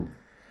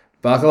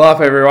Buckle up,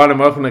 everyone, and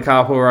welcome to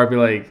Carpool Rugby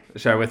League, a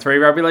show where three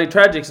rugby league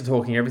tragics are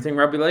talking everything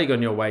rugby league on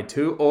your way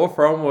to or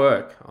from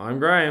work. I'm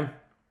Graham.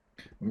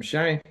 I'm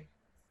Shane.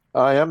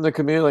 I am the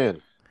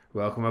chameleon.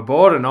 Welcome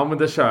aboard and on with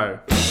the show.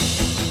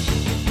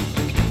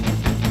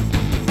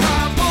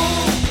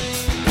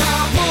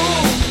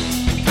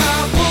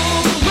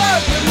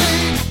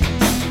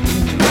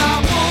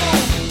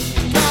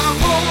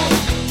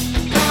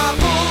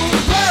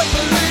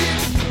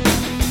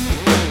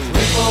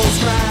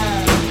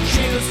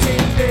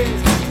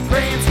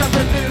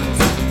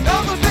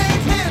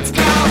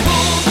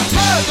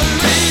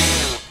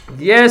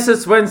 Yes,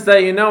 it's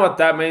Wednesday. You know what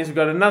that means. We've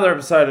got another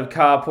episode of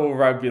Carpool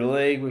Rugby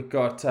League. We've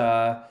got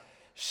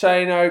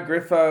Shano,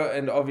 Griffo,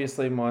 and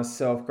obviously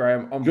myself,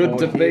 Graham, on Good board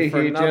to be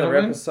for here, another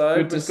gentlemen. episode.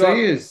 Good to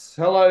see you.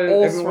 Hello,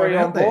 all everyone three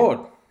out on there. board.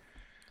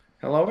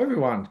 Hello,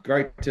 everyone.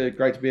 Great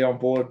to be on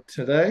board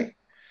today.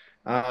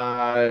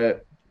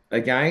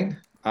 Again,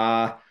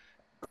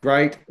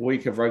 great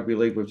week of rugby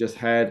league we've just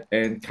had,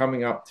 and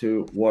coming up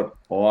to what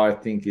I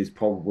think is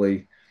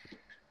probably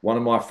one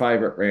of my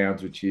favourite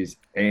rounds, which is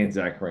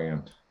Anzac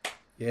round.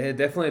 Yeah,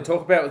 definitely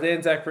talk about with the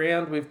Anzac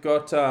round. We've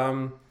got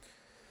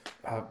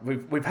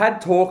we've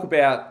had talk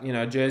about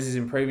jerseys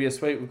in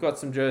previous week. We've got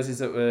some jerseys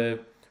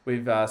that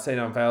we've seen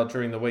unveiled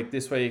during the week.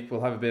 This week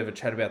we'll have a bit of a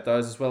chat about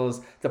those as well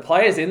as the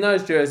players in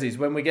those jerseys.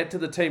 When we get to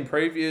the team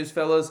previews,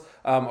 fellas,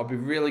 I'll be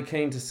really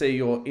keen to see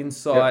your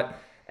insight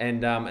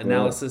and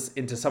analysis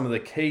into some of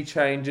the key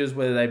changes,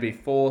 whether they be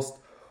forced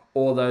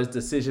or those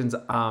decisions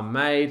are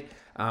made.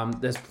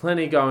 There's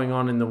plenty going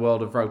on in the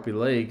world of rugby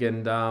league,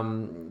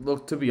 and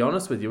look, to be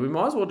honest with you, we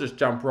might as well just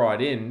jump right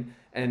in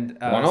and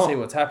see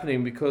what's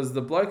happening, because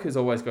the bloke who's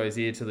always got his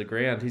ear to the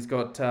ground, he's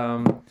got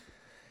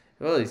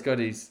he's got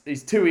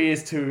his two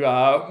ears to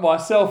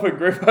myself and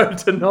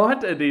Griffo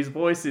tonight, and his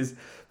voice is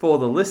for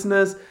the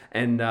listeners,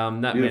 and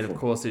that man, of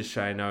course, is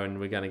Shano,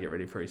 and we're going to get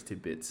ready for his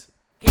tidbits.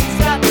 He's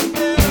got the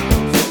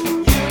news,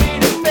 you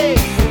need a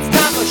fix, it's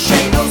time for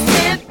Shano's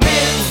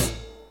Tidbits.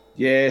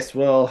 Yes,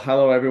 well,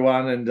 hello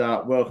everyone, and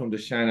welcome to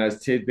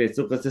Shano's Tidbits.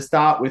 Look, let's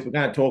start with, we're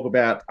going to talk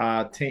about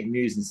team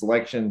news and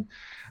selection.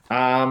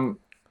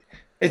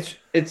 It's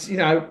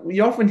we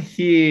often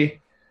hear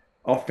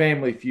of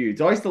family feuds.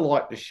 I used to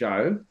like the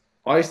show,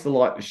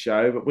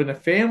 but when a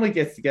family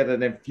gets together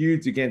and then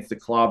feuds against the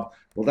club,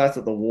 well, that's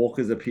what the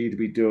Walkers appear to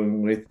be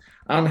doing. With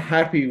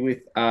unhappy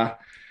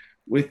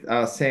with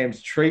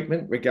Sam's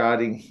treatment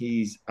regarding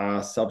his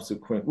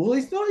subsequent... Well,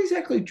 he's not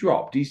exactly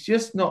dropped. He's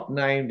just not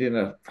named in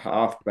a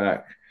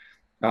halfback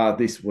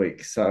this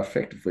week. So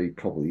effectively,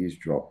 probably is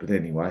dropped. But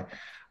anyway,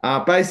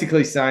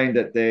 basically saying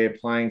that their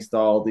playing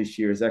style this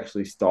year has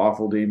actually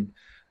stifled him.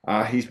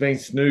 He's been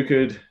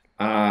snookered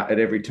at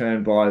every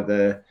turn by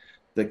the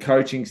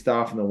coaching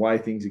staff and the way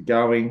things are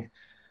going.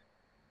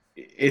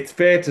 It's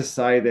fair to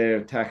say their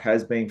attack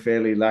has been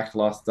fairly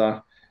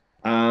lackluster.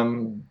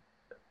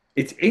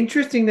 It's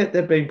interesting that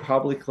they've been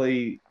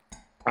publicly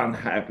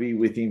unhappy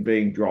with him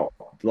being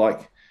dropped.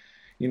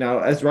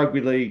 As rugby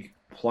league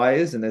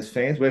players and as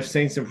fans, we've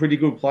seen some pretty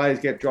good players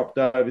get dropped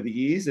over the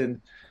years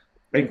and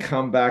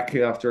come back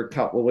after a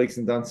couple of weeks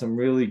and done some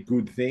really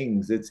good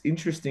things. It's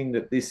interesting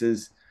that this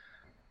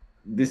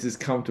has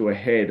come to a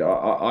head.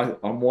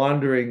 I'm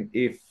wondering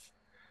if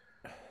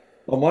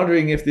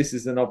this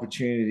is an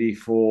opportunity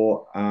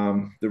for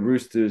the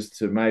Roosters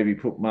to maybe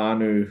put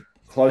Manu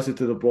closer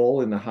to the ball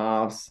in the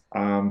halves,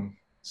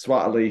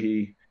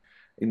 Swatalihi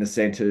in the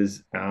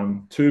centres,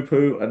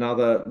 Tupu,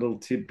 another little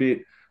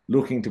tidbit,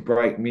 looking to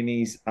break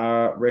Mini's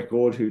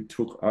record, who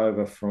took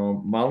over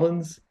from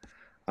Mullins.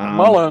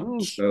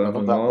 Mullins?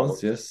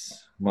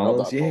 Yes.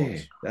 Mullins, yeah,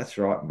 that's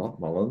right, not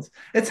Mullins.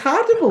 It's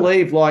hard to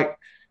believe,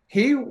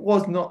 he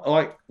was not,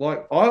 I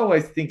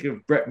always think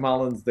of Brett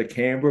Mullins, the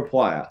Canberra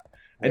player.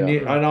 And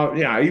he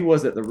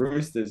was at the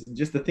Roosters. And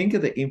just to think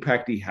of the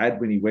impact he had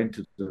when he went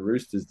to the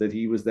Roosters, that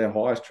he was their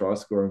highest try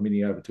scorer, and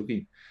Mini overtook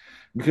him.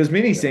 Because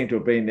Mini seemed to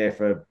have been there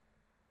for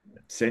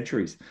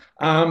centuries.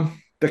 The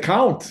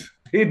count,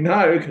 he'd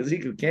know because he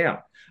could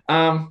count.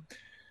 But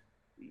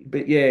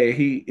yeah,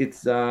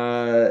 it's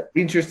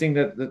interesting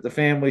that the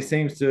family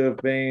seems to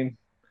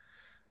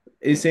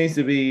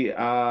be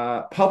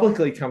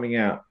publicly coming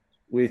out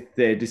with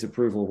their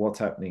disapproval of what's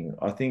happening.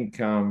 I think...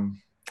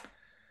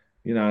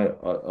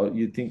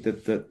 you'd think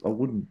that I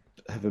wouldn't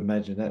have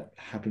imagined that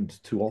happens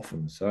too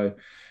often. So,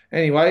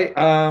 anyway,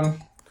 that's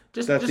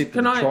it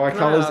for the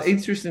tricolours.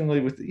 Interestingly,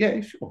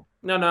 sure.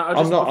 No,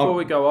 before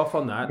we go off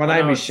on that, my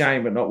name is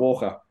Shane, but not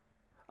Walker.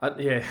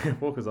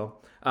 Walker's on.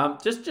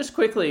 Just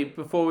quickly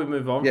before we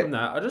move on from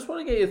that, I just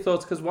want to get your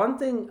thoughts, because one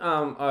thing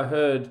I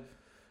heard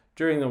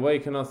during the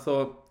week, and I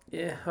thought,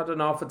 I don't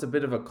know if it's a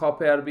bit of a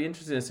cop out. It'd be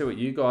interesting to see what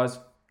you guys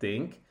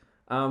think.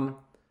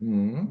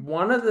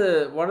 One of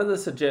the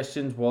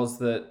suggestions was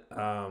that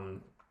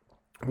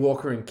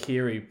Walker and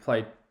Keary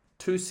played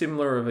too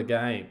similar of a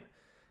game,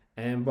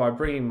 and by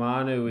bringing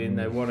Manu in,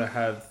 they want to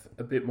have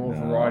a bit more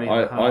variety in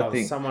the halves. I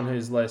think someone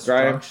who's less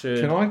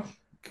structured.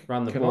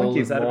 Run the ball.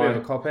 Is that a bit of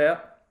a cop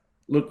out?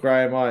 Look,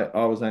 Graham,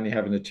 I was only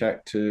having a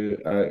chat to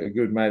a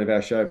good mate of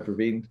our show,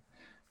 Praveen,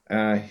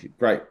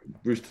 great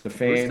Rooster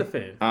fan. Rooster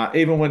fan.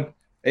 Even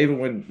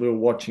when we were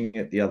watching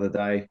it the other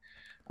day,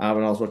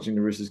 when I was watching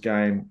the Roosters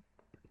game,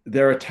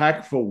 their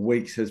attack for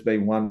weeks has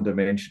been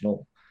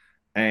one-dimensional,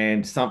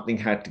 and something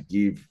had to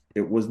give.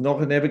 It was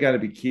never going to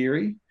be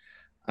Keary.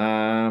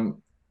 The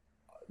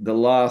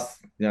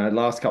last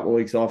couple of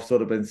weeks, I've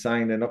sort of been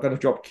saying they're not going to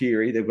drop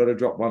Keary. They've got to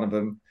drop one of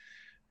them.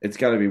 It's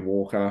going to be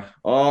Walker.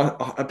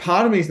 A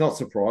part of me is not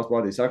surprised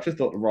by this. I actually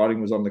thought the writing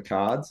was on the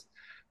cards.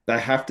 They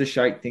have to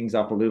shake things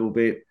up a little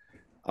bit.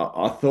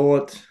 I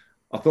thought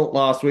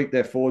last week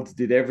their forwards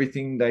did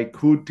everything they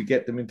could to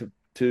get them into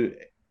to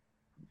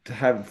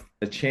have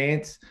a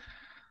chance.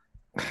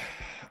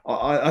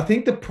 I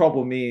think the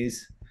problem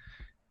is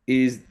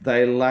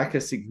they lack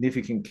a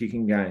significant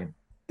kicking game.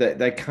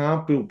 They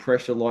can't build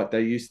pressure like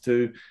they used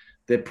to.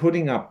 They're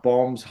putting up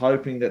bombs,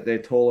 hoping that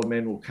their taller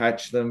men will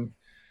catch them.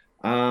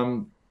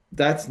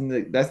 That's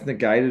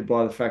negated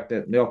by the fact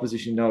that the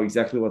opposition know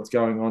exactly what's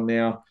going on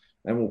now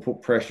and will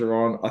put pressure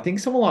on. I think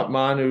someone like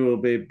Manu will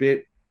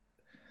be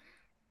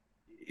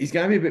he's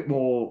going to be a bit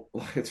more.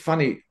 It's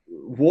funny.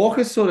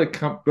 Walker sort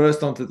of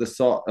burst onto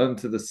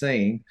the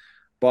scene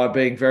by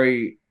being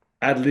very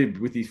ad-libbed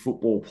with his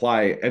football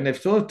play, and they've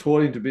sort of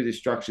taught him to be this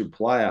structured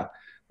player.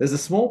 There's a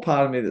small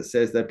part of me that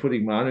says they're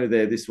putting Manu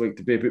there this week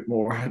to be a bit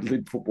more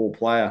ad-lib football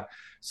player,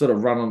 sort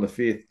of run on the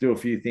fifth, do a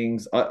few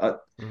things.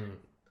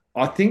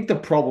 I think the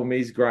problem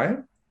is,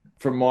 Graham,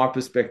 from my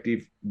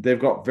perspective, they've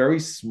got very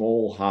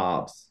small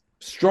halves.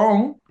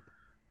 Strong,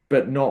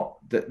 but not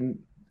that.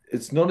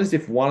 It's not as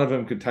if one of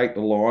them could take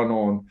the line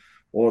on,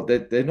 or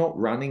they're not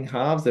running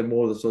halves. They're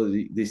more the sort of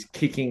this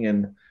kicking,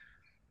 and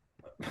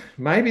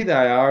maybe they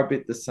are a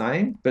bit the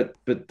same. But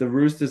the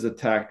Roosters'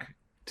 attack,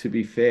 to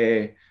be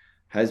fair,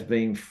 has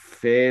been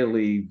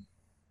fairly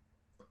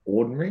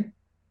ordinary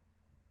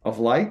of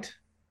late.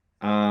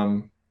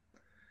 I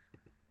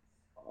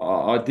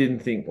didn't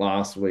think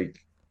last week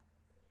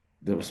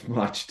there was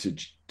much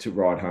to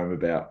write home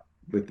about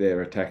with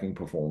their attacking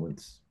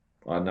performance.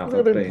 I know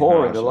They've been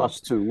poor in the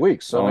last 2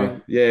 weeks. I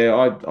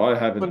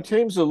haven't. When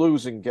teams are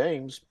losing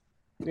games,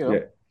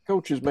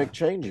 coaches make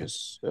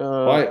changes.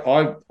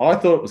 I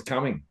thought it was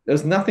coming.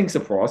 There's nothing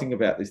surprising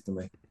about this to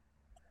me.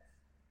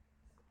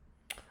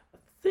 I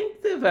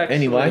think they've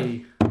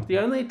actually the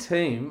only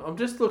team. I'm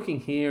just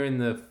looking here in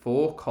the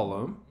 4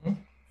 column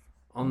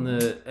on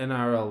the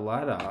NRL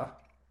ladder.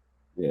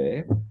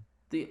 Yeah.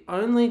 The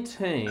only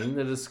team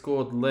that has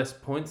scored less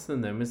points than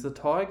them is the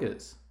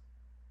Tigers.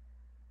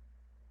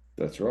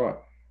 That's right.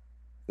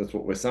 That's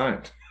what we're saying.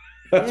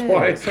 That's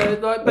why. So,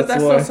 but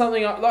that's not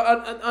something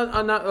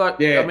I know.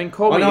 I mean,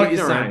 call me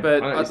ignorant,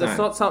 but that's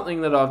not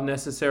something that I've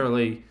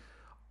necessarily.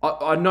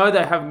 I know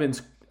they haven't been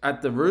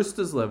at the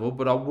Roosters level,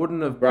 but I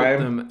wouldn't have put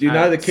them. Do you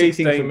know the key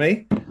thing for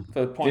me?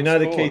 Do you know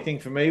the key thing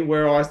for me?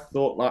 Where I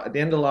thought at the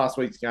end of last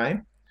week's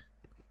game,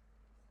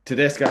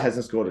 Tedesco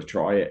hasn't scored a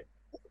try yet.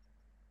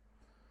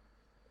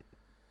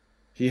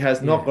 He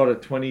has not got a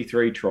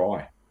 23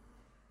 try.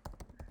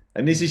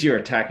 And this is your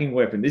attacking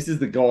weapon. This is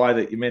the guy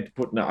that you're meant to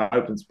put in an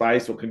open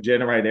space or can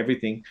generate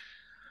everything.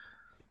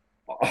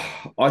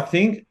 I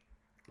think,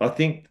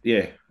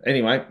 yeah.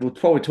 Anyway, we'll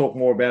probably talk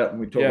more about it when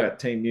we talk about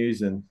team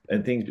news and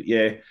things.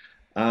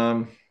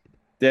 But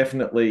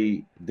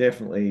definitely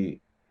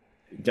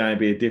going to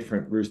be a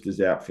different Roosters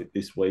outfit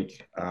this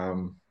week.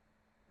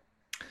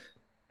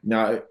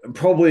 No,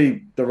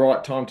 probably the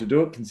right time to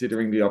do it,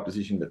 considering the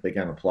opposition that they're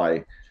going to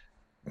play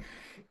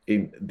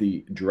in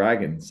the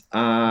Dragons.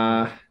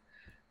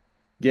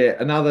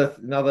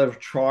 Another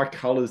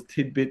tricolours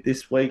tidbit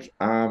this week.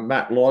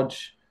 Matt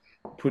Lodge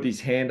put his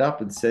hand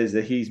up and says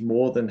that he's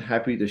more than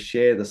happy to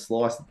share the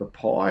slice of the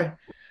pie.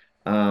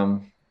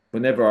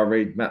 Whenever I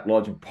read Matt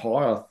Lodge and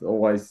pie, I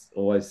always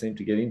seem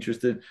to get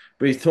interested.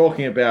 But he's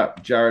talking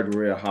about Jared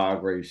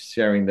Warrior-Hargreaves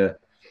sharing the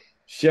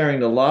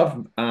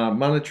love,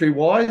 monetary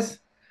wise,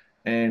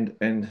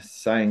 and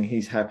saying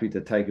he's happy to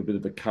take a bit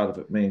of a cut if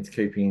it means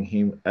keeping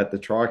him at the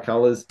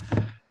tricolours.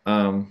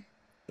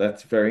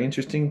 That's very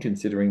interesting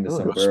considering the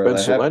sombrero.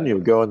 Spencer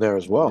Leniu going there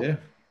as well. Yeah,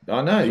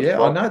 I know.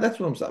 Yeah, I know. That's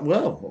what I'm saying.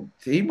 Well,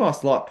 he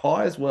must like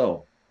pie as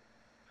well,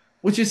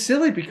 which is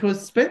silly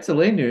because Spencer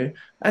Leniu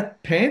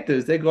at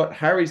Panthers, they got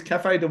Harry's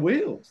Cafe de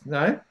Wheels.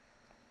 No,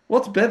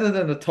 what's better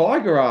than a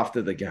tiger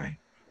after the game?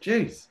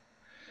 Jeez.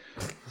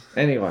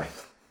 Anyway,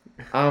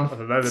 I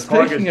don't know. The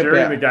Tigers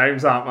during the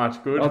games aren't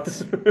much good. I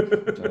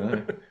don't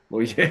know.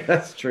 Well, yeah,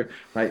 that's true,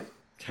 mate.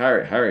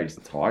 Harry's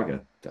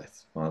Tiger.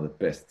 That's one of the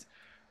best.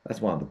 That's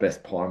one of the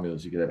best pie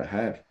meals you could ever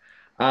have.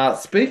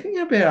 Speaking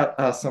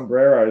about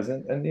sombreros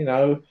and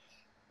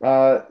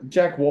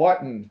Jack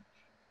Whiten,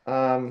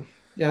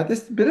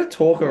 there's a bit of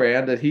talk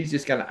around that he's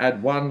just going to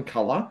add one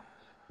colour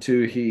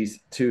to his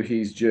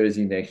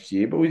jersey next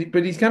year, but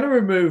he's going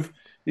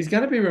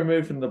to be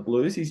removed from the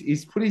Blues.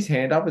 He's put his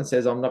hand up and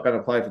says, "I'm not going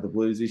to play for the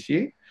Blues this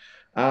year."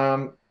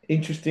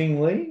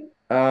 Interestingly,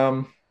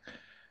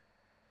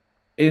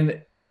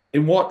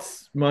 in what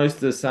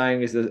most are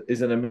saying is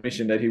an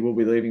admission that he will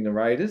be leaving the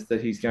Raiders,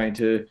 that he's going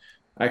to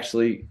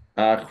actually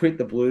quit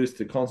the Blues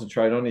to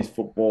concentrate on his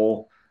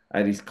football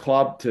at his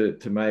club to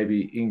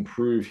maybe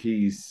improve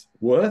his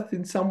worth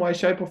in some way,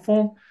 shape, or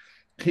form.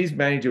 His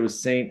manager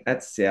was seen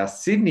at South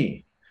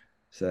Sydney.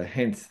 So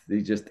hence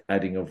the just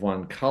adding of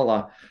one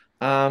colour,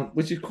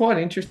 which is quite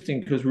interesting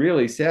because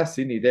really South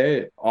Sydney,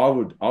 there I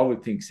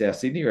would think South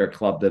Sydney are a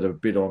club that are a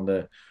bit on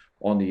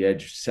the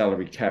edge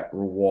salary cap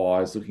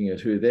wise, looking at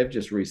who they've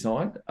just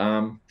re-signed.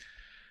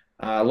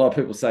 A lot of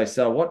people say,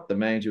 so what? The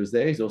manager was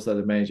there. He's also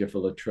the manager for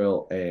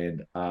Latrell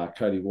and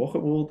Cody Walker.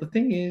 Well, the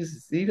thing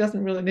is, he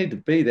doesn't really need to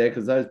be there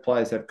because those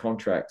players have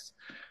contracts.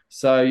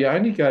 So you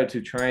only go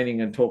to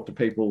training and talk to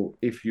people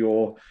if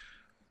you're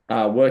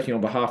working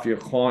on behalf of your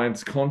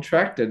client's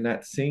contract, and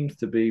that seems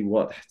to be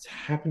what's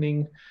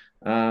happening.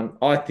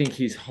 I think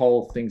his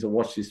whole thing's a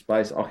watch this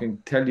space. I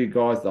can tell you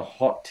guys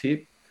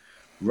the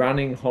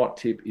running hot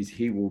tip is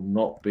he will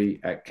not be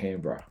at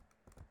Canberra.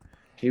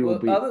 He will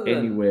be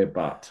anywhere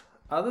but.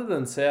 Other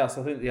than South,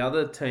 I think the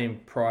other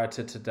team prior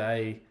to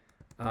today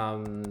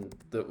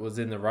that was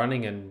in the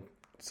running and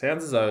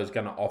sounds as though is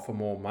going to offer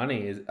more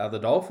money are the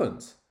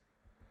Dolphins.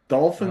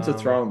 Dolphins are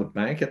throwing the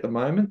bank at the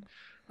moment.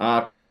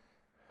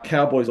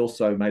 Cowboys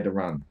also made a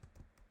run.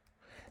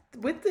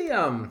 With the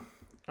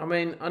I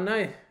mean, I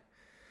know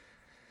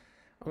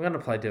I'm going to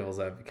play devil's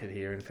advocate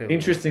here.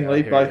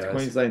 Interestingly, both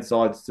Queensland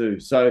sides too.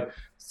 So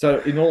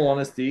in all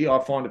honesty, I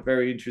find it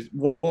very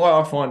interesting. Why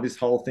I find this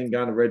whole thing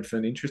going to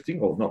Redfern interesting,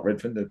 or not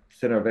Redfern, the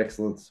Centre of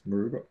Excellence,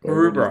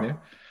 Maroubra.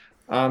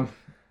 I'm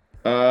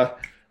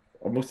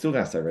still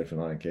going to say Redfern.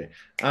 I don't care.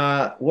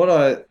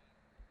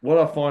 What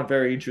I find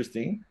very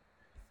interesting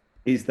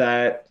is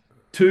that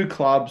two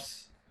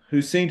clubs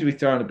who seem to be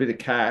throwing a bit of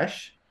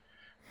cash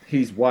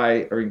his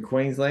way are in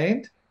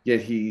Queensland, yet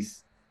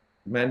his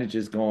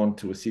manager's gone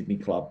to a Sydney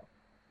club.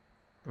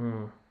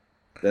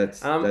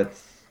 That's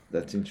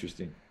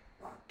interesting.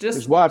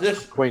 His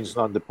wife's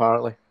Queensland,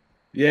 apparently.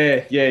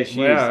 Yeah, she is,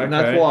 and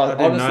that's why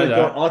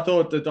I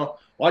thought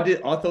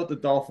the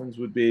Dolphins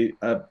would be.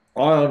 I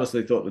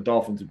honestly thought the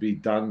Dolphins would be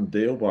done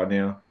deal by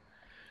now.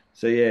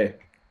 So yeah,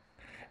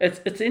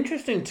 it's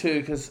interesting too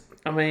because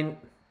I mean,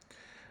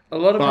 a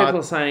lot of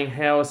people are saying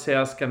how is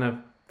South going to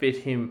fit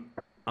him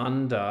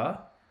under.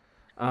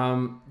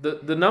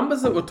 The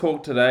numbers that were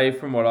talked today,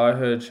 from what I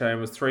heard, Shane,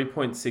 was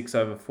 3.6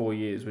 over 4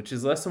 years, which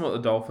is less than what the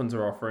Dolphins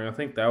are offering. I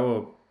think they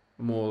were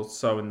more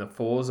so in the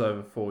 4s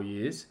over 4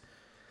 years.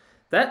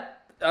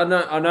 That I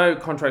know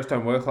contracts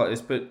don't work like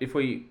this, but if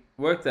we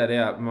work that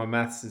out, my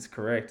maths is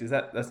correct.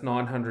 That's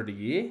 900 a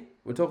year?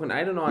 We're talking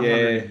 800 or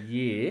 900 a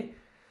year.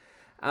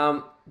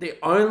 The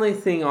only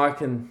thing I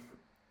can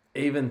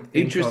even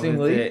think of if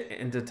they're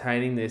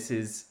entertaining this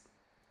is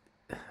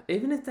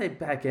even if they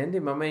back end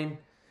him, I mean,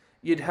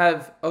 you'd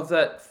have, of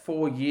that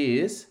 4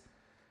 years,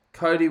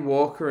 Cody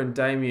Walker and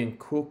Damien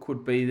Cook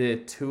would be there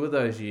 2 of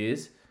those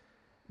years.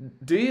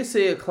 Do you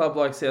see a club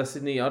like South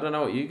Sydney? I don't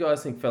know what you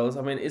guys think, fellas.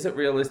 I mean, is it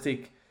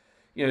realistic?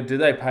 You know, do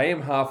they pay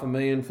him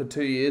 $500,000 for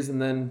 2 years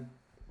and then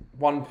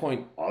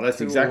 1.2? Oh,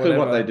 that's exactly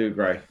what they do,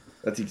 Gray.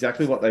 That's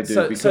exactly what they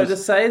do. So to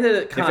say that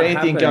it can't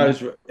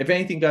happen... If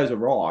anything goes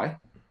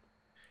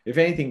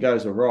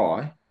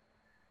awry,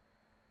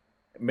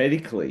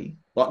 medically,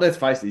 like let's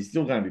face it, he's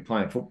still going to be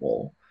playing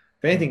football.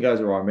 If anything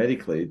goes awry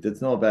medically,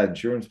 that's not a bad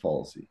insurance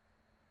policy.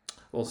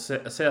 Well,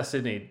 South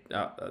Sydney,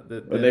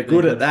 they're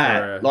good at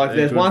that.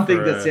 There's one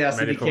thing that South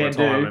Sydney can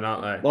do.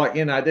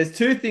 There's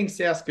 2 things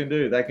South can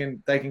do. They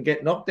can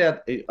get knocked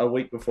out a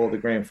week before the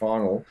grand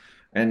final,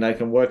 and they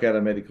can work out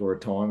a medical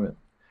retirement.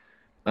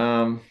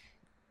 I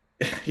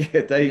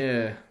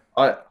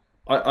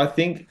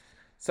think.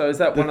 So is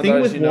that one of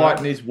those? The thing with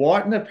Whiten is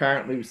Whiten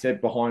apparently was said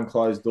behind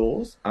closed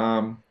doors.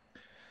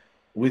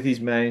 With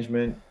his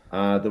management,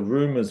 the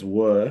rumours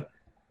were,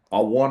 I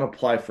want to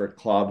play for a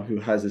club who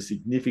has a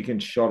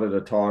significant shot at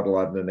a title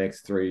over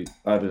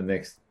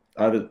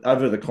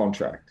the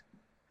contract.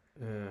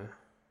 Yeah.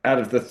 Out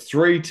of the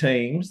 3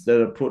 teams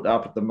that are put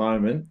up at the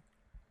moment,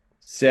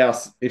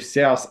 if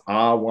South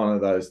are one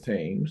of those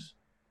teams,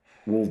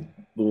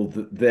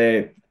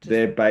 they're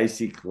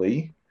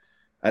basically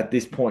at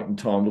this point in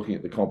time looking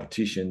at the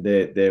competition,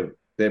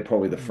 they're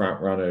probably the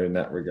front runner in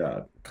that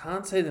regard.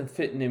 Can't see them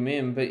fitting him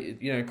in,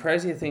 but you know,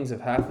 crazier things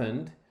have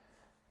happened.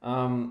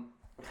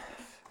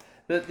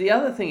 The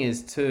other thing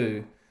is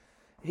too,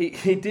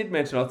 he did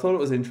mention, I thought it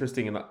was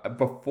interesting, and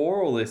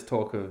before all this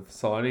talk of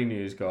signing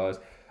news, guys,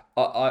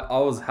 I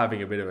was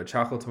having a bit of a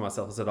chuckle to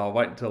myself. I said, I'll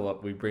wait until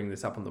we bring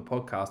this up on the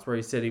podcast, where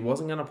he said he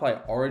wasn't going to play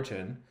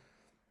Origin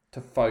to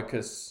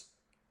focus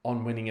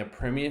on winning a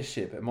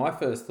premiership. And my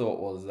first thought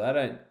was, that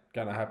ain't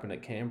going to happen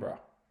at Canberra.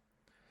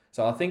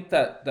 So I think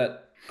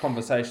that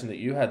conversation that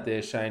you had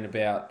there, Shane,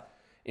 about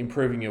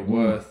improving your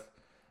worth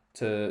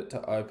to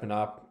open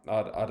up,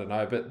 I don't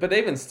know, but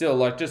even still,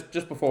 like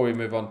just before we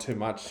move on too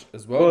much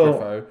as well,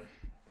 Griffo,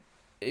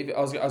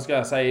 I was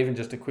going to say even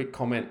just a quick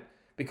comment,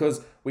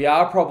 because we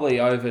are probably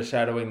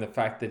overshadowing the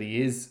fact that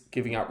he is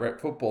giving up rep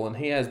football, and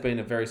he has been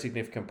a very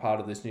significant part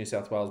of this New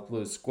South Wales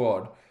Blues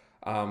squad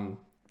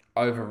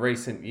over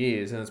recent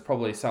years, and it's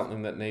probably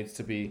something that needs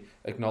to be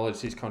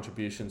acknowledged, his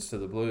contributions to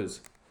the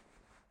Blues.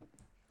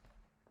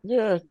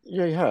 Yeah,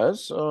 he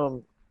has.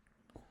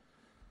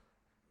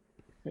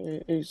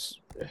 He's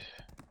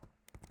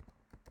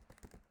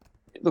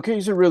look.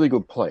 He's a really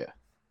good player.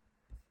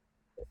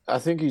 I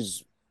think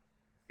his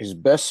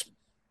best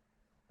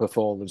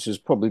performance has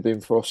probably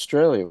been for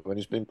Australia when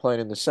he's been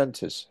playing in the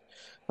centres.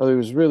 He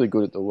was really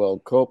good at the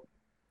World Cup.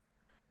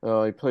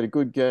 He played a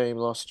good game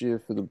last year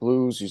for the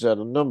Blues. He's had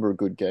a number of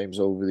good games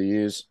over the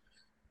years.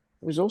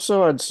 He's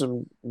also had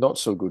some not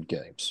so good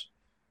games.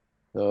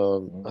 I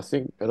don't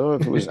know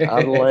if it was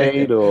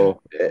Adelaide or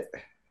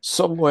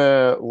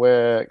somewhere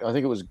where I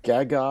think it was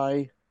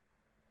Gagai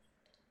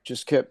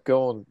just kept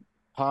going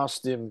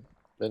past him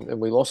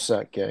and we lost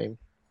that game.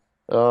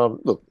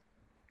 Look,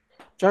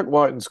 Jack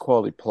Whiten's a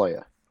quality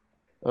player.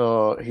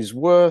 His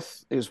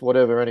worth is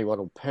whatever anyone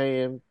will pay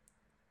him.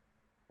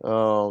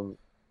 I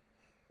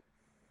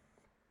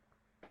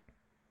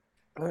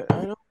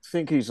don't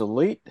think he's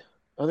elite.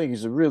 I think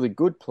he's a really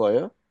good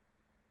player.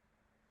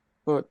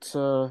 But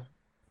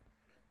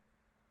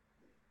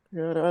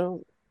yeah, I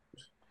don't.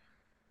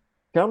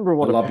 Canberra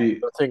want to pay,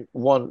 I think,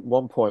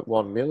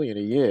 1.1 million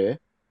a year.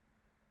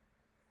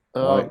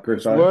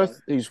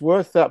 He's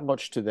worth that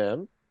much to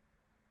them.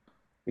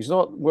 He's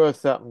not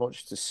worth that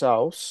much to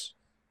South.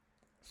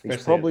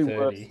 He's probably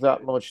worth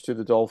that much to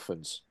the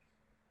Dolphins.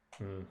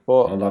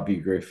 But I love you,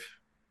 Griff.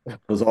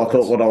 Because I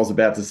thought what I was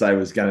about to say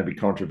was going to be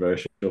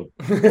controversial.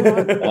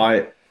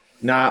 I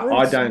don't.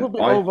 A little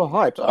bit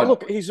overhyped.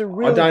 Look, he's a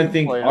really. I don't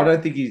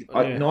think he's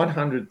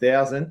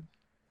 900,000.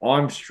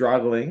 I'm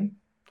struggling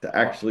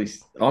to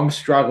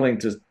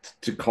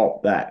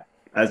cop that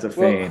as a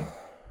fan.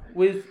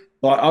 I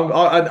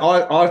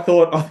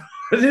thought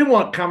I didn't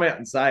want to come out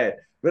and say it,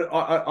 but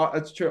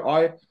it's true.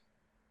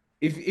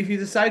 If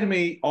you say to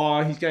me,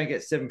 he's going to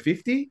get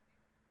 750,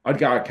 I'd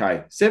go,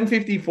 okay,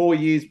 750, 4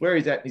 years, where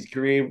he's at in his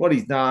career, what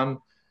he's done.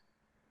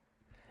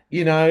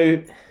 You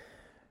know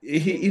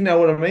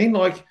what I mean?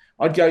 Like,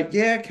 I'd go,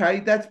 yeah, okay,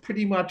 that's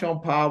pretty much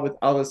on par with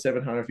other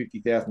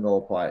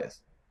 $750,000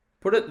 players.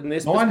 Put it in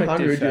this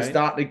 900, you're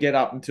starting to get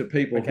up into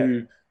people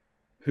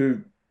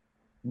who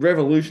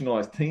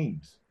revolutionise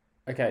teams.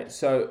 Okay,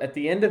 so at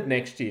the end of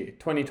next year,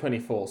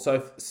 2024, so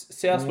if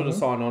South would have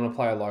signed on a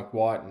player like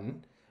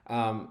Whiten,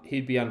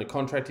 he'd be under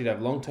contract, he'd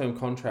have long-term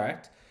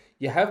contract.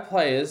 You have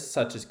players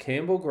such as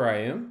Campbell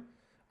Graham,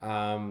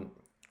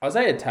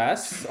 Isaiah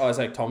Tass,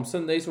 Isaac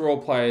Thompson. These are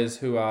all players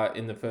who are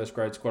in the first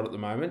grade squad at the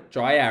moment.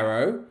 Jai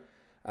Arrow,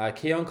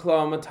 Keon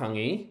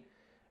Kalamatangi,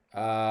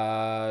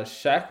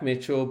 Shaq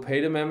Mitchell,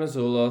 Peter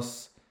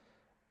Mamazoulos,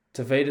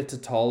 Tavita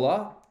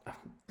Totola.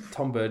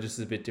 Tom Burgess is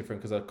a bit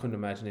different because I couldn't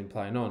imagine him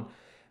playing on.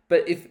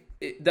 But if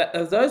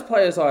those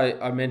players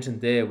I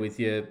mentioned there with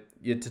your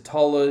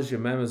Totolas,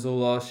 your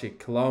Mamazoulos, your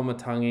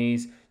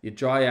Kalomatangis, your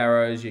Jai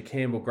Arrows, your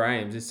Campbell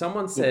Grahams, if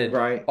someone said,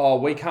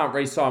 we can't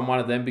re-sign one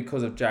of them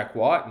because of Jack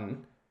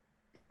Whiten,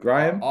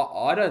 Graham,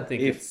 I don't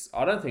think it's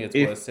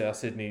worth South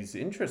Sydney's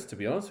interest, to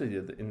be honest with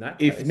you, in that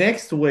case.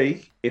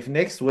 If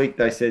next week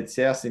they said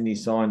South Sydney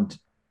signed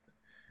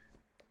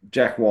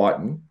Jack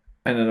Whiten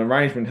and an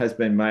arrangement has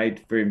been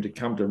made for him to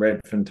come to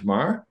Redfern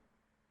tomorrow,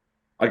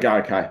 I go,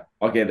 okay,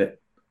 I get it.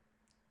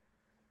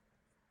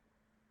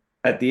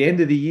 At the end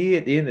of the year,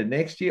 at the end of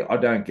next year, I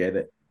don't get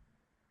it.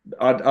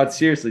 I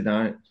seriously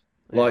don't.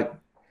 Like,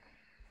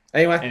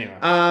 anyway,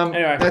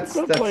 that's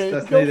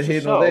neither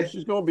here nor there.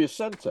 He's going to be a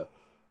centre.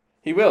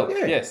 He will,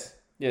 yes.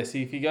 If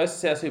he goes to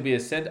South, he'll be a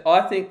centre.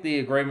 I think the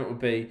agreement would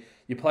be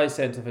you play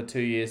centre for 2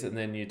 years and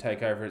then you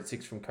take over at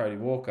 6 from Cody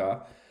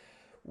Walker.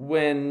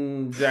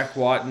 When Jack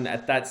Whiten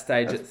at that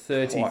stage at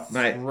 33,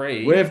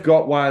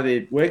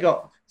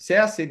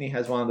 South Sydney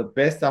has one of the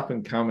best up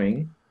and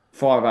coming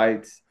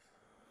 5'8"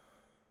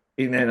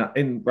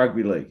 in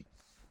rugby league.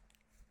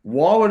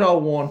 Why would I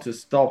want to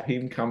stop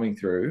him coming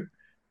through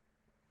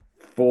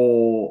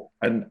for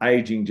an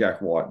aging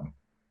Jack Whiten?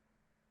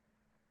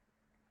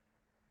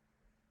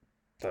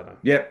 Don't know.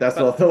 Yep, that's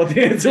what I thought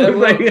the answer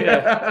would be.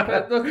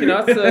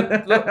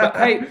 But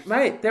hey,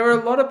 mate, there are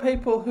a lot of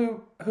people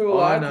who will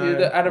argue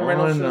that Adam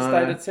Reynolds should have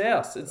stayed at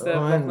South instead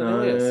of Lachlan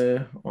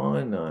Ilias.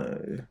 I know.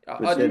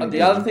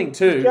 The other thing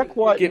too,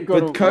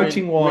 but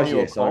coaching wise,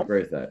 yes, I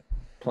agree with that.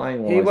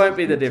 Playing wise, he won't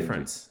be the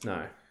difference.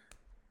 No.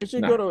 Is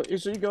he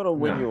gonna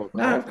win you?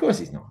 No, of course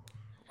he's not.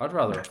 I'd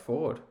rather have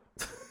Ford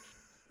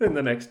in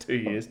the next 2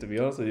 years, to be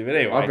honest with you. But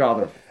anyway, I'd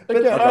rather. I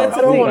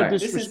don't want to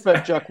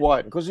disrespect Jack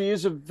Whiten because he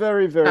is a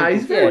very, very good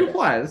he's very good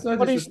player. There's no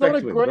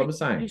disrespect to him. What I'm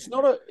saying. He's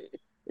not a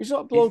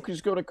bloke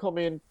who's going to come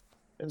in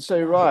and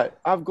say, right,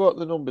 I've got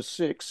the number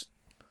 6.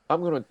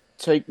 I'm going to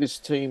take this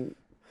team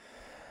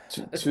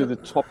to the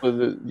top of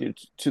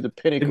to the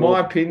pinnacle. In my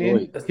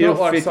opinion, he'll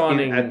fit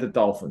in at the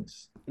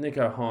Dolphins.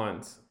 Nico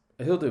Hines.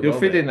 He'll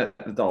fit in at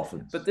the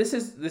Dolphins. But this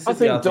is. I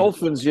think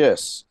Dolphins,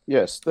 yes,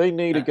 they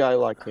need a guy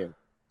like him.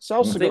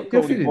 Salsa got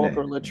Cody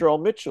Walker and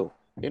Latrell Mitchell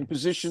in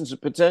positions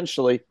that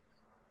potentially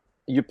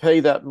you pay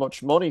that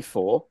much money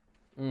for.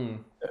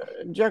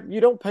 Jack, you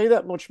don't pay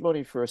that much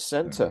money for a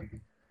centre.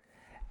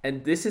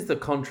 And this is the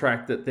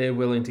contract that they're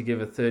willing to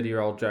give a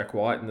 30-year-old Jack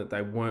Whiten that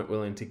they weren't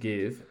willing to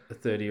give a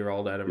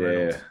 30-year-old Adam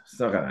Reynolds. Yeah, it's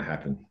not going to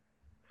happen.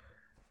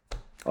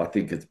 I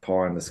think it's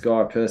pie in the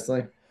sky,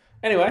 personally.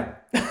 Anyway.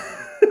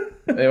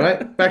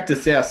 Anyway, back to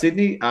South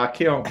Sydney.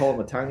 Keon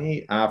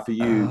Kolomatangi, for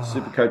you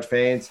Supercoach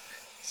fans,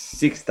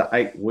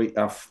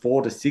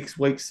 4 to 6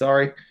 weeks,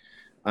 sorry,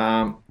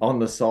 on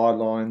the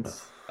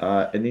sidelines,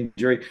 an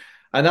injury.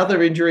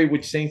 Another injury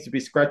which seems to be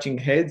scratching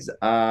heads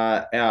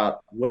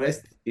out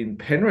west in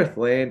Penrith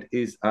land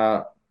is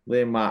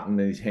Liam Martin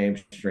and his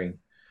hamstring.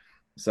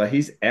 So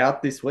he's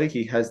out this week.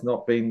 He has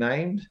not been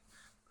named.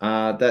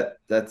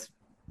 That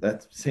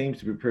seems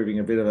to be proving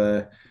a bit of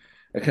a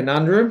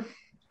conundrum.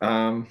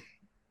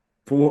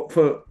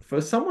 For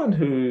someone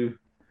who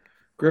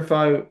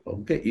Griffo, I'll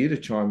get you to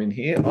chime in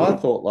here.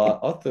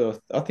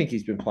 I think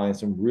he's been playing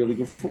some really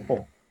good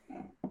football.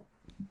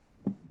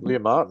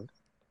 Liam Martin.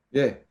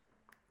 Yeah.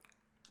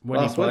 When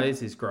he Last week. plays,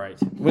 he's great.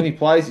 When he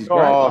plays, he's great.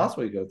 Last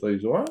week, I thought he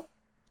was all right.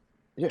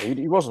 Yeah,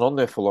 he wasn't on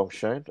there for long,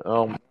 Shane.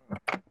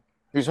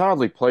 He's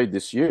hardly played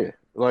this year.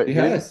 Like He he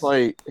didn't has.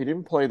 play. He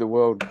didn't play the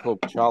World Club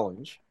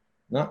Challenge.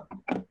 No.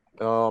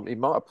 He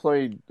might have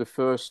played the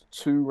first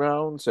 2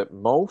 rounds at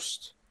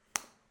most.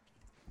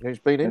 He's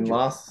been And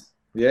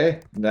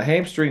injured. the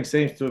hamstring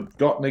seems to have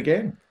gotten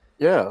again.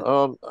 Yeah.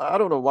 I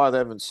don't know why they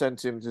haven't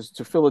sent him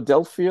to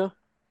Philadelphia.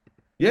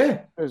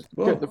 Yeah.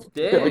 Well, Get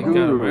Yeah, the you can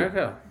go to guru.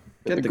 America.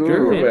 Get the guru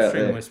guru out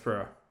Hamstring there.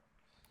 whisperer.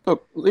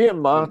 Look, Liam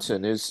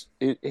Martin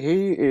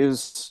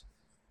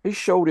he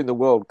showed in the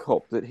World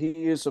Cup that he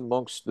is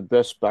amongst the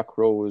best back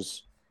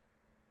rowers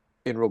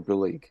in rugby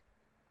league.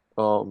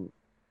 And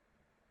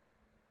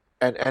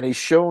he's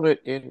shown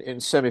it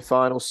in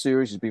semi-final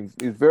series. He was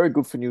very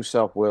good for New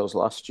South Wales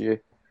last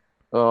year.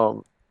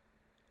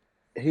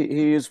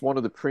 He is one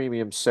of the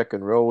premium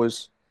second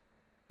rowers,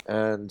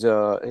 and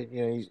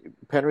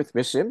Penrith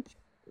miss him.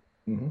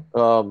 Mhm.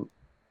 Well,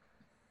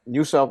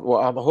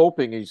 I'm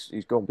hoping he's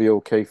going to be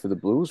okay for the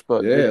Blues,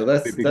 but Yeah,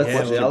 that's big what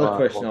question the other mark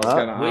question I on was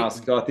that. going to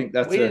ask. I think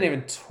that's We didn't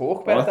even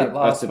talk I about think that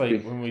last that's a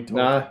week big- when we talked.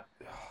 No,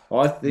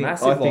 I think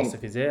Massive loss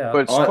if he's out. But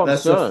it's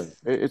that's a- concern.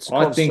 It's a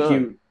I think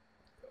concern.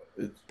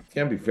 it's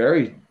going to be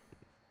very.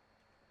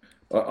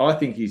 I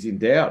think he's in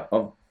doubt.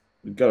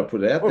 We've got to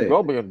put it out Well, there.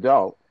 probably in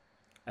doubt.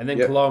 And then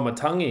Yep. Kaloa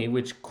Matangi,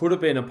 which could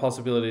have been a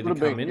possibility to Could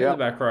have come been, in yeah. the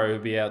back row,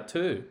 would be out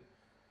too.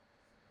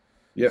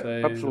 Yep. So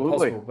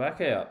Absolutely.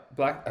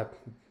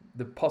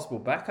 the possible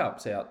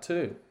backup's out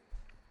too.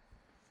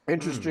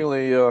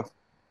 Interestingly,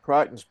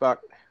 Crichton's back.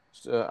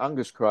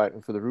 Angus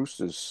Crichton for the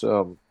Roosters.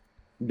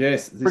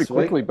 Yes, this Pretty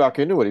quickly week. back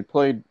into it. He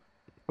played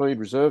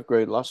reserve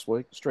grade last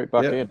week, straight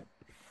back Yep. in.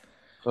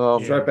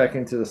 Straight back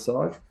into the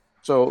side.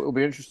 So it'll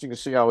be interesting to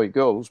see how he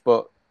goes.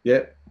 But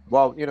Yep.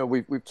 while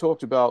we've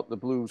talked about the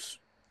Blues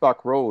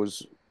back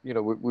rowers,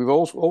 we've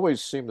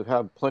always seemed to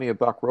have plenty of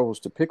back rowers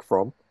to pick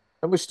from,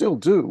 and we still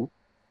do.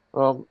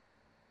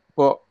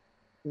 But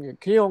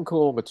Keon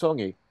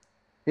Koloamatangi,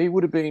 he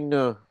would have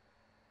been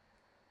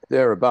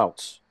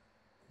thereabouts.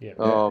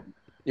 Yeah.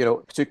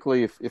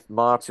 Particularly if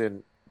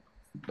Martin,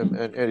 and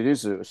it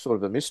is a sort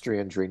of a mystery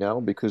injury now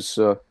because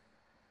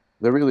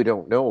they really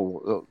don't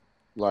know.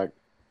 Like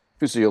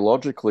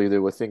physiologically, they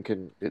were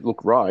thinking it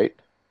looked right.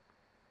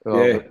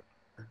 Yeah.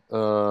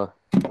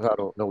 I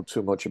don't know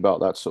too much about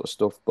that sort of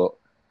stuff, but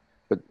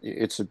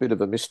it's a bit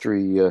of a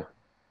mystery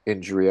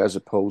injury as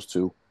opposed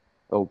to,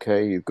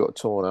 okay, you've got a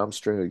torn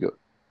hamstring, you've got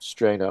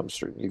strained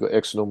hamstring, you've got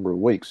X number of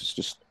weeks. It's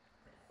just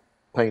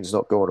pain's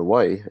not going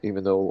away,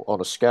 even though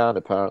on a scan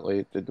apparently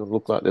it doesn't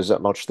look like there's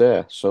that much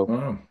there.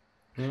 So,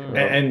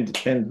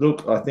 And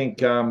look, I think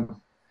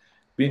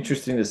be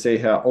interesting to see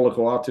how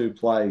Olakuatu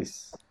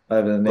plays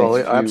over the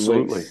next few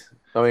absolutely. weeks.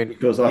 I mean,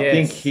 Because I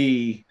Yes.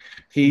 think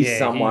he's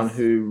someone he's-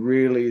 who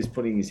really is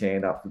putting his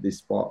hand up for this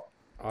spot.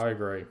 I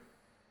agree.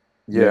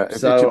 yeah,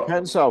 So- it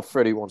depends how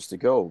Freddie wants to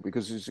go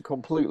because he's a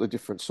completely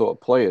different sort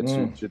of player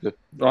to the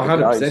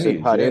 100% guys he he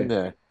is, had yeah. in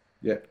there.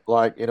 Yeah.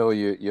 Like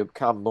your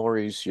Cam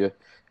Murrays, your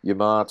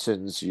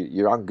Martins,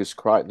 your Angus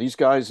Crichton. These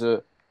guys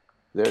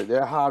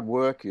they're hard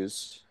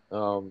workers.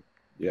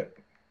 Yeah.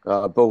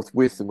 Both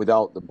with and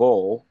without the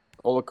ball.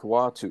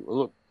 Olakuatu,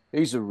 look,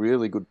 he's a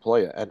really good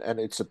player, and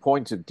it's a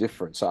point of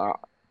difference.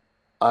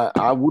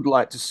 I would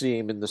like to see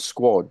him in the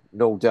squad,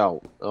 no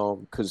doubt,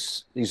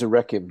 because he's a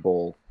wrecking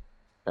ball,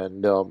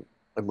 and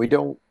we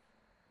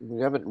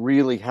haven't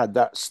really had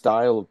that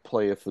style of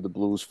player for the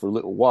Blues for a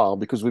little while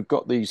because we've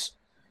got these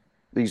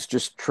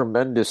just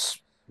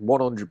tremendous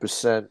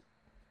 100%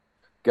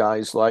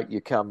 guys like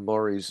your Cam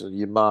Murrays and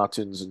your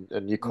Martins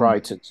and your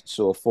Crichtons and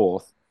so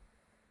forth.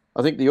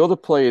 I think the other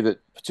player that,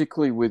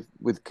 particularly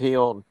with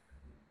Keon,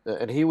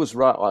 and he was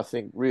right, I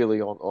think,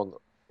 really on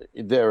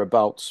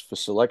thereabouts for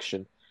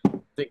selection. I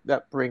think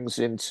that brings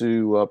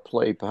into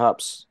play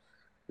perhaps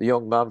the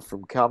young man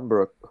from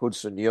Canberra,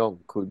 Hudson Young,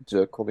 could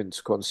come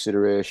into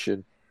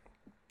consideration.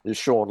 There's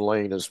Sean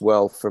Lane as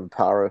well from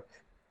Para,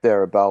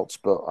 thereabouts.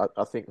 But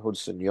I think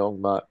Hudson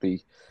Young might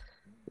be.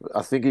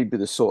 I think he'd be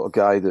the sort of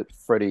guy that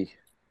Freddie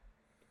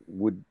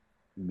would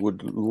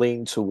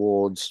lean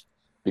towards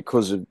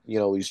because of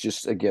he's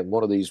just again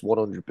one of these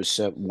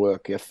 100%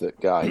 work effort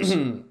guys.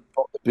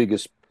 Not the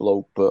biggest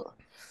bloke, but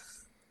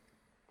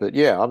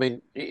yeah, I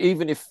mean,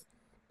 even if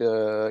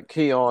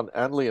Keon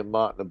and Liam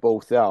Martin are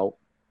both out,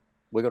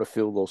 we're going to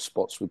fill those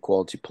spots with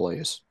quality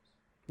players.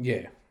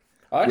 Yeah.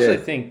 I actually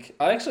think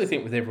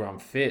with everyone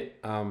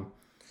fit,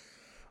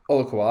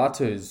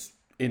 Olukwatu's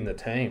in the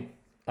team.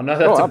 I know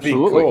that's a big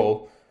absolutely.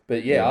 call,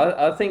 but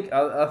I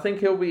think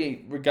he'll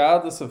be,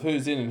 regardless of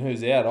who's in and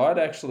who's out. I'd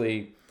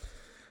actually,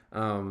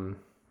 I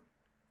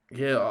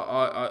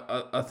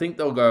think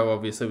they'll go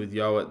obviously with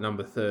Yo at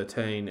number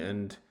 13,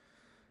 and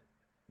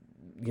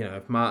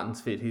if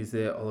Martin's fit, he's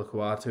there.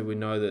 Olukwatu, we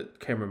know that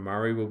Cameron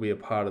Murray will be a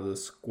part of the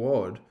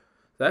squad.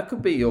 That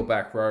could be your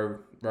back row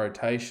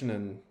rotation,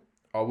 and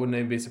I wouldn't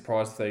even be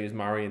surprised if they use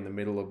Murray in the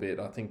middle a bit.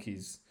 I think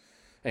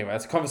anyway,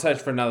 it's a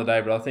conversation for another day,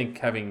 but I think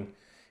having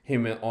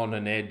him on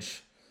an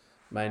edge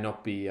may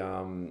not be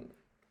no,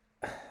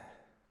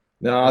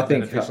 I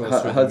think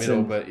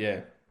Hudson, but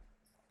yeah.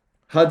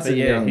 Hudson, but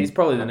yeah, he's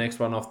probably the next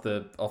one on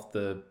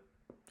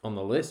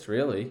the list,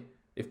 really.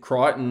 If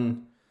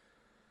Crichton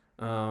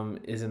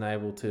isn't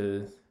able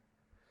to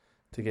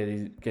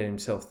get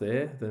himself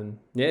there, then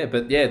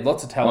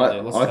lots of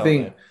talent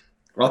there.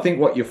 I think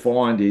what you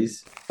find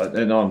is,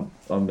 and I'm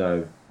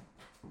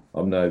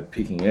no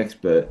picking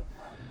expert,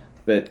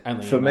 but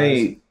only for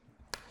me,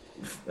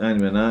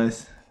 only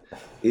knows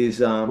is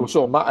we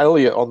saw Matt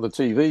Elliott on the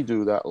TV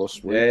do that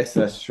last week. Yes,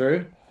 that's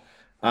true.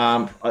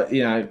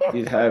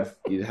 You'd have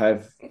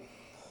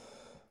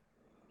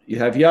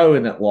Yo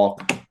in at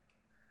lock.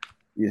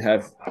 You'd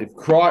have, if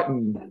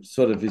Crichton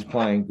sort of is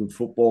playing good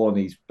football and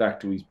he's back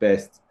to his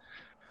best,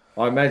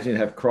 I imagine you'd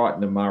have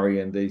Crichton and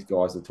Murray, and these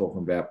guys are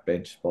talking about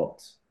bench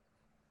spots.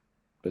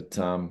 But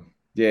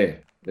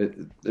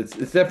it's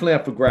definitely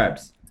up for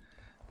grabs.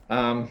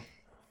 Tom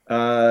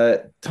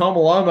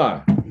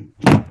Alomo,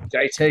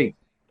 JT.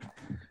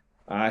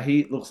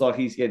 He looks like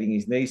he's getting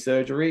his knee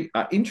surgery.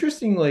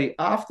 Interestingly,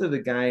 after the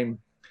game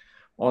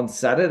on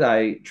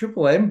Saturday,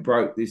 Triple M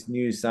broke this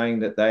news saying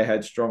that they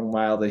had strong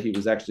mail that he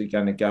was actually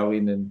going to go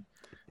in, and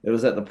it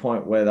was at the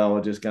point where they were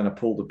just going to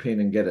pull the pin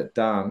and get it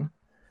done.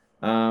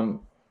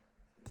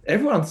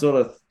 Everyone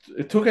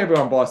it took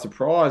everyone by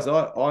surprise.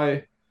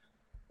 I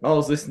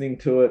was listening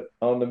to it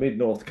on the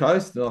Mid-North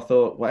Coast, and I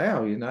thought,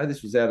 wow,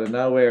 this was out of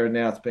nowhere, and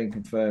now it's been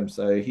confirmed.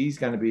 So he's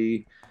going to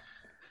be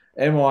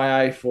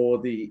MIA for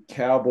the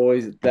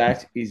Cowboys.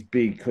 That is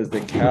big because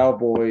the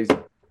Cowboys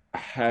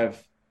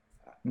have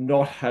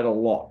not had a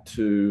lot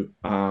to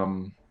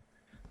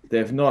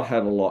they've not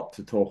had a lot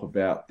to talk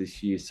about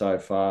this year so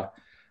far.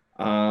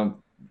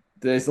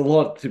 There's a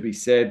lot to be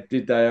said.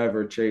 Did they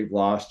overachieve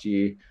last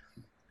year?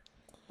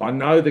 I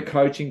know the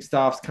coaching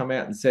staff's come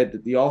out and said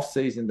that the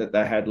off-season that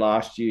they had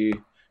last year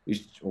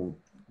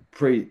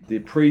the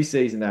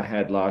pre-season they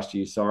had last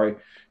year,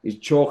 is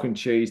chalk and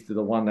cheese to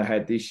the one they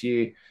had this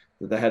year.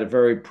 That they had a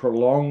very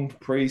prolonged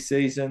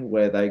pre-season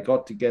where they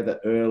got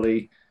together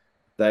early.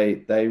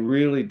 They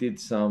really did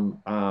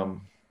some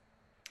long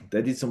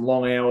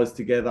hours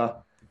together.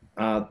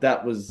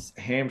 That was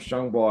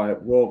hamstrung by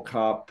World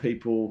Cup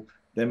people,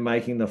 them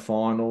making the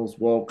finals,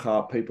 World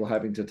Cup people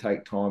having to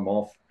take time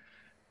off.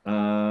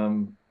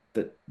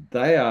 But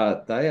they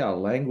are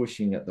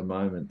languishing at the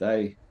moment.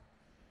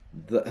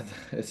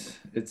 It's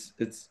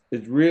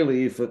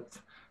really,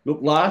 look,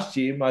 last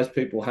year most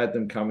people had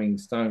them coming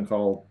stone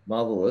cold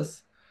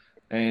motherless,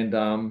 and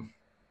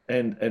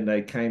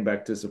they came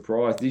back to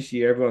surprise. This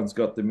year everyone's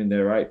got them in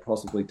their 8,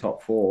 possibly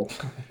top 4,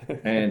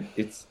 and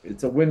it's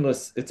a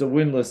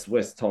winless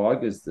West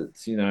Tigers.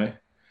 That's now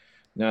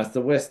it's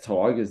the West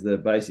Tigers that are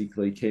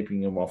basically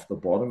keeping them off the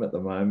bottom at the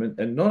moment,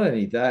 and not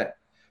only that.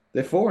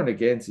 Their for and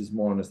against is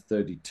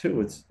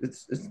 -32.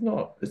 It's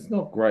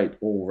not great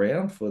all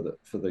round for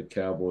the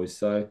Cowboys.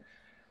 So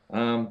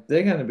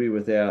they're going to be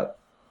without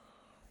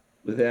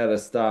a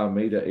star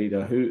meter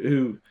eater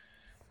who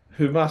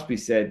must be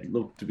said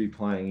look to be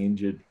playing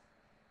injured.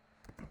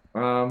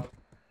 In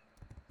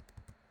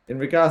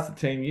regards to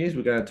team news,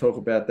 we're going to talk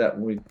about that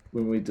when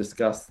we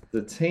discuss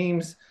the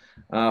teams.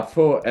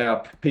 For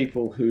our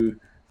people who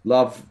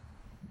love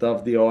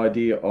the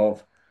idea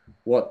of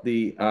what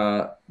the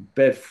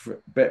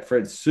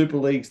Betfred Super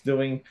League's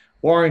doing.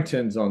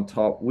 Warrington's on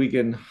top.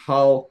 Wigan,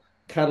 Hull,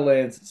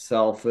 Catalans,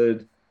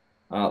 Salford,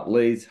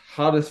 Leeds.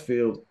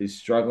 Huddersfield is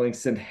struggling.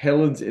 St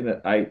Helens in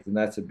at 8th, and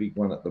that's a big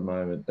one at the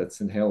moment. That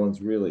St Helens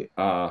really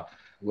are.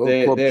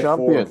 They're champions.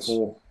 4 and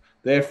 4.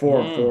 They're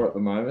 4 and 4 at the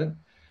moment,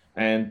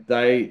 and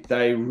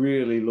they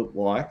really look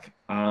like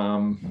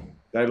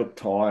they look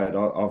tired.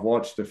 I've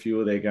watched a few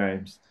of their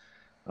games.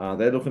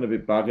 They're looking a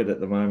bit buggered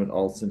at the moment,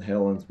 old St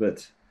Helens,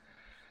 but.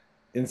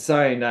 In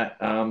saying that,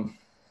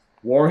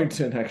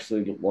 Warrington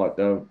actually looked like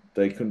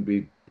they couldn't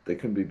be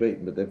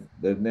beaten, but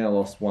they've now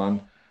lost one.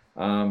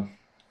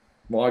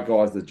 My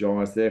guys, the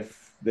Giants,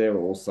 they're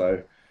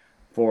also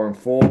 4 and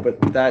 4,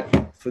 but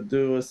that for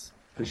Duas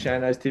for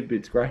Shano's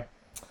tidbits, great.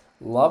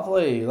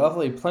 Lovely.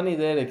 Plenty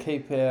there to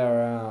keep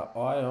our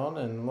eye on,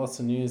 and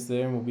lots of news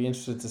there, and we'll be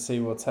interested to see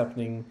what's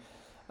happening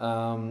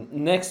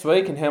next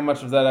week and how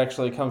much of that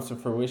actually comes to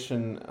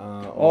fruition.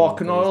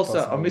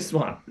 I missed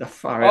one.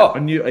 Far out. I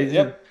knew.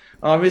 Yep.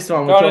 I missed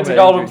one. Going into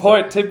Golden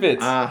Point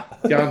tidbits.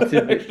 Going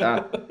tidbits.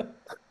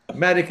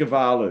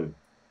 Madikavalu.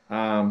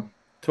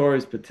 tore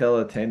his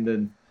patella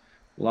tendon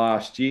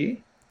last year.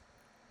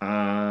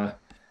 Uh,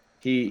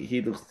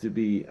 he looks to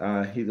be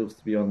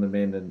on the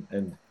mend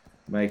and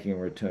making a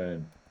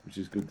return, which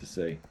is good to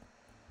see.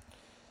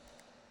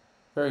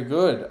 Very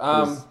good.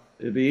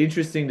 It'd be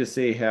interesting to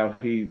see how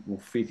he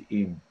will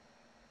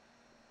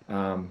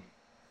um,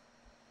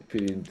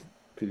 fit in,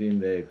 fit in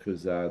there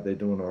because they're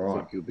doing all I right.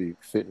 think he'll be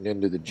fitting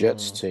into the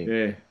Jets team.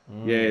 Yeah,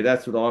 yeah,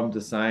 that's what I'm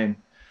just saying.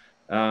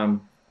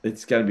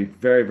 It's going to be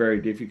very,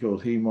 very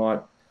difficult. He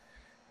might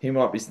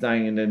be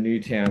staying in the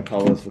Newtown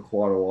colours for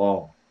quite a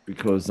while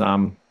because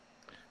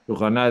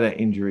look, I know that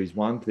injury is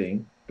one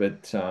thing,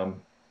 but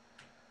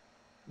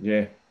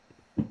yeah,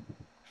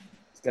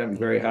 it's going to be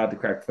very hard to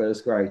crack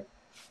first grade.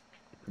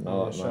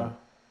 Yeah, sure.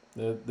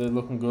 They're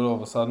looking good all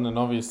of a sudden, and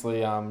obviously,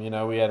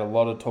 we had a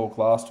lot of talk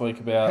last week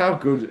about How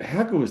good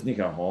was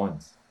Nico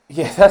Hines?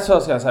 Yeah, that's what I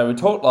was going to say. We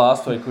talked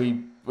last week.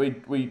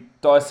 We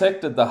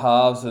dissected the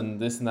halves and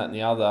this and that and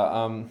the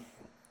other.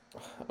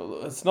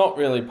 It's not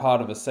really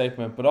part of a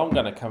segment, but I'm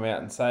going to come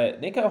out and say it.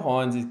 Nico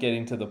Hines is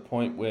getting to the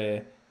point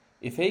where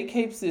if he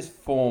keeps this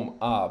form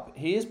up,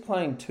 he is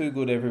playing too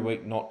good every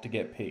week not to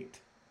get picked.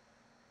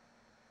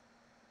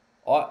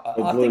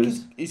 I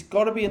think he's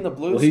got to be in the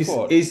Blues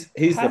squad. He's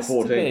the Has to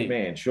 14th be.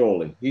 man,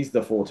 surely. He's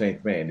the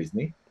 14th man, isn't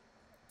he?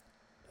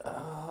 At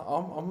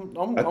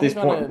I'm this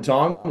point in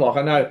time, like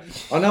I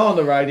know on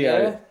the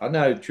radio, Yeah. I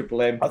know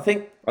Triple M, I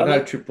think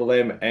Triple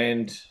M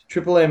and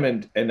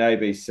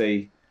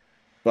ABC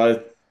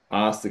both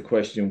asked the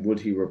question, would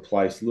he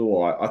replace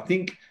Luai? I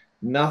think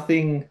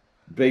nothing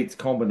beats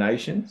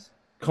combinations.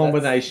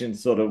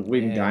 Combinations sort of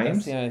win games.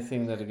 That's the only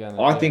thing that are going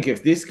to. I think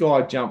if this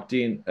guy jumped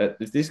in,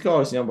 if this guy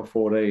was number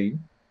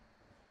 14,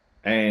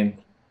 and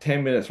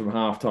 10 minutes from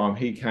halftime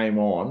he came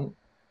on,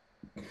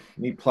 and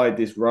he played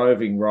this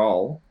roving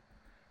role.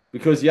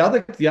 Because the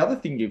other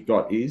thing you've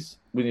got is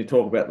when you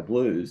talk about the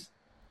Blues,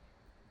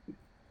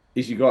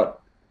 is you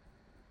got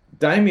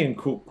Damien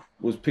Cook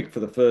was picked for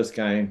the first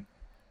game,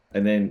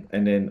 and then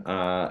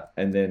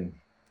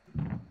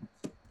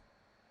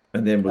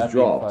was Appy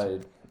dropped.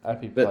 played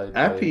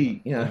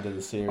Appy, you know, into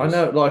the series. I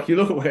know. Like you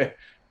look at where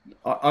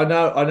I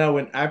know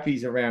when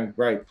Appy's around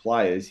great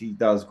players, he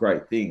does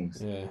great things.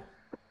 Yeah.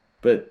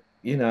 But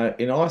you know,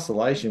 in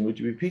isolation, would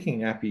you be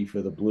picking Appy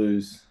for the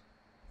Blues?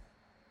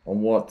 On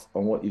what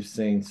you've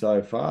seen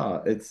so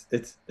far, it's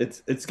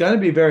going to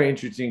be a very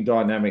interesting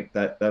dynamic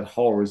that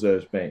whole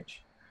reserves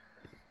bench,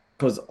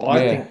 because I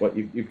think what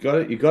you've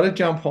got to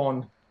jump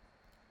on,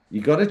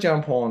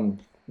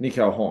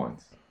 Nico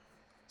Hines,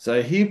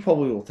 so he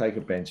probably will take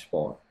a bench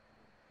spot.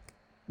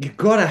 You've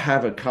got to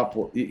have a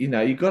couple,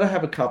 you've got to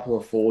have a couple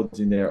of forwards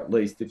in there at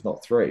least, if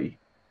not three,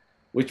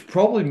 which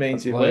probably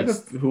means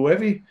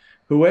whoever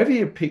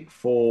you pick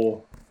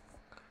for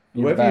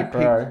whoever you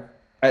pick.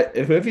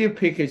 Whoever you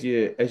pick as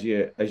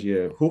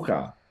your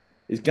hooker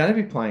is going to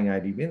be playing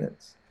 80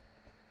 minutes.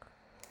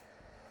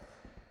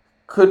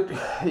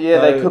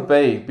 They could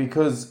be,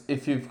 because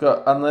if you've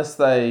got and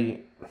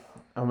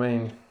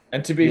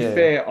to be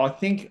fair, I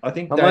think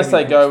unless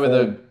they go with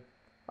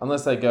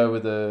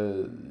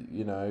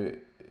a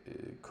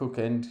Cook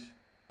and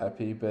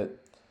Appy,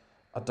 but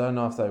I don't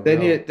know if they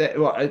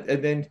will.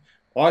 And then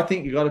I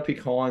think you got to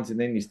pick Hines, and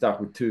then you're stuck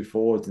with two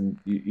forwards, and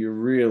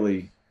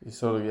you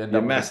sort of end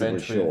up massively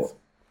with a bench short.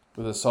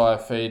 With a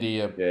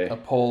Saifidi, a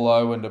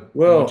Paulo, and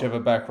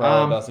whichever back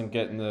row doesn't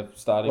get in the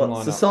starting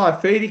lineup. So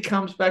Saifidi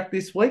comes back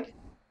this week.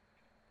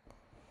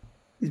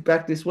 He's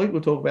back this week.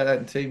 We'll talk about that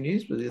in team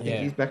news, but I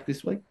think he's back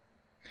this week.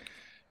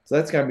 So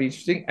that's going to be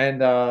interesting. And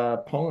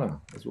Ponga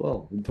as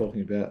well. We're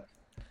talking about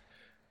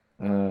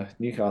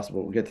Newcastle,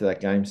 but we'll get to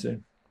that game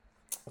soon.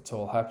 It's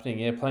all happening.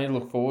 Yeah, plenty to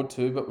look forward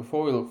to. But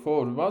before we look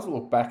forward, we might as well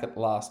look back at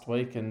last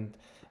week. And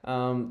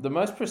the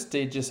most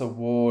prestigious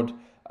award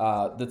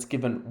that's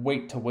given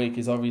week to week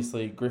is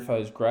obviously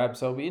Griffo's grab.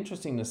 So it'll be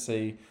interesting to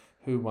see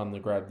who won the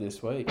grab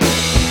this week.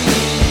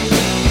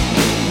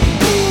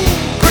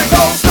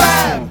 Griffo's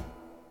grab!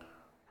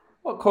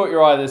 What caught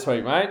your eye this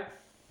week, mate?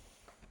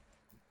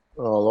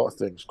 Oh, a lot of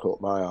things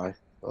caught my eye.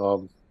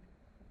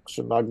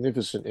 Some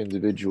magnificent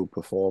individual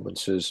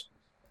performances.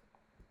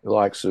 The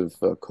likes of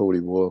Cody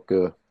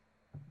Walker,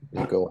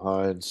 Nico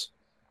Hines,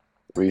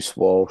 Reece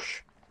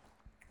Walsh,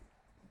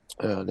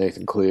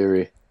 Nathan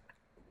Cleary,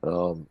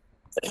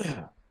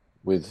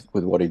 with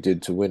what he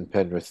did to win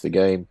Penrith the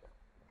game.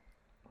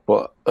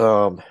 But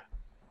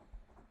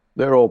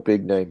they're all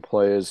big name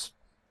players.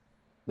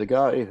 The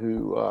guy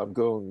who I'm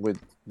going with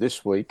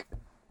this week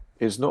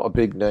is not a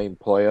big name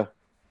player.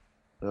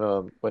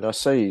 When I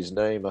say his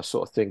name, I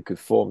sort of think of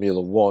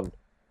Formula One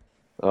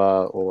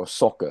or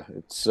soccer.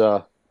 It's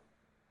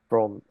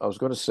from, I was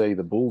going to say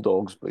the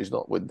Bulldogs, but he's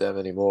not with them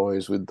anymore.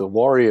 He's with the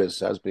Warriors,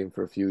 has been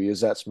for a few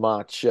years. That's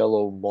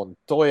Marcelo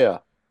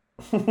Montoya.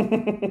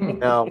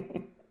 Now,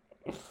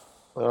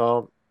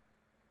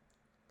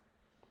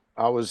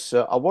 I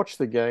watched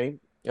the game,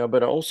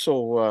 but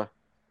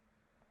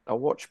I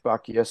watched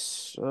back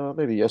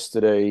maybe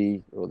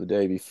yesterday or the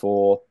day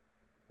before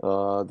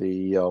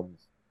the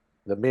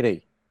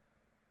mini,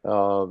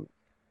 and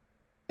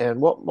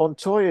what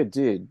Montoya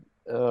did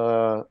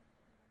he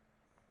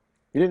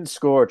didn't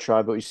score a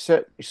try, but he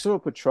set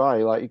up a try.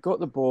 Like he got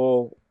the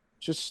ball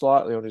just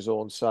slightly on his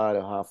own side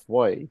of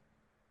halfway.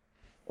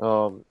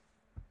 Um,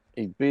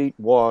 he beat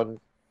one,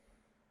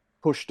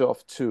 pushed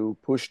off two,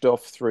 pushed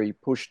off three,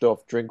 pushed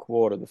off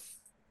Drinkwater. I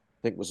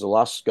think was the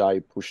last guy he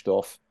pushed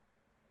off,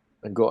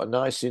 and got a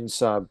nice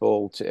inside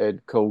ball to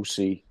Ed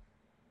Cosey,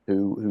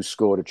 who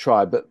scored a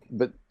try. But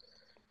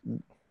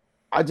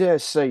I dare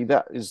say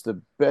that is the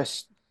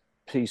best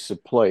piece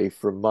of play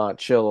from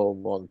Marcelo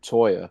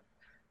Montoya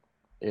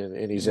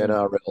in his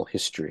NRL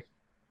history.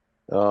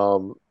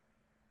 Um,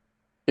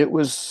 it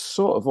was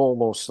sort of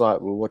almost like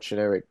we're watching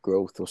Eric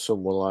Growth or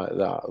someone like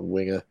that, a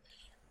winger,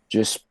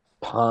 just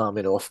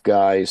palming off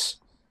guys.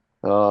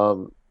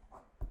 And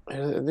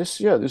this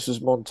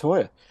is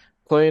Montoya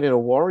playing in a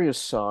Warriors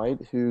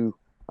side who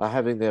are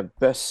having their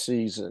best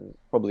season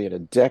probably in a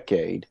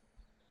decade.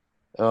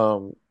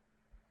 Um,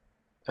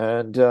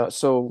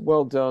 so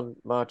well done,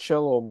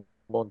 Marcelo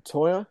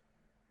Montoya.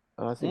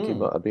 I think he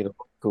might have been a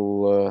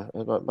local,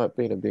 might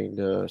have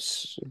been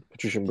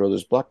Patrician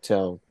Brothers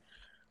Blacktown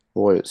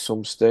boy at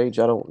some stage.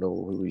 I don't know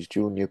who his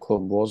junior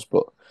club was,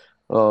 but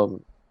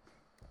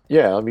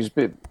yeah, I mean, he's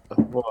been.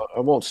 Well, I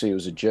won't say he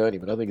was a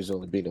journeyman. I think he's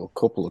only been in a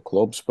couple of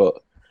clubs, but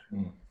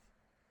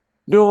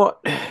not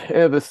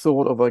ever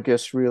thought of, I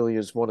guess, really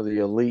as one of the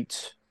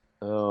elite.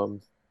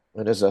 And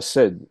as I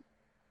said,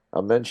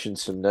 I mentioned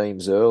some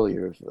names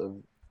earlier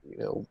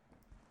of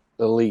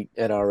elite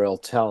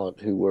NRL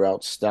talent who were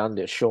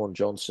outstanding. Sean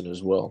Johnson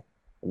as well,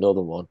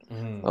 another one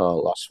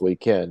last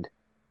weekend.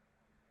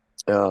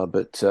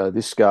 But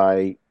this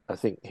guy, I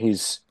think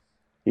his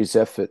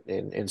effort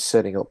in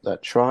setting up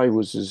that try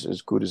was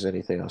as good as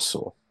anything I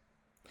saw.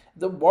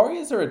 The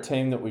Warriors are a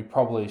team that we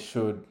probably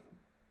should,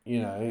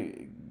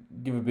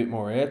 give a bit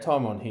more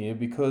airtime on here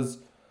because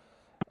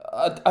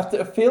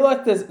I feel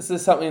like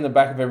there's something in the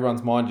back of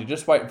everyone's mind. You're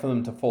just waiting for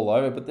them to fall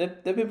over, but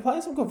they've been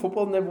playing some good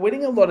football and they're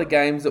winning a lot of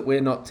games that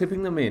we're not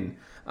tipping them in.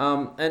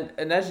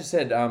 And as you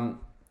said,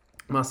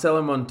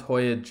 Marcelo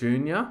Montoya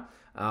Jr.,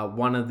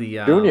 one of the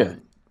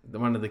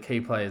one of the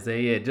key players there.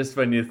 Yeah, just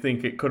when you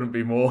think it couldn't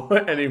be more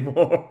any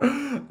more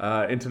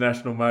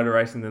international motor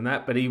racing than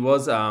that, but he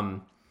was a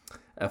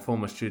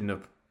former student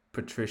of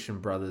Patrician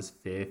Brothers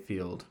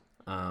Fairfield.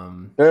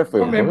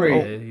 Fairfield,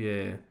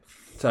 yeah.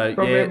 So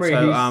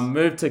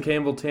moved to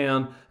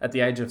Campbelltown at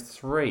the age of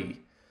 3.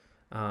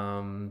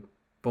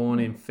 Born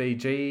in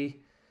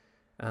Fiji,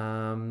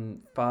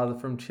 father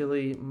from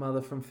Chile,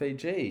 mother from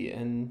Fiji,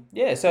 and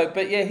he's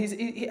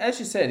as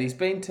you said,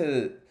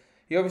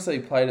 he obviously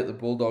played at the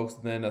Bulldogs,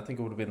 and then I think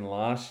it would have been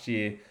last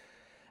year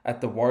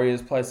at the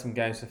Warriors. Played some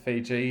games for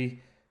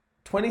Fiji.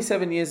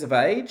 27 years of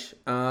age,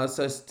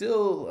 so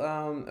still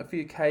a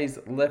few Ks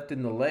left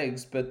in the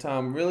legs, but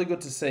really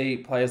good to see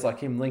players like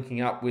him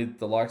linking up with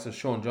the likes of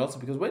Sean Johnson,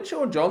 because when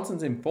Sean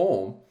Johnson's in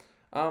form,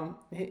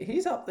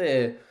 he's up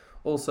there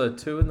also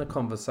too in the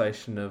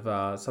conversation of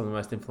some of the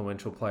most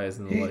influential players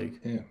in the league.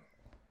 Yeah.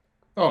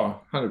 Oh,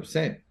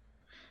 100%.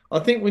 I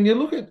think when you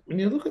look at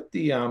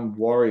the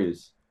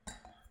Warriors,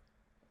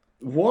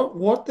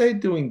 what they're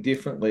doing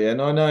differently,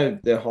 and I know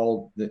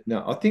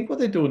I think what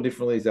they're doing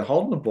differently is they're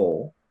holding the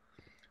ball,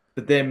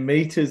 but their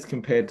meters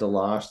compared to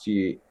last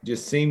year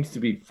just seems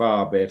to be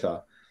far better.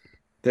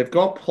 They've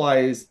got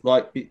players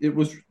like it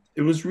was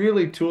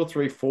really 2 or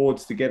 3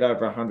 forwards to get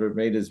over 100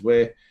 meters,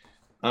 where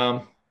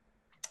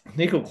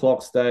Nickel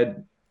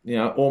Clockstad,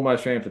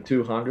 almost ran for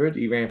 200.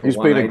 He ran for 180. He's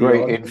been a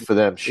great in for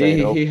them,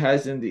 Shano. He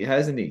hasn't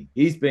he?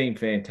 He's been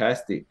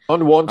fantastic.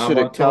 Unwanted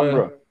at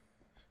Canberra.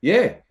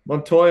 Yeah,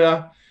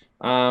 Montoya,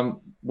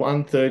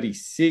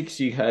 136.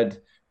 You had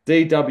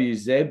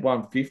DWZ,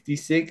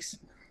 156.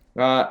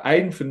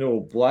 Aiden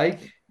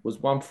Fanua-Blake was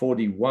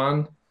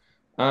 141.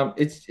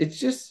 It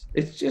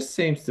just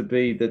seems to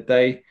be that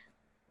they're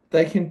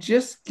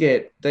just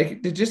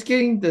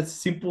getting the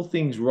simple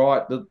things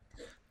right.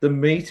 The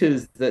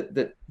meters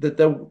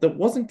that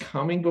wasn't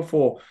coming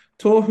before.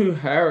 Tohu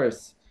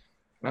Harris,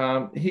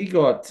 he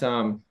got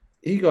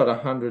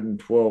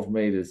 112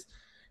 meters,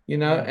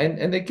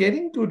 and they're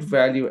getting good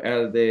value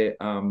out of their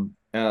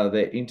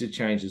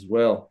interchange as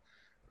well.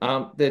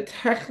 They're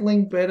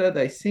tackling better.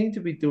 They seem to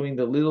be doing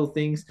the little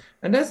things,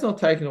 and that's not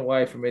taken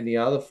away from any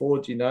other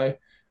forwards.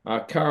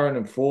 Curran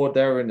and Ford,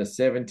 they were in the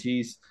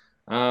 70s.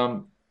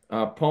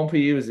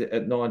 Pompey was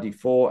at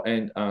 94,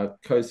 and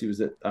Cosi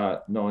was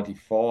at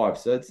 95.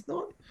 So it's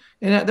not,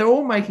 and they're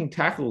all making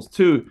tackles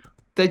too.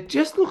 They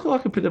just look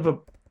like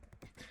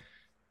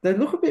they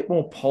look a bit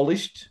more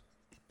polished.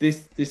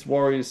 This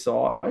Warriors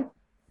side.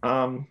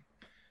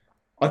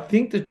 I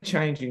think the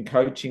change in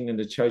coaching and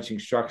the coaching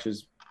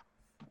structures,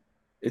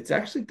 it's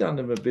actually done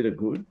them a bit of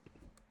good.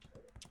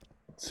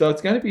 So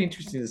it's going to be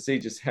interesting to see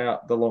just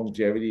how the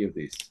longevity of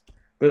this.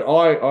 But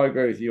I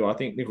agree with you. I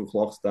think Nickel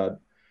Clockstad,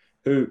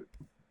 who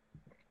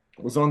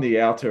was on the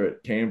outer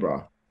at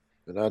Canberra,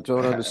 and I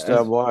don't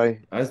understand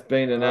why, has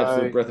been an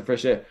absolute breath of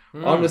fresh air.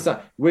 I'm just saying,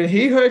 when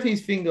he hurt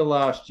his finger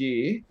last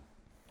year,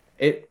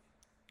 it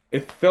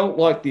felt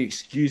like the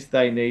excuse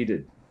they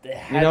needed. there You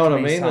had know to what I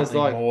be mean? It's something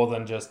like, more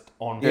than just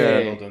on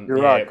Yeah, field. And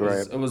you're right,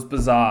 it was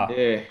bizarre.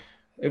 yeah,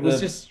 it was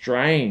The just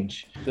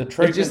strange. the It's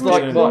treatment just It was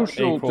like, didn't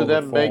crucial equal to the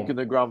them form. making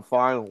the grand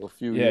final a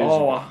few Yeah. years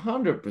oh, ago.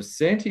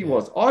 100% he Yeah.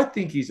 was. I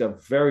think he's a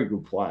very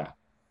good player,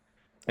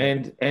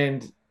 Yeah.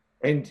 and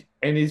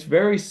he's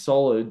very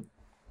solid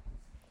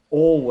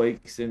all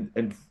weeks, and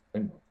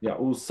yeah, it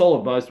was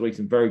solid most weeks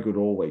and very good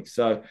all weeks.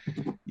 So,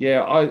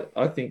 yeah,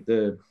 I think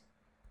the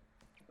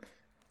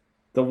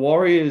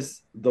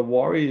Warriors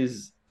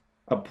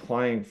are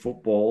playing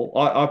football.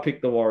 I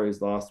picked the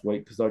Warriors last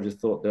week because I just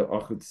thought that I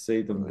could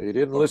see them. You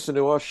didn't listen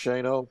to us,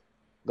 Shano.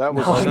 That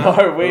was Oh No,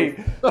 no,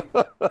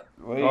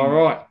 we All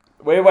right.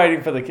 we were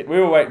waiting for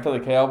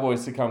the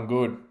Cowboys to come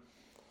good.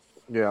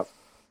 yeah.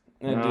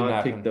 It didn't No, I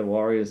happen. picked the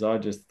Warriors. I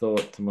just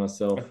thought to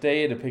myself, I dare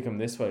you to pick them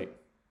this week.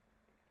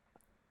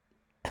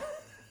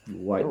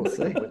 wait and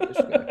see. Win this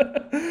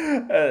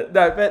game.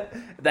 No, but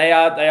they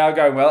are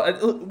going well. And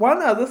look,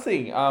 one other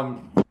thing,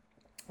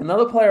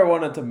 another player I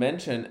wanted to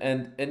mention,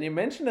 and you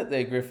mentioned it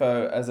there,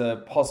 Griffo, as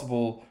a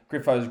possible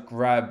Griffo's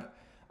grab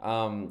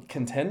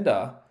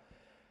contender.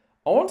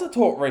 I want to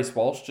talk Reece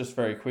Walsh just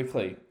very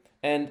quickly,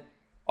 and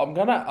I'm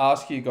going to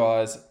ask you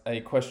guys a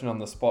question on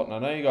the spot, and I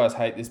know you guys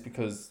hate this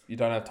because you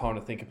don't have time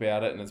to think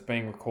about it, and it's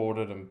being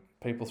recorded, and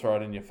people throw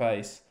it in your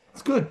face.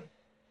 It's good.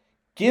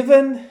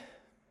 Given...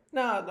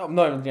 No, I'm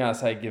not even going to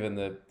say given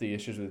the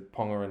issues with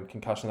Ponga and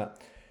concussion that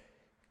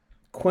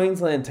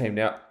Queensland team.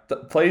 Now,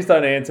 please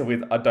don't answer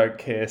with I don't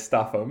care,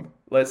 stuff them.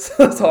 Let's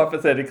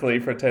hypothetically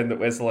pretend that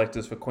we're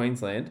selectors for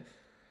Queensland.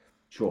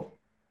 Sure.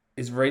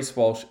 Is Reece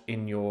Walsh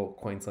in your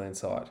Queensland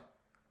side?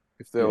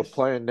 If they were Yes.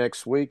 playing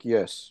next week,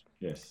 yes.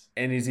 Yes.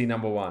 And is he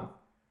number one?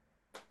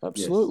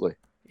 Absolutely.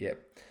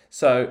 Yep.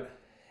 So,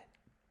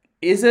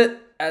 is it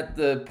at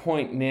the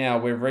point now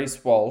where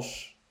Reece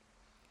Walsh...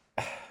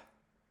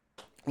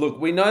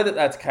 Look, we know that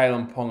that's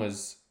Kalen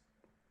Ponga's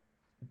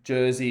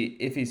jersey,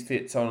 if he's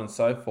fit, so on and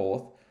so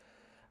forth.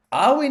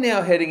 Are we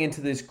now heading into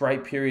this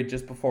great period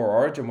just before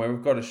Origin where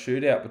we've got a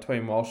shootout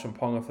between Walsh and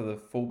Ponga for the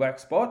fullback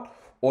spot?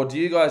 Or do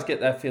you guys get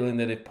that feeling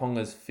that if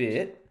Ponga's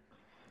fit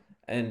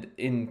and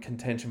in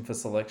contention for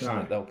selection No.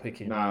 that they'll pick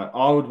him? No,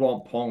 I would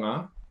want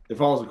Ponga.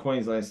 If I was a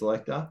Queensland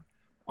selector,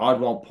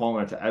 I'd want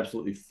Ponga to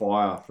absolutely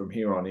fire from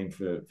here on in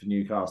for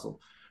Newcastle.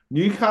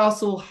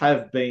 Newcastle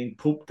have been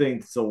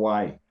poop-dinks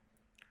away.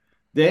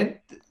 Then,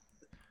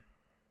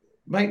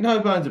 make no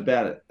bones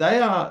about it. They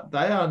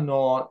are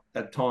not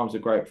at times a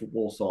great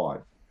football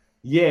side.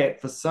 Yet,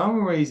 for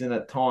some reason,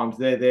 at times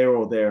they're there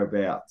or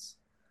thereabouts.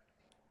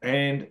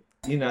 And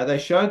they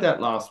showed that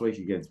last week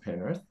against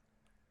Penrith.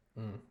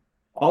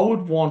 I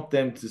would want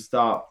them to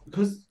start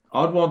because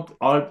I'd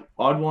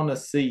want to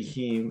see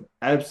him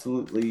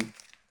absolutely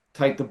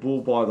take the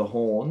bull by the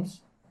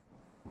horns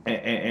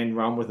and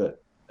run with it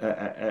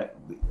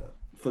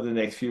for the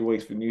next few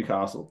weeks for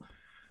Newcastle.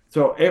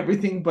 So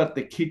everything but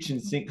the kitchen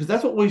sink, because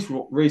that's what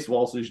Reece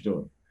Walsh is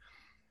doing.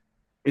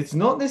 It's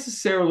not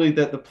necessarily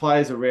that the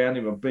players around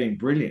him are being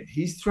brilliant.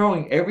 He's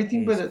throwing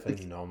everything but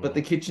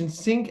the kitchen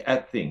sink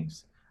at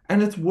things,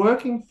 and it's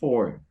working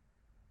for him.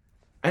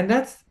 And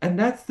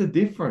that's the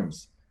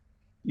difference.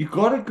 You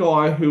got a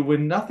guy who,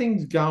 when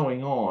nothing's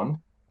going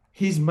on,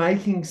 he's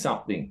making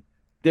something.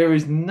 There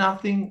is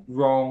nothing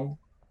wrong.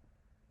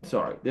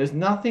 Sorry, there's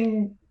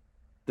nothing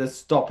that's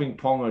stopping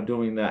Ponga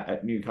doing that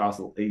at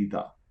Newcastle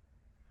either.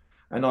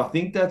 And I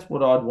think that's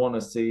what I'd want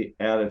to see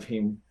out of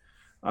him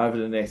over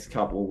the next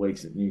couple of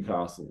weeks at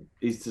Newcastle,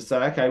 is to say,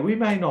 okay, we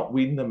may not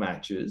win the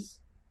matches,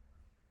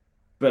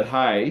 but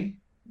hey,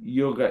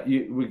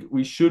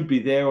 we should be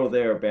there or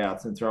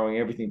thereabouts and throwing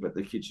everything but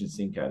the kitchen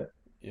sink at it.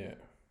 Yeah.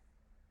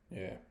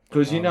 Yeah.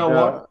 Because you know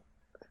what?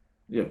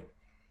 Yeah.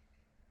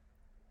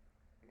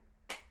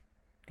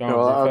 Go on, I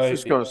was Griffo.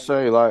 just going to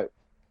say, like,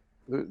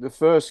 the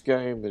first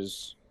game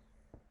is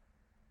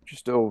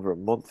just over a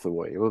month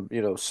away.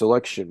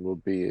 Selection will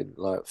be in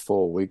like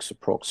 4 weeks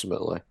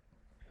approximately.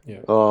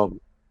 Yeah.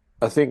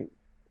 I think,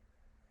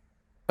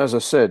 as I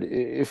said,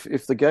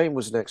 if the game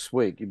was next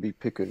week,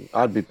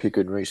 I'd be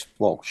picking Reece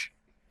Walsh.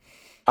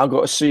 I've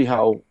got to see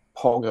how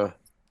Ponga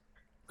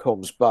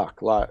comes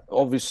back. Like,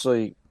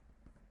 obviously,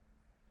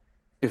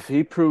 if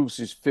he proves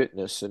his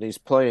fitness and he's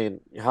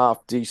playing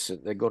half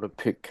decent, they're going to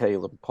pick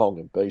Kalen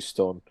Ponga based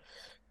on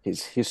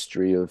his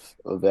history of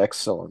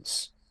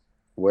excellence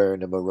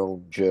wearing a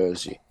maroon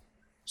jersey.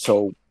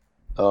 So,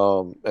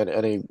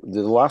 the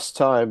last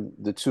time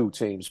the two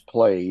teams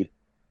played,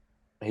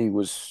 he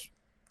was,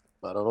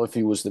 I don't know if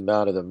he was the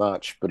man of the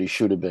match, but he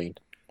should have been.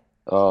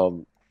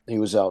 He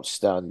was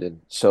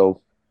outstanding.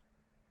 So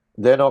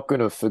they're not going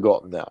to have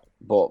forgotten that.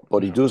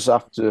 But he does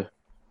have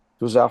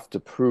to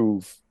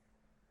prove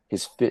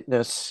his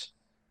fitness.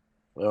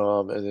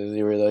 And then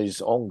there are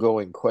these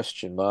ongoing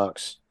question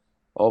marks,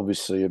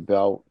 obviously,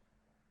 about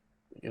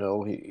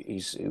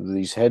he's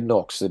these head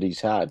knocks that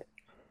he's had.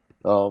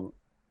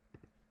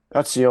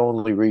 That's the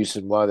only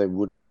reason why they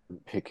wouldn't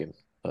pick him.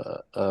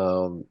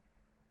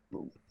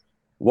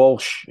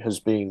 Walsh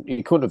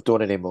he couldn't have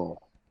done any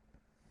more.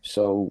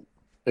 So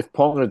if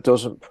Ponga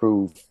doesn't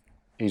prove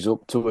he's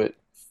up to it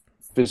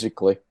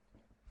physically,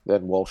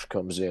 then Walsh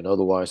comes in.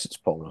 Otherwise, it's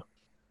Ponga.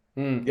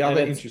 The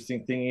other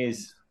interesting thing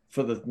is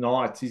for the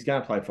Knights, he's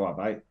going to play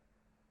 5'8".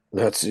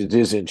 It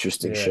is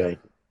interesting, Yeah. Shane.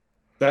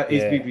 That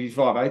is he's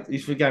 5'8".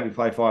 He's going to be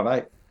play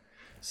 5'8".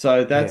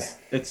 So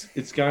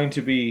it's going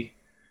to be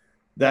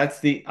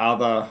the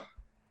other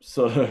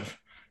sort of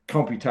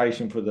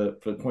computation for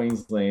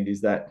Queensland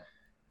is that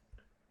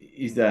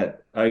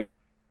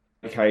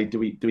okay? Do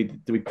we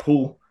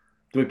pull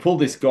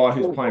this guy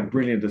who's playing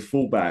brilliant as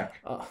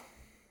fullback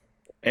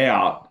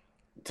out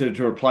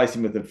to replace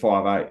him with a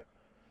 5'8"?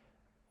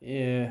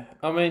 Yeah,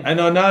 I mean,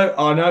 and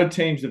I know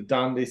teams have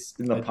done this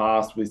in the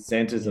past with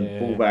centres and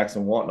fullbacks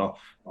and whatnot.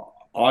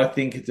 I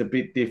think it's a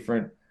bit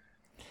different.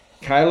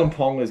 Kalen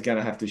Ponga is going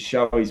to have to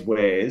show his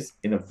wares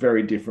in a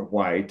very different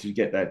way to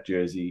get that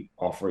jersey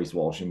off Reece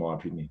Walsh, in my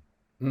opinion.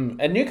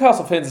 And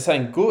Newcastle fans are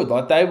saying good,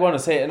 like they want to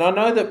see it. And I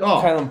know that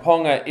Kalen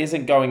Ponga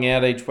isn't going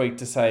out each week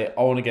to say,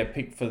 I want to get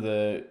picked for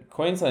the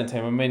Queensland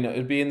team. I mean, it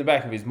would be in the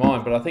back of his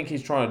mind, but I think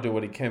he's trying to do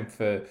what he can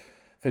for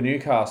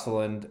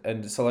Newcastle,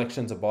 and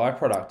selection's a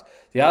byproduct.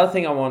 The other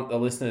thing I want the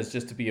listeners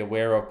just to be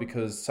aware of,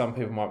 because some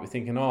people might be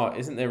thinking,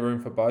 isn't there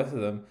room for both of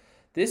them?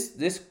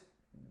 This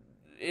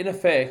in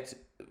effect,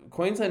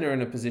 Queensland are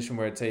in a position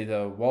where it's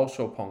either Walsh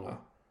or Ponga.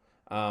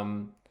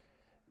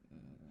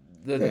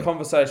 The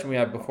conversation we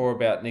had before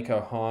about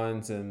Nico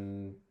Hines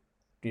and,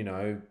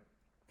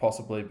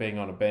 possibly being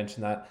on a bench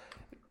and that,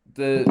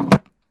 the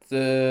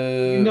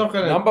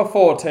number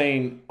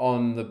 14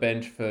 on the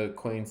bench for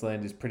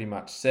Queensland is pretty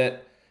much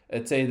set.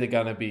 It's either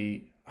going to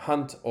be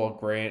Hunt or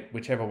Grant,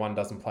 whichever one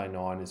doesn't play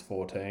 9 is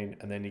 14,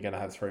 and then you're going to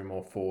have 3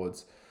 more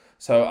forwards.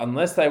 So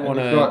unless they want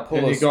to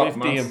pull a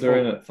Swifty and pull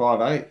in at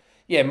 5'8".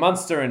 Yeah,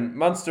 Munster and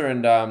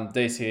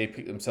DCE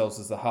pick themselves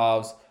as the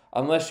halves.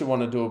 Unless you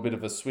want to do a bit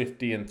of a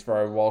Swifty and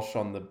throw Walsh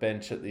on the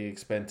bench at the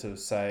expense of,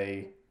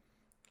 say,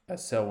 a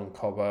Selwyn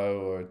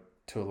Cobbo or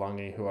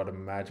Tuolangi, who I'd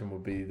imagine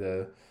would be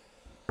the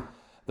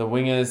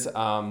wingers,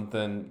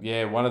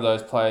 then one of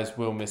those players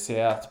will miss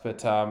out.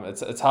 But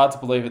it's hard to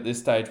believe at this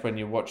stage when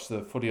you watch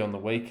the footy on the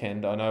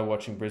weekend. I know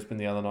watching Brisbane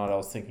the other night, I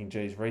was thinking,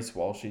 geez, Reece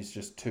Walsh, he's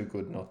just too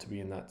good not to be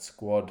in that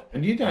squad.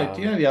 And do you know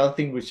the other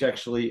thing which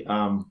actually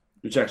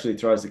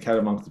throws the cat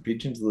amongst the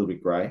pigeons a little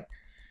bit, Gray,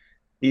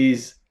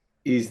 is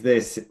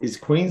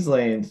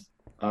Queensland.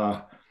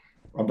 I'm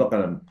not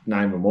going to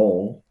name them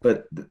all,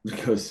 but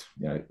because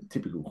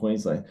typical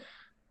Queensland,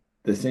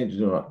 they seem to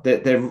do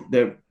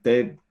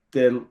it.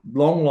 Their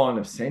long line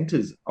of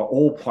centres are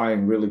all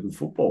playing really good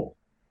football.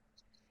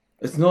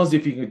 It's not as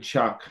if you could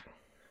chuck.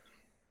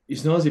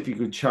 It's not as if you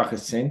could chuck a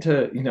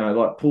centre,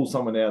 like pull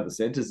someone out of the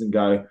centres and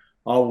go,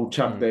 "I will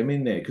chuck them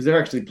in there," because they're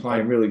actually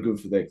playing really good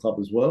for their club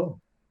as well.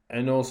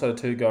 And also,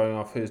 too, going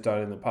off who's done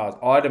it in the past,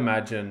 I'd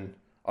imagine.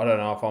 I don't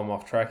know if I'm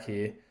off track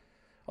here.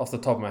 Off the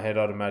top of my head,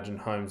 I'd imagine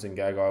Holmes and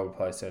Gagai would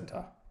play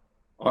centre.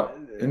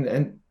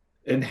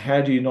 And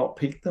how do you not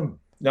pick them?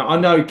 Now, I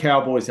know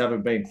Cowboys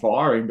haven't been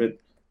firing, but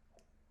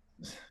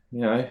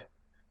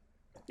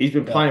he's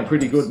been playing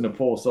pretty good in the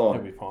poor side.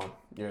 He'll be fine.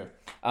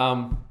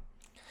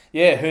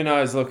 Yeah. Who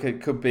knows? Look,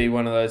 it could be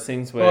one of those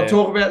things where... I'll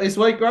talk about this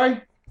week,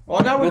 Gray. We'll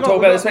talk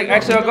about this week.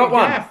 Actually, I got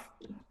one.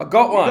 I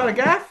got one. You got a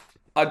gaff?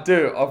 I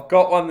do. I've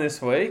got one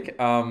this week.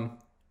 I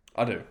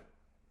do.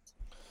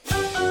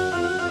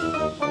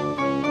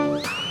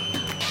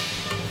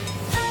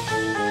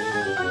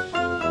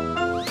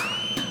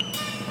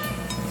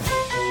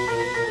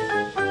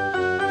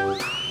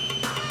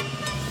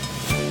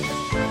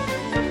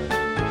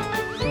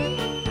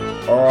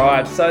 All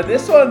right, so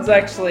this one's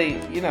actually,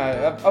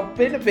 I've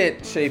been a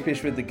bit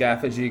sheepish with the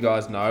gaff, as you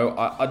guys know.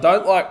 I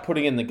don't like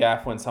putting in the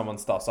gaff when someone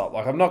stuffs up.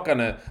 Like, I'm not going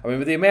to,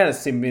 with the amount of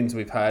sin bins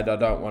we've had, I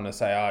don't want to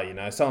say,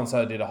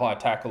 so-and-so did a high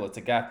tackle, it's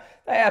a gaff.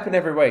 They happen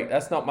every week.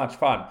 That's not much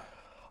fun.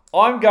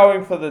 I'm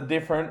going for the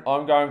different.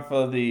 I'm going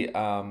for the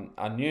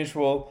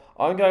unusual.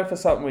 I'm going for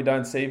something we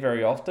don't see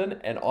very often,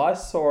 and I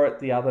saw it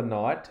the other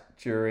night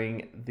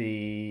during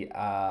the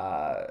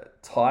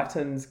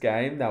Titans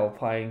game. They were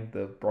playing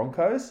the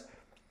Broncos.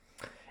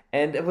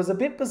 And it was a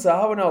bit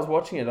bizarre when I was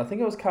watching it. I think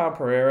it was Khan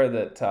Pereira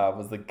that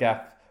was the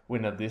gaff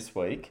winner this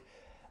week.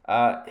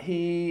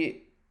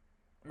 He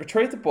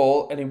retrieved the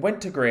ball and he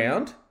went to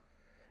ground.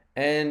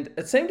 And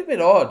it seemed a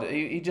bit odd.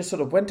 He just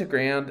sort of went to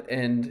ground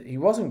and he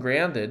wasn't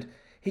grounded.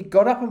 He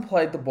got up and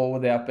played the ball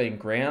without being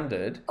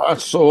grounded. I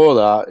saw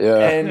that,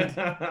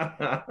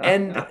 yeah.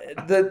 And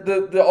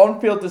the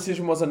on-field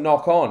decision was a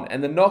knock-on.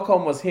 And the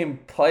knock-on was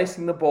him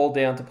placing the ball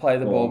down to play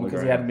the ball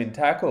because he hadn't been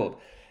tackled.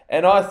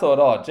 And I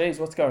thought,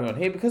 geez, what's going on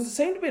here? Because it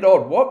seemed a bit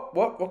odd.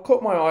 What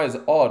caught my eye as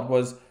odd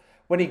was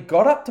when he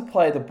got up to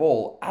play the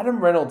ball,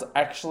 Adam Reynolds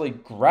actually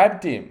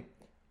grabbed him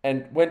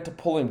and went to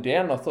pull him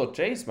down. And I thought,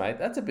 geez, mate,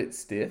 that's a bit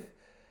stiff.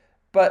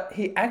 But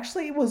he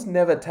actually was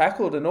never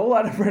tackled, and all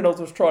Adam Reynolds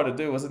was trying to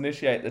do was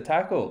initiate the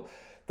tackle.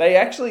 They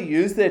actually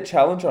used their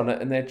challenge on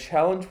it, and their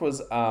challenge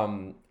was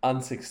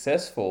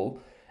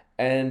unsuccessful.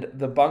 And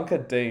the bunker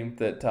deemed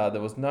that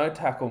there was no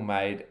tackle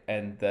made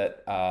and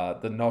that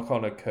the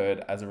knock-on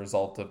occurred as a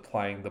result of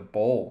playing the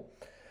ball.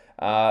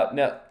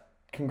 Now,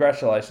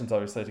 congratulations,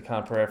 obviously, to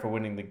Khan Pereira for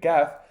winning the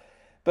gaff.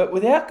 But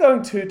without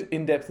going too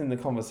in-depth in the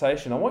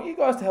conversation, I want you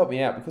guys to help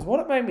me out, because what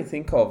it made me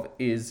think of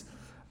is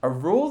a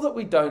rule that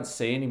we don't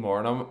see anymore,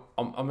 and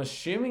I'm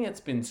assuming it's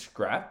been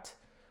scrapped,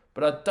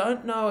 but I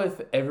don't know if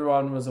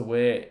everyone was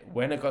aware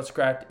when it got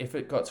scrapped, if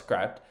it got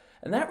scrapped,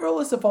 and that rule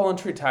is the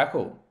voluntary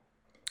tackle.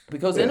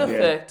 Because in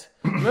effect,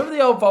 remember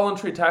the old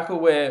voluntary tackle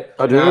where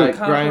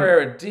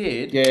Carpool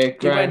did,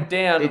 he went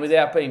down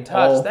without being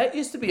touched? That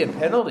used to be a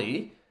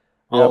penalty.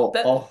 I'll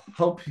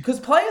help you. Because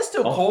players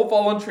still call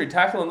voluntary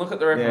tackle and look at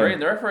the referee,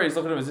 and the referee's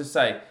looking at him and just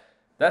say,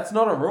 that's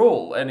not a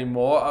rule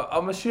anymore.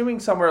 I'm assuming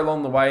somewhere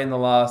along the way in the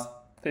last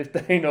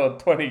 15 or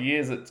 20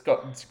 years it's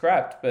gotten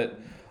scrapped, but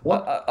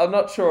I'm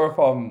not sure if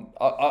I'm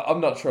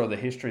not sure of the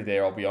history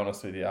there, I'll be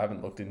honest with you. I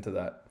haven't looked into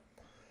that.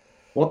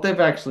 What they've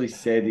actually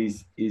said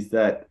is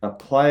that a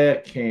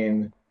player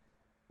can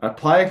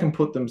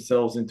put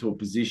themselves into a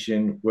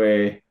position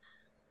where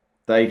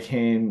they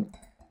can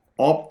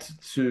opt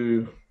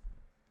to,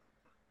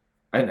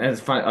 and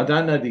it's funny, I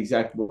don't know the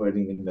exact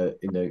wording in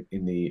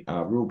the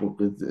rule book.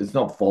 It's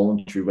not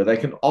voluntary, but they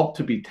can opt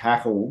to be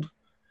tackled.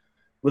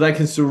 Well, they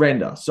can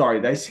surrender. Sorry,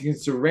 they can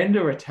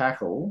surrender a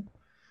tackle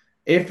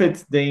if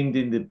it's deemed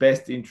in the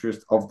best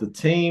interest of the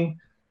team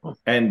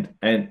and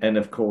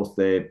of course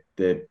their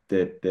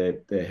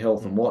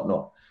health and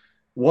whatnot.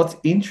 What's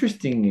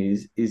interesting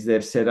is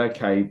they've said,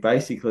 okay,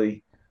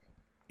 basically,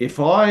 if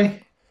I'm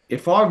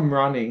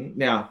running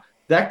now,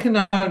 that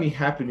can only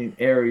happen in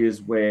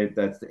areas where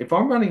if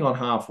I'm running on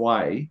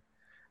halfway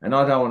and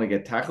I don't want to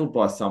get tackled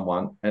by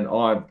someone and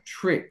I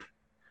trip,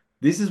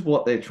 this is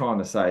what they're trying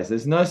to say. Is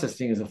there's no such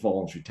thing as a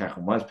voluntary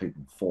tackle. Most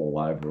people fall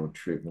over or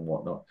trip and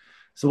whatnot.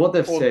 So what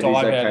they've said is,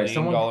 okay,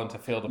 someone, into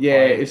field of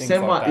yeah, play, if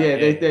someone, like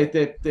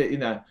they you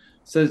know,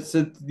 so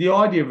the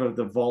idea of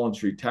the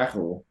voluntary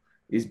tackle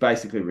is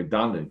basically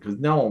redundant because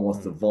no one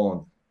wants to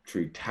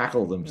voluntary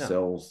tackle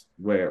themselves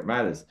where it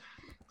matters.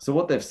 So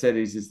what they've said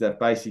is that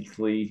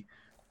basically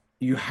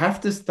you have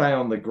to stay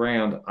on the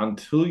ground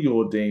until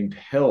you're deemed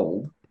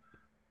held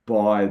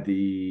by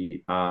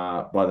the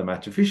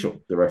match official,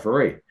 the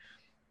referee.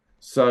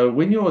 So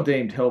when you're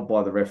deemed held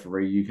by the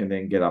referee, you can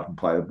then get up and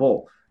play the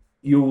ball.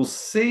 You'll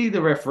see the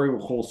referee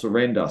will call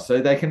surrender, so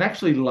they can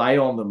actually lay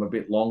on them a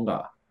bit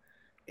longer.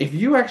 If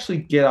you actually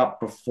get up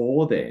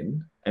before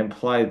then and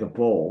play the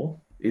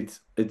ball,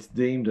 it's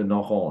deemed a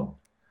knock on.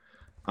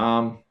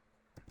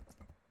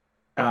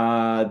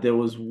 There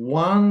was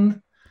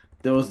when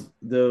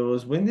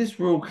this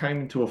rule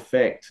came into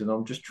effect, and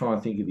I'm just trying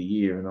to think of the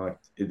year, and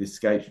it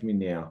escapes me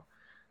now.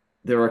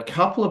 There were a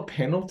couple of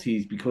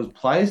penalties because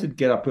players would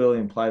get up early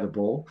and play the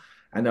ball,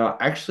 and they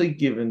were actually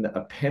given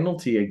a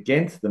penalty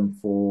against them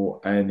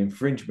for an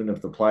infringement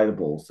of the play the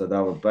ball. So they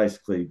were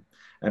basically,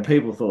 and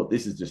people thought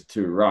this is just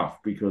too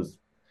rough because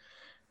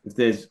if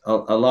there's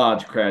a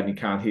large crowd and you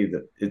can't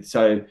hear that.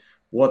 So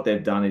what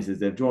they've done is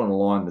they've drawn a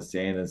line in the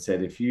sand and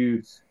said if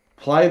you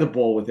play the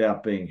ball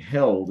without being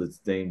held, it's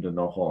deemed a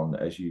knock on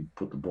as you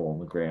put the ball on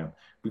the ground.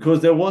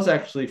 Because there was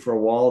actually for a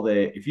while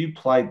there, if you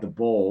played the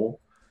ball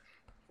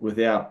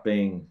without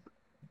being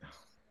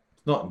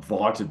not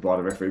invited by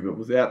the referee, but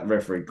without the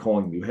referee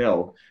calling you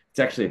held, it's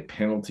actually a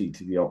penalty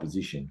to the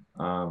opposition.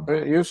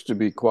 It used to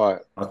be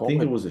quite I common.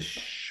 think it was a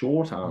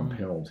short arm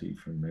penalty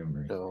from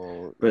memory.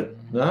 No, but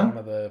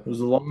no, it was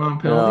a long arm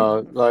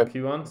penalty. Like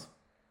few ones.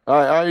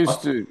 I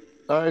used to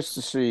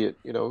see it.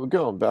 You know, we're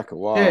going back a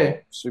while. Yeah.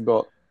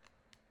 But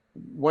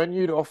when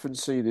you'd often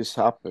see this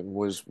happen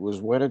was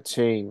when a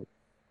team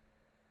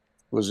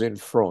was in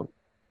front,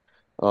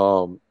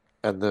 and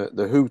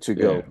the hooter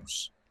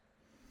goes,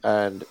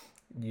 and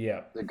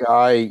the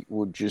guy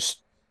would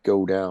just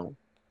go down,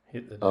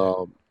 hit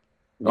the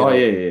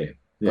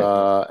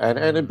and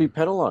it'd be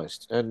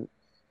penalised and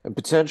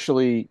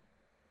potentially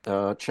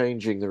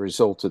changing the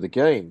result of the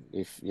game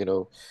if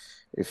the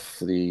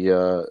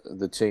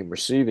team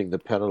receiving the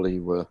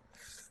penalty were,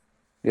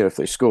 if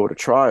they scored a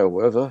try or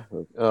whatever.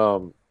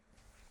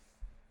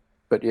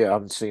 But yeah, I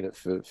haven't seen it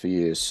for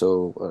years,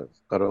 so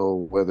I don't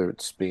know whether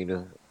it's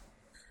been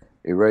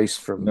erased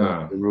from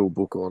the rule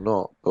book or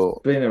not.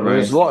 But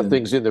there's a lot of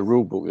things in the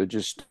rule book that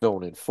just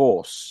don't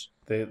enforce.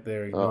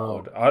 They're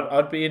ignored.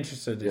 I'd be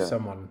interested if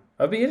someone.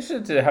 I'd be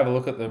interested to have a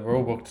look at the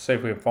rule book to see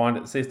if we can find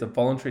it. See if the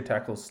voluntary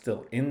tackle's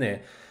still in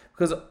there.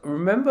 Because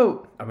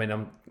remember, I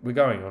mean, we're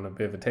going on a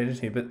bit of a tangent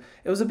here, but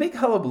it was a big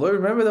hullabaloo.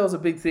 Remember, there was a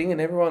big thing,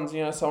 and everyone's,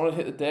 someone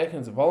had hit the deck, and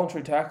it's a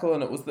voluntary tackle,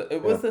 and it was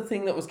the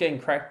thing that was getting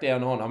cracked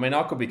down on. I mean,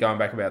 I could be going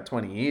back about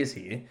 20 years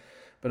here,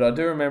 but I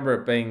do remember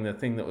it being the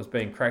thing that was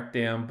being cracked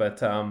down.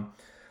 But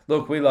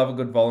look, we love a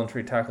good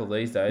voluntary tackle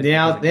these days.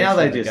 Now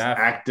they just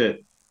act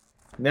it.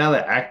 Now they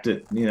act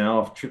it.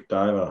 I've tripped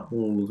over. Oh,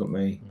 look at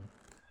me.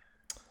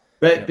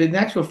 But in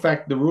actual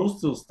fact, the rule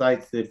still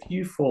states that if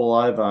you fall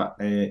over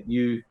and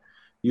you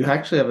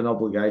actually have an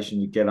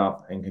obligation to get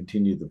up and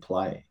continue the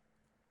play.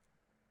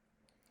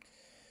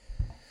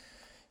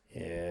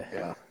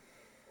 Yeah.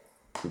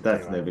 But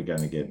that's never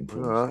going to get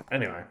improved. Right.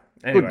 Anyway,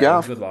 Good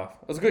gaff. It was a good laugh.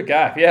 It was a good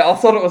gaff. Yeah, I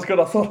thought it was good.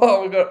 I thought,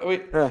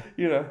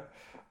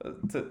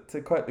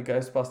 To quote the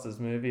Ghostbusters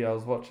movie, I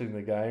was watching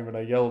the game and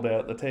I yelled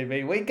out at the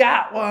TV, "We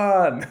got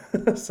one!"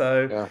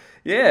 So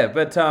yeah,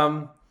 but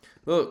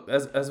look,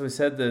 as we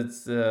said,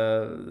 there's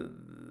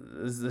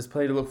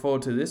plenty to look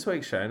forward to this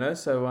week, Shano.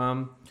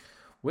 So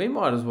we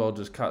might as well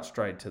just cut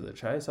straight to the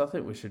chase. I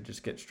think we should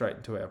just get straight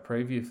into our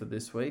preview for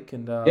this week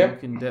and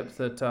look in depth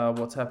at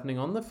what's happening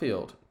on the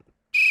field.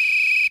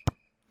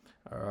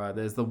 All right,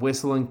 there's the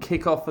whistle and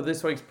kickoff for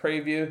this week's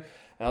preview.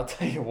 And I'll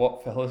tell you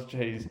what, fellas,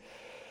 geez.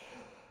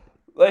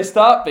 They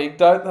start big,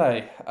 don't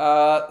they?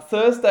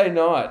 Thursday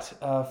night,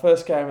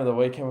 first game of the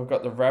weekend, we've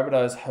got the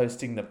Rabbitohs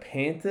hosting the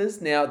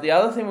Panthers. Now, the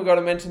other thing we've got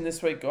to mention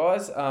this week,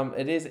 guys,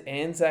 it is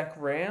Anzac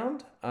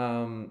Round.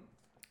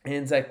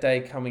 Anzac Day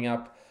coming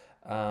up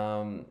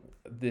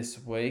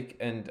this week.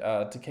 And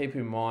to keep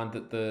in mind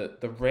that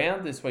the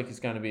round this week is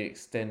going to be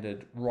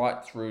extended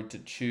right through to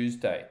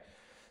Tuesday.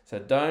 So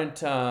don't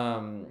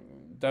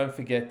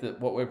forget that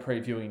what we're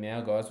previewing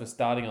now, guys, we're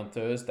starting on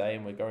Thursday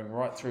and we're going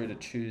right through to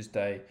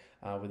Tuesday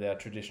with our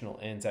traditional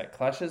Anzac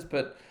clashes.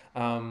 But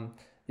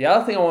the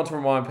other thing I want to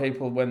remind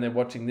people when they're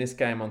watching this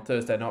game on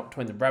Thursday night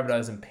between the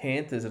Rabbitohs and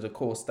Panthers at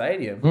Accor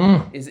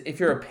Stadium is if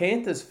you're a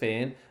Panthers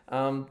fan,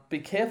 be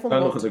careful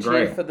not to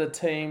cheer for the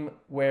team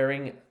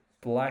wearing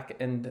black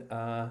and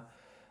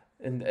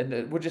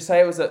would you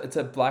say it's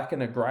a black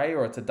and a grey,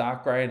 or it's a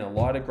dark grey and a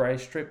lighter grey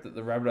strip that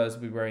the Rabbitohs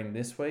will be wearing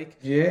this week?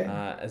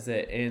 Yeah. As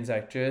their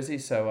Anzac jersey.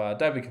 So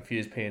don't be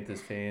confused,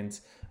 Panthers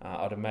fans.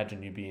 I'd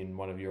imagine you'd be in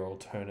one of your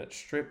alternate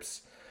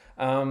strips.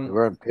 They're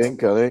wearing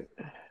pink, I think.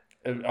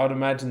 I'd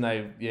imagine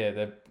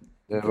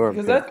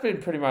because that's been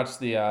pretty much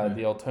the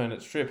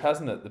alternate strip,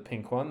 hasn't it? The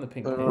pink one, the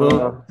pink.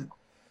 Well,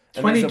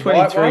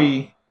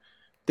 2023,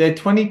 their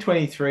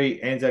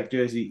 2023 Anzac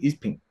jersey is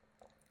pink.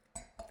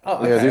 Oh,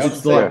 okay. Yeah,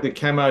 it's like the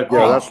camo pink.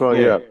 Yeah, that's right,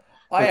 yeah.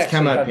 I it's actually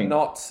camo have pink.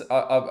 not...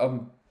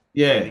 I'm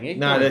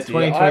no, their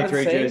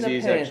 2023 jersey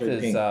is actually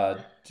pink.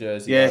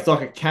 Jersey. Yeah, it's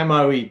like a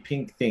camo-y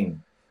pink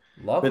thing.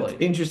 Lovely.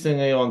 But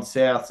interestingly, on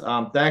South,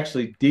 they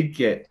actually did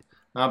get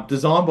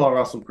designed by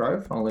Russell Crowe,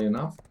 funnily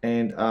enough,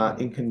 and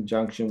in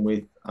conjunction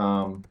with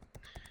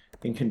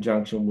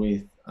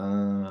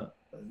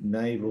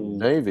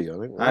Navy, I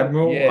think.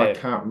 Admiral. Yeah. I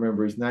can't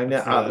remember his name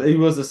now. He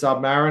was a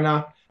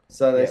submariner,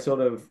 so they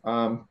sort of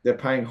they're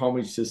paying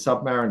homage to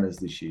submariners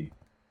this year.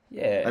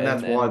 Yeah, and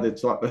that's why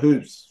it's like the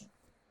hoops.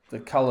 The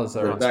colours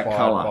are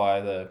inspired by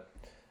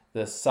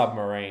the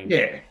submarine.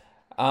 Yeah.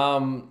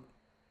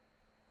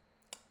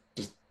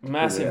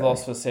 Massive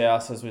loss for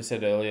South, as we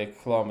said earlier.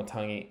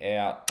 Kalamatangi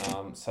out.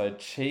 So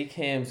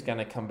Cheekham's going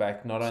to come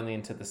back not only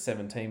into the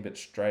 17, but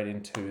straight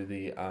into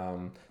the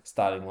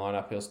starting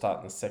lineup. He'll start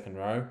in the second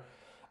row.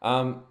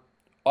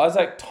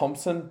 Isaac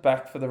Thompson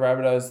back for the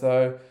Rabbitohs,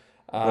 though.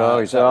 No,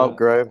 he's out,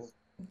 Graham.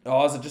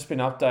 Oh, has it just been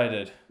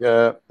updated?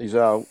 Yeah, he's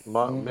out.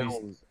 Milne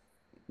in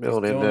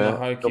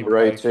there, number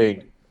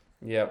 18.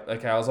 Yep,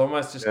 okay. I was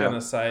almost just going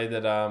to say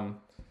that...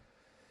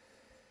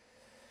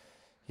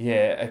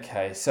 Yeah,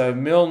 okay. So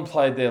Milne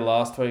played there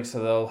last week,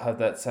 so they'll have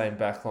that same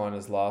backline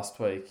as last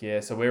week. Yeah,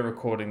 so we're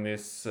recording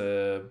this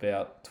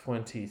about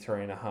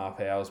 23 and a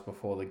half hours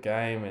before the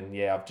game, and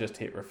I've just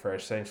hit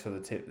refresh. Thanks for the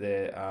tip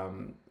there,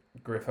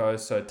 Griffo.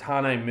 So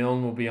Tane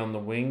Milne will be on the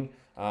wing.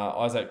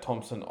 Isaac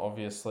Thompson,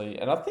 obviously.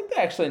 And I think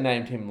they actually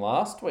named him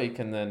last week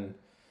and then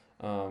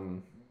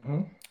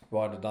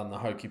might have done the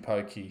hokey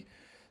pokey.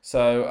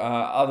 So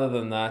other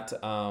than that,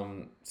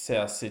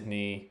 South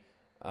Sydney...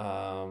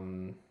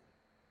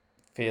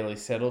 fairly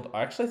settled.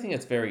 I actually think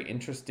it's very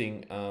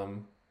interesting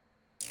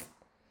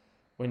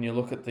when you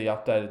look at the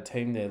updated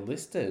team they're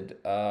listed.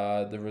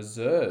 The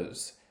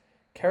reserves.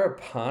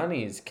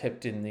 Karapani is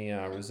kept in the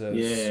reserve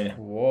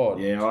squad.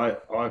 Yeah,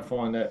 I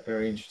find that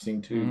very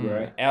interesting too,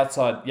 Gray.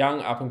 Outside,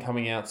 young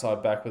up-and-coming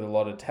outside back with a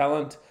lot of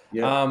talent.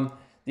 Yeah.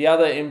 The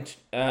other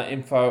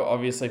info,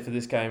 obviously, for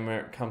this game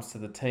where it comes to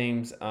the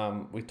teams,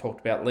 we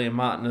talked about Liam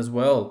Martin as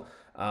well.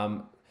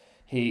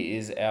 He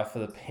is out for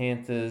the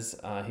Panthers.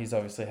 He's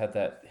obviously had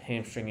that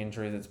hamstring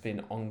injury that's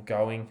been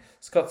ongoing.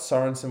 Scott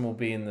Sorensen will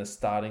be in the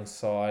starting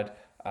side.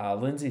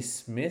 Lindsay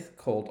Smith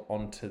called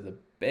onto the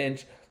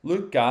bench.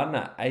 Luke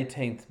Gardner,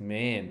 18th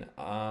man.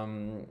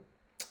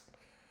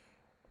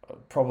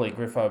 Probably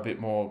Griffo a bit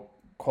more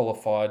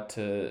qualified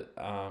to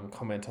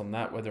comment on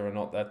that, whether or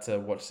not that's a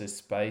watch this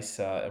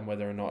space and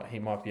whether or not he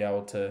might be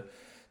able to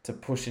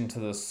push into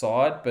the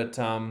side. But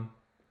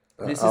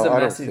this is a massive... I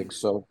don't think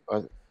so.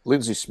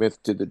 Lindsay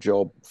Smith did the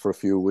job for a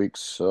few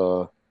weeks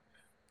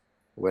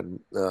when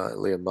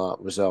Liam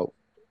Martin was out.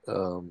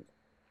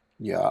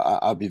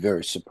 I'd be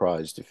very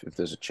surprised if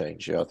there's a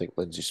change here. I think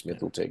Lindsay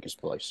Smith will take his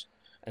place.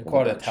 And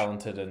quite a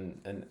talented and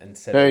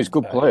he's a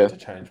good player.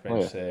 Interchange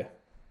bench there.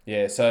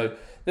 Yeah, so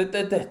they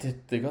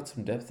got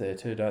some depth there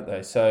too, don't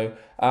they? So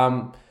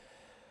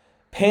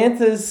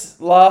Panthers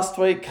last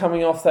week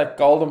coming off that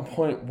Golden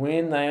Point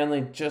win, they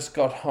only just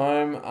got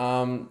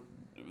home.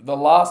 The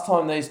last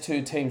time these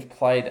two teams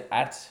played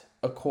at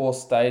Accor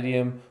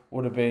Stadium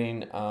would have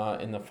been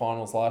in the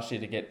finals last year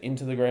to get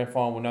into the grand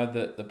final. We know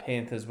that the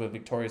Panthers were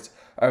victorious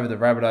over the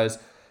Rabbitohs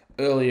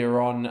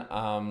earlier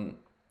on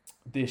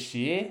this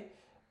year.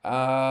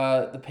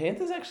 The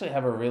Panthers actually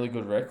have a really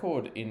good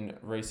record in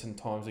recent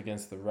times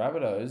against the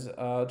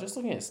Rabbitohs. Just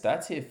looking at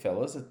stats here,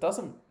 fellas, it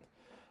doesn't.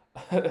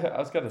 I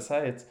was going to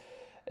say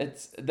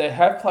it's they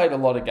have played a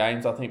lot of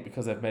games, I think,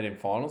 because they've met in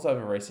finals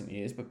over recent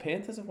years. But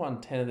Panthers have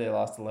won 10 of their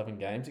last 11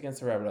 games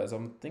against the Rabbitohs.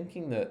 I'm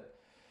thinking that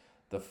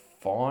the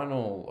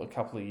final a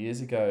couple of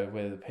years ago,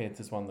 where the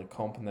Panthers won the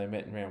comp and they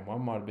met in round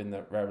one, might have been the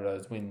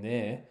Rabbitohs win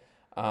there.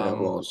 That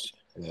was,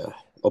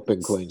 up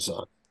in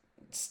Queensland.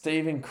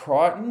 Stephen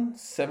Crichton,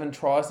 7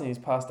 tries in his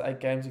past 8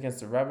 games against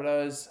the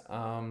Rabbitohs.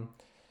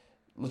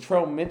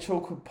 Latrell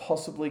Mitchell could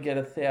possibly get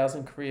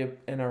 1,000 career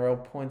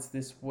NRL points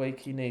this week.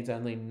 He needs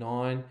only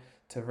 9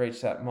 to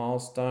reach that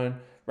milestone.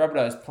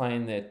 Rabbitohs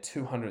playing their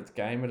 200th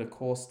game at a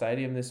core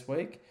stadium this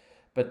week.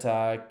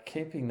 But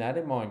keeping that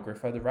in mind,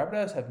 Griffo, the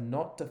Rabbitohs have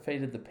not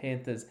defeated the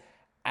Panthers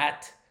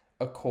at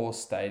a core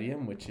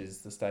stadium, which is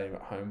the stadium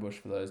at Homebush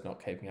for those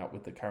not keeping up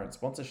with the current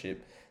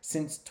sponsorship,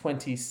 since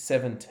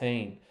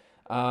 2017.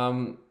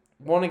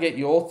 Want to get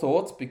your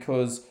thoughts,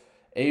 because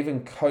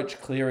even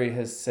Coach Cleary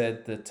has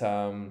said that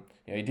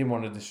he didn't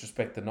want to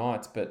disrespect the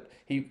Knights, but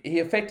he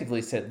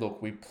effectively said,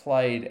 look, we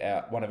played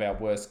one of our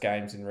worst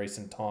games in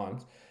recent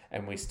times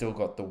and we still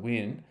got the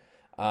win.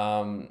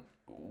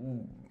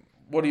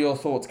 What are your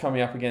thoughts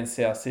coming up against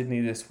South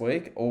Sydney this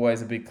week?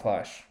 Always a big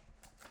clash.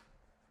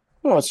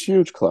 No, it's a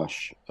huge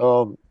clash.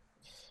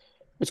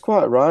 It's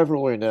quite a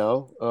rivalry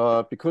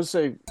now because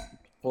they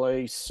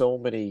play so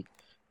many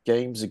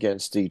games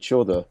against each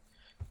other.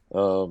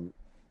 And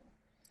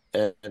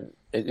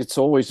it's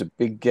always a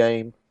big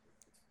game.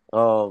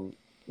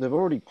 They've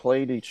already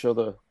played each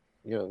other.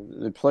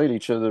 They played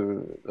each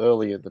other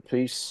early in the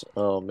piece,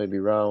 maybe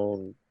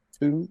round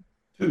two.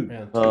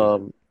 Round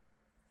two.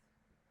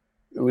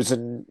 It was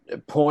a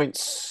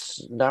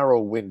points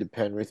narrow win to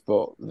Penrith,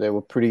 but they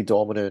were pretty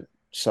dominant.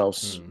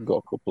 South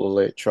got a couple of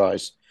late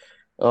tries.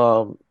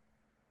 I'm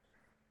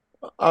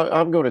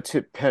going to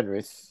tip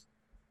Penrith,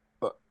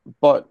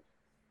 but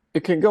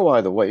it can go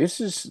either way.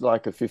 This is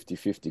like a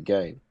 50-50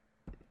 game.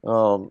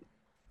 Souths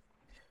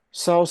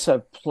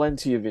have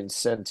plenty of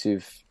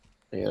incentive.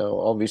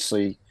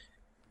 Obviously,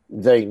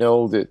 they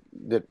know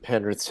that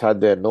Penrith's had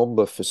their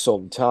number for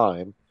some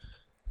time,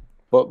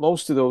 but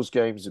most of those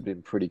games have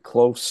been pretty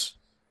close.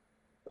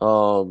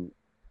 And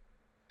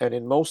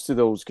in most of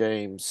those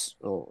games,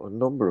 or a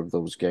number of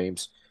those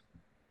games,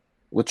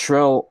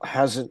 Latrell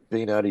hasn't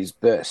been at his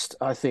best.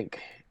 I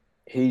think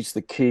he's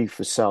the key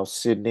for South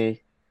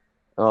Sydney.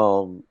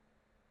 Penrith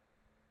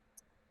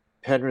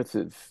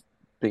have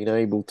been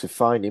able to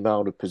find him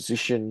out of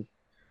position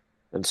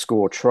and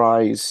score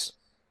tries.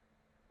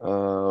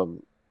 They've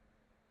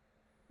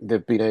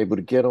been able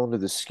to get under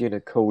the skin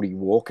of Cody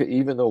Walker,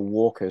 even though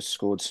Walker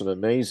scored some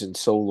amazing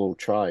solo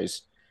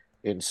tries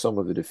in some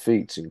of the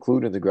defeats,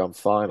 including the grand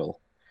final.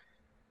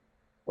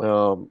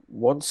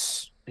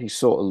 Once he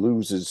sort of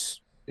loses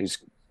his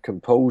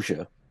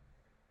composure,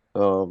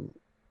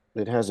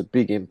 it has a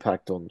big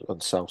impact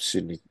on South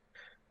Sydney.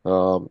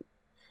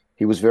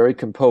 He was very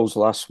composed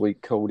last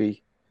week,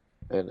 Cody,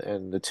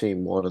 and the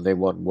team won, and they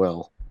won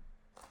well.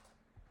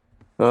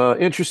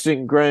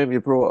 Interesting, Graham, you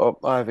brought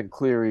up Ivan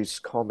Cleary's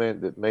comment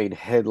that made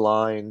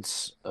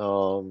headlines.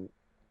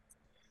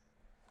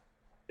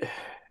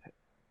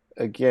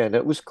 Again,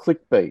 it was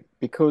clickbait,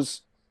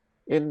 because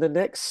in the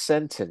next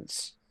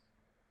sentence,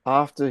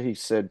 after he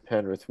said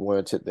Penrith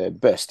weren't at their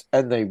best,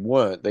 and they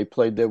weren't, they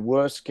played their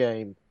worst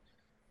game,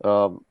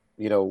 apart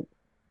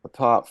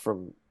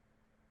from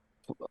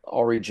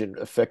Origin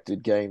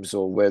affected games,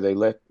 or where they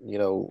let, a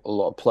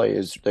lot of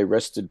players, they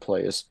rested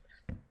players.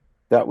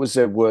 That was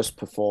their worst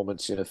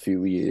performance in a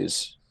few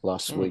years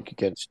last week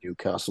against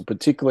Newcastle,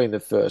 particularly in the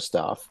first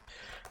half.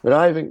 But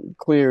Ivan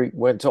Cleary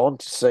went on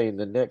to say in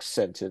the next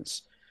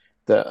sentence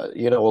that,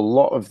 a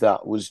lot of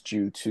that was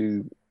due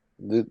to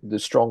the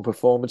strong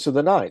performance of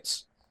the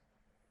Knights.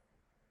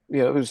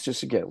 It was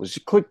just, again, it was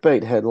a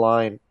clickbait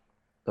headline.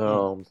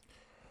 And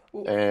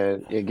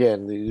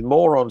again, the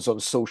morons on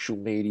social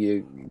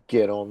media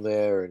get on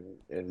there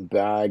and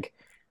bag,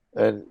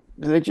 and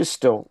they just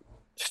don't.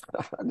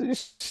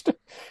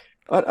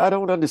 I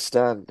don't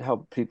understand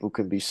how people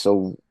can be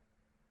so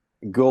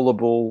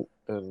gullible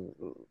and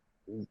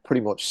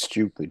pretty much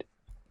stupid.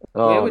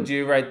 Where would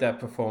you rate that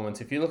performance?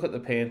 If you look at the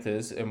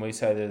Panthers and we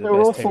say they're the They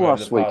were best team awful over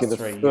last the week past in the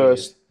 3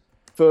 first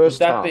years,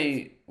 half.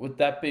 would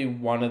that be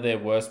one of their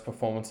worst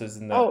performances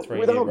in that 3-year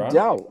without run?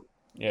 doubt.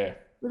 Yeah.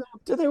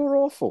 They were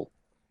awful.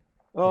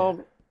 Yeah.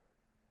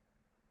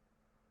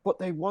 But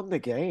they won the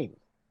game.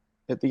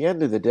 At the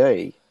end of the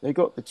day, they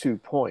got the 2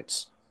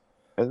 points.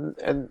 And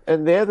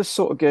they're the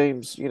sort of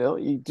games,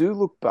 you do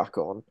look back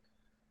on,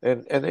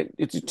 and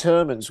it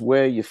determines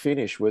where you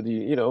finish, whether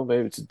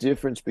maybe it's a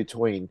difference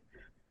between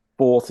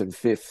 4th and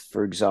 5th,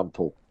 for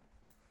example.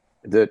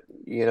 That,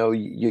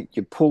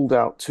 you pulled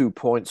out 2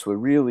 points where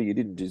really you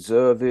didn't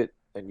deserve it,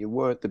 and you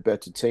weren't the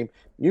better team.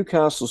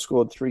 Newcastle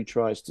scored 3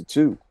 tries to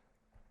 2.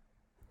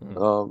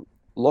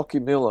 Lockie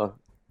Miller,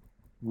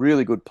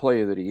 really good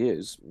player that he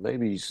is.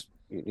 Maybe he's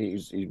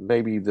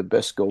maybe the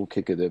best goal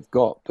kicker they've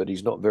got, but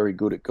he's not very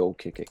good at goal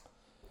kicking.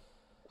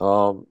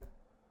 And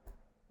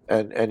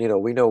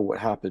we know what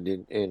happened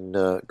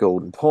in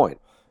Golden Point.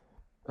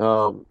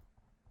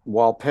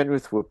 While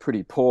Penrith were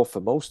pretty poor for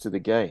most of the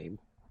game,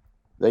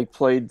 they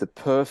played the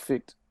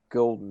perfect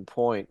Golden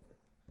Point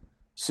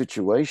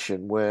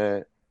situation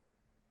where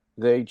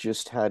they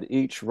just had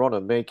each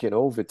runner making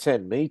over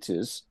 10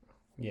 meters,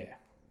 Yeah.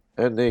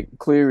 and they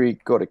Cleary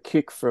got a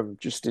kick from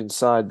just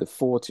inside the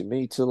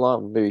 40-meter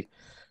line, maybe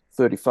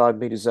 35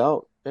 meters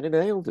out, and he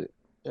nailed it.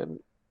 And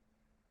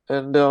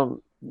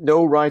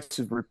no rights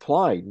of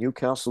reply.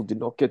 Newcastle did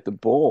not get the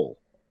ball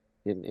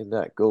in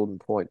that Golden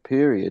Point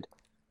period,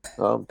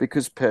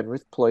 because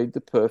Penrith played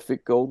the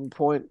perfect Golden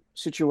Point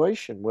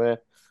situation where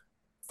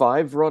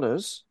 5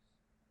 runners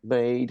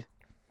made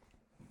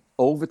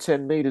over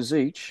 10 meters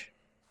each,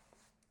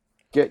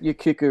 get your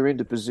kicker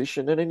into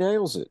position, and he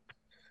nails it.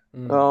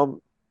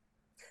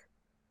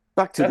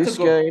 Back to this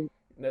game.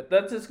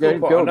 That's a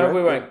good point. I know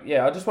we won't.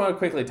 Yeah, I just want to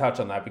quickly touch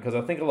on that because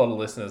I think a lot of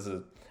listeners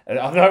are. And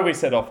I know we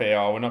said off air,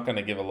 we're not going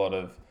to give a lot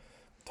of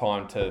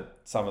time to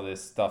some of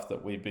this stuff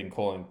that we've been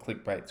calling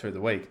clickbait through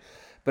the week.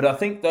 But I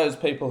think those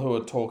people who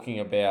are talking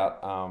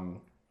about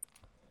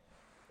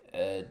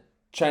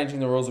changing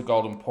the rules of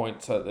Golden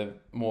Point so they're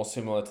more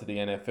similar to the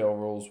NFL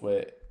rules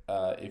where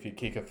if you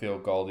kick a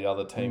field goal, the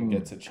other team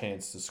gets a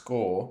chance to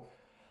score.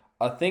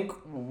 I think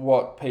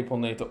what people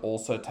need to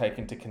also take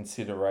into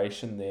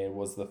consideration there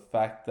was the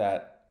fact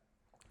that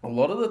a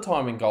lot of the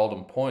time in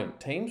Golden Point,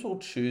 teams will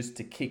choose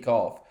to kick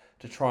off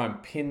to try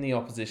and pin the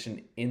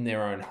opposition in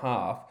their own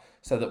half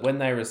so that when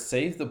they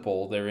receive the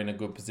ball, they're in a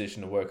good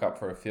position to work up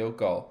for a field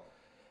goal.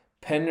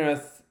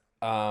 Penrith,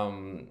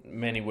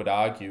 many would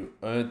argue,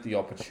 earned the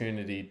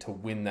opportunity to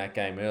win that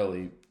game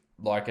early,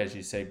 like as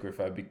you said,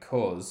 Griffo,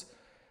 because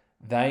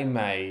they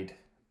made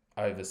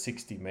over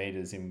 60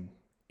 metres in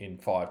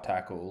 5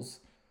 tackles.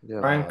 Yeah.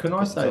 Graham, can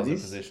I say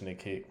this? Position to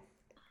kick.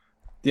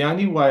 The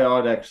only way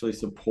I'd actually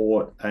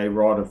support a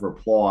right of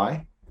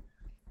reply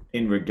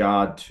in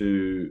regard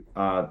to,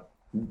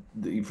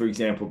 for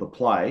example, the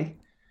play,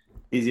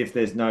 is if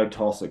there's no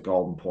toss at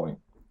Golden Point.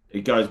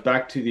 It goes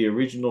back to the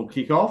original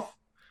kickoff.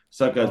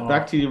 So it goes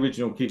back to the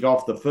original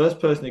kickoff. The first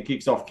person that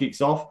kicks off.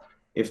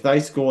 If they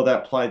score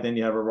that play, then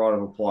you have a right of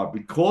reply.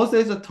 Because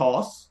there's a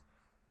toss,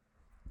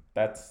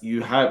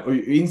 you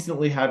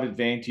instantly have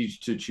advantage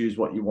to choose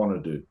what you want to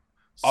do.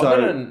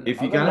 So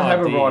if you're going to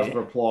have a right of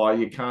reply,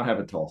 you can't have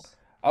a toss.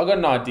 I've got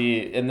an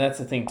idea, and that's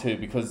the thing too,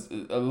 because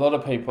a lot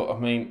of people, I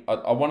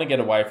want to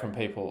get away from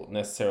people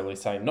necessarily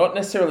saying, not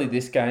necessarily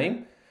this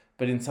game,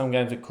 but in some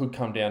games it could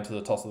come down to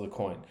the toss of the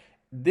coin.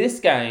 This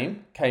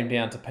game came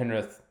down to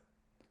Penrith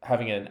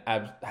having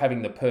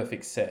the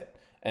perfect set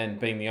and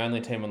being the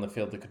only team on the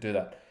field that could do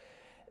that.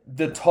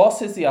 The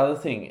toss is the other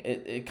thing.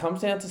 It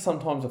comes down to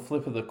sometimes a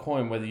flip of the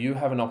coin, whether you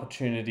have an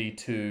opportunity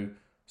to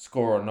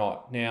score or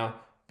not. Now,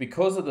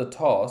 because of the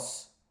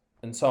toss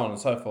and so on and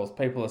so forth,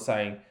 people are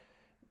saying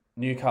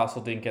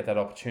Newcastle didn't get that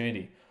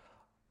opportunity.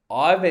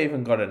 I've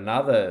even got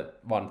another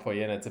one for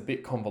you, and it's a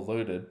bit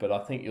convoluted, but I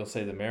think you'll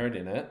see the merit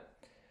in it.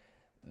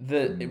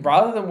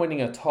 Rather than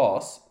winning a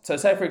toss, so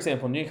say, for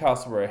example,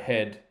 Newcastle were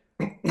ahead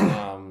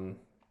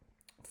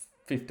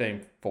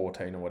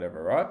 15-14 or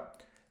whatever, right?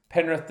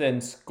 Penrith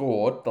then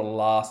scored the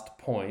last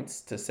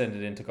points to send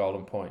it into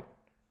Golden Point,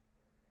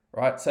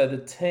 right? So the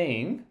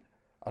team,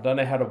 I don't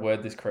know how to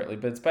word this correctly,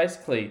 but it's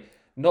basically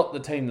not the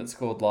team that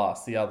scored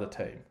last, the other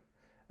team.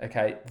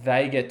 Okay,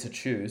 they get to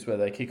choose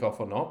whether they kick off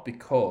or not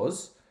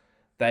because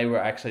they were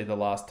actually the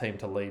last team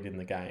to lead in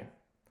the game.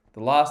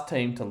 The last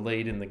team to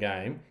lead in the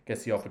game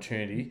gets the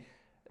opportunity.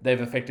 They've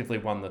effectively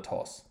won the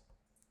toss.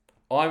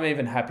 I'm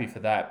even happy for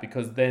that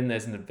because then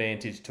there's an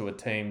advantage to a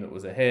team that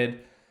was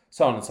ahead,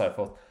 so on and so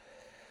forth.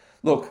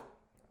 Look,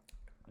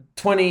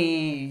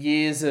 20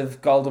 years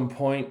of Golden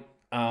Point,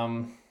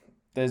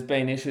 there's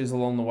been issues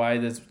along the way.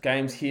 There's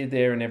games here,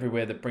 there, and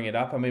everywhere that bring it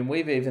up. I mean,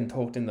 we've even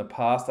talked in the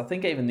past, I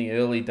think even the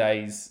early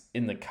days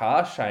in the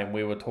car, Shane,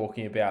 we were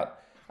talking about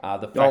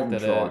the fact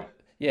that a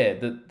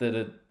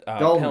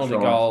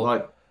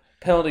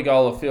penalty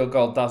goal or field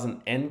goal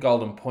doesn't end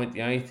Golden Point.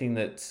 The only thing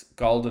that's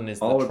golden is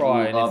the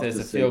try, and if there's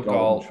a field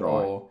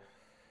goal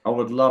I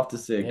would love to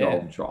see a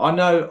golden try.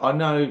 I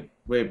know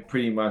we're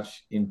pretty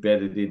much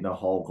embedded in the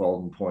whole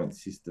Golden Point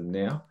system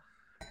now.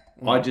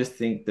 I just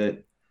think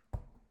that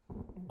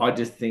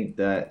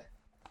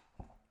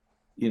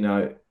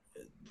a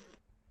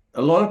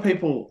lot of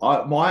people,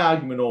 my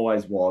argument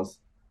always was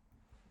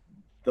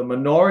the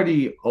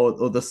minority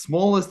or the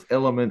smallest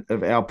element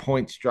of our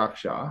point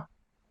structure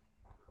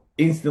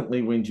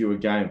instantly wins you a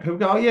game. People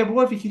go, oh, yeah, but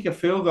what if you kick a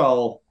field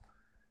goal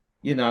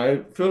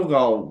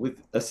with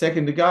a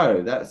second to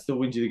go? That still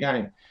wins you the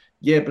game.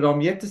 Yeah, but I'm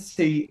yet to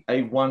see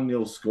a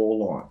 1-0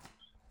 scoreline.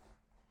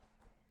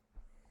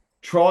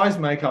 Tries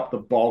make up the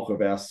bulk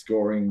of our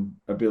scoring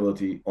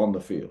ability on the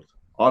field.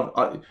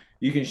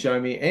 You can show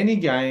me any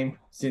game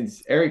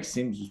since Eric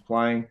Sims was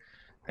playing,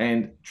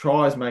 and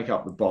tries make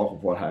up the bulk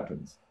of what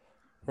happens.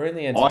 We're in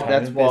the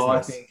entertainment business.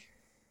 I think,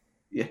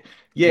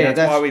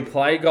 that's why we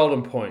play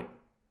Golden Point.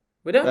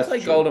 We don't That's play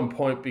true. Golden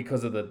Point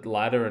because of the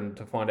ladder and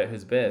to find out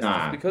who's best.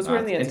 Nah, it's because nah, we're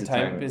in the it's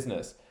entertainment entertainment.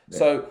 business. Yeah.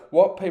 So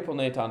what people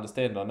need to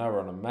understand, and I know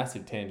we're on a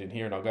massive tangent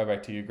here, and I'll go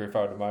back to you,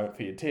 Griffo, in a moment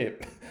for your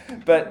tip.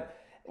 But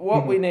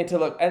what we need to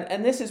look,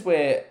 and this is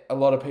where a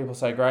lot of people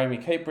say, Graham, you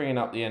keep bringing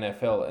up the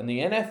NFL, and the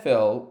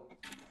NFL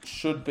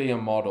should be a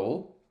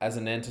model as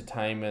an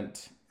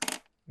entertainment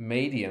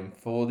medium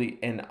for the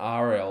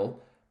NRL,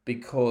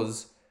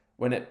 because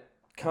when it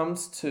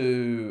comes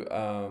to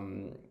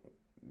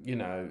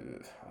how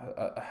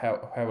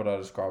would I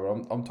describe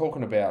it? I'm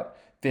talking about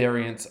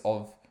variants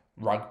of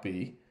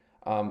rugby.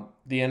 The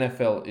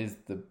NFL is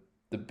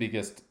the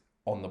biggest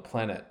on the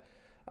planet.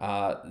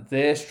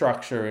 Their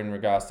structure in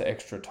regards to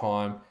extra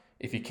time,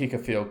 if you kick a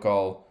field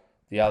goal,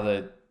 the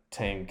other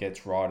team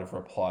gets right of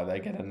reply. They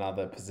get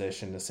another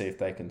possession to see if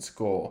they can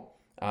score.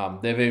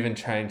 They've even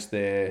changed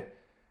their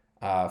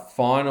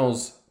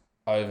finals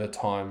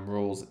overtime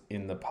rules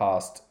in the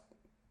past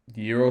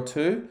year or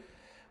two,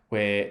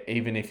 where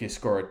even if you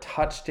score a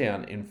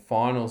touchdown in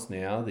finals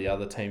now, the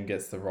other team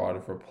gets the right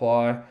of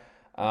reply.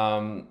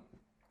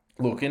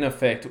 Look, in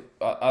effect,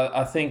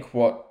 I think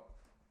what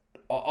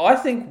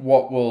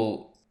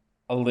will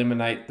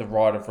eliminate the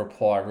right of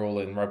reply rule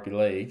in rugby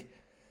league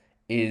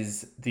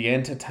is the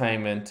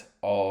entertainment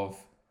of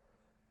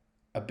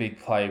a big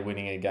play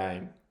winning a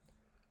game.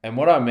 And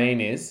what I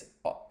mean is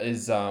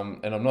and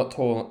I'm not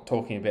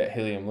talking about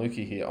helium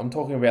Lukey here. I'm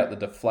talking about the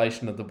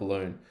deflation of the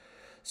balloon.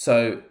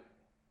 So,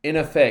 in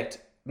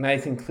effect,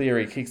 Nathan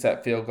Cleary kicks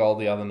that field goal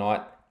the other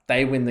night.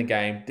 They win the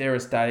game. They're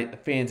ecstatic. The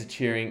fans are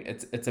cheering.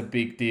 It's a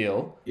big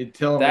deal. You're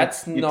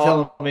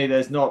telling me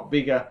there's not a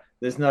big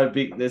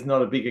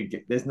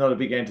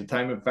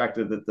entertainment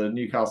factor that the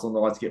Newcastle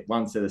Knights get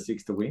one set of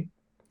 6 to win.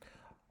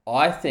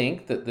 I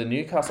think that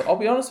I'll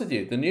be honest with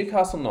you, the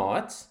Newcastle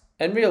Knights,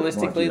 and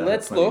realistically,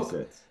 let's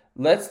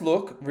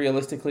look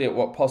realistically at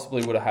what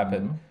possibly would have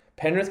happened. Mm-hmm.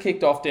 Penrith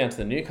kicked off down to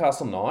the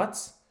Newcastle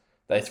Knights.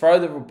 They throw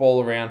the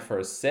ball around for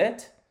a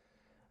set.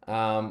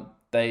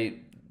 They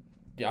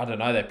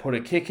put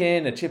a kick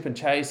in, a chip and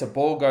chase, a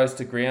ball goes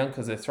to ground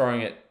because they're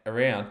throwing it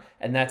around,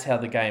 and that's how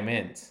the game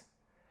ends.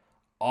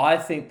 I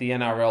think the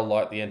NRL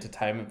like the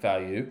entertainment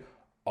value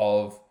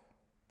of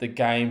the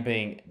game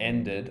being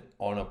ended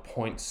on a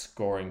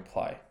point-scoring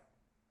play.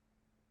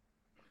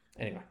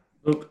 Anyway.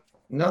 Look,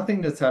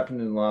 nothing that's happened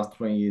in the last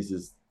 20 years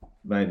has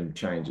made them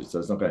change it, so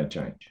it's not going to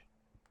change.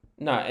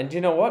 No, and do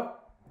you know what?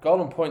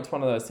 Golden Point's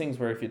one of those things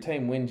where if your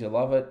team wins, you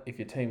love it. If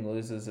your team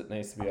loses, it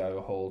needs to be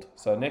overhauled.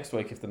 So next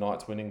week, if the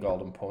Knights win in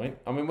Golden Point,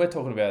 I mean, we're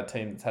talking about a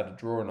team that's had a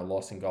draw and a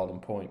loss in Golden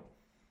Point.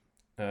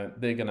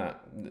 They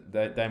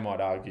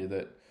might argue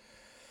that,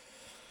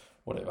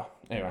 whatever.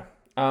 Anyway.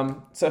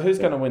 So who's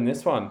going to win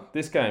this one?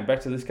 This game, back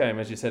to this game,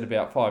 as you said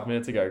about 5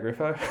 minutes ago,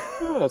 Griffo.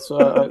 Yeah,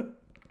 so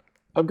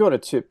I've got to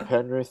tip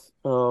Penrith.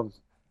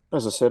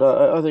 As I said,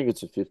 I think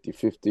it's a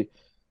 50-50.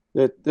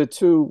 They're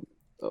two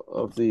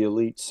of the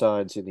elite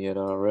sides in the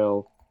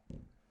NRL.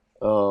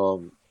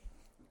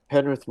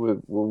 Penrith were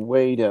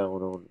way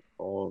down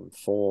on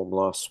form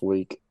last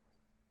week.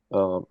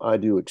 I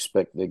do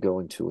expect they're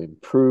going to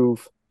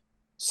improve.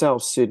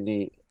 South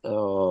Sydney,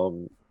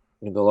 in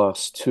the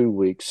last 2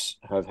 weeks,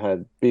 have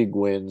had big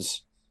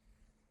wins.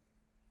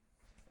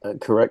 And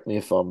correct me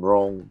if I'm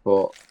wrong,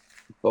 but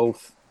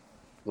both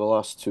the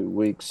last 2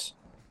 weeks,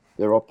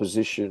 their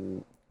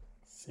opposition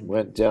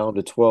went down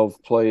to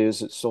 12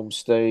 players at some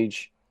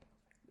stage.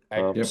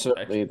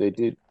 Certainly they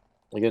did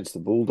against the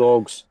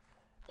Bulldogs,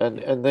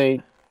 and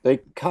they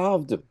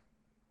carved them.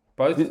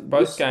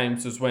 Both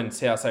games was when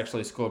South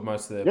actually scored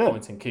most of their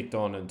points and kicked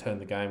on and turned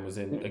the game was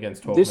in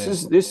against 12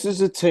 men. This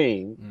is a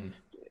team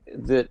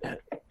that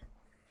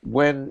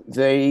when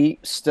they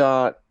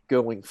start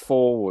going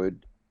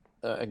forward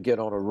and get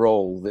on a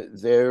roll,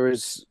 there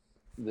is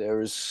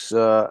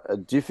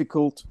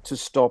difficult to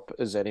stop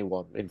as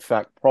anyone. In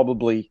fact,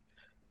 probably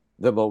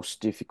the most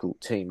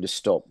difficult team to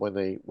stop when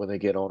they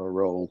get on a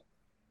roll,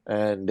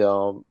 and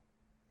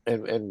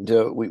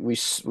we've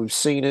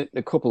seen it in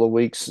a couple of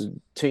weeks.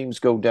 Teams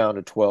go down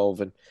to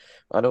 12, and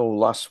I know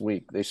last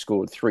week they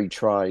scored 3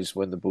 tries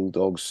when the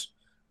Bulldogs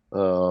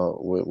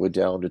were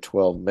down to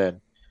 12 men.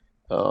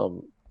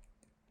 Hang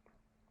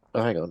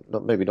on,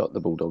 maybe not the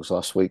Bulldogs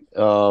last week.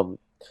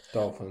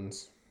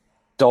 Dolphins.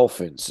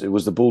 It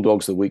was the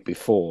Bulldogs the week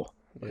before,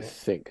 I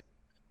think.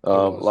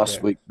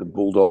 Last week the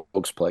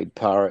Bulldogs played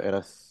Parrot,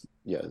 and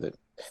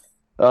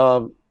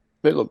but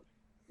look,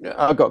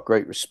 I've got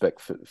great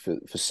respect for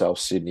South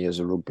Sydney as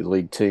a rugby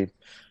league team.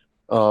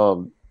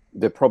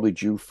 They're probably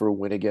due for a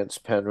win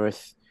against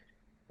Penrith.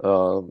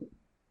 I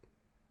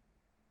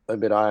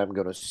am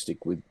going to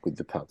stick with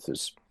the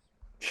Panthers.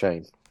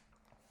 Shane.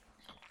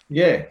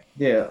 Yeah.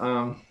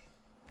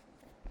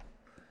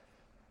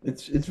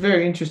 It's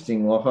very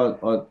interesting. Like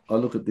I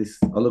look at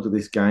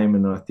this game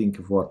and I think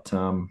of what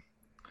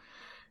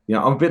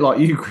I'm a bit like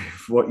you,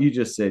 Griff, what you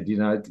just said.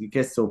 It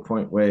gets to a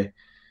point where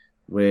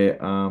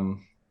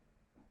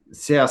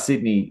South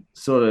Sydney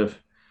sort of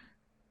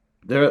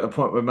they're at the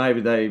point where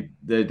maybe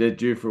they're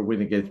due for a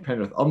win against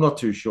Penrith. I'm not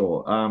too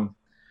sure.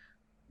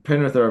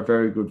 Penrith are a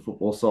very good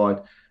football side.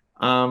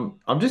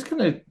 I'm just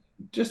going to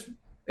just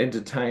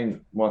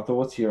entertain my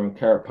thoughts here on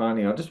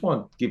Karapani. I just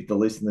want to give the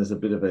listeners a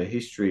bit of a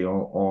history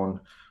on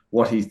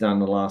what he's done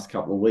the last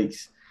couple of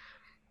weeks.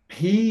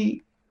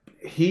 He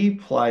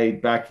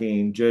played back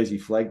in Jersey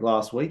Flag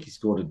last week. He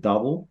scored a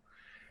double.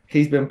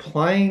 He's been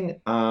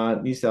playing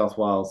New South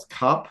Wales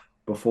Cup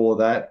before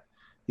that.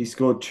 He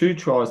scored 2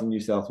 tries in New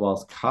South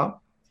Wales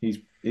Cup. He's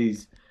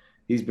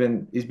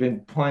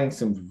been playing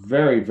some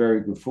very,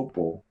 very good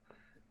football.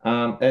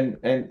 And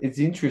it's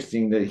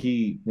interesting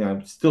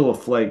that still a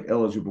flag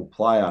eligible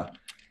player,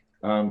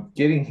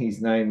 getting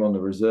his name on the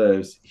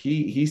reserves.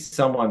 He's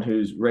someone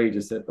who's ready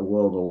to set the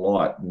world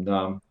alight.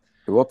 And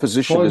what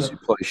position does he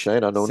play,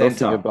 Shane? I know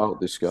Centre. nothing about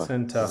this guy.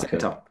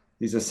 Centre.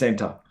 He's a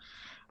centre.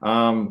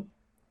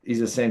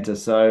 He's a centre.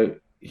 So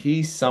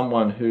he's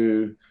someone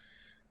who,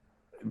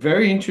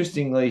 very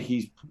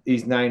interestingly,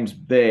 his name's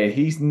there.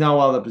 He's no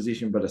other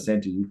position but a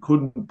centre. You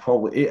couldn't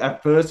probably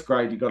at first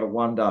grade. You got to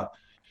wonder.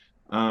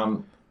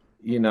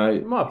 He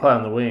might play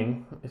on the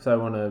wing if they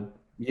want to.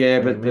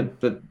 Yeah, but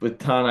with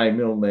Tane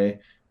Milne there,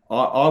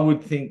 I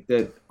would think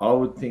that.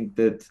 Can he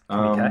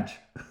catch?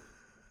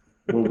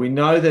 Well, we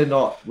know they're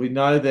not.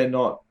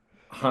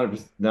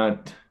 100%. No,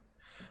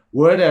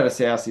 word out of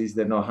South is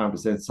they're not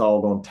 100%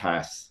 sold on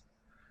Tass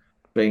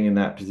being in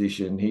that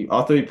position.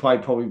 I thought he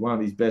played probably one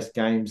of his best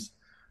games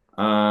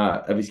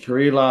of his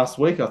career last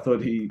week. I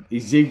thought he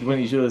zigged when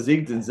he should have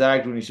zigged and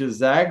zagged when he should have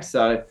zagged.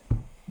 So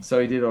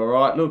he did all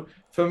right. Look,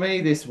 for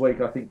me this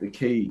week, I think the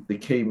key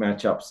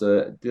matchups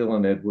are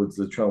Dylan Edwards,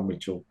 Latrell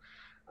Mitchell.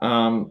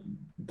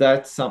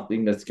 That's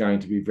something that's going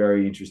to be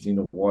very interesting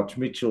to watch.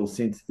 Mitchell,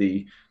 since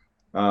the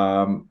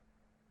Storm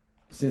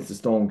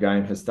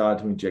game, has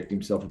started to inject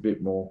himself a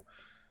bit more.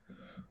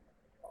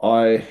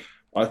 I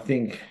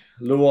think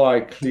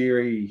Luai,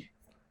 Cleary,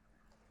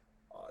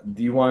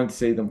 you won't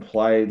see them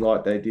play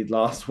like they did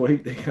last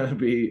week. They're going to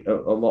be a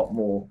lot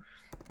more.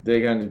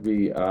 They're going to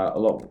be a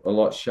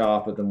lot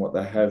sharper than what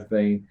they have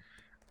been.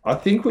 I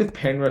think with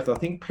Penrith,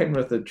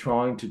 Penrith are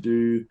trying to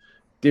do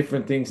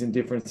different things in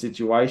different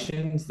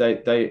situations.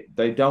 They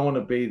don't want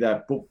to be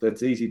that book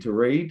that's easy to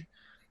read.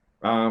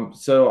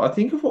 So I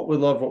think of what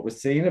we're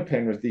seeing at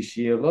Penrith this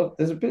year. Look,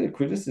 there's a bit of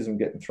criticism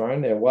getting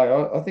thrown their way.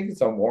 I think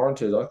it's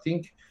unwarranted. I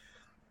think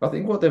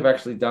what they've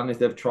actually done is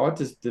they've tried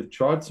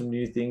some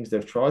new things.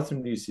 They've tried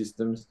some new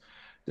systems.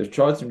 They've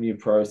tried some new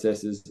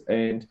processes,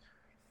 and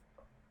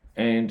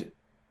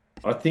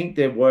I think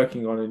they're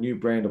working on a new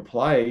brand of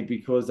play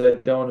because they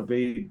don't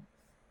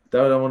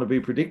want to be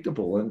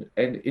predictable.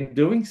 And in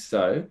doing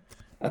so,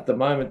 at the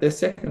moment they're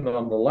second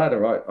on the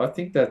ladder. I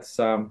think that's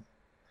I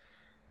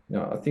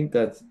think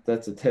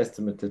that's a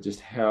testament to just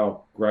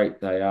how great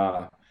they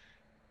are.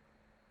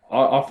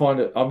 I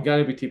find it. I'm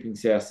going to be tipping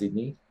South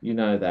Sydney. You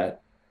know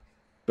that.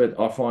 But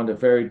I find it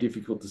very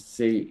difficult to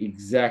see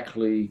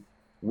exactly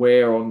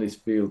where on this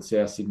field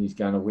South Sydney's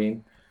going to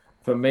win.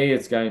 For me,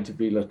 it's going to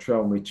be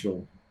Latrell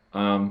Mitchell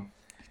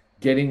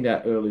getting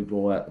that early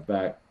ball out the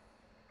back,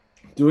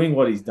 doing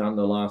what he's done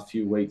the last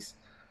few weeks.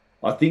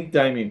 I think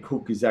Damien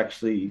Cook has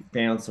actually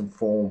found some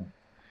form.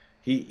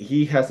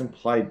 He hasn't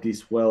played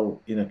this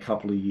well in a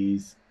couple of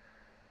years.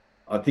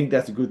 I think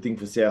that's a good thing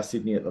for South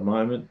Sydney at the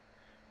moment.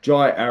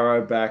 Jai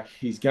Arrow back.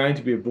 He's going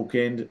to be a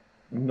bookend.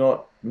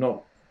 Not.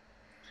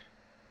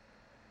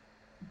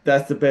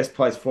 That's the best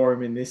place for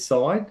him in this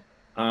side.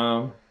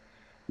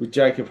 With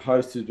Jacob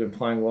Host, who's been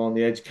playing well on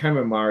the edge.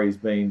 Cameron Murray's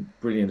been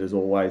brilliant as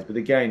always. But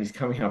again, he's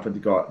coming up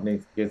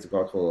against a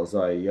guy called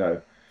Isaiah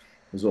Yeo,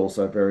 who's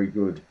also very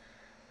good.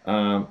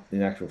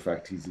 In actual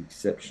fact, he's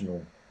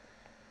exceptional.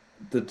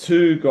 The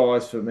two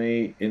guys for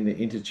me in the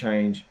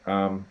interchange,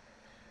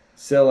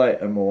 Sele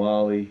and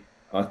Moali,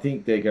 I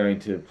think they're going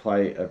to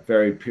play a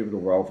very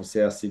pivotal role for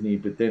South Sydney.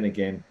 But then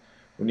again,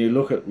 when you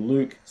look at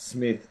Luke,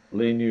 Smith,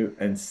 Lenu,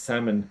 and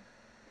Salmon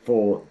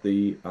for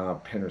the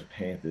Penrith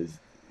Panthers,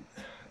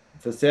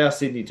 for South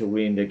Sydney to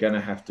win, they're going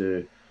to have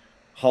to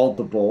hold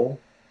the ball.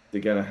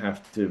 They're going to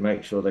have to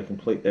make sure they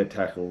complete their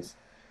tackles,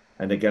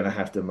 and they're going to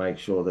have to make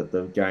sure that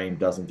the game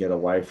doesn't get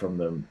away from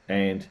them.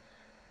 And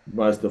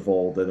most of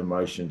all, that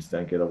emotions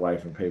don't get away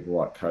from people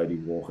like Cody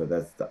Walker.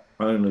 That's the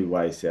only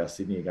way South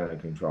Sydney are going to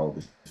control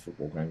this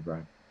football game,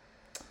 Graham.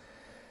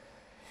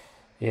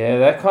 Yeah,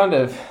 that kind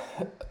of...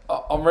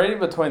 I'm reading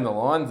between the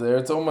lines there.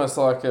 It's almost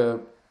like a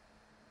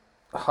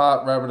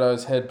Heart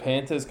Rabbitohs Head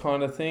Panthers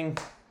kind of thing.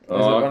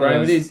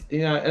 Graham, it is.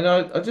 And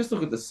I just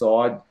look at the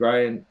side,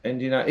 Gray,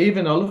 and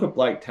even I look at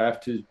Blake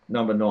Taft, who's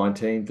number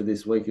 19 for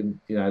this week, and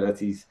that's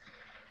his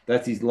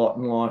lot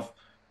in life.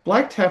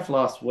 Blake Taft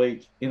last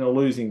week in a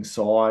losing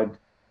side,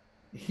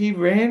 he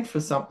ran for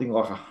something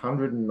like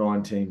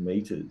 119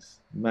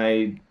 metres,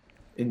 made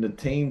in the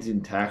teens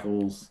in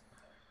tackles.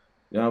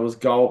 Was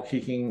goal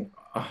kicking.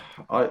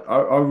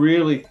 I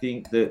really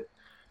think that.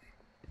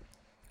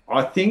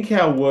 I think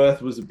our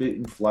worth was a bit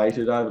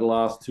inflated over the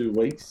last 2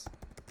 weeks.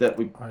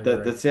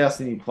 That South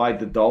Sydney played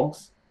the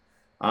Dogs.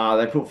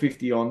 They put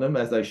 50 on them,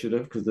 as they should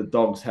have, because the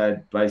Dogs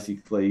had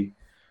basically,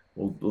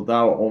 they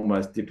were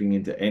almost dipping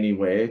into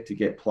anywhere to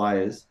get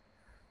players.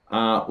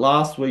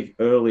 Last week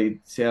early,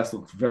 South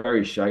looked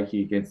very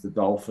shaky against the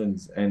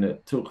Dolphins, and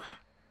it took,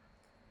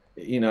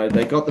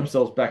 they got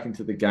themselves back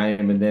into the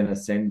game, and then a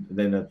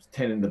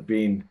 10 in the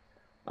bin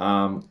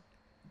um,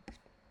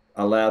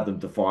 allowed them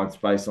to find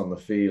space on the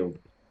field.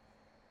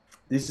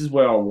 This is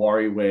where I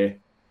worry, where,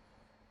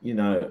 you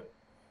know,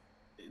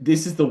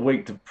 this is the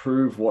week to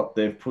prove what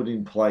they've put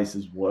in place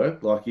has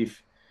worked. Like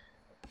if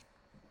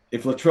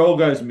Latrell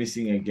goes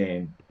missing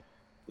again,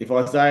 if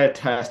Isaiah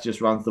Tass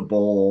just runs the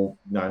ball,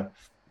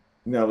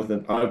 with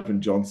an open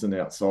Johnson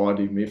outside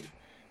him,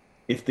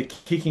 if the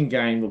kicking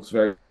game looks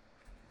very,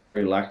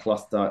 very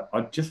lackluster,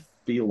 I just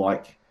feel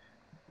like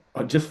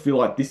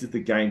this is the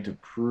game to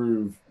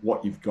prove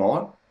what you've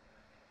got.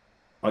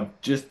 I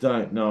just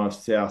don't know if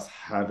South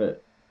have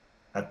it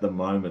at the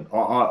moment.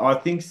 I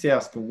think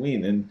South can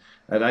win, and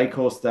at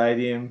Accor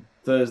Stadium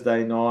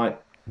Thursday night,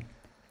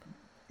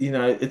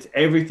 it's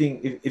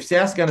everything. If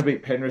South's going to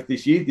beat Penrith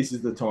this year, this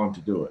is the time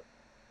to do it.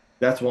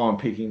 That's why I'm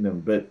picking them.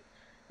 But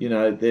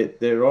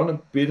they're on a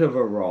bit of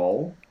a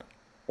roll,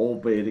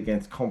 albeit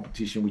against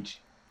competition,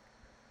 which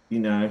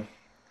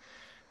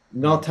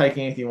not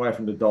taking anything away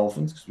from the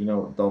Dolphins, because we know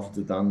what the Dolphins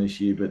have done this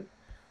year. But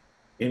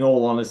in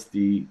all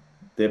honesty,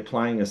 they're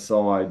playing a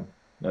side.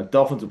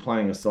 Dolphins are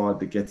playing a side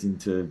that gets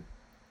into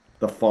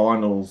the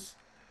finals,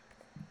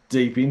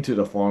 deep into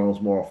the finals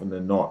more often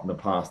than not in the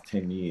past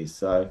 10 years.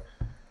 So,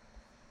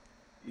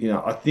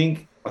 I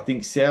think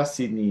South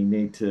Sydney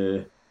need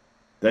to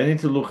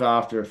look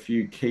after a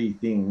few key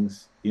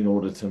things in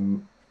order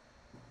to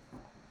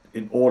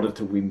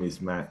win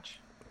this match.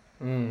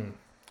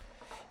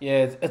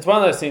 Yeah, it's one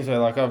of those things where,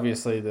 like,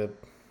 obviously the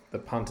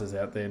punters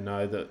out there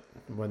know that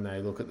when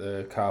they look at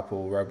the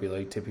Carpool Rugby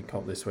League tipping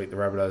comp this week, the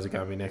Rabbitohs are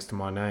going to be next to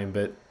my name.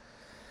 But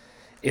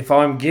if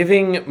I'm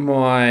giving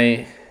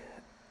my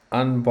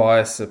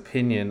unbiased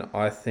opinion,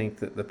 I think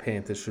that the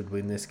Panthers should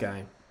win this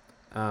game.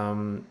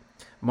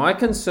 My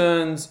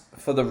concerns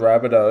for the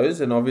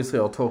Rabbitohs, and obviously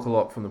I'll talk a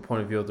lot from the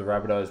point of view of the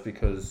Rabbitohs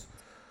because,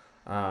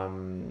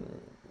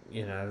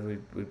 we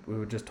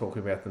were just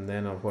talking about them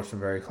then. I've watched them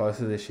very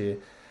closely this year.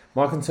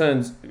 My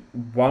concerns,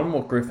 one,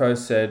 what Griffo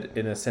said,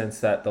 in a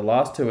sense that the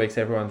last 2 weeks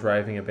everyone's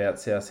raving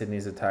about South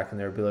Sydney's attack and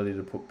their ability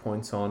to put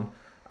points on.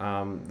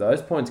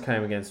 Those points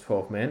came against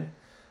 12 men.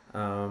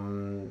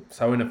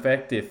 So in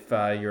effect, if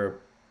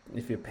you're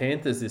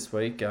Panthers this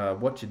week,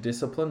 watch your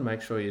discipline.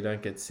 Make sure you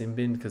don't get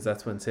sin-binned because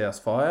that's when South's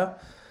fire.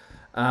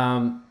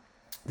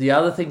 The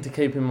other thing to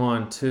keep in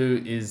mind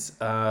too is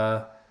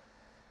South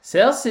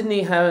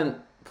Sydney haven't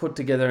put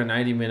together an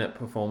 80-minute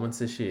performance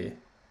this year.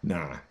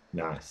 No,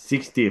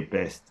 60 at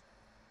best.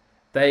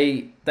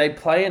 They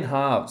play in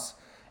halves,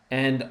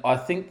 and I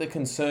think the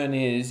concern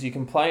is you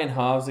can play in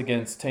halves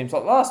against teams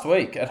like last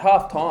week at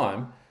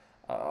halftime.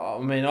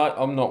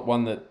 I'm not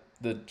one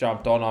that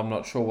jumped on. I'm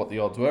not sure what the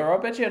odds were. I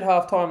bet you at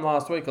halftime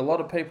last week, a lot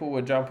of people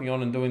were jumping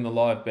on and doing the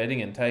live betting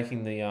and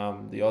taking the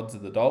odds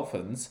of the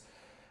Dolphins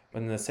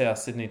when the South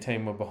Sydney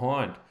team were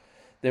behind.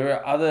 There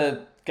are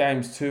other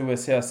games too where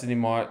South Sydney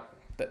might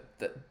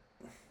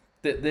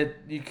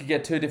you could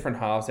get two different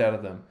halves out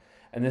of them,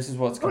 and this is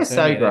what's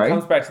concerning. It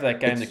comes back to that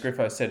game that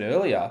Griffo said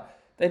earlier.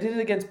 They did it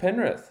against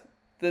Penrith.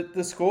 The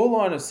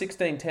scoreline of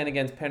 16-10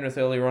 against Penrith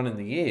earlier on in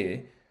the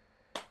year,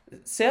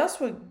 South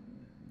were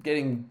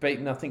getting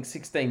beaten, I think,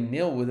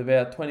 16-0 with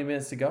about 20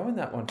 minutes to go in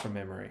that one from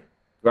memory.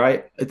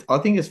 Right. I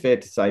think it's fair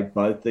to say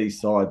both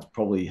these sides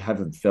probably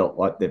haven't felt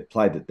like they've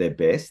played at their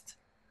best.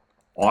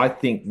 I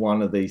think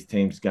one of these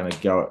teams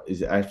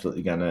is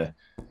absolutely going to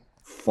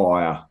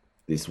fire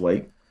this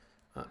week.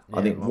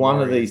 I think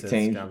one of these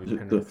teams,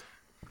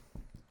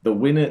 the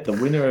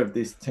winner of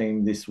this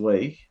team this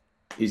week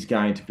is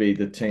going to be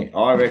the team.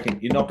 I reckon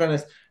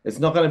it's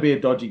not going to be a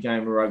dodgy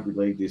game of rugby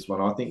league, this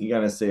one. I think you're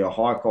going to see a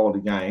high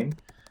quality game,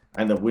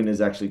 and the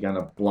winner's actually going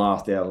to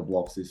blast out of the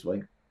blocks this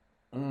week.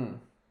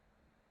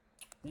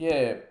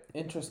 Yeah,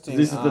 interesting.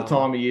 This is the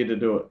time of year to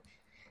do it.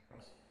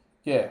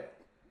 Yeah,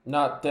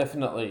 no,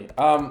 definitely.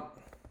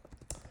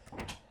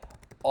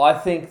 I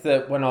think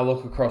that when I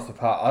look across the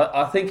park,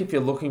 I think if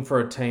you're looking for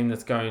a team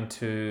that's going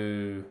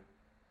to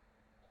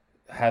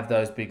have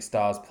those big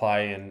stars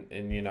play and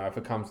if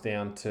it comes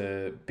down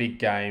to big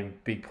game,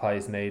 big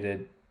plays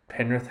needed,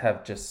 Penrith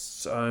have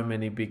just so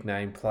many big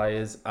name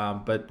players.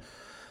 But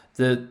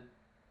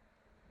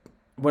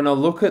when I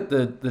look at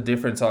the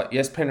difference,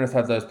 yes, Penrith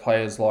have those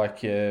players like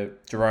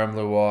Jerome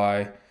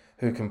Luai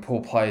who can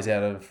pull plays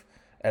out of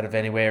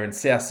anywhere. In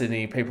South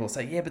Sydney, people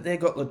say, yeah, but they've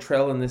got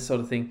Latrell and this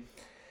sort of thing.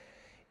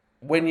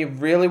 When you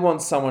really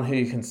want someone who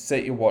you can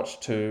set your watch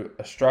to,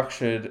 a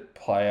structured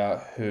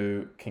player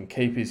who can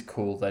keep his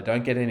cool, they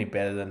don't get any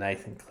better than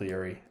Nathan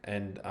Cleary.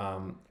 And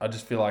I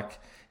just feel like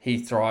he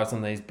thrives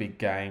on these big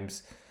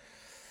games.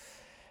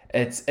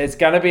 It's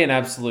going to be an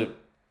absolute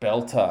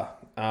belter.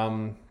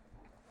 And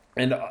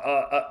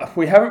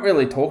we haven't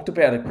really talked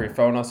about it,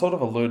 Griffo, and I sort of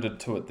alluded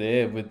to it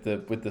there with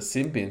the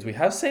sin bins. We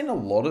have seen a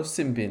lot of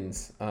sin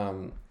bins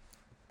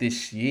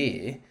this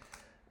year.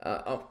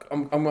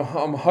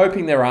 I'm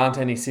hoping there aren't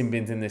any sin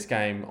bins in this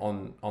game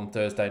on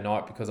Thursday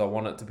night because I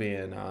want it to be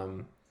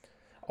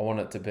I want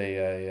it to be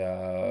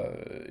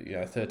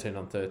a 13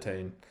 on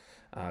 13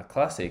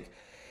 classic.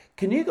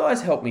 Can you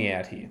guys help me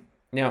out here?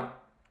 Now,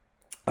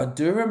 I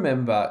do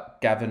remember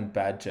Gavin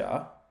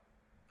Badger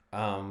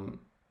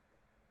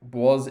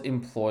was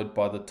employed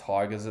by the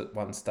Tigers at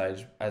one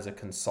stage as a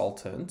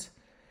consultant.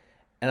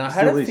 And I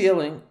had a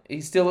feeling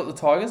he's still at the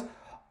Tigers.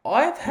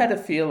 I've had a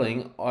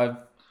feeling I've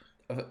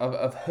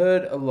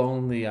heard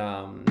along the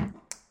how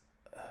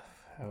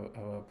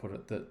I put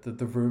it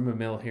the rumor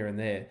mill here and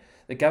there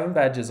that Gavin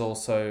Badger's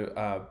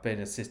also been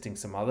assisting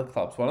some other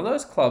clubs. One of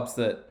those clubs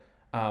that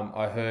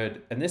I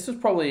heard, and this was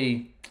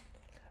probably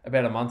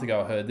about a month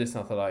ago, I heard this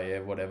and I thought, oh yeah,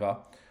 whatever.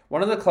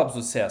 One of the clubs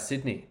was South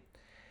Sydney,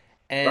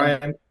 and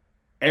Graham,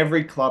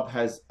 every club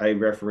has a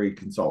referee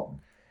consultant.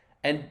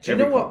 And do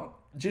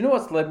you know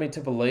what's led me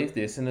to believe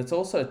this? And it's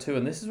also too,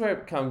 and this is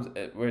where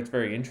it's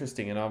very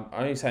interesting. And I'm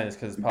only saying this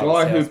because the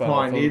guy who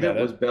pioneered it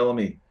was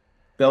Bellamy.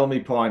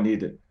 Bellamy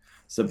pioneered it.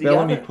 So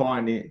Bellamy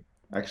pioneered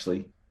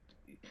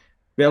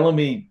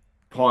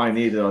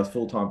it on a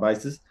full-time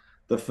basis.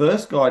 The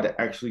first guy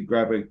to actually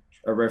grab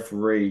a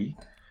referee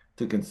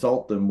to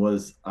consult them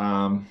was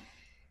help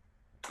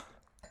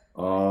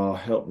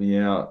me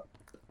out.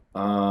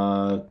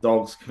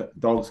 Dogs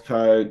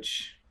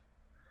coach.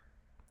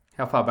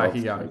 How far back are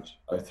you going?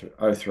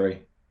 03,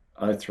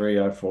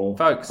 04.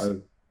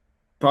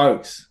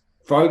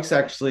 Folks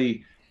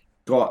actually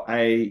got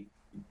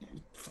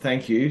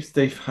thank you,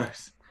 Steve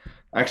Folks,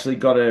 actually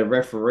got an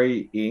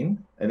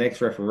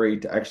ex-referee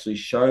to actually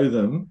show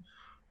them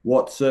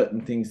what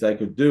certain things they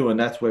could do. And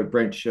that's where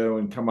Brent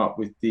Sherwin come up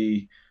with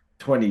the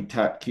 20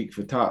 tap kick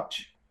for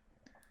touch.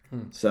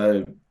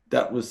 So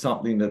that was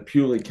something that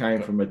purely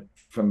came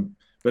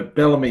but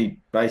Bellamy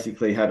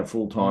basically had a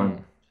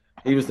full-time.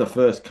 He was the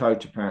first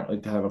coach, apparently,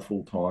 to have a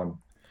full-time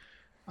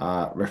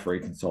referee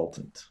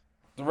consultant.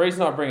 The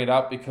reason I bring it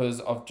up, because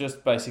I've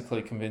just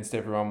basically convinced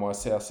everyone why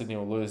South Sydney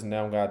will lose, and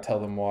now I'm going to tell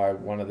them why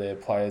one of their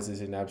players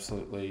is in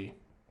absolutely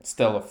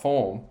stellar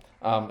form.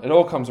 It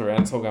all comes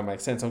around. It's all going to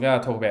make sense. I'm going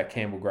to talk about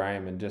Campbell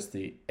Graham and just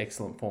the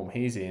excellent form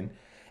he's in.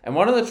 And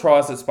one of the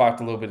tries that sparked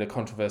a little bit of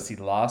controversy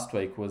last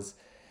week was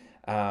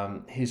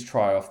his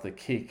try off the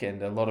kick,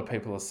 and a lot of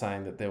people are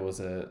saying that there was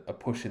a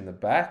push in the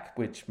back,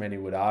 which many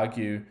would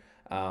argue.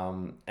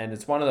 And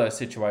it's one of those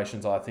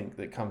situations, I think,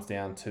 that comes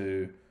down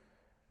to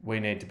we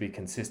need to be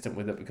consistent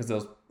with it, because there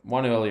was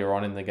one earlier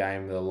on in the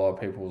game that a lot of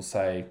people will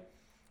say,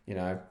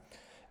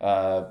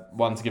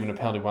 one's given a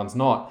penalty, one's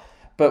not.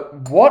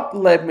 But what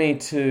led me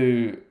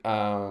to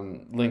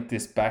link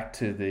this back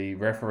to the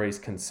referee's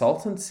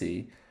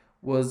consultancy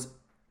was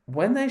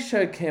when they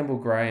showed Campbell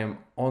Graham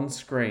on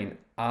screen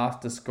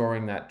after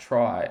scoring that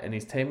try, and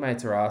his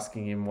teammates are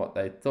asking him what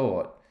they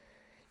thought.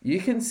 You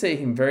can see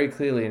him very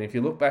clearly, and if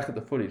you look back at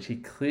the footage, he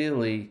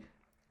clearly,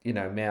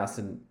 mouths,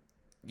 and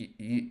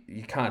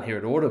you can't hear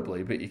it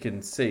audibly, but you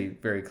can see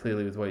very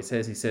clearly with what he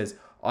says. He says,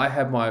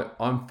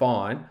 I'm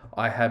fine.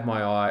 I had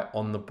my eye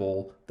on the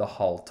ball the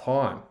whole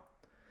time.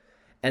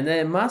 And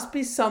there must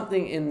be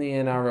something in the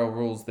NRL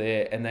rules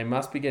there, and they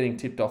must be getting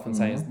tipped off and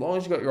saying, as long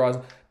as you got your eyes,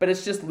 but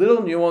it's just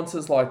little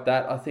nuances like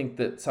that, I think,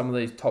 that some of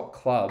these top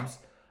clubs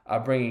are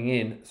bringing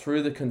in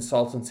through the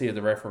consultancy of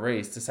the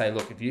referees to say,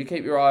 look, if you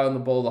keep your eye on the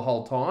ball the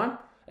whole time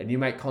and you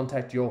make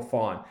contact, you're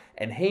fine.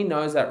 And he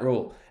knows that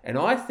rule. And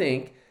I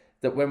think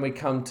that when we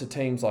come to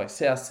teams like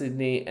South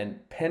Sydney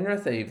and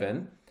Penrith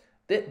even,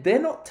 they're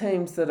not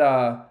teams that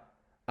are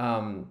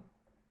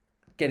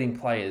getting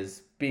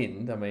players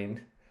binned. I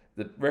mean,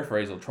 the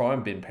referees will try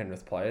and bin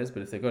Penrith players,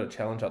 but if they've got a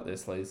challenge up their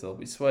sleeves, they'll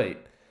be sweet.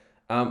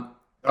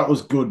 That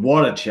was good.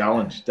 What a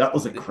challenge. That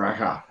was a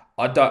cracker.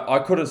 I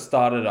could have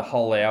started a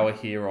whole hour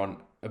here on,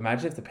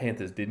 imagine if the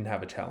Panthers didn't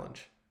have a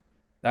challenge.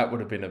 That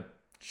would have been a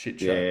shit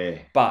show.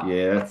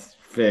 Yeah, that's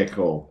fair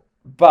call.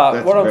 But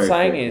That's what I'm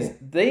saying is,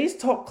 these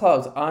top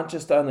clubs aren't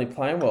just only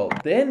playing well.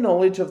 Their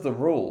knowledge of the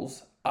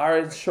rules are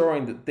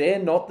ensuring that they're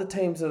not the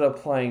teams that are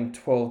playing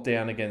 12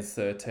 down against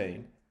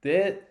 13.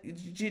 Do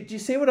you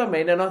see what I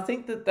mean? And I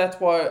think that's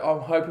why I'm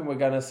hoping we're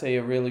going to see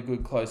a really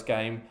good close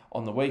game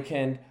on the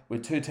weekend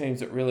with two teams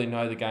that really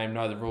know the game,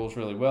 know the rules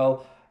really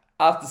well.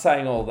 After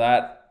saying all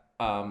that,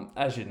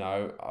 as you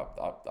know,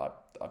 I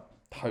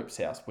hope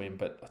South win.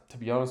 But to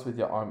be honest with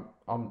you,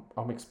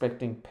 I'm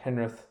expecting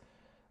Penrith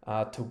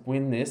to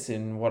win this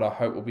in what I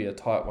hope will be a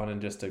tight one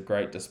and just a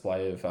great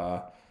display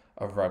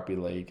of rugby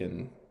league.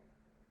 And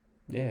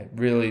yeah,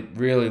 really,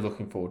 really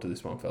looking forward to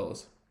this one,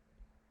 fellas.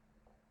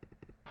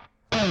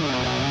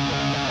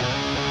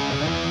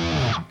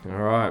 All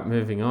right,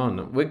 moving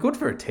on. We're good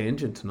for a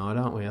tangent tonight,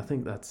 aren't we? I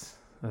think that's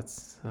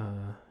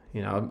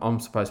I'm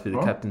supposed to be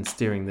the captain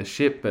steering the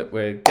ship, but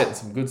we're getting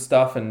some good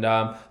stuff. And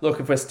look,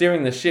 if we're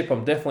steering the ship,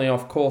 I'm definitely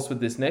off course with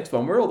this next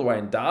one. We're all the way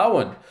in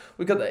Darwin.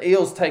 We've got the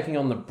Eels taking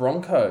on the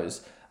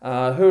Broncos.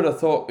 Who would have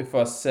thought, if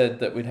I said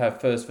that we'd have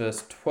first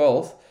versus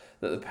 12th,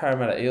 that the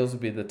Parramatta Eels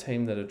would be the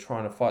team that are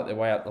trying to fight their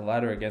way up the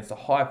ladder against a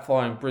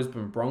high-flying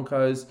Brisbane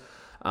Broncos.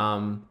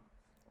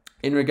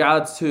 In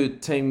regards to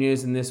team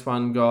news in this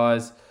one,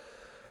 guys,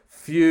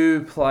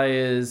 few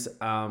players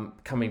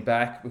coming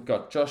back. We've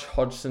got Josh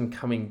Hodgson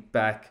coming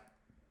back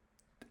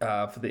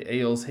for the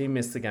Eels. He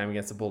missed the game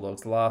against the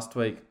Bulldogs last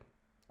week.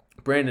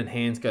 Brandon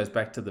Hands goes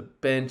back to the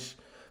bench.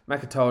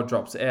 Makatoa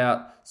drops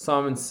out.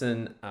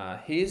 Simonson,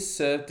 he's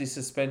served his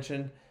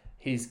suspension.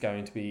 He's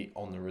going to be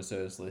on the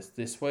reserves list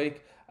this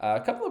week. A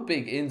couple of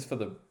big ins for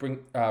the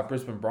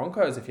Brisbane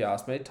Broncos, if you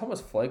ask me.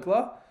 Thomas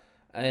Flegler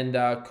and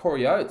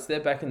Corey Oates, they're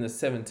back in the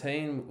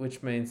 17,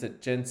 which means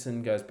that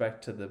Jensen goes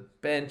back to the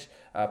bench.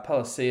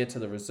 Palacia to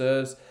the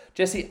reserves.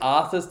 Jesse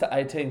Arthur's to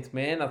 18th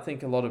man. I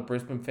think a lot of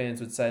Brisbane fans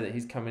would say that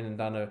he's come in and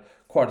done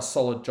quite a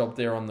solid job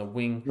there on the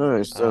wing. No,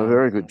 he's done a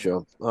very good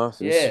job.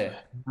 Arthur's. Yeah,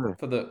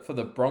 for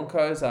the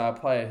Broncos, a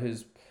player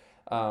who's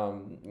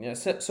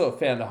sort of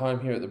found a home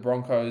here at the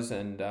Broncos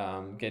and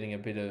getting a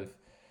bit of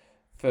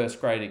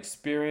first grade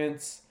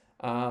experience.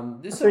 I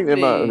think they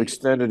might have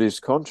extended his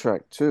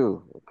contract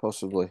too,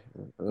 possibly.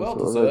 Well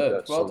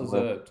deserved,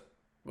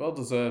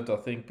 I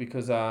think,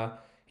 because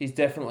he's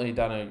definitely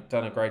done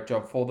a great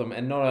job for them,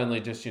 and not only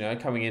just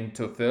coming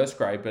into first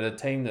grade, but a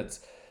team that's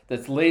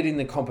leading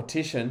the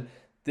competition.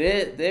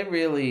 They're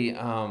really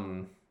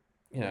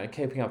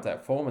keeping up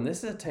that form, and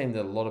this is a team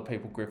that a lot of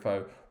people,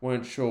 Griffo,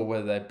 weren't sure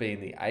whether they'd be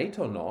in the 8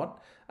 or not.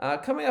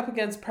 Coming up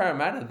against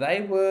Parramatta,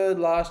 they were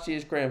last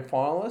year's grand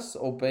finalists,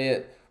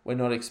 albeit we're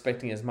not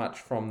expecting as much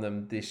from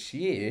them this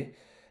year.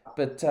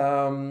 But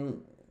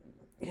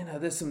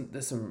there's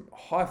some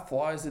high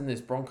flyers in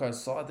this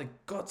Broncos side. They've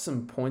got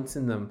some points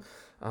in them.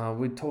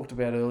 We talked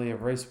about earlier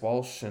Reece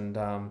Walsh and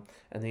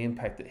the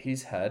impact that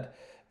he's had.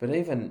 But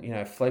even,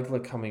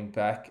 Flegler coming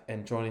back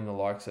and joining the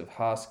likes of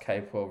Haas,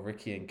 Capewell,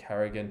 Ricky and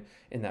Carrigan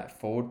in that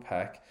forward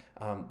pack,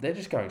 they're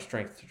just going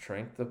strength to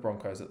strength, the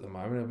Broncos at the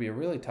moment. It'll be a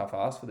really tough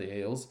ask for the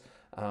Eels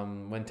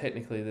when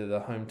technically they're the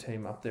home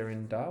team up there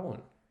in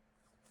Darwin.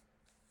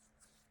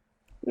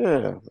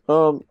 Yeah.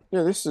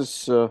 This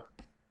is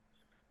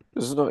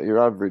not your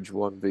average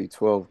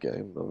 1v12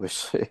 game,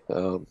 obviously.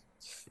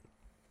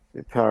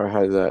 Para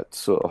had that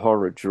sort of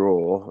horror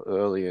draw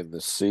early in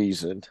the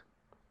season.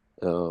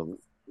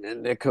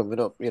 And they're coming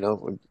up,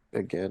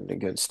 again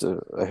against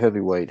a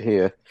heavyweight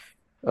here.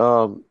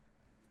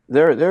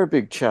 They're a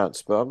big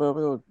chance, but I'm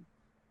going to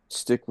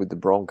stick with the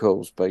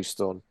Broncos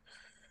based on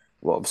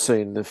what I've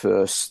seen in the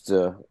first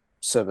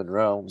 7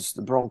 rounds.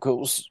 The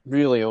Broncos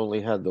really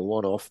only had the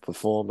one-off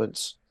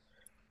performance.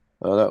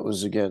 That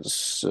was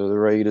against the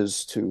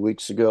Raiders 2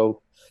 weeks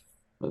ago.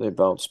 They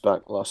bounced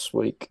back last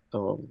week.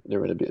 They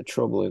were in a bit of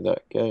trouble in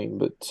that game,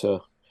 but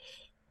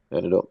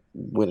ended up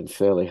winning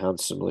fairly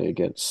handsomely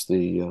against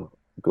the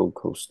Gold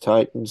Coast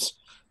Titans.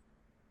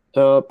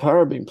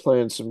 Para been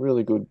playing some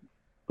really good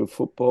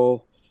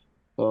football.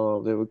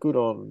 They were good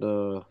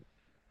on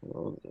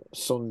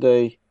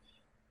Sunday.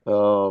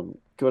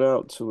 Got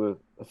out to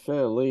a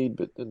fair lead,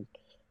 but then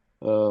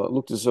it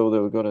looked as though they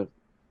were going to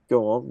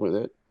go on with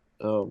it.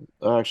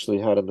 I actually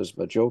had them as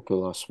my joker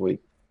last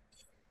week.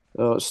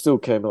 Still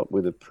came up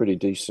with a pretty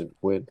decent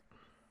win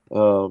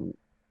over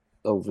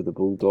the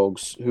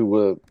Bulldogs, who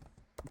were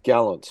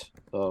gallant,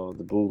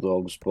 the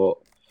Bulldogs, but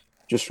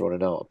just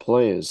running out of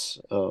players.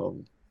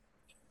 And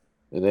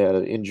they had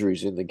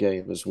injuries in the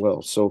game as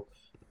well. So,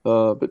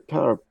 but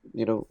Para,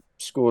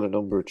 scored a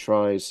number of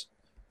tries.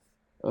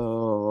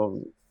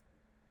 Not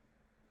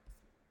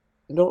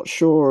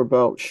sure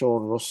about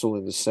Sean Russell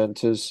in the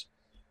centres.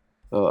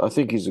 I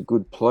think he's a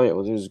good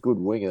player. He's a good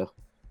winger.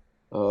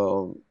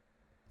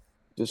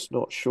 Just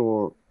not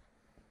sure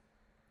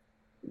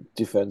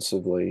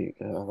defensively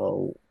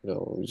how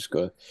he's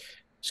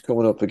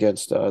coming up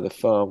against either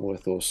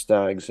Farmworth or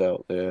Staggs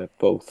out there,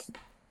 both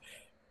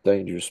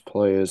dangerous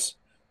players.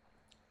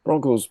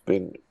 Broncos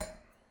been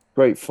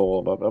great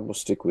form. I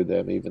must stick with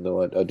them, even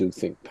though I do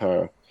think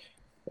Para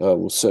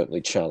will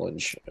certainly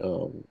challenge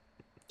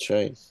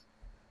Shane.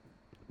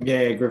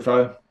 Yeah,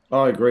 Griffo,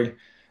 I agree.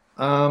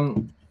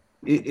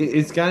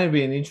 It's going to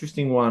be an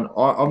interesting one.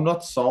 I'm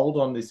not sold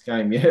on this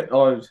game yet.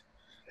 I'm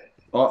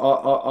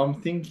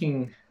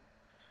thinking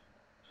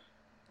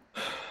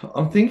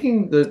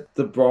that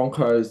the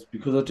Broncos,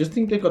 because I just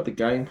think they've got the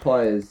game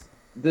players.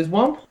 There's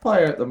one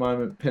player at the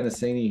moment,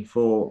 Penasini,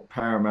 for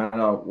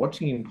Parramatta.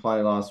 Watching him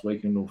play last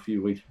week and a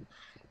few weeks.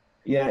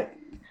 Yeah,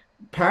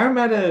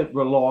 Parramatta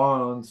rely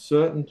on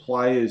certain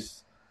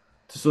players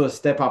to sort of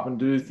step up and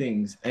do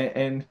things.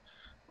 And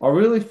I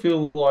really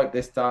feel like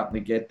they're starting to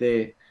get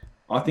there.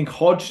 I think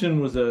Hodgson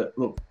was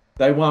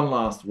they won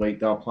last week.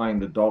 They were playing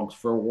the Dogs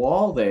for a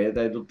while there.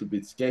 They looked a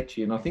bit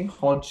sketchy. And I think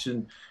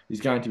Hodgson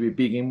is going to be a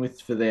big in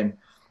with for them.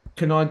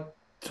 Can I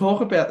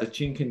talk about the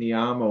chink in the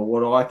armour,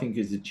 what I think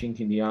is the chink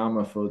in the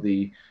armour for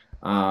the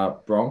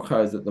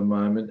Broncos at the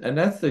moment? And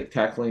that's the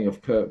tackling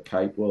of Kurt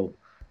Capewell.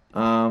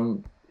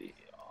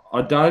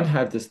 I don't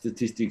have the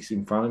statistics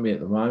in front of me at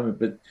the moment,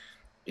 but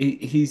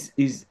he's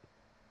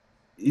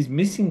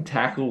missing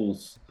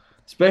tackles,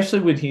 especially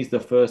when he's the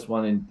first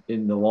one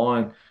in the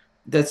line.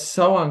 That's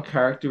so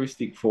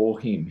uncharacteristic for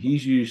him.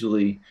 He's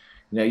usually,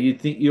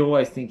 you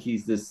always think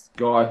he's this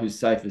guy who's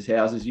safe as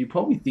houses. You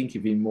probably think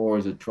of him more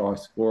as a try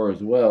scorer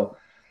as well.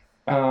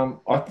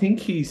 I think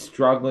he's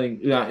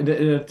struggling. In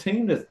a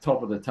team that's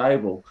top of the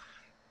table,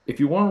 if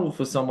you want to look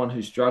for someone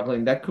who's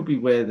struggling, that could be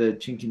where the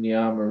chink in the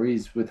armor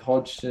is with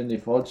Hodgson.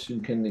 If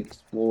Hodgson can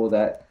explore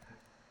that,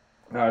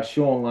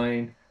 Sean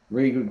Lane,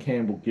 Regan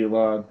Campbell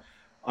Gillard.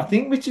 I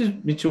think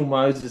Mitchell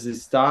Moses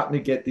is starting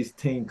to get this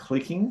team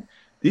clicking.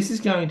 This is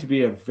going to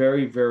be a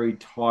very, very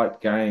tight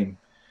game.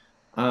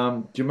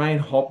 Jermaine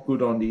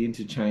Hopgood on the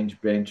interchange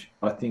bench,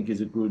 I think,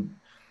 is a good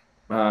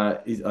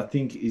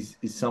is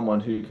someone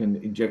who can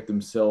inject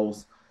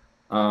themselves.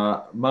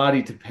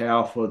 Marty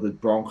Tapau for the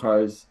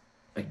Broncos,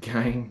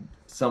 again,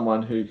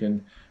 someone who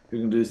can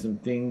do some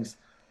things.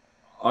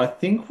 I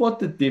think what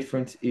the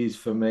difference is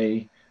for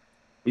me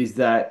is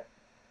that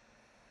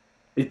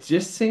it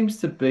just seems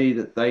to be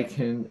that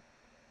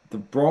the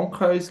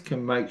Broncos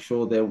can make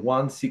sure they're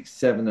 1, 6,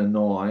 7, and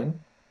 9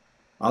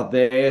 are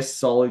there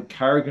solid.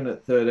 Carrigan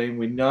at 13.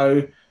 We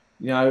know,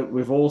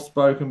 we've all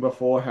spoken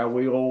before how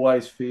we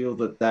always feel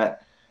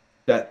that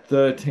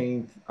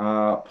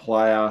 13th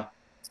player,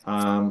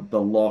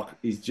 the lock,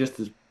 is just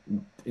as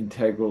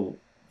integral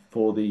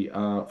for the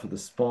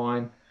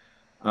spine.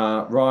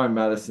 Ryan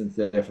Madison's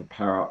there for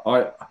para.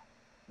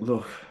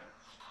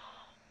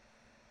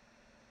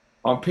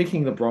 I'm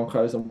picking the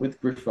Broncos. I'm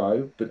with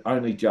Griffo, but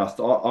only just.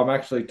 I'm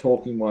actually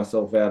talking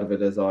myself out of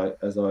it as I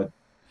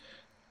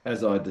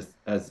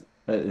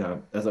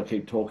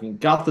keep talking.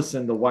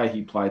 Gutherson, the way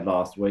he played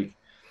last week,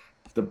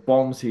 the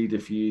bombs he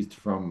diffused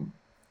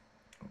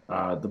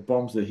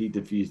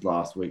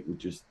last week were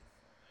just,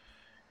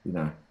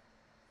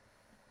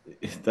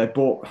 they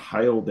brought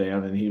hail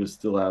down and he was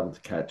still able to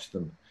catch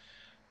them.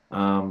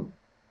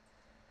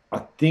 I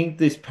think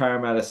this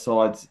Parramatta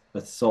side's a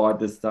side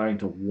that's starting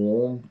to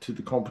warm to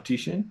the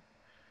competition.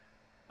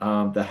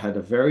 They had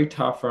a very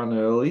tough run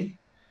early.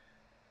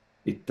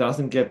 It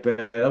doesn't get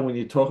better. When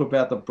you talk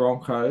about the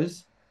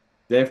Broncos,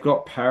 they've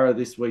got Para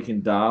this week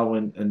in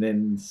Darwin and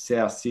then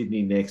South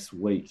Sydney next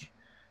week.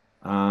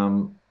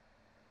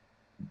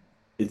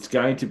 It's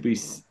going to be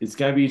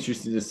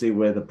interesting to see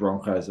where the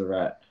Broncos are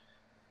at.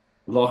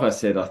 Like I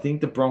said, I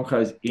think the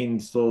Broncos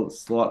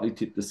slightly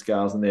tip the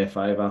scales in their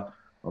favour.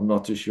 I'm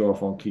not too sure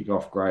if on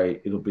kickoff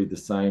grade it'll be the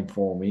same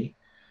for me.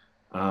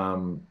 I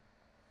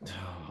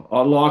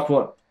like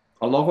what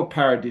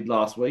Para did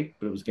last week,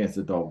 but it was against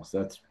the Dogs.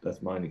 That's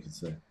my only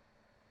concern.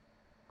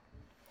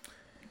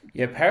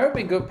 Yeah, Para have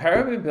been good. Para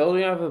have been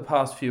building over the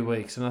past few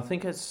weeks, and I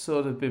think it's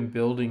sort of been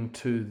building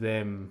to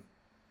them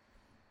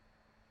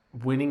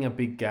winning a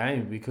big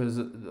game, because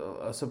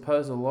I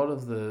suppose a lot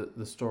of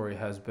the story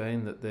has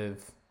been that they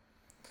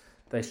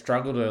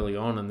struggled early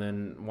on and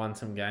then won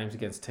some games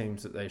against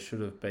teams that they should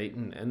have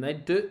beaten. And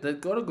they've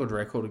got a good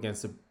record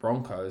against the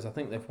Broncos. I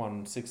think they've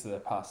won 6 of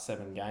their past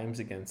 7 games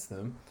against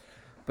them.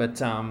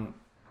 But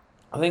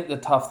I think the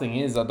tough thing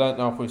is, I don't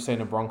know if we've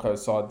seen a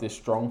Broncos side this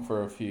strong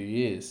for a few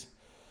years.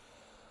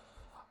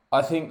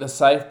 I think the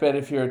safe bet,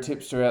 if you're a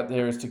tipster out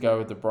there, is to go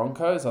with the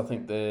Broncos. I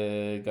think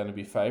they're going to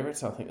be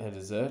favourites. I think they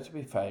deserve to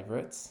be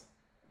favourites.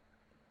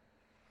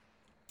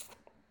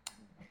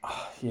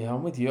 Yeah,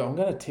 I'm with you. I'm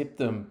going to tip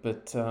them,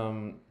 but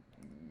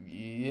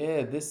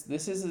this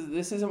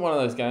isn't one of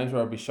those games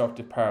where I'd be shocked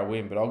if Para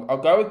win. But I'll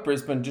go with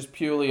Brisbane just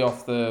purely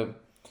off the.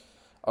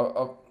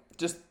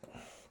 This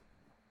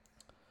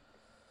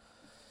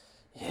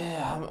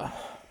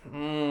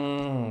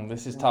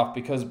is tough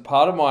because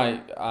part of my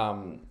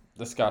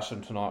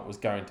discussion tonight was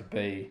going to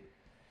be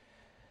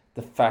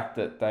the fact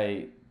that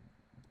they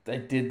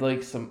did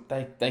leak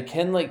they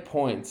can leak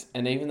points,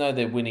 and even though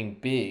they're winning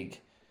big,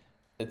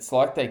 it's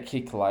like they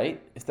kick late,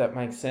 if that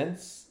makes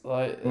sense.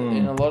 Like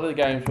in a lot of the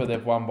games where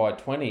they've won by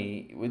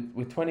 20,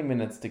 with 20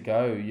 minutes to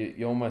go,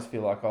 you almost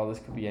feel like, this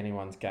could be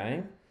anyone's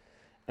game.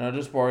 And I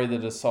just worry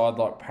that a side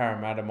like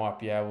Parramatta might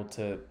be able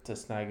to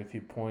snag a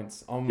few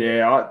points.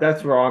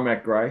 That's where I'm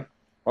at, Gray.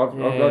 I've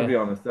got to be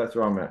honest. That's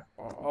where I'm at.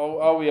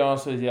 I'll be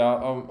honest with you.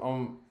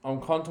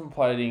 I'm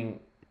contemplating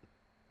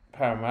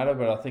Parramatta,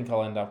 but I think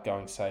I'll end up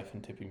going safe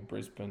and tipping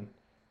Brisbane.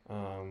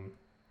 But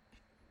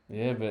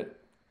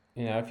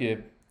if you're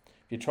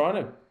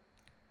trying to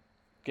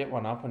get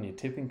one up on your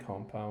tipping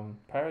comp,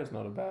 Para's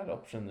not a bad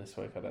option this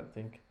week, I don't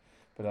think.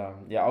 But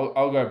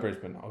I'll go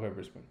Brisbane.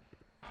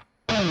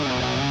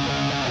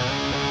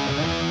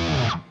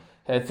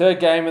 Okay, third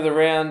game of the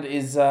round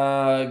is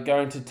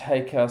going to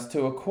take us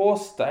to a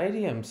course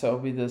stadium. So it'll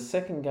be the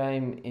second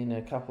game in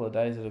a couple of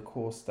days at a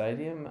course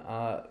stadium.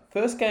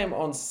 First game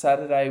on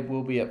Saturday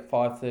will be at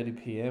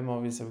 5:30 p.m.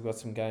 Obviously, we've got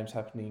some games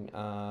happening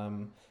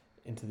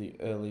into the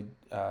early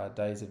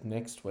days of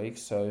next week.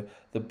 So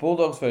the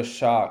Bulldogs versus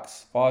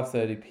Sharks,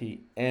 5:30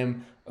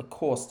 p.m. a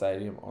course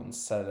stadium on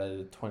Saturday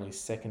the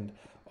 22nd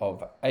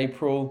of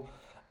April.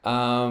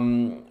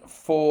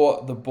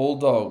 For the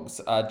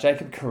Bulldogs,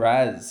 Jacob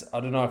Carraz, I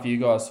don't know if you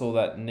guys saw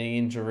that knee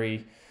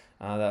injury.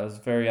 That was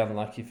very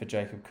unlucky for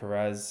Jacob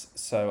Carraz.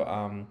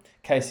 So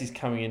Casey's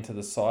coming into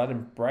the side,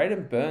 and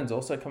Braden Burns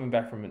also coming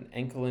back from an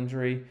ankle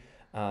injury.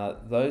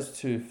 Those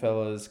two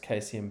fellas,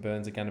 Casey and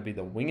Burns, are going to be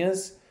the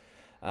wingers.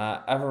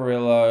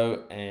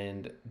 Avarillo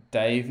and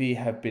Davey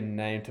have been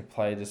named to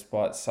play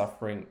despite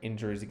suffering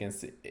injuries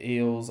against the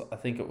Eels. I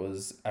think it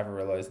was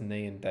Avarillo's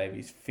knee and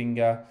Davey's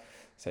finger.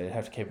 So you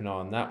have to keep an eye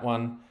on that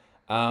one.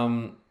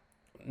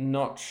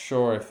 Not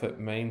sure if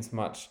it means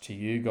much to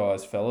you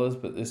guys, fellas,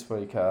 but this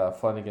week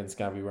Flanagan's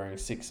going to be wearing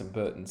 6 and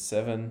Burton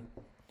 7.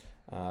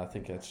 I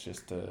think that's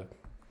just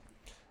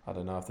I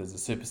don't know if there's a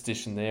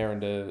superstition there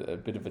and a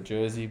bit of a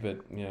jersey, but,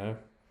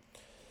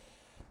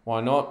 why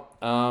not?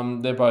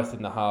 They're both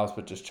in the halves,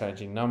 but just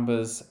changing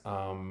numbers.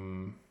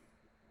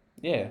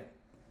 Yeah.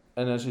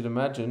 And as you'd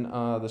imagine,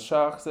 the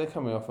Sharks, they're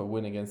coming off a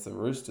win against the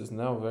Roosters, and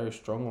they were very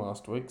strong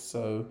last week,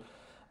 so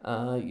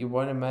you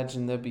won't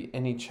imagine there'll be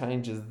any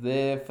changes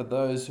there for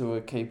those who are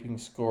keeping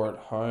score at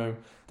home.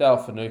 Dale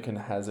Finucane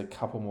has a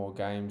couple more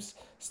games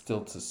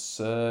still to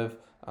serve.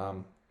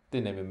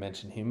 Didn't even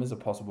mention him as a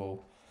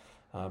possible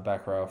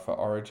back row for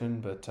Origin,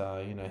 but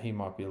he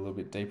might be a little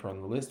bit deeper on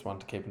the list, one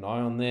to keep an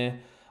eye on there.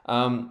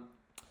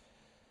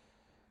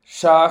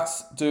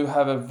 Sharks do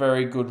have a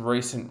very good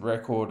recent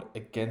record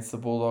against the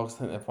Bulldogs. I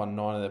think they've won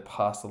 9 of their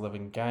past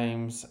 11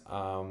 games.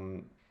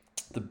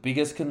 The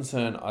biggest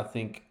concern, I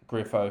think,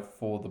 Griffo,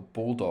 for the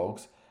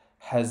Bulldogs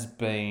has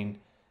been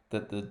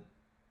that the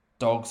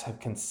Dogs have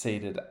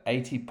conceded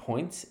 80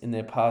 points in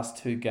their past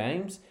 2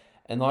 games.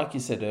 And like you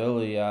said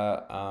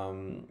earlier,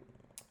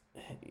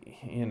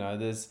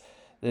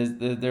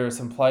 there are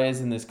some players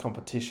in this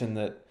competition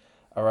that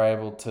are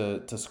able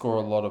to score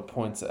a lot of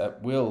points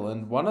at will.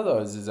 And one of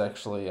those is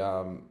actually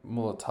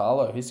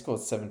Mulatalo. He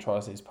scored 7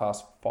 tries in his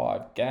past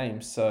 5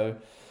 games. So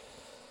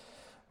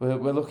we're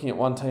looking at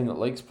one team that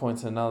leaks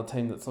points and another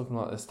team that's looking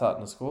like they're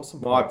starting to score some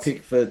My points.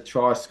 pick for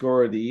try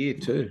scorer of the year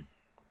too.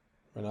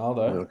 Ronaldo.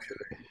 Okay.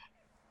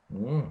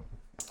 Mm.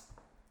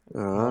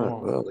 All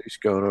right. Well, he's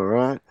going all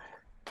right.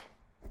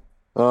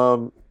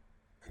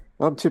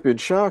 I'm tipping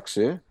Sharks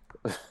here.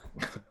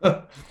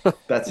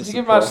 That's Did you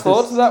give much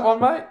thought to that one,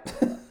 mate?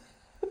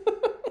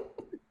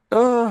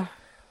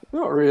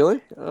 Not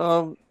really.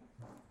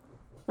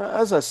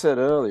 As I said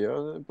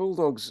earlier, the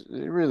Bulldogs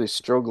are really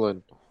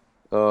struggling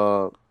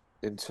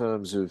in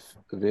terms of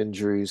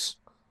injuries.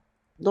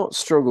 Not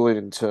struggling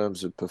in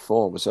terms of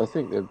performance. I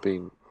think they've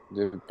been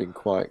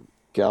quite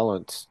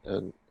gallant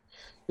and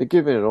they're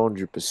giving it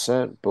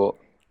 100%, but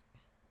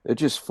they're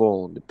just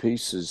falling to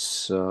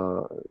pieces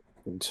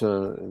in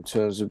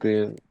terms of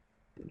being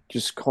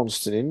just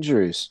constant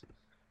injuries,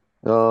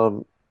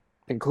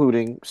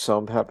 including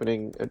some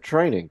happening at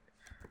training.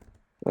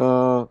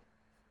 I'm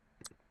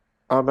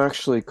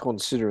actually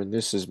considering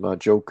this as my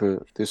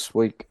joker this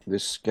week,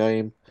 this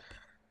game.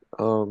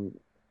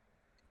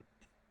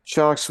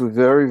 Sharks were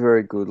very,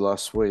 very good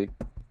last week,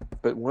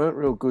 but weren't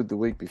real good the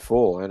week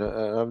before. And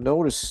I've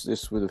noticed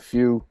this with a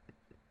few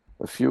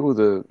of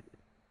the,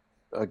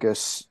 I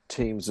guess,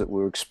 teams that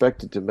were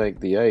expected to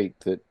make the 8,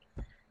 that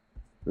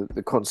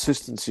the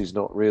consistency's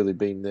not really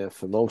been there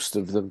for most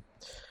of them.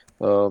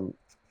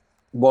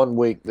 One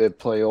week they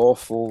play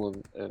awful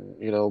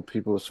and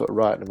people are sort of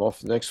writing them off.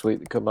 The next week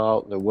they come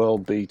out and they're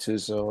world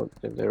beaters and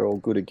they're all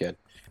good again.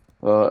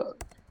 Well,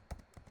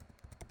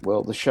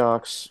 the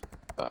Sharks,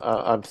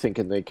 I'm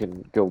thinking they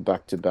can go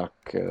back to back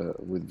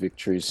with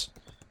victories.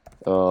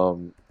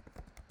 Nico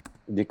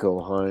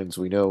Hines,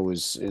 we know,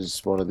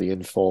 is one of the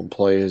informed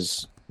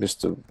players.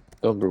 Missed a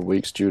number of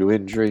weeks due to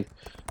injury.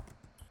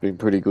 Been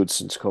pretty good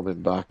since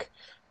coming back.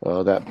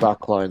 That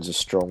back line's a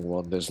strong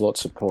one. There's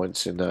lots of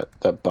points in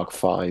that back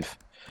 5.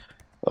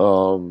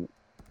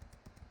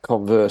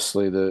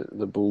 Conversely,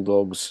 the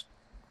Bulldogs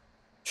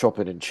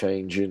chopping and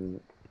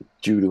changing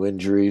due to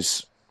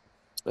injuries.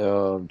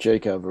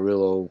 Jake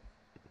Avarillo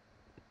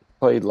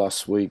played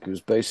last week. He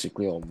was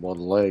basically on one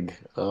leg.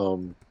 I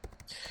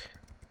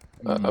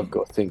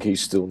think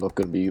he's still not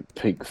going to be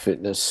peak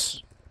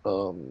fitness.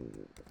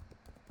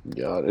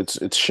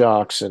 It's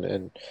Sharks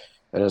and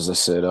as I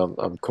said,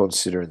 I'm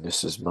considering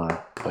this as my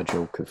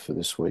joker for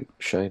this week.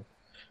 Shane?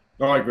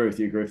 I agree with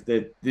you, Griff.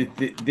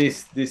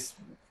 This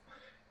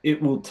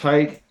it will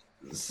take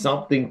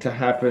something to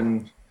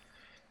happen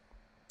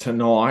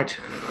tonight,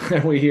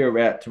 and we hear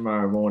about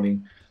tomorrow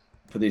morning,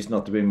 for this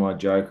not to be my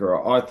joker.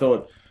 I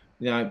thought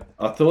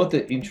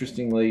that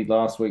interestingly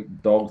last week,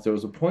 Dogs, there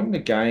was a point in the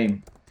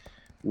game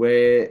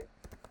where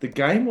the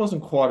game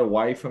wasn't quite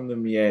away from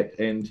them yet,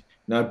 and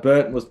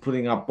Burton was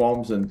putting up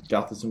bombs and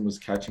Gutherson was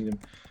catching them.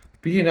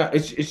 But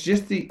it's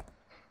just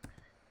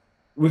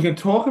we can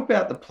talk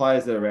about the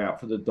players that are out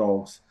for the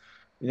Dogs.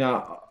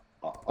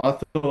 I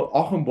thought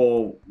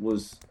Ockenball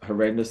was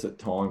horrendous at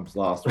times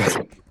last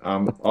week.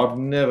 I've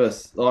never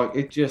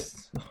I've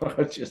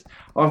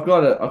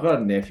got a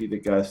nephew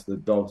that goes to the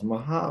Dogs.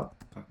 My heart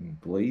fucking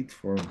bleeds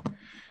for him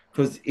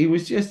because he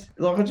was just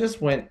like, I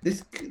just went,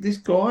 this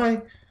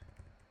guy,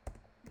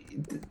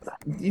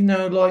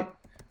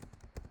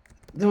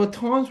 there were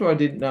times where I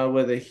didn't know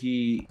whether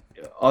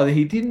either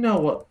he didn't know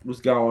what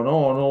was going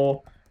on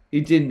or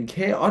he didn't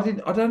care. I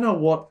don't know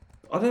what.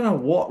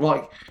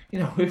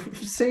 We've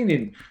seen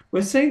in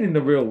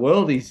the real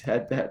world he's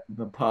had that in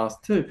the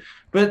past too.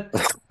 But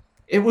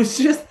it was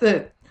just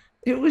that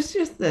I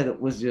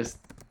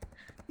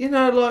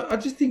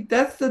just think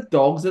that's the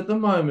Dogs at the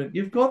moment.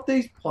 You've got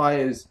these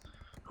players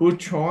who are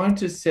trying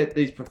to set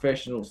these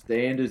professional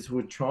standards, who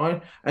are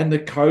trying, and the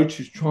coach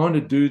who's trying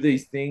to do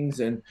these things,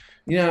 and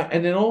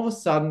and then all of a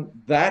sudden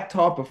that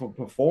type of a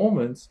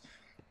performance,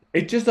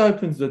 it just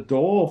opens the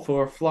door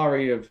for a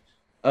flurry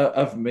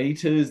of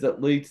meters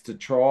that leads to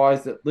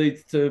tries, that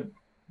leads to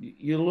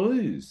you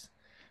lose,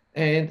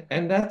 and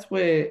that's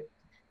where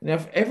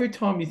if every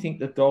time you think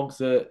the Dogs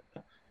are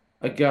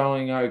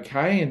going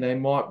okay and they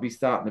might be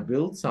starting to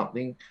build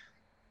something,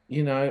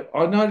 I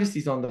noticed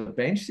he's on the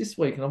bench this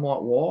week, and I'm like,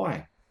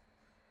 why?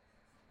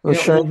 Well,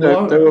 Well, Shane, they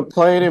why? were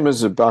playing him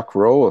as a back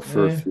rower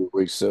for a Yeah. few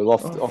weeks, so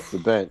off the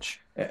Oh,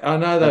 bench. I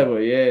know they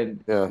were, yeah.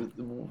 Yeah.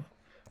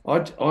 I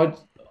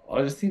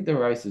just think the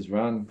race is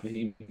run for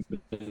him. But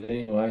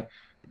anyway,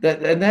 I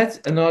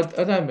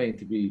don't mean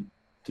to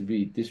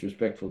be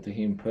disrespectful to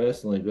him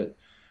personally, but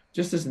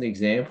just as an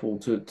example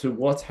to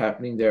what's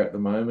happening there at the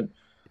moment,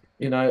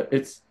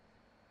 it's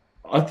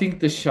I think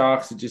the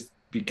Sharks are just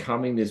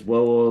becoming this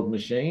well-oiled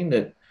machine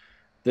that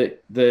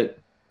that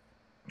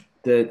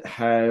that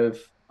have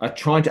are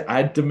trying to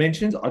add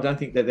dimensions. I don't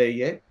think they're there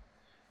yet.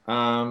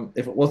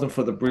 If it wasn't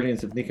for the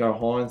brilliance of Nico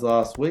Hines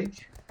last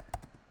week,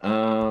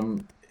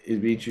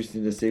 it'd be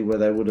interesting to see where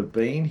they would have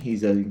been.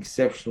 He's an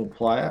exceptional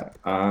player.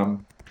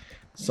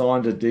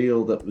 Signed a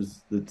deal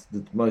that's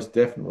most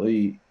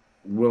definitely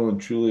well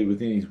and truly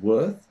within his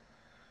worth.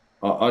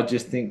 I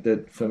just think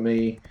that for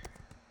me,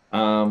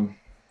 I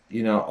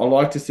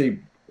like to see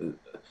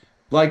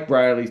Blake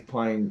Brayley's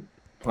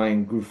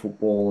playing good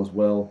football as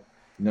well.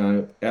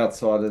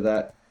 Outside of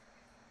that,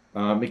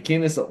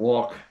 McInnes at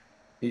lock,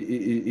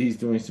 he's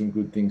doing some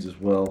good things as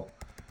well.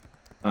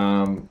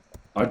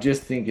 I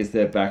just think it's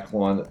their back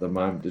line at the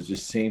moment that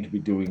just seem to be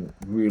doing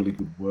really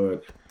good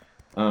work.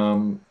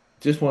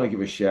 Just want to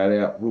give a shout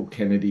out, Will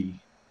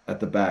Kennedy at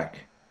the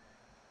back.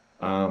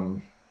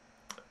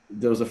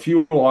 There was a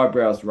few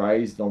eyebrows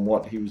raised on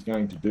what he was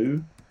going to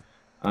do,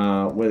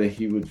 whether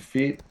he would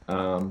fit.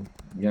 A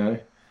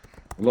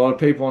lot of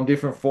people on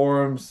different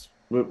forums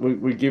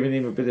we're giving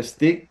him a bit of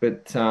stick,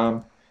 but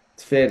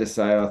it's fair to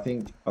say I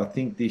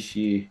think this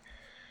year,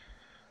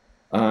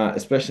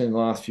 especially in the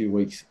last few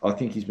weeks, I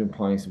think he's been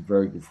playing some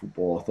very good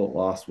football. I thought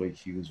last week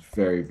he was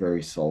very,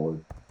 very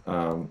solid,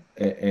 and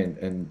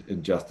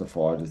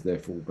justified as their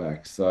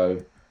fullback.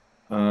 So,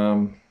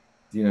 when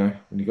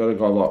you got a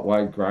guy like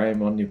Wade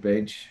Graham on your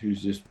bench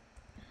who's just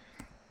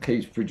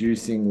keeps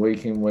producing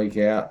week in, week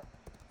out,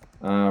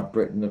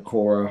 Brett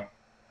Nakora,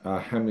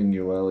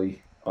 Hamlin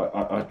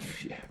I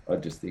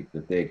just think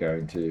that they're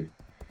going to,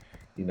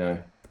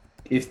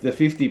 if the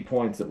 50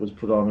 points that was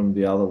put on them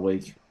the other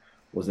week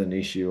was an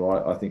issue,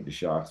 I think the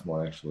Sharks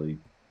might actually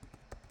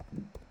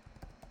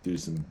do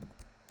some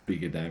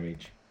bigger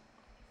damage.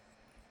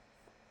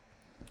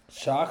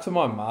 Sharks are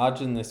my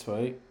margin this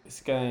week. This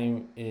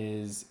game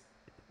is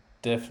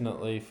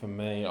definitely for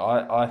me.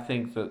 I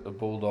think that the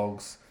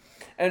Bulldogs,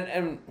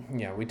 and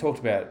we talked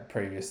about it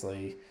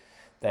previously,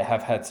 they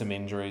have had some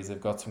injuries, they've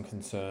got some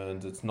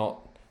concerns. It's not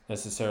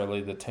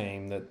necessarily the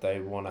team that they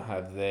want to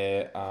have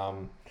there.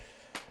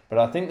 But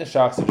I think the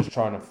Sharks are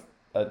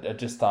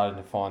just starting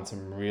to find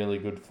some really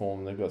good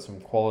form. They've got some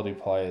quality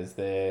players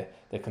there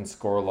that can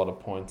score a lot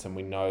of points, and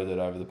we know that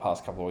over the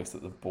past couple of weeks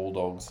that the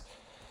Bulldogs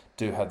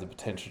do have the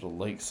potential to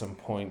leak some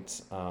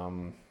points.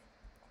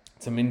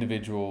 Some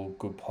individual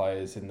good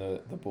players in the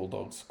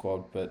Bulldogs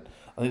squad, but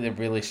I think they're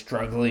really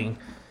struggling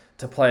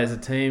to play as a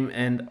team,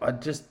 and I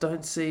just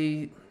don't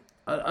see.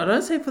 I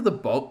don't see for the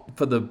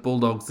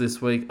Bulldogs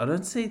this week. I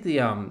don't see the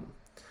I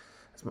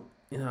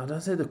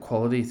don't see the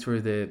quality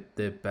through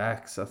their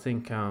backs. I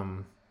think I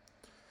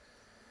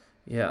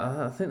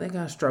think they're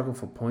going to struggle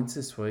for points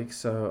this week.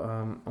 So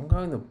I'm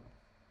going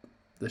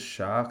the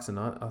Sharks, and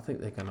I think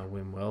they're going to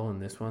win well in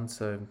this one.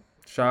 So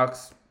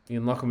Sharks, you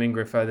can lock them in,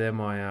 Griffo. They're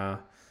my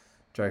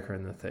Joker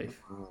and the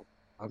Thief.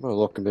 I'm going to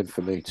lock them in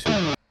for me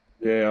too.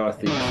 Yeah, I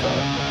think so.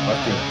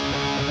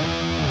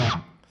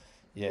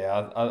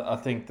 I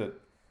think that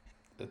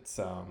it's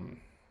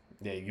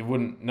you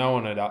wouldn't. No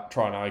one would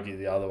try and argue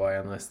the other way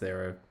unless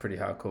they're a pretty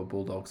hardcore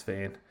Bulldogs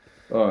fan.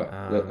 Oh,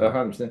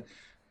 100%.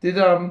 Did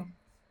I?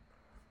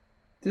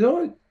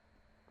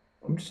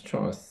 I'm just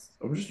trying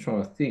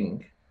to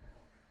think.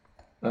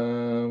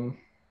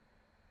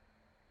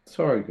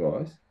 Sorry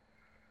guys.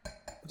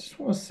 I just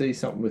want to see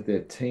something with their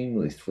team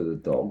list for the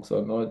Dogs. I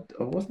wasn't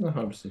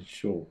 100%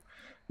 sure.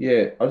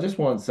 Yeah, I just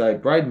want to say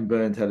Braden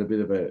Burns had a bit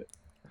of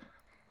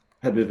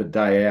a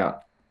day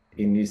out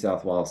in New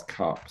South Wales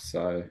Cup,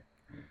 so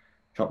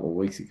a couple of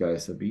weeks ago.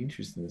 So it'd be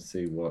interesting to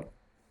see what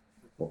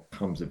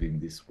comes of him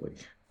this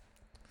week.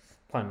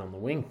 Playing on the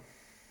wing.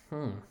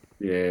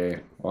 Yeah,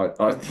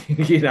 I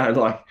think I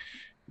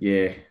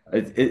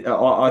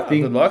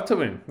think good luck to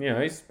him.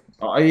 He's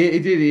he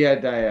did. He had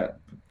a day out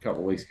a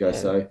couple of weeks ago,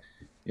 so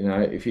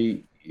if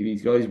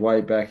he's got his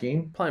way back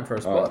in, playing for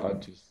a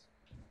spot.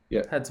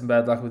 Had some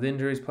bad luck with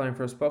injuries, playing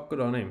for a spot. Good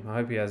on him. I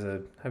hope he has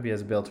a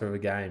belter of a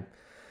game.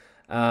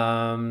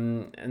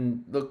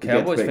 And look,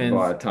 Cowboys fans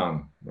by a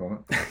tongue, right?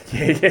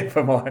 yeah,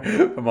 for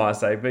my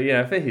sake,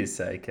 but for his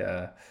sake,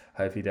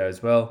 hope he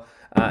does well.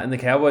 And the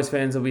Cowboys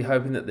fans will be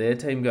hoping that their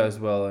team goes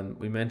well. And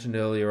we mentioned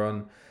earlier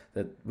on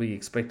that we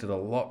expected a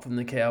lot from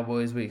the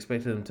Cowboys. We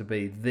expected them to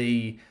be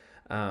the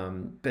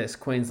best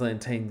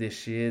Queensland team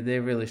this year.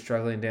 They're really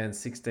struggling down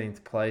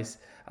 16th place.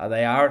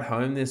 They are at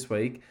home this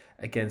week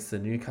against the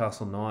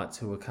Newcastle Knights,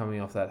 who are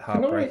coming off that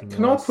heartbreaking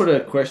Can I loss. put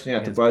a question out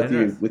to against both of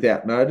Penrith. you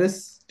without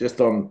notice,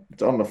 just on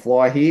the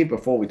fly here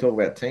before we talk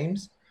about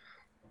teams?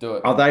 Do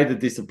it. Are they the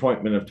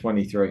disappointment of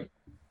 23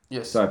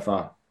 Yes. so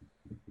far?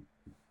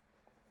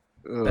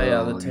 They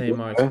are the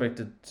team I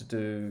expected to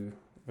do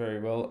very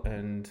well,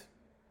 and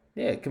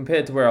yeah,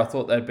 compared to where I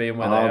thought they'd be and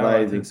where they are,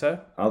 I think so.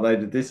 Are they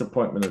the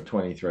disappointment of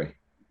 23?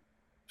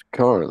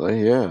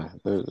 Currently, yeah.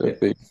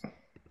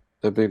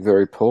 They've been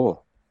very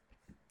poor.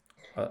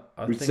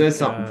 I Which think, says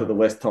something for the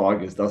West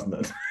Tigers, doesn't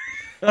it?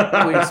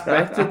 we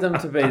expected them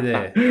to be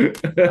there.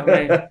 I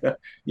mean,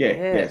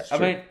 yeah. I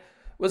mean,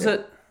 was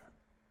it?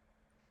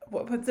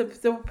 What, but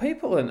there were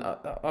people, and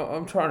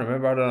I'm trying to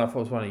remember. I don't know if it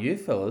was one of you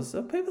fellas.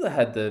 There were people that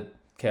had the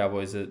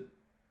Cowboys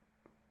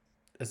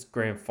as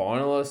grand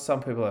finalists.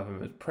 Some people have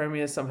them as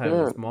premiers. Some have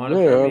them as minor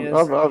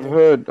premiers. I've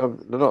heard.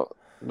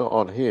 Not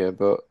on here,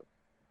 but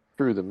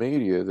through the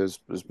media, there's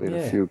been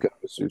a few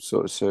guys who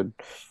sort of said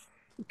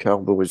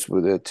Cowboys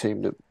were their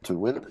team to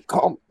win the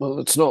comp. Well,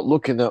 it's not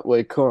looking that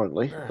way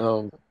currently.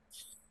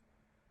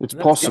 It's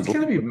possible. It's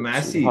going to be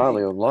massive. It's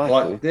highly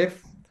unlikely. Like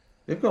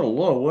they've got a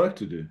lot of work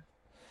to do.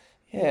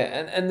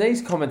 Yeah, and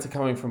these comments are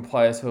coming from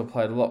players who have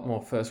played a lot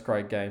more first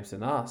grade games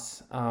than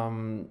us. I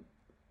mean,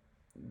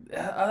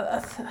 I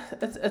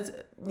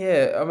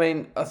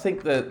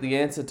think that the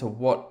answer to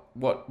what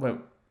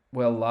went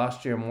well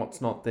last year and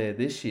what's not there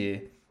this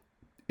year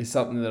is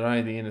something that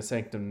only the inner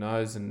sanctum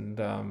knows, and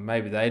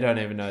maybe they don't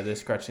even know. They're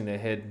scratching their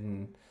head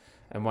and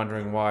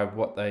wondering why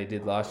what they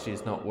did last year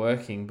is not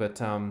working. But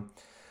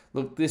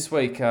look, this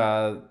week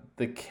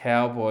the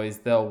Cowboys,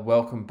 they'll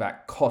welcome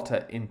back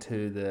Cotter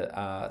into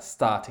the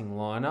starting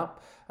lineup.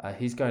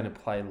 He's going to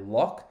play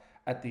lock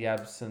at the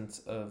absence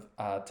of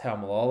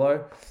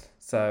Taumalolo.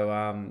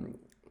 So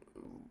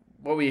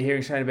what were you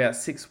hearing, Shane, about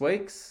 6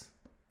 weeks?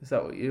 Is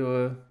that what you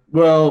were...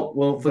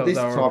 Well, for this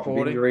they were type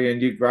reporting? of injury,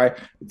 and you're great,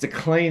 it's a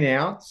clean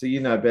out, so you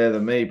know better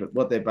than me, but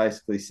what they're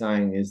basically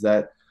saying is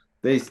that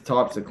these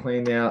types of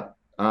clean out,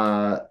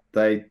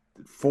 they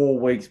 4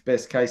 weeks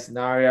best case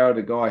scenario,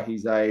 the guy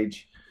his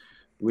age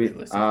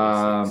with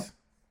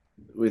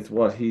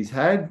what he's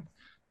had,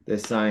 they're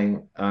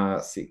saying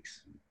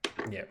 6.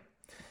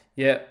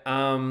 Yeah.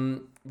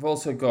 We've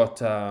also got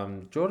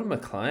Jordan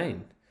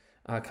McLean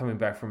coming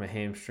back from a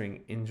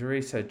hamstring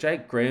injury. So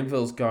Jake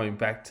Granville's going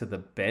back to the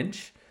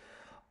bench.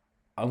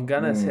 I'm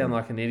going to sound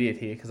like an idiot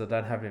here because I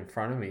don't have it in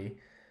front of me.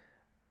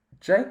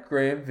 Jake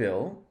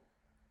Granville,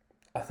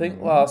 I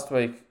think last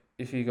week,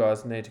 if you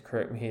guys need to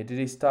correct me here, did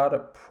he start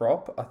at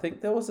prop? I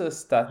think there was a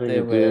stat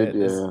there where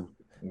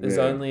there's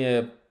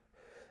only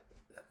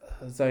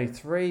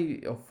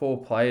 3 or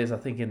 4 players, I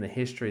think, in the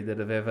history that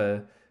have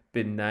ever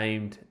been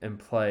named and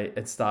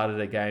started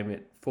a game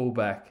at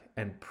fullback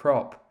and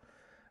prop.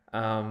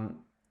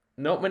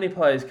 Not many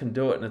players can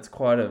do it, and it's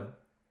quite a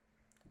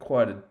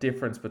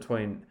difference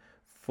between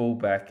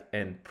fullback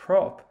and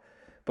prop.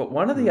 But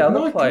one of the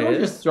other players... Can I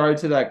just throw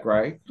to that,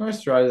 Greg? Can I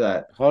just throw to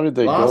that? How did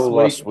they go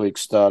last week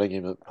starting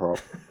him at prop?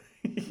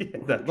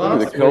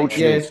 Last the coach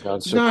week, needs to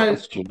answer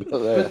question.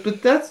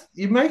 But that's,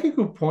 you make a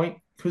good point,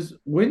 because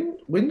when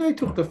they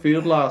took the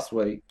field last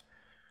week,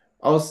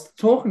 I was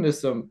talking to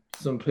some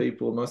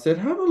people, and I said,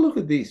 have a look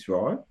at this,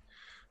 right?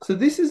 So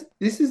this is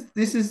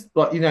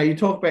like, you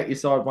talk about your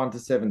side 1 to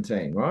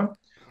 17, right?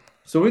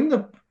 So in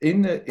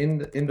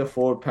the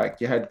forward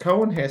pack, you had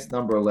Cohen Hess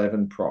number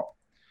 11 prop,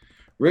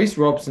 Reece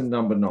Robson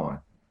number 9,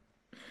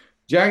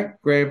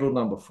 Jack Granville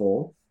number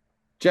 4,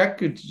 Jack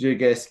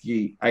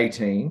Jageski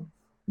 18,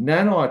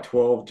 Nanai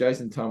 12,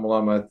 Jason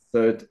Tamalamo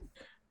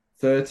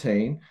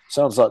 13.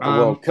 Sounds like the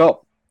World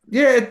Cup.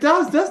 Yeah, it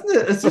does, doesn't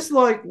it? It's just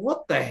like,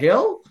 what the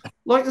hell?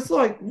 Like, it's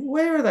like,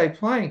 where are they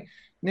playing?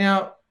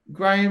 Now,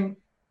 Graham,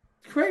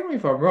 correct me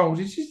if I'm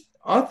wrong,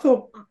 I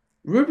thought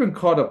Ruben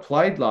Cotter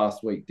played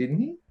last week, didn't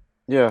he?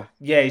 Yeah.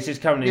 Yeah, he's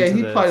just coming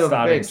into the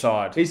starting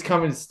side. He's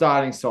coming to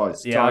starting side.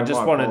 Yeah, I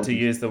just wanted to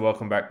use the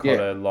welcome back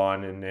Cotter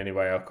line in any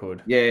way I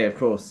could. Yeah, of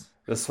course.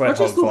 The sweat I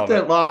just looked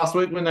at last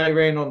week when they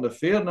ran on the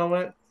field, and I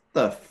went,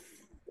 what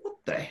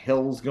the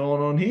hell's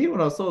going on here?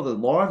 When I saw the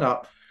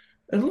lineup,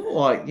 it looked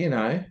like,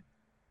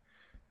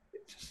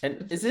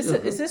 And is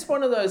this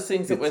one of those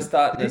things that we're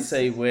starting to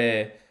see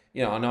where,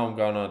 I know I'm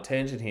going on a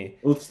tangent here.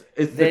 Well,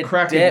 it's the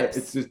crack. Their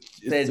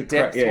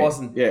depth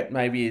wasn't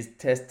maybe as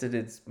tested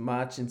as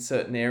much in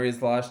certain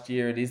areas last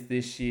year. It is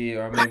this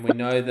year. I mean, we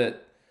know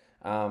that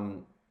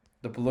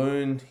the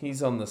balloon,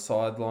 he's on the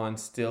sideline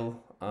still.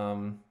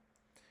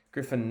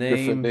 Griffin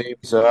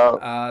Neem's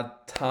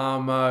out.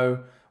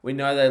 Tamo. We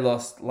know they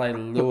lost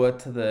Leilua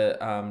to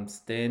the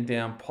stand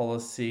down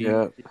policy.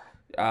 Yeah.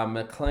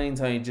 McLean's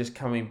only just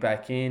coming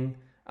back in.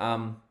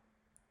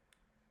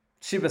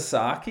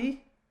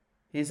 Shibasaki,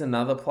 he's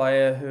another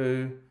player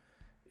who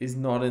is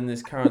not in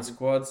this current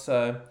squad.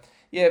 So,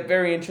 yeah,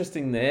 very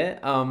interesting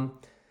there.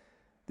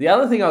 The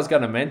other thing I was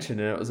going to mention,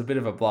 and it was a bit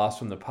of a blast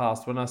from the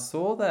past, when I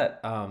saw that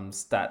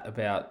stat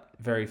about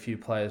very few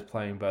players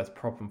playing both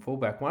prop and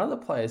fullback, one of the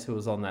players who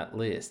was on that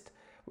list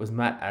was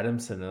Matt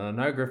Adamson. And I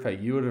know,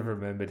 Griffo, you would have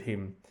remembered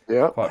him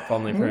Yeah. quite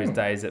fondly for his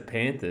days at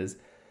Panthers.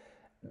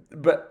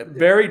 But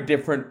very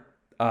different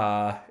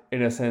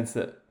in a sense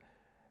that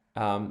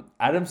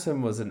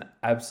Adamson was an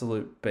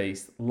absolute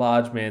beast,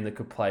 large man that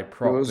could play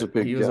prop. He was a but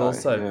big he was guy,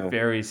 also yeah.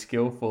 very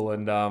skillful,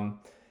 and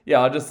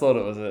I just thought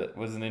it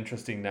was an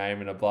interesting name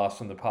and a blast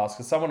from the past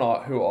because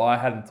someone who I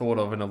hadn't thought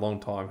of in a long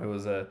time, who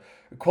was a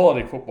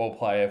quality football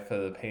player for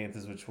the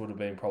Panthers, which would have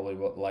been probably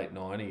late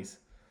 90s.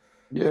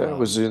 Yeah, it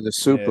was in the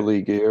Super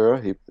League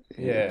era. He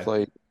Yeah.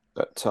 played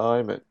that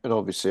time and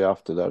obviously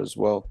after that as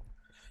well.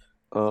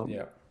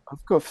 Yeah.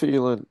 I've got a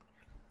feeling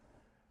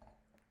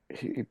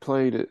he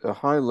played at a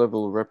high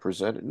level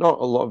represented, not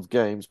a lot of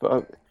games, but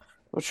I'm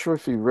not sure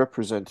if he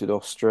represented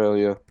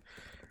Australia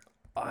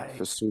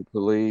for Super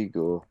League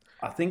or.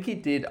 I think he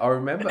did. I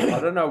remember,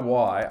 I don't know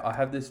why, I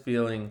have this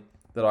feeling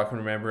that I can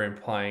remember him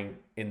playing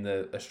in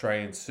the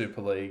Australian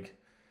Super League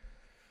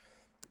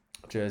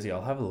jersey.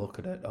 I'll have a look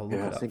at it. I'll look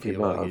it up for you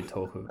while you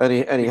talk.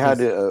 And he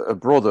had a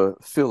brother,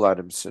 Phil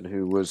Adamson,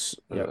 who was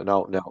an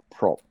out and out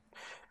prop.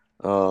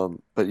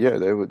 But yeah,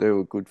 they were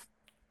good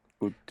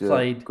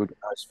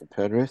guys for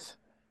Penrith.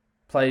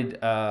 Played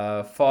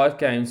 5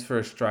 games for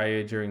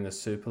Australia during the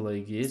Super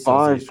League years. So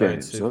 5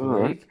 games,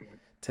 Super League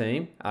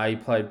team. He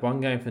played 1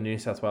 game for New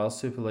South Wales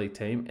Super League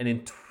team, and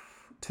in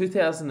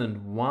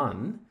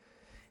 2001,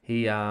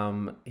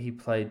 he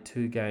played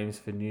 2 games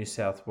for New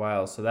South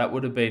Wales. So that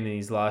would have been in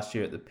his last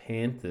year at the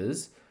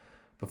Panthers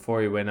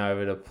before he went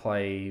over to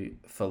play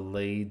for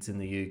Leeds in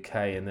the UK,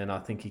 and then I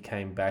think he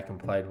came back and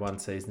played 1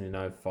 season in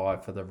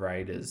 2005 for the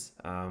Raiders.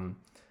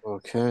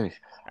 Okay.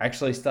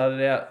 Actually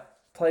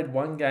played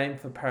 1 game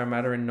for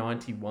Parramatta in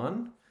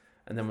 91,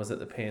 and then was at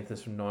the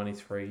Panthers from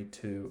 93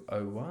 to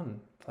 01.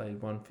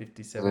 Played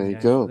 157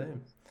 games for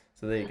them.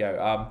 So there you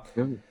go.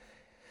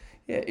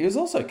 Yeah, he was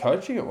also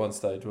coaching at one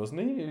stage,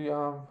 wasn't he?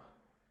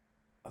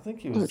 I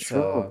think he was.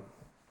 Sure.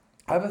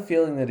 I have a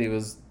feeling that he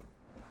was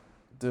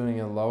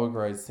doing a lower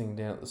grades thing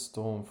down at the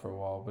Storm for a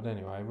while. But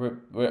anyway,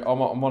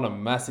 I'm on a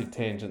massive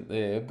tangent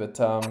there. But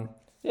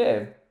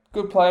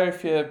good player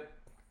if you're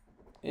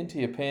into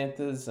your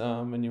Panthers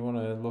and you want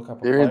to look up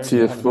a player. You're into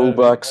your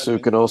fullbacks who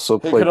can also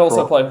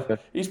play.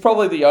 He's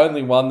probably the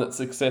only one that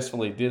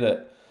successfully did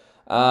it.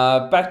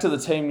 Back to the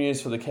team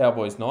news for the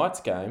Cowboys Knights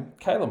game.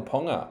 Kalen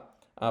Ponga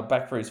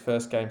back for his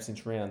first game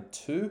since round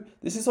 2.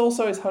 This is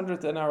also his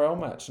 100th NRL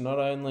match. Not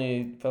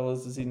only,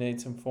 fellas, does he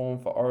need some form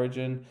for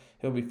Origin,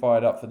 he'll be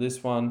fired up for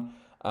this one.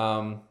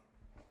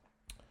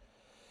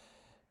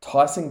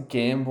 Tyson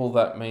Gamble,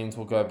 that means,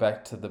 will go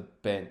back to the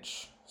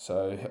bench.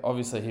 So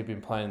obviously he'd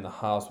been playing in the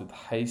halves with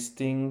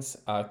Hastings.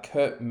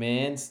 Kurt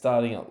Mann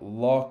starting at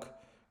lock.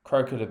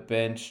 Croker to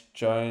bench.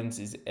 Jones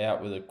is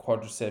out with a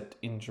quadricep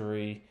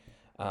injury.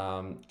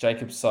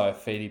 Jacob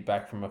Saifiti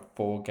back from a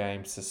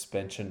 4-game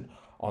suspension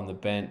on the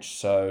bench.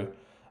 So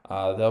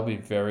they'll be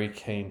very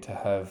keen to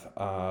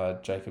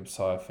have Jacob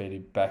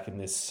Saifiti back in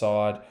this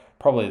side.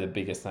 Probably the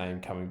biggest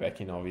name coming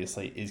back in,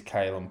 obviously, is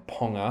Kalen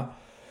Ponga.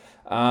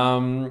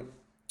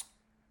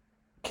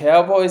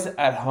 Cowboys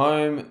at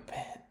home.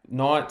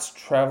 Knights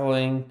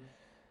travelling.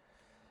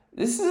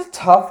 This is a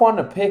tough one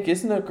to pick,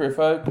 isn't it,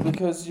 Griffo?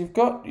 Because you've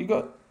got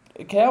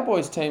a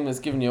Cowboys team that's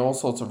given you all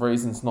sorts of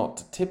reasons not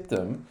to tip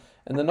them,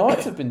 and the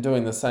Knights have been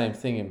doing the same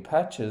thing in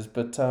patches.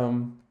 But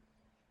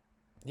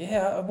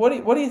what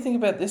do you think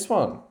about this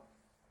one?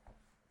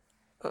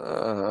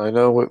 I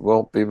know it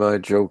won't be my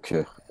joke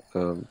here.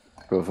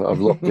 I've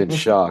looked in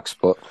Sharks,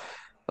 but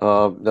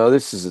no,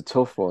 this is a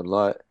tough one.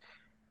 Like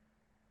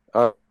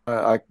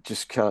I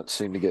just can't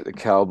seem to get the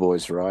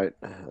Cowboys right.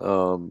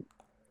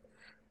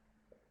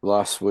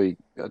 Last week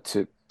I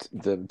tipped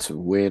them to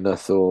win. I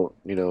thought,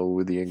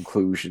 with the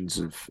inclusions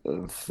of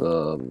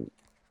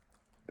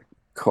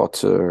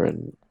Cotter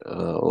and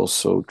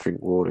also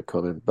Drinkwater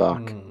coming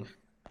back,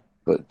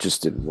 but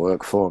just didn't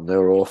work for them. They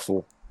were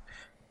awful.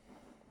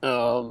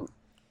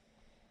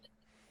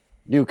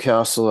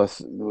 Newcastle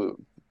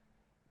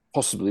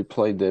possibly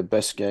played their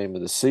best game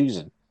of the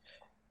season,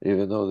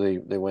 even though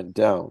they went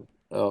down.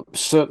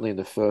 Certainly in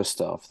the first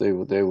half, they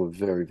were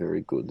very,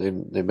 very good.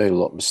 They made a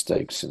lot of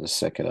mistakes in the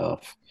second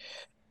half.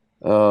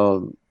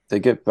 They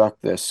get back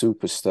their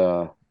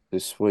superstar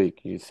this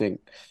week. You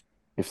think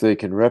if they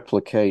can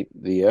replicate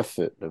the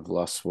effort of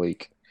last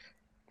week,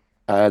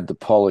 add the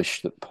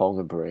polish that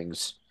Ponga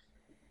brings,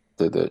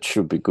 that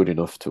should be good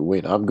enough to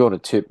win. I'm going to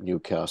tip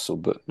Newcastle,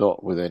 but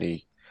not with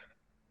any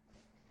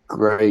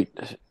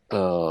great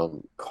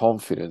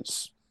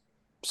confidence,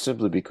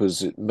 simply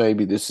because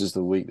maybe this is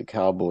the week the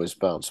Cowboys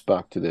bounce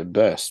back to their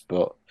best,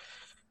 but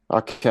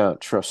I can't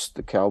trust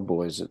the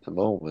Cowboys at the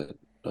moment.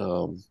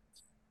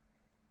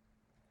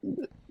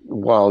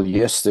 While,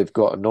 yes, they've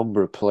got a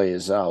number of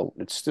players out,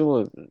 it's still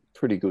a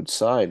pretty good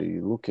side.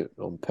 You look at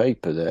on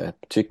paper there,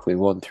 particularly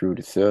 1 through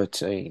to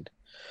 13.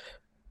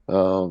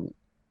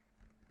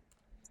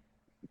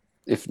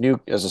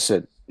 As I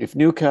said, if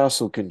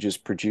Newcastle can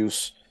just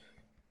produce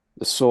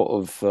the sort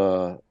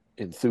of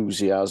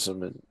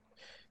enthusiasm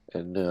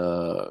and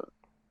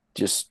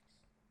just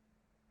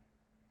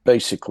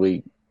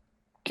basically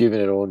giving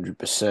it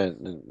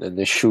 100%, and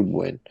they should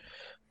win.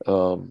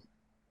 Man,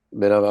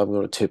 I'm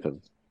going to tip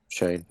him,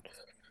 Shane.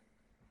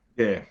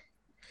 Yeah,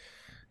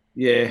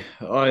 yeah.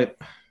 I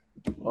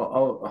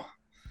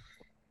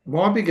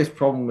my biggest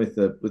problem with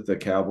the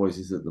Cowboys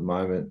is at the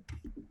moment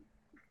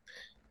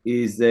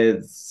is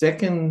they're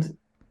second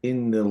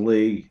in the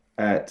league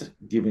at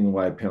giving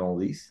away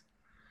penalties.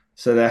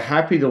 So they're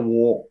happy to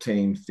walk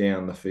teams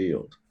down the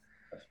field.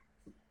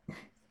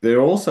 They're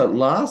also,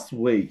 last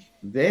week,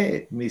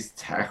 their missed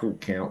tackle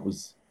count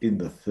was in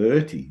the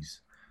 30s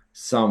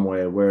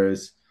somewhere,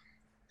 whereas,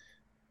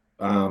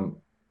 so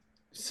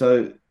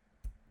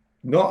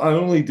not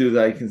only do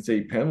they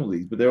concede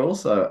penalties, but they're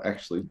also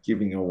actually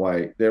giving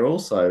away, they're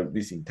also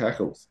missing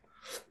tackles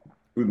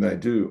when they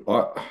do.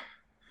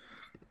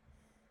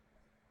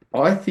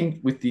 I think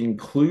with the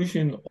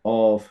inclusion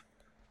of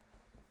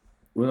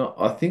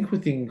I think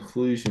with the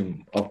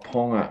inclusion of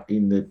Ponga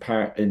in the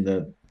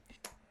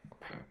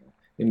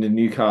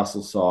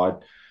Newcastle side,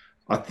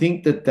 I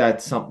think that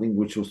that's something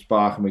which will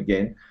spark them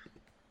again.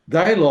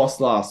 They lost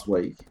last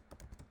week,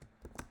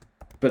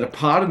 but a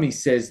part of me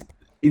says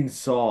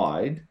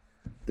inside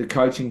the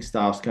coaching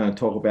staff's going to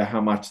talk about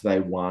how much they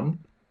won,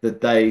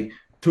 that they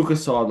took a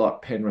side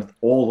like Penrith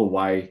all the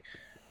way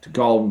to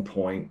Golden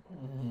Point,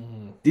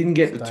 didn't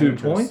get the 2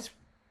 points,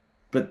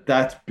 but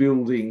that's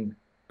building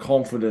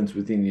confidence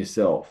within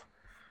yourself.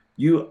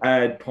 You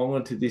add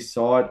Ponga to this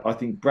side, I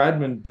think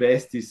Bradman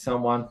Best is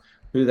someone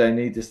who they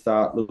need to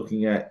start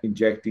looking at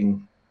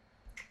injecting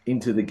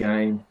into the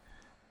game.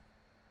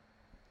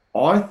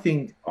 I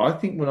think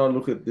when I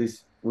look at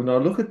this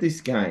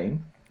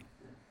game,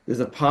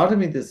 there's a part of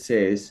me that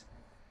says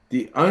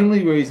the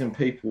only reason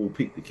people will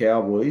pick the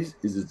Cowboys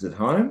is it's at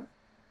home.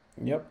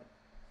 Yep.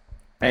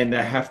 And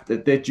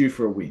they're due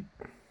for a win.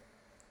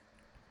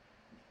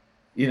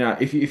 You know,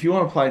 if you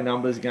want to play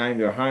numbers game,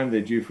 they're at home,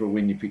 they're due for a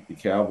win, you pick the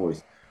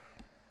Cowboys.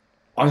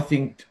 I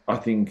think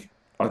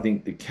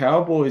the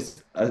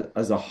Cowboys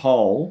as a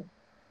whole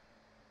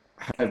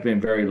have been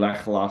very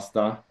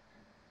lackluster.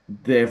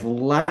 They've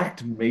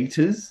lacked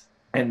meters,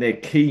 and their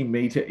key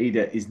meter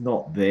eater is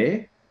not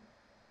there.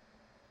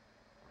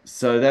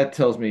 So that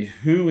tells me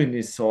who in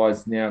this side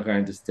is now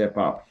going to step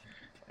up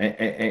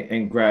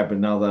and grab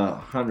another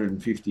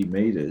 150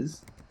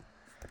 meters.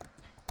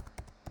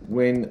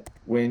 When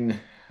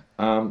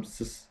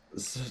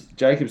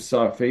Jacob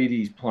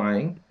Saifidi's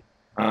playing,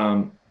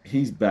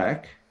 he's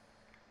back.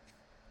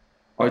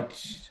 I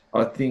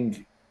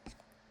think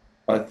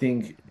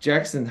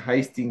Jackson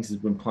Hastings has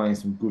been playing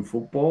some good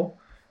football.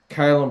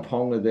 Kalen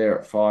Ponga there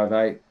at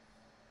 5'8".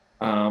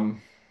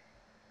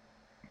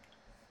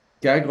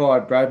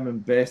 Gagai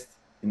Bradman Best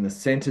in the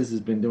centres has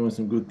been doing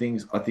some good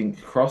things. I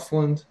think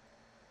Crossland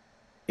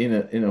in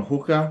a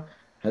hooker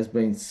has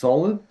been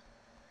solid.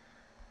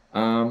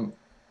 I've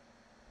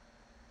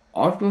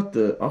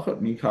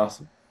got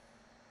Newcastle.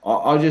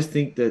 I just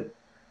think that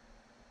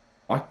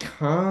I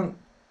can't.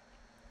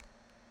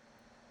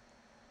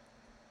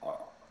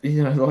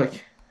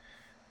 Like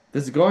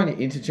there's a guy in the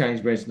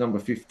interchange bench, number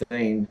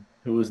 15,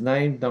 who was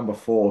named number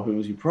 4, who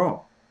was your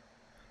prop.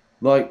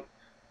 Like,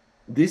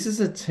 this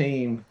is a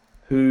team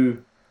who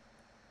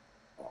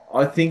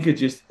I think are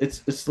just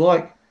it's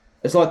like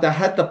they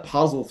had the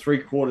puzzle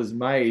 3/4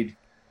 made,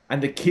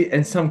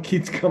 and some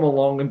kids come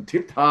along and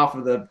tipped half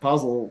of the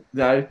puzzle.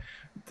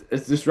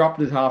 It's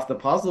disrupted half the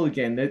puzzle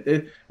again.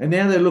 And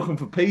now they're looking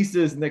for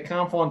pieces, and they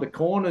can't find the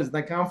corners, and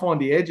they can't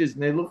find the edges,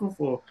 and they're looking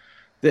for.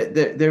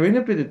 They're in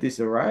a bit of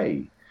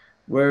disarray,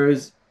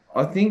 whereas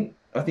I think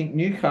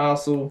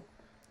Newcastle,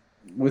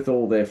 with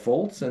all their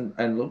faults,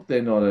 and look,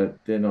 they're not a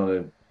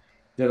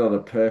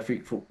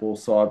perfect football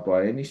side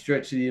by any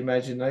stretch of the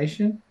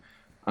imagination.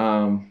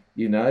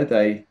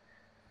 They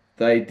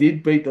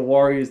did beat the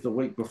Warriors the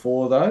week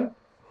before though,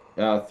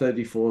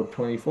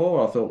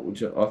 34-24. I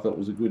thought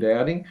was a good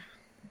outing.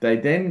 They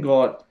then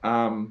got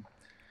a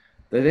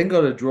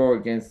draw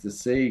against the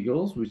Sea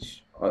Eagles,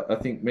 which I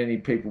think many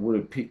people would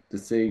have picked the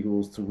Sea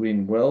Eagles to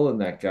win well in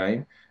that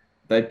game.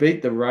 They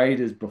beat the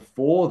Raiders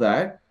before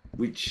that,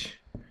 which,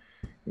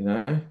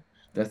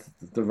 that's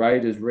the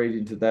Raiders, read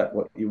into that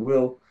what you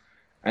will.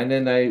 And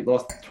then they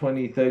lost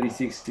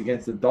 20-36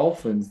 against the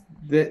Dolphins.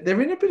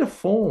 They're in a bit of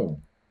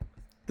form,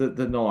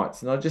 the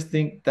Knights. And I just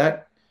think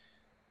that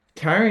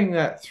carrying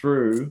that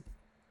through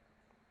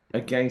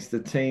against a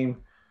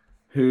team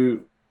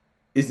who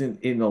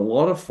isn't in a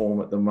lot of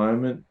form at the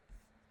moment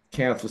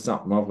counts for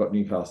something. I've got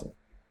Newcastle.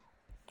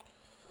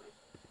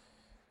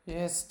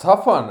 Yeah, it's a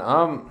tough one.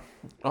 I'm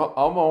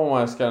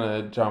almost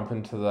going to jump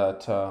into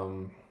that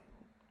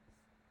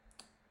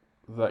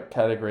that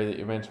category that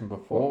you mentioned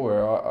before,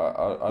 where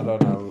I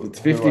don't know. It's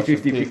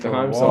 50-50 pick the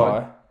home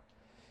side.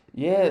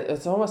 Yeah,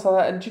 it's almost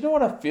like that. And do you know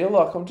what I feel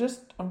like? I'm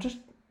just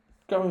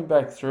going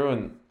back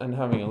through and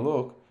having a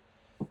look.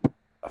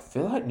 I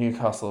feel like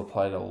Newcastle have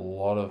played a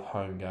lot of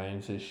home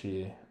games this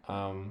year.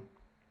 They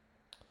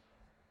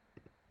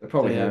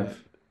probably have.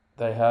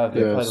 They have.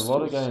 They played a Yes,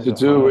 lot of games to at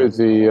do with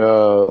home.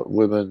 the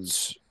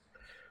women's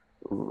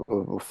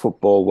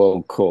football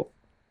World Cup,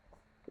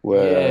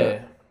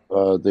 where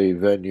Yeah. the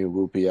venue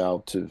will be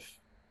out of,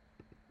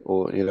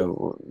 or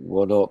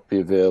will not be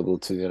available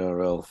to the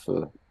NRL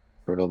for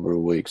a number of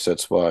weeks.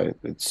 That's why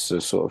it's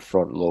sort of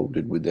front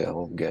loaded with their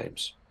home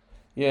games.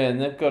 Yeah,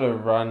 and they've got a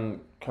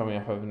run coming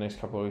up over the next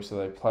couple of weeks, so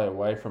they play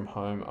away from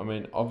home. I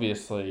mean,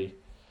 obviously,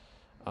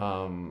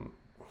 um,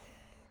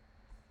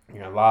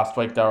 last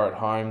week they were at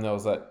home. There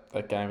was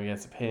that game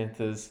against the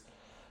Panthers.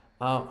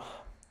 Um,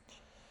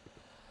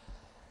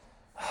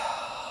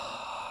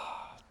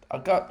 I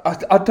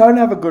don't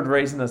have a good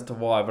reason as to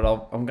why, but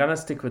I'm going to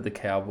stick with the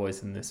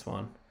Cowboys in this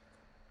one.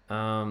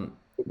 It'll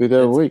be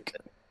their week.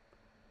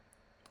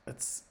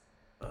 It's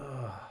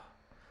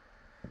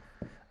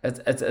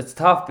it's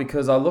tough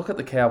because I look at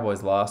the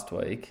Cowboys last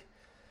week,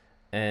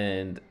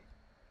 and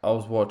I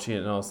was watching it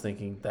and I was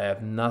thinking they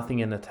have nothing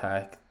in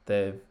attack.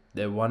 They're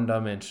one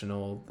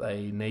dimensional.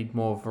 They need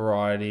more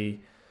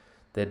variety.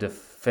 Their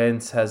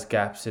defense has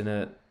gaps in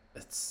it.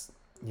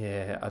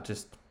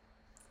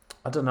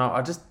 I don't know.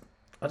 I just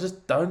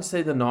don't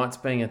see the Knights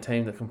being a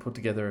team that can put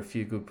together a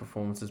few good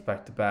performances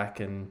back to back,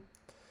 and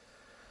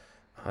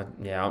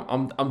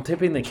I'm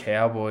tipping the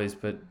Cowboys,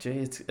 but gee,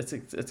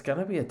 it's going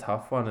to be a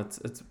tough one.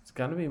 It's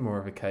going to be more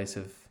of a case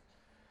of,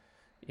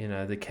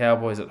 the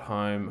Cowboys at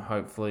home.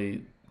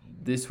 Hopefully,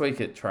 this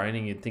week at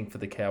training, you'd think for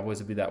the Cowboys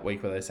would be that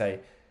week where they say,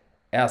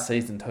 our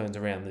season turns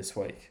around this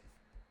week.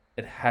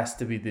 It has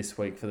to be this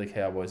week for the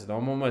Cowboys, and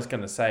I'm almost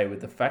going to say with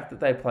the fact that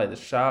they play the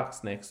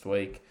Sharks next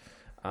week,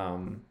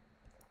 and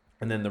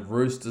then the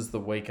Roosters the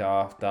week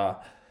after,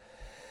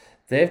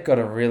 they've got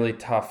a really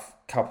tough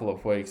couple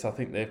of weeks. I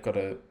think they've got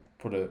to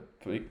put a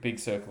big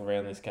circle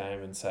around this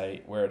game and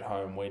say, we're at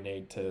home, we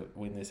need to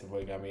win this if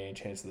we're going to be any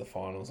chance of the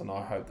finals, and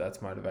I hope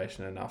that's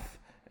motivation enough,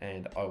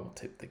 and I will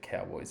tip the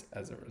Cowboys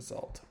as a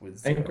result with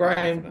zero And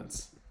Graham,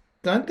 confidence.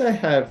 don't they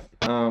have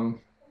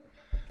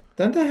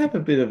a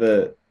bit of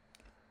a?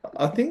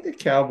 I think the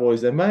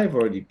Cowboys, they may have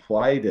already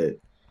played it,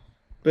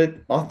 but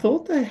I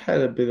thought they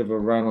had a bit of a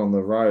run on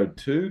the road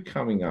too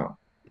coming up.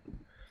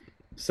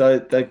 So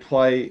they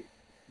play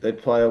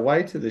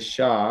away to the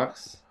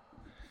Sharks.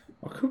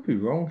 I could be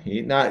wrong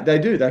here. No, they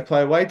do. They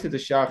play away to the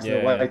Sharks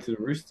and away to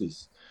the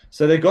Roosters.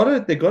 So they got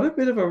a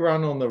bit of a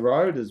run on the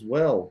road as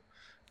well.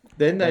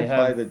 Then they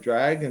play the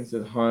Dragons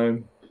at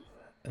home,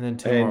 and then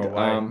two more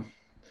away.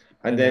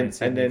 And then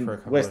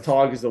West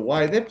Tigers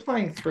away. They're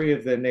playing 3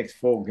 of their next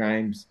 4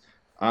 games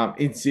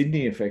in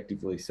Sydney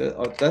effectively.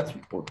 So that's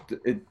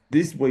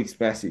this week's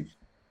massive.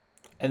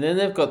 And then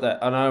they've got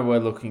that. I know we're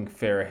looking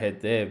fair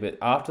ahead there, but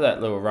after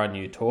that little run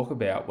you talk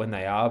about, when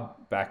they are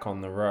back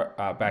on the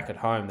back at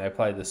home, they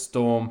play the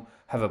Storm,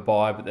 have a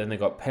bye, but then they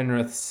got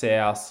Penrith,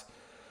 South.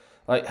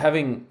 Like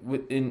having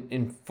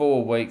in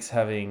 4 weeks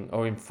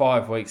in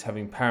 5 weeks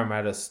having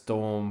Parramatta,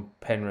 Storm,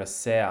 Penrith,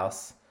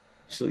 South.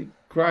 Actually,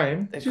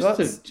 Graham, just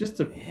to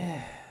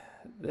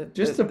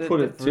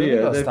put it to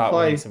you, they start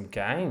winning some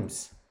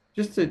games.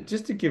 Just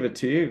to give it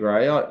to you,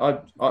 Gray.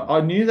 I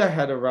knew they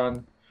had a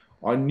run.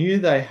 I knew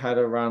they had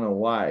a run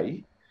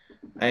away,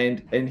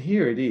 and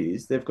here it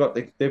is. They've got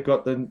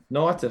the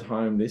Knights at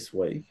home this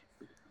week.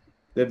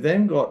 They've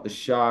then got the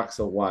Sharks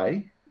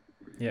away.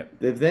 Yep.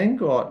 They've then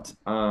got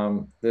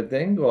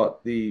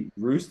the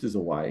Roosters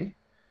away.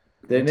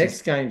 Their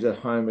next game's at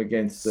home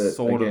against the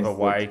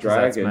away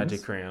because that's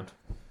Magic Round.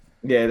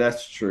 Yeah,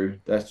 that's true.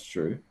 That's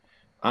true.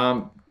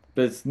 But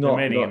it's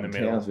not in the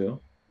middle.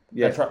 Townsville.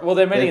 Yeah. That's right. Well,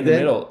 they're meeting in the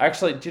middle.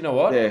 Actually, do you know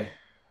what? Yeah.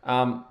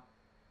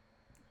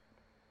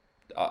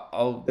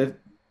 I'll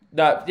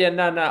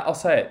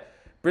say it.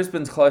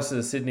 Brisbane's closer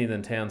to Sydney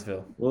than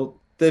Townsville. Well,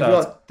 might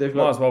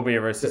as well be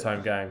a Roosters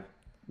home game.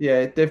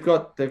 Yeah, they've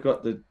got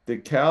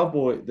the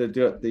Cowboy. They've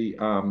got the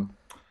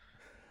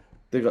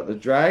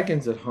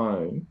Dragons at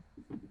home.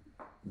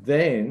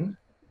 Then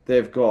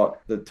they've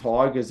got the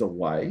Tigers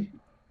away.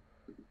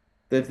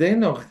 They've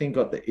then, I think,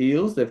 got the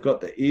Eels. They've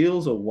got the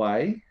Eels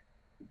away.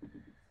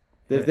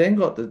 They've then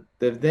got the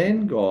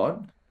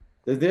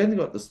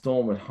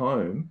Storm at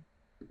home.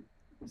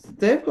 So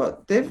they've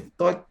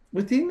like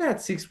within that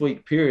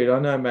 6-week period. I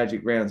know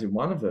Magic Round's in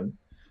one of them.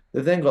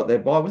 They've then got their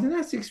bye. Within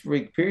that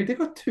 6-week period, they've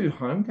got 2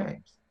 home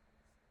games.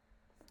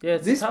 Yeah,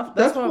 it's tough.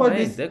 That's what I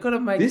mean. They've got to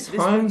make this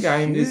home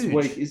game huge. This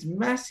week is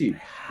massive.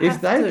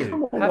 Have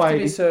to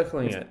be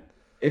circling it.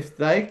 If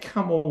they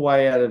come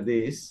away out of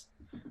this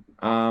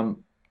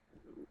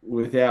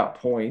without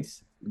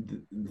points,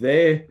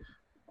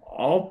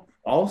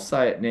 I'll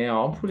say it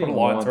now. I'm putting a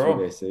line through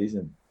their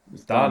season.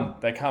 It's done.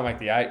 They can't make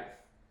the 8.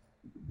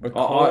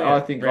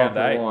 I think I'll put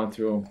a line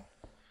through them.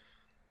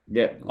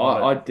 Yeah,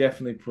 I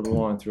definitely put a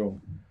line through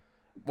them.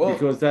 Well,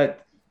 because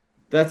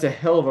that's a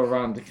hell of a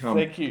run to come.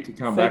 Thank you. To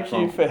come back from.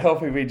 Thank you for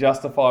helping me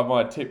justify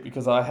my tip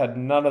because I had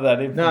none of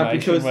that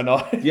information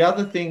the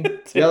other thing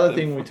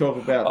we talk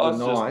about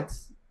the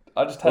Knights.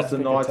 I just had to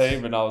pick a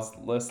team and I was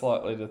less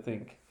likely to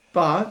think.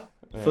 But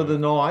for the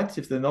Knights,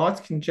 if the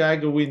Knights can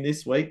jag a win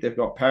this week, they've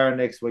got Para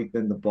next week,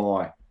 then the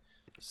bye.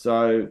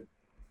 So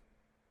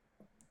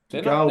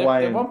They're go not. They're, away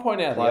they're and 1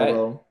 point out of play the 8.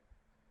 well.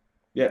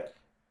 Yeah.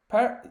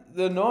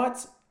 The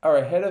Knights are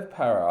ahead of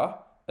Para,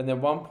 and they're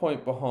 1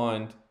 point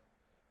behind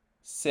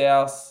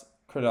South,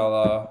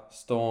 Cronulla,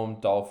 Storm,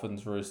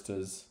 Dolphins,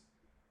 Roosters,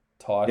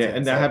 Titans. Yeah,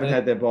 and they haven't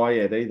had their bye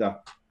yet either.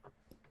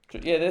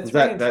 Yeah, they're 3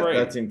 That and that 3.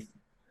 that's in,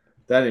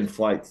 that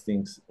inflates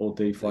things or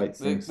deflates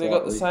things They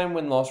got the slightly. same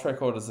win-loss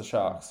record as the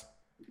Sharks,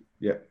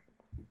 Yeah.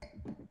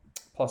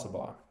 plus a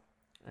bye.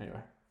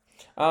 Anyway,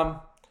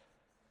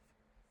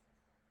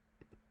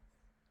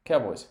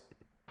 Cowboys.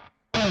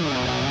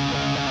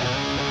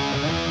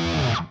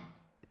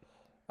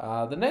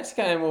 The next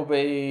game will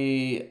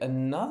be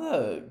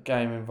another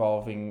game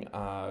involving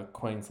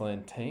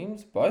Queensland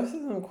teams. Both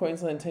of them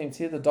Queensland teams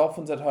here. The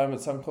Dolphins at home at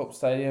Suncorp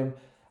Stadium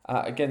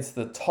against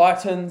the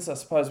Titans. I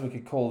suppose we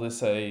could call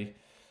this a...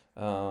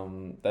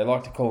 they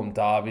like to call them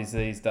derbies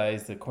these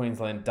days. The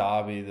Queensland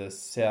Derby, the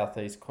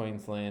Southeast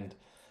Queensland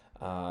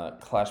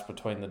clash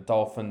between the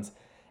Dolphins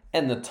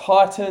and the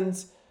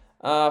Titans.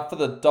 For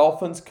the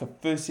Dolphins,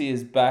 Kafusi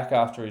is back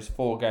after his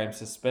 4-game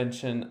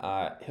suspension.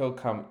 He'll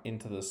come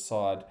into the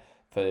side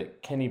for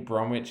Kenny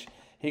Bromwich.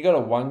 He got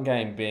a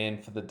 1-game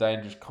ban for the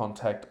dangerous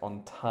contact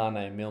on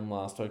Tane Milne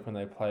last week when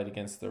they played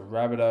against the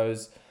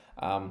Rabbitohs.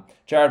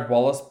 Jared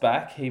Wallace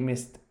back. He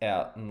missed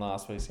out in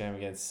last week's game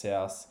against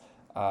South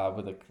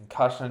with a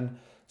concussion.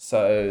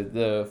 So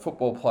the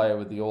football player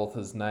with the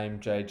author's name,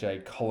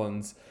 JJ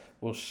Collins,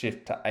 will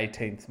shift to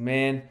 18th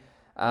man.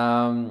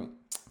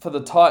 For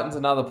the Titans,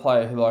 another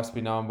player who likes to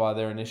be known by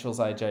their initials,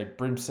 AJ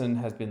Brimson,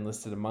 has been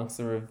listed amongst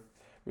the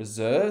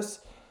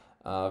reserves.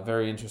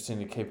 Very interesting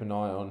to keep an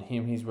eye on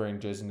him. He's wearing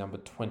jersey number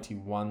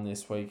 21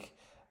 this week.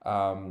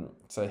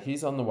 So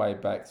he's on the way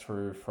back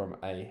through from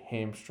a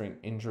hamstring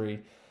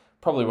injury.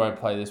 Probably won't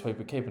play this week,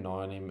 but keep an eye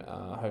on him.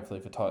 Hopefully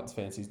for Titans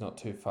fans, he's not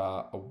too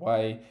far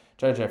away.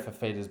 Jojo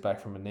Fafita's back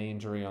from a knee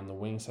injury on the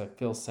wing, so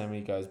Phil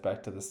Semi goes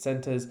back to the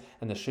centres,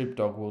 and the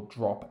sheepdog will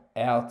drop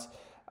out.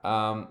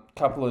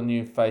 Couple of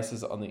new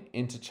faces on the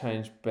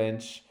interchange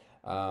bench.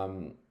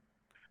 Thomas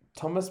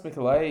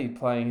Mikelai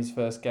playing his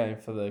first game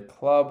for the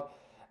club,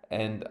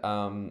 and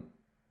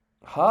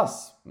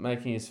Haas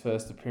making his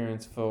first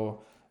appearance for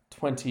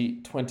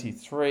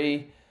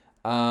 2023.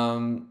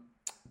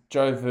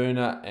 Joe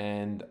Vuna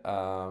and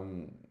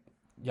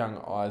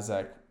young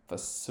Isaac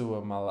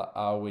Vasua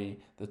Malaawi,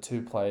 the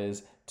 2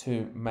 players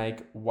to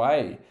make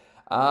way.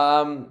 The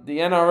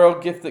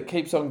NRL gift that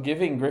keeps on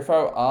giving,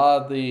 Griffo,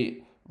 are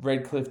the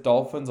Redcliffe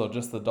Dolphins, or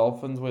just the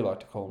Dolphins. We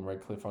like to call them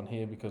Redcliffe on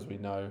here because we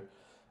know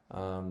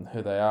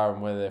who they are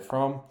and where they're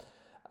from.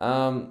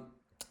 Come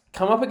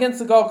up against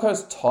the Gold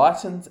Coast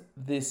Titans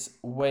this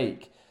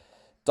week.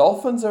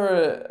 Dolphins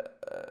are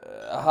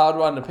a hard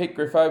one to pick,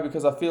 Griffo,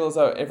 because I feel as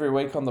though every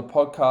week on the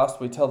podcast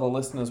we tell the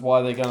listeners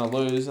why they're going to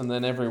lose, and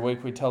then every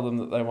week we tell them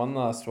that they won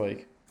last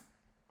week.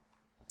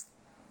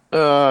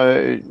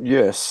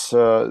 Yes,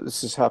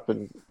 this has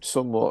happened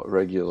somewhat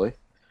regularly.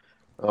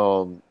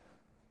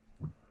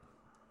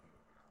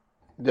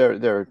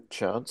 They're a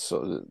chance.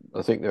 So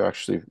I think they're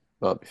actually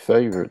might be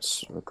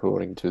favourites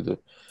according to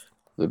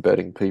the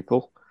betting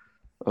people.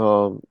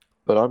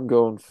 But I'm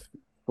going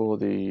for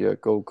the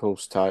Gold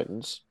Coast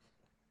Titans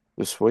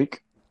this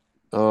week.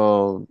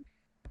 I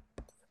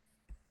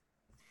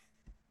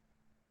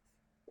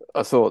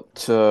thought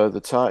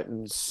the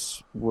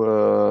Titans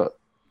were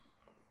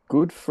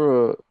good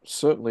for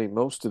certainly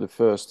most of the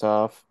first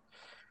half.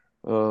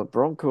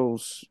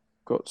 Broncos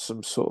got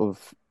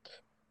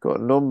a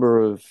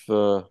number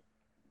of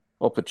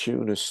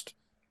opportunist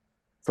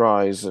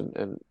tries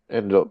and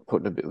ended up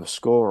putting a bit of a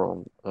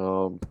score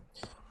on.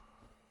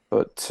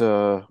 But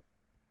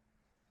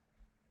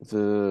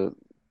the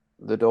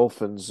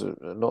Dolphins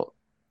are not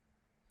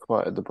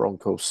quite at the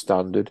Broncos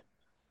standard.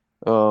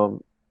 I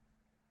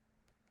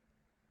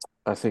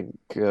think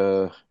it's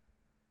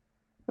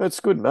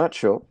a good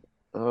matchup.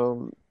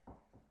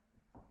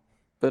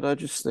 But I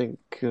just think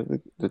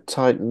the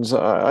Titans,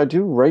 I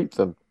do rate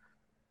them.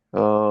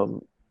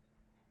 With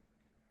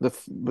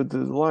the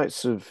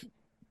likes of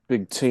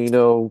Big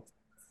Tino,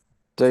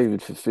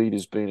 David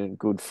Fafita's been in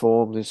good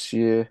form this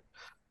year.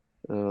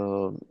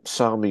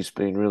 Sami's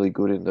been really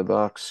good in the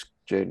backs.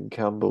 Jaden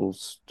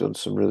Campbell's done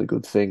some really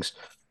good things.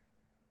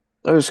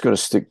 I'm just going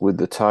to stick with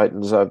the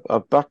Titans.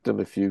 I've backed them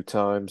a few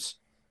times,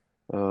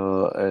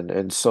 and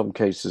in some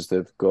cases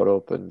they've got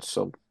up, and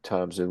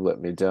sometimes they've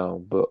let me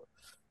down. But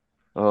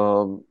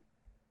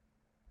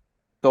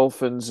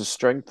Dolphins are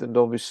strengthened,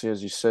 obviously,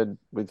 as you said,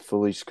 with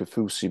Felice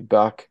Kafusi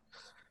back.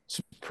 It's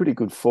a pretty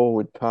good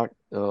forward pack.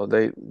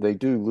 They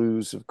do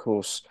lose, of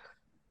course,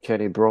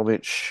 Kenny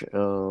Bromwich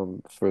for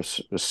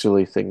a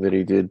silly thing that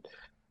he did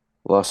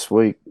last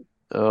week.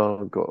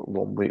 Got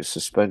 1 week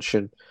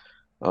suspension.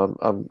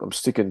 I'm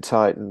sticking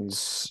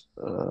Titans.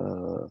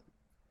 The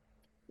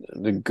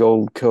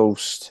Gold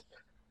Coast,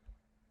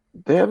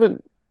 they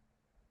haven't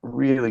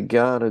really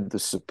garnered the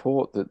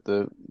support that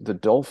the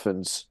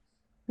Dolphins,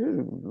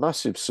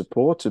 massive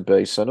supporter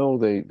base. I know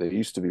they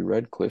used to be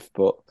Redcliffe,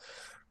 but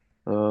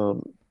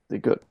they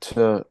got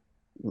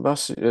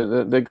massive.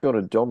 They're going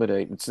to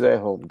dominate. It's their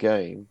home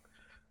game,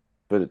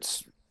 but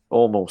it's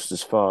almost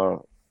as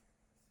far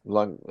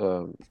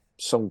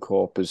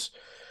Suncorp is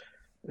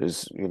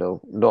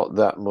not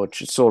that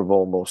much. It's sort of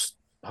almost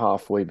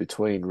halfway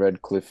between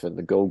Redcliffe and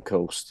the Gold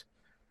Coast.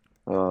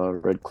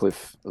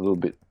 Redcliffe a little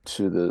bit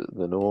to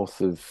the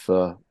north of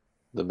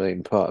the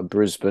main part of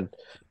Brisbane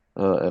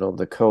and on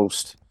the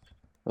coast.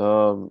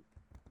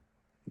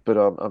 But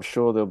I'm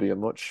sure there'll be a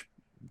much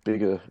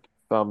bigger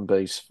fan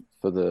base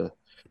for the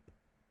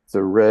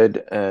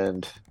red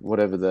and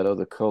whatever that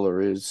other color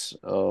is,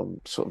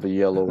 sort of a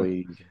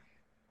yellowy.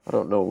 I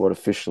don't know what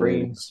officially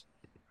Cream. it is.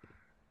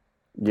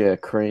 Yeah,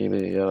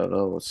 creamy. I don't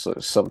know. It's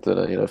something,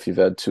 if you've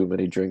had too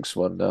many drinks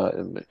one night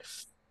and,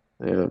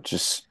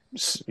 just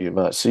you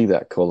might see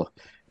that color.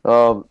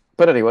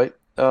 But anyway,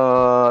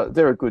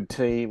 they're a good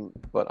team,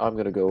 but I'm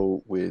going to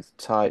go with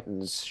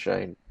Titans,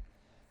 Shane.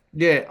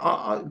 Yeah,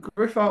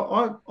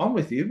 Griffo, I'm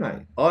with you,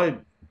 mate. I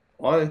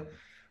I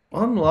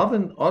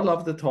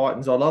love the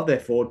Titans. I love their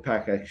forward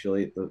pack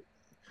actually.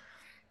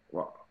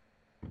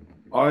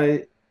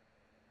 I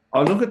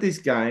I look at this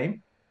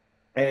game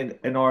and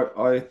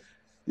I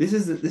this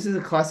is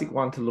a classic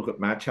one to look at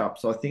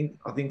matchups. I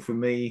think for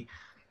me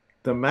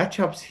the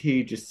matchups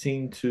here just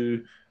seem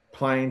to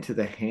play into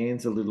the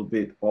hands a little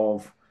bit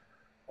of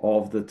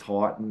the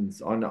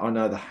Titans. I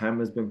know the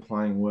Hammer's been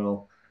playing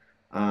well,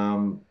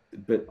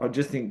 but I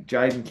just think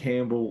Jaden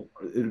Campbell.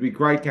 It'll be a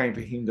great game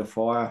for him to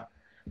fire.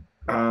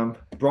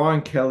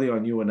 Brian Kelly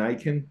on Ewan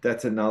Aiken.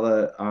 That's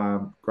another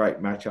great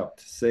matchup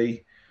to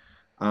see.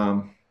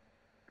 Um,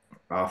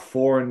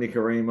 Four and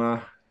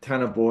Nicarima,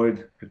 Tanner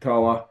Boyd,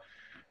 Katoa.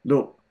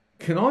 Look,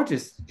 can I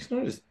just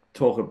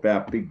talk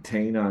about Big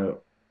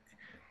Tino?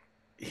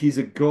 He's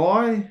a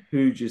guy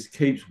who just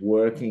keeps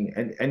working,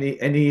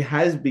 and he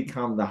has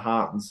become the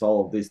heart and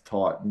soul of this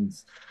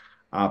Titans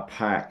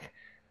pack.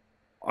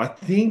 I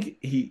think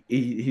he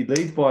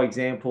leads by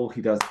example.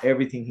 He does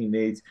everything he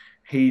needs.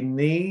 He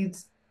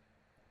needs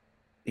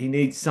he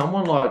needs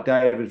someone like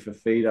David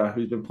Fafita,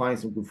 who's been playing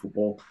some good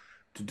football,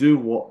 to do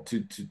what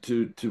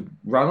to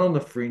run on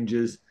the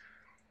fringes,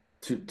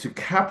 to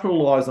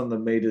capitalize on the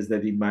meters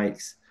that he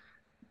makes.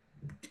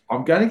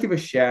 I'm going to give a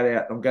shout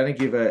out. I'm going to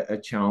give a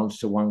challenge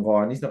to one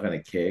guy, and he's not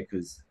going to care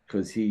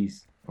because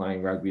he's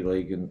playing rugby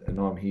league and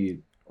I'm here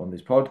on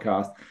this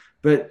podcast.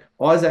 But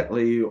Isaac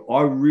Liu,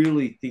 I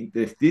really think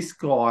that if this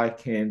guy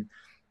can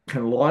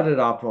light it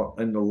up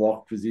in the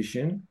lock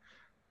position,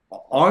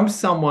 I'm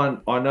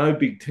someone I know.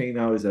 Big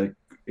Tino is a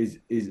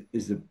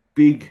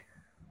big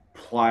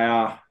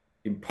player,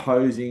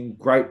 imposing,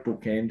 great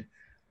bookend.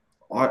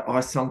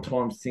 I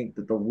sometimes think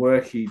that the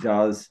work he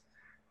does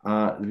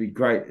it'd be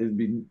great.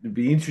 It'd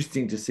be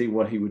interesting to see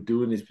what he would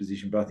do in this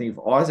position. But I think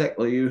if Isaac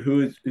Liu,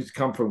 who's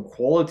come from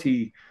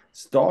quality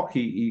stock,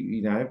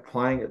 he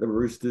playing at the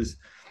Roosters,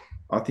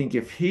 I think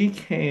if he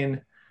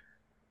can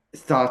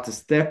start to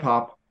step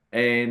up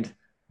and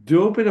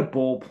do a bit of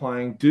ball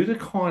playing, do the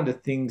kind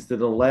of things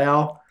that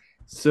allow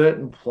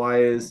certain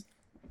players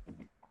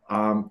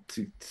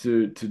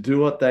to do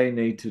what they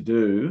need to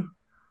do,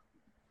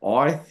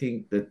 I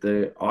think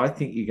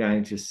you're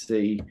going to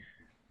see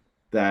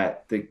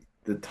that the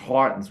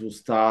Titans will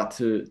start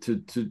to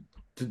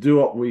do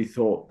what we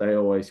thought they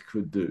always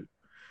could do,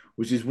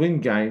 which is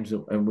win games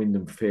and win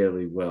them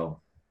fairly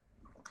well.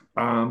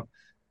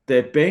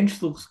 Their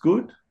bench looks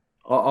good.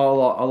 I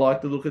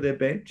like the look of their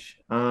bench.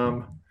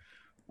 I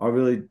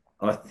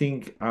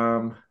think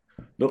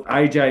look,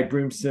 AJ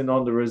Brimson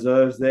on the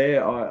reserves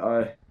there.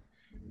 I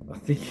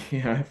think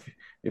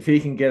if he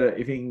can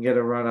get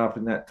a run up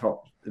in that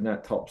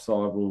top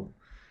side, we'll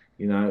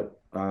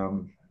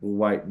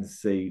wait and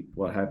see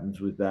what happens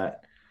with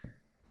that.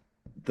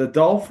 The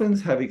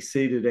Dolphins have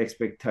exceeded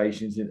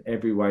expectations in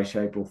every way,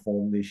 shape, or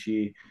form this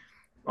year.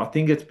 I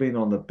think it's been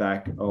on the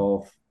back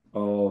of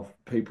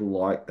people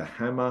like the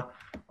Hammer.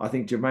 I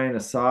think Jermaine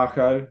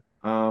Asako.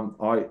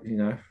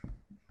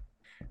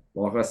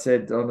 Like I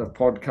said on a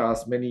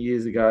podcast many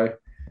years ago,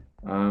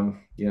 when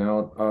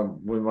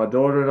my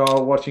daughter and I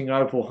were watching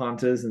Opal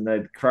Hunters and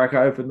they'd crack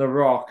open the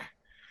rock,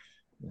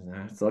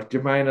 it's like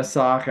Jermaine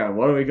Asako.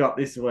 What do we got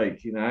this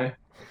week? Is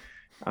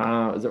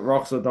it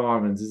rocks or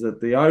diamonds? Is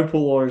it the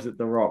opal or is it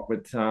the rock?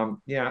 But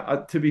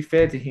to be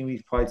fair to him,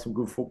 he's played some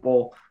good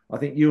football. I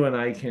think Ewan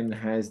Aiken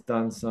has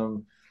done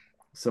some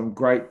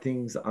great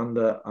things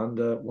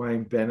under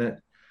Wayne Bennett.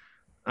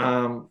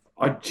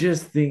 I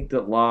just think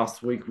that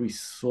last week we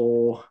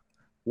saw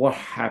what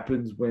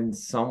happens when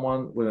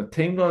a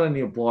team not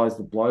only applies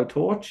the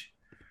blowtorch,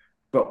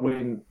 but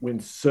when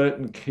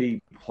certain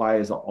key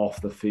players are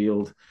off the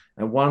field.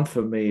 And one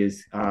for me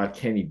is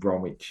Kenny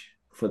Bromwich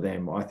for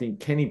them. I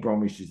think Kenny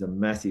Bromwich is a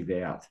massive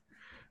out.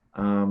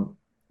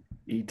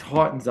 He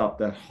tightens up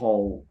that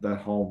whole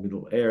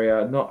middle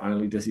area. Not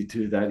only does he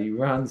do that, he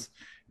runs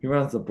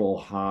the ball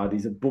hard.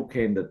 He's a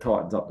bookend that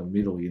tightens up the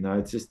middle.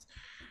 It's just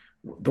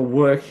the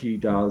work he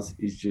does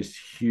is just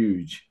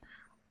huge.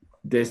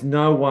 There's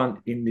no one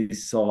in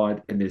this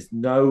side, and there's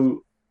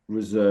no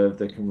reserve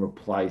that can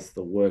replace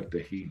the work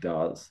that he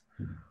does.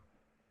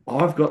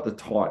 I've got the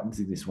Titans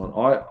in this one.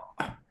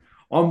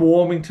 I'm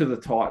warming to the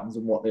Titans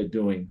and what they're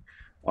doing.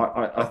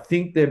 I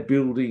think they're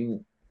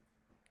building.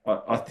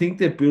 I think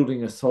they're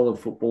building a solid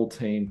football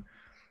team.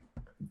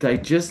 They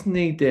just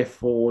need their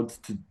forwards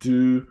to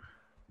do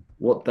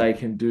what they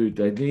can do.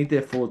 They need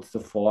their forwards to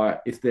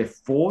fire. If their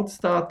forwards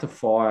start to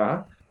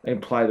fire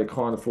and play the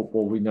kind of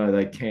football we know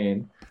they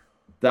can,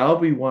 they'll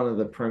be one of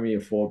the premier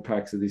forward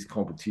packs of this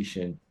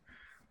competition.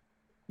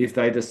 If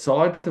they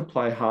decide to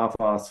play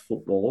half-ass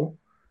football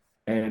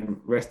and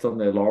rest on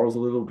their laurels a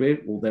little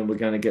bit, well, then we're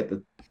going to get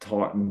the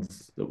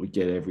Titans that we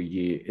get every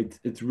year.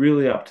 It's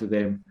really up to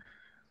them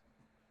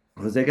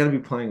because they're going to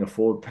be playing a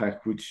forward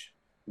pack which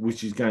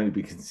is going to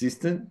be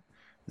consistent.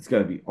 It's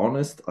going to be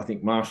honest. I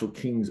think Marshall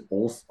King's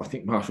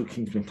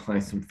been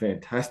playing some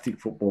fantastic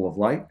football of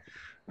late.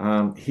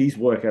 His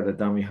work at a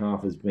dummy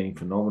half has been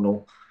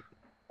phenomenal.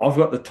 I've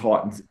got the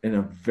Titans in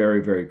a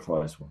very, very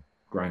close one.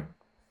 Graham.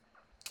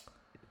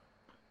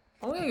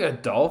 I'm going to go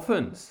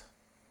Dolphins.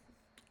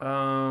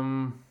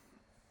 Yeah,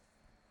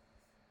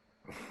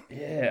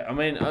 I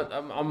mean,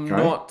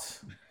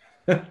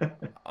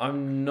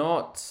 I'm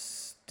not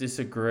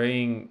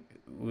disagreeing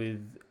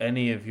with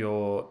any of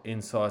your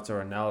insights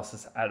or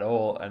analysis at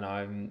all, and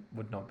I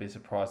would not be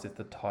surprised if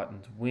the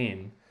Titans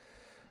win.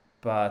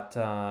 But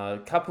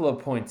a couple of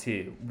points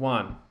here.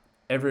 One,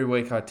 every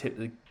week I tip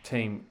the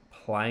team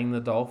playing the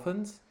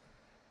Dolphins,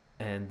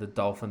 and the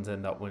Dolphins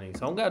end up winning.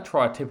 So I'm going to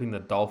try tipping the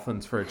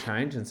Dolphins for a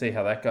change and see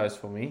how that goes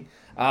for me.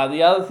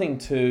 The other thing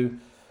too,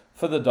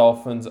 for the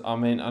Dolphins, I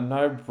mean, I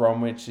know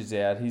Bromwich is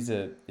out. He's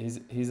a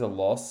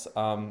loss.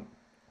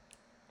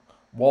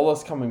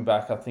 Wallace coming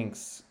back, I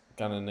think's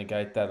going to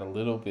negate that a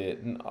little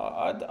bit. And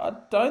I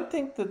don't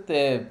think that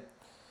they're...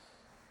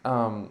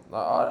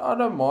 I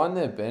don't mind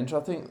their bench. I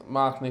think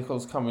Mark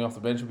Nichols coming off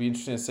the bench will be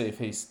interesting to see if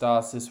he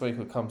starts this week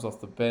or comes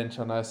off the bench.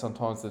 I know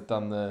sometimes they've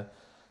done the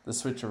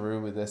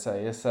switcheroo with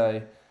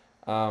SASA.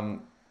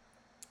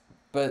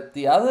 But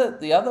the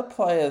other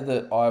player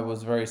that I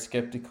was very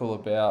sceptical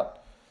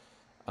about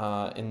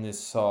in this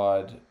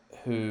side,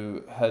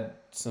 who had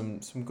some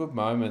good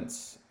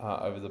moments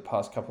over the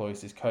past couple of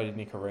weeks, is Cody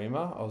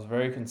Nikorima. I was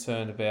very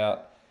concerned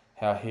about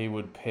how he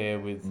would pair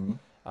with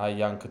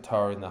young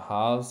Katoa in the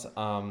halves.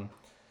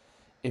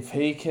 If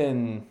he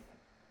can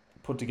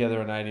put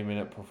together an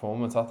 80-minute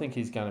performance, I think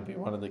he's going to be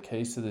one of the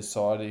keys to this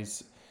side.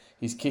 His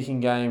kicking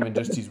game and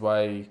just his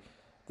way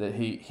that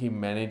he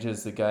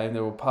manages the game.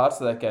 There were parts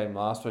of that game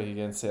last week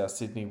against South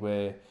Sydney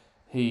where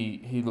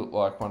he looked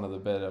like one of the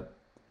better...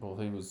 Well,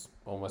 he was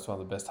almost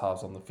one of the best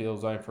halves on the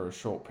field, only for a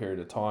short period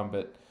of time.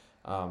 But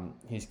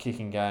his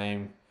kicking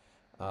game,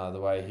 the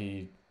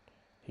way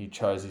he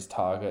chose his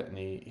target and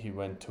he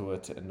went to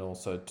it, and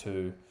also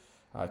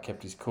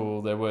kept his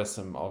cool. There were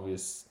some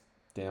obvious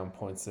down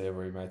points there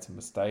where he made some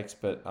mistakes,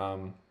 but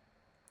I'm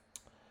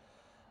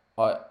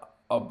going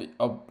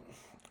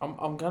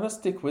to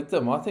stick with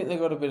them. I think they've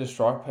got a bit of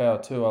strike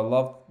power too. I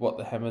love what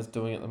the Hammer's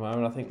doing at the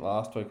moment. I think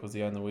last week was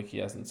the only week he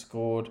hasn't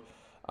scored,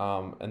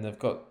 and they've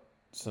got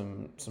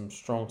some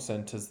strong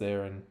centres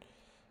there and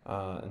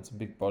some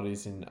big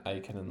bodies in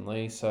Aiken and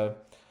Lee. So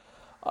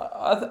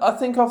I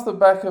think off the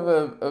back of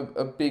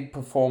a big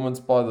performance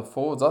by the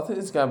forwards, I think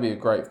it's going to be a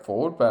great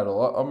forward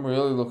battle. I'm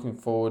really looking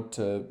forward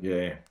to...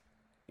 Yeah.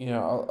 You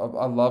know,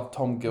 I love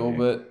Tom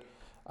Gilbert.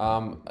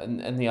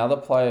 And the other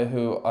player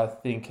who I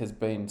think has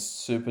been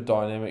super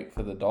dynamic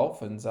for the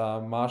Dolphins,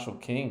 Marshall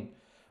King.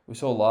 We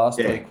saw last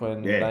week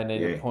when they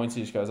needed points.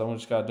 He just goes, "I'm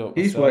just going to do it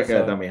myself." His work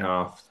at dummy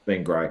half has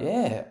been great.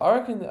 Yeah, I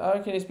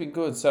reckon he's been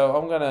good. So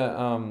I'm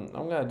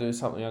gonna do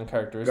something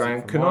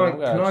uncharacteristic. Graham, can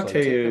I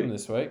tell you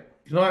this week?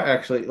 Can I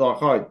actually I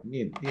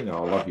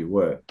love your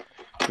work,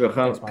 but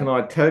can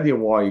I tell you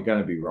why you're going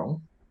to be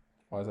wrong?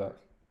 Why is that?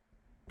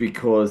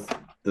 Because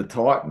the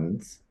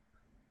Titans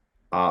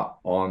are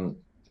on.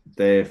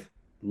 They've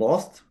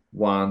lost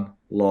one,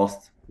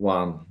 lost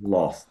one,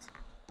 lost.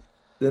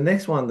 The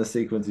next one, the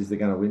sequence is they're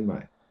going to win,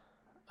 mate.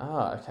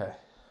 Ah, okay.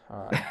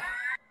 All right.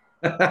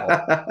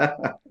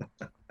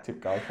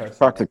 Tip Gold Coast.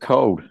 Crack the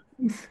code.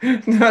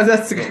 No,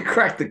 that's to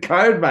crack the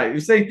code, mate. You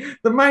see,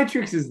 the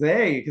Matrix is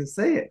there. You can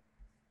see it.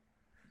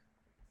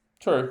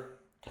 True.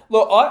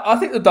 Look, I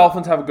think the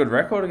Dolphins have a good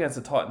record against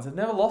the Titans. They've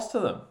never lost to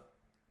them.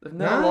 They've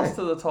never lost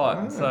to the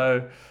Titans,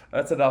 so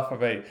that's enough for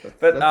me.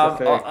 But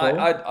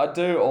I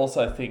do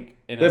also think...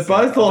 They've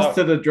both lost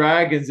to the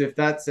Dragons, if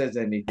that says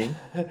anything.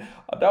 I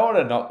don't want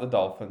to knock the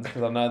Dolphins,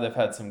 because I know they've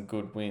had some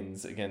good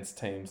wins against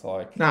teams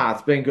like... Nah,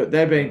 it's been good.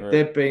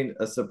 They've been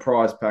a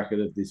surprise packet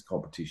of this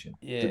competition,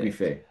 to be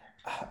fair.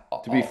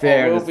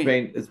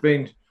 It's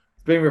been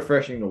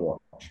refreshing to watch.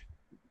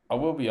 I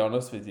will be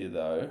honest with you,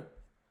 though.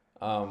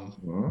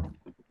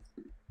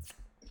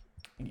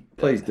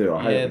 Please do.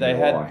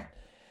 I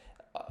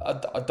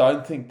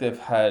don't think they've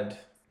had...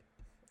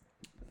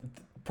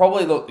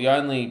 Probably, look, the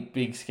only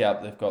big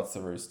scalp they've got is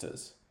the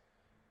Roosters.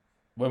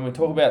 When we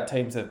talk about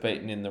teams they've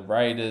beaten in the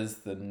Raiders,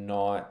 the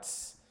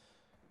Knights,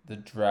 the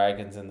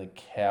Dragons and the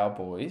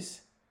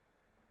Cowboys,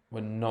 we're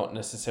not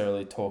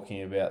necessarily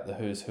talking about the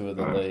who's who of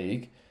the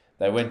league.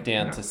 They went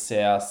down to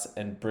South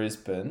and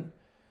Brisbane,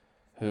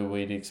 who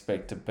we'd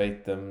expect to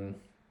beat them.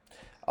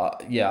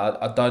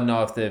 I don't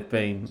know if they've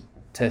been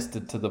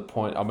tested to the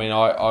point. I mean,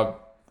 I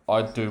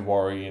do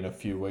worry in a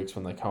few weeks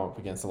when they come up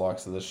against the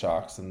likes of the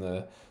Sharks and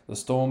the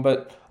Storm,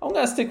 but I'm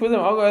going to stick with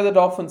them. I'll go the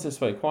Dolphins this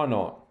week. Why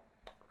not?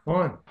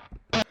 Fine.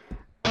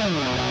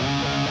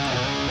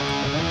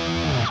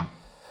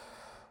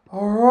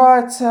 All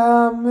right,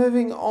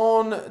 moving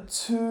on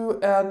to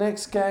our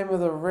next game of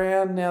the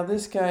round. Now,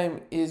 this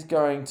game is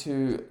going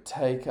to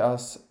take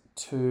us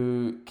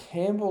to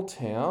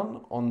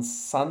Campbelltown on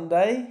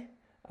Sunday,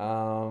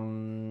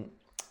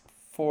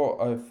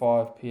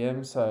 4:05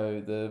 p.m.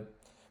 So the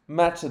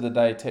match of the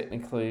day,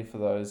 technically, for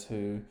those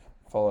who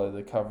follow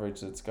the coverage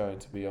that's going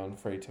to be on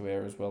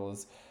free-to-air as well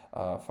as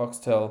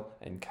Foxtel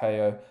and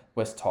KO.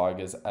 West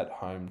Tigers at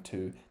home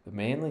to the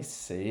Manly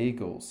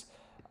Seagulls.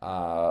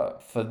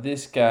 For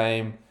this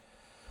game,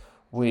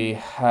 we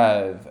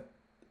have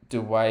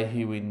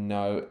Dewey, we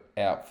know,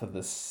 out for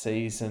the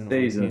season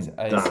with his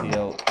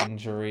ACL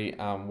injury.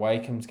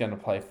 Wakeham's going to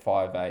play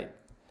 5'8".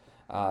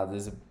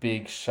 There's a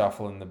big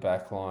shuffle in the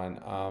back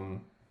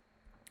line.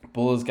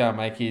 Buller's going to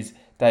make his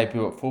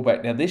debut at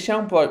fullback. Now, this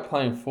young bloke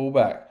playing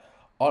fullback,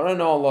 I don't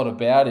know a lot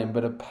about him,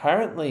 but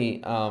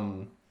apparently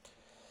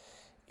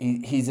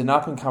he's an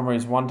up-and-comer.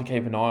 He's one to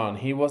keep an eye on.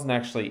 He wasn't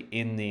actually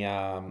in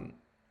the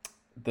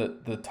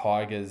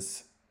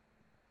Tigers.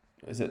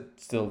 Is it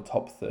still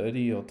top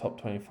 30 or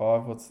top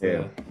 25? What's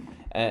the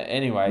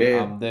anyway?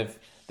 Yeah.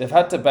 They've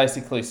had to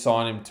basically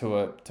sign him to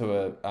a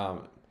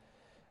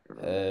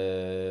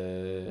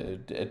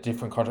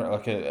different contract,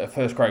 like a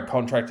first grade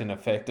contract in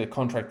effect, a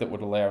contract that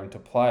would allow him to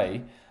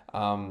play.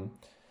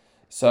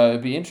 So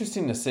it'd be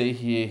interesting to see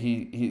here.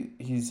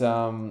 He's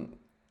got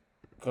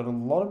a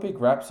lot of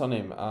big raps on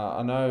him.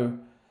 I know.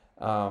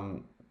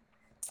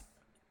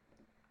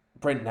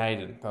 Brent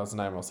Naden, that was the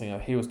name I was thinking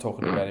of. He was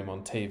talking about him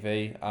on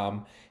TV.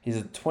 He's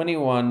a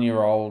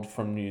 21-year-old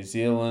from New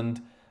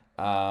Zealand.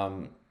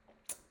 We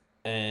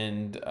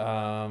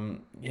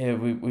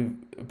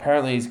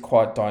apparently he's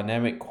quite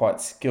dynamic, quite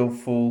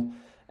skillful,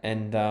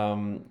 and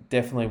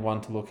definitely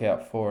one to look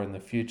out for in the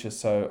future.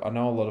 So I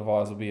know a lot of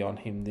eyes will be on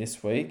him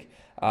this week.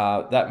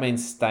 That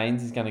means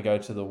Staines is going to go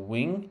to the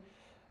wing.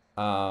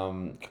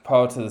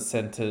 Kapoa to the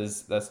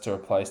centres. That's to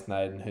replace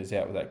Naden, who's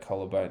out with that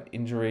collarbone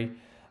injury.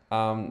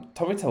 Tommy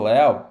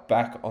Talau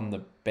back on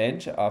the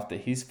bench after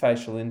his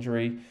facial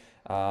injury.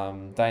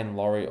 Dane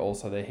Laurie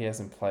also there. He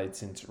hasn't played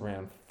since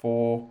round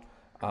 4.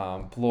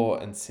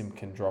 Bloor and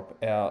Simpkin drop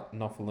out.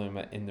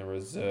 Nofaluma in the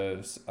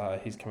reserves.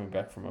 He's coming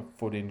back from a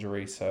foot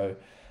injury, so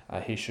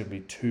he shouldn't be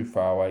too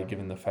far away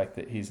given the fact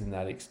that he's in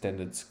that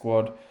extended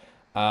squad.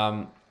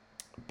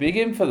 Big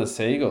in for the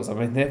Seagulls. I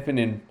mean, they've been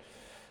in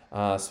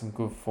some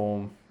good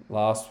form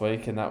last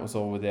week, and that was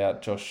all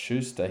without Josh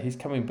Schuster. He's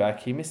coming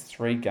back. He missed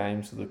 3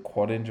 games with a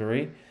quad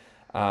injury.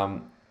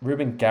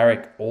 Ruben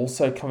Garrick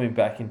also coming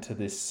back into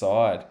this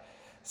side.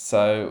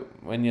 So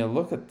when you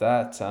look at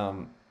that,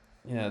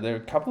 there are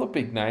a couple of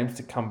big names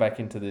to come back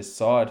into this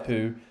side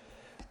who,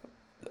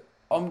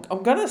 I'm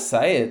going to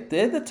say it,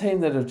 they're the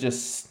team that have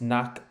just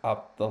snuck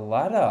up the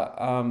ladder.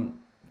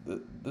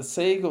 The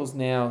Seagulls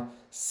now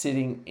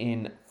sitting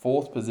in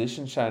 4th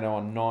position, Shano,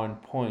 on 9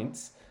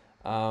 points.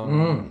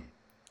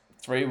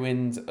 3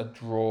 wins, a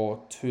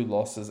draw, 2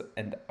 losses,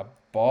 and a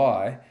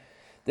bye.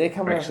 They're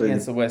coming up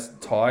against the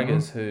West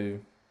Tigers, who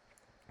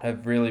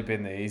have really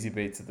been the easy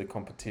beats of the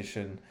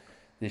competition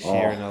this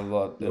year, and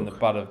in the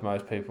butt of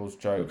most people's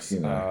jokes.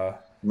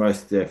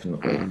 Most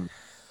definitely.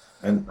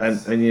 And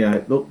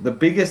look, the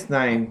biggest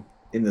name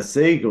in the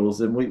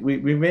Seagulls, and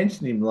we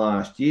mentioned him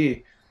last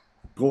year,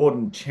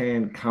 Gordon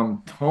Chan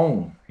Kum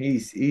Tong.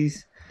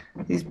 He's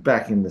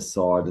back in the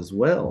side as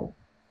well.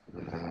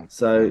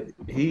 So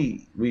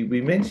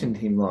we mentioned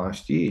him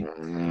last year,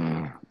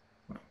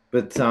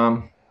 but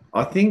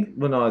I think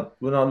when I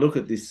look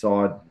at this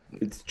side,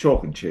 it's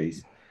chalk and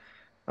cheese.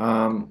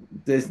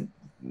 There's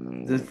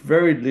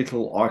very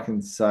little I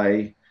can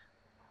say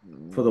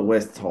for the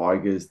West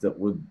Tigers that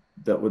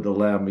would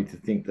allow me to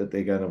think that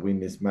they're going to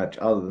win this match,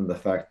 other than the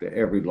fact that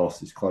every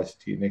loss is closer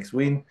to your next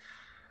win.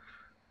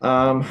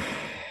 The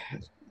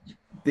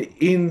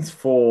ins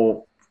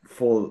for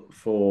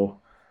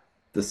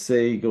the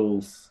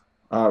Seagulls.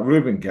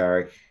 Ruben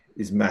Garrick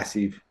is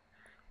massive.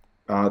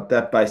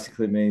 That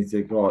basically means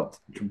they've got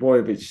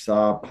Trebojevic,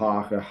 Saab,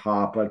 Parker,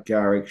 Harper,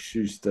 Garrick,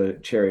 Schuster,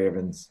 Cherry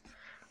Evans.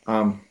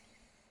 Some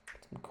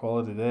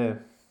quality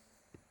there.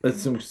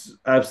 It's some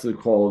absolute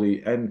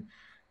quality, and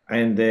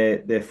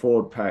their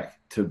forward pack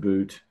to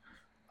boot.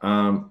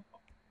 I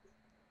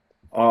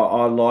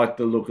like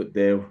the look at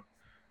their.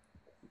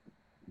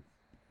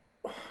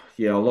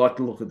 Yeah, I like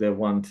to look at their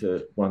 1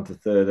 to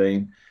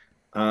 13.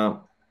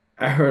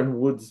 Aaron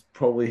Woods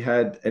probably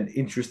had an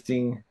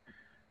interesting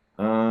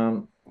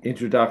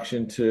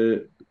introduction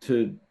to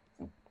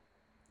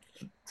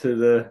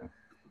the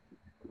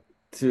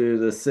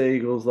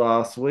Seagulls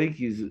last week.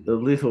 He's a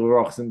little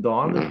rocks and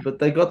diamonds, but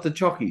they got the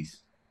chockies.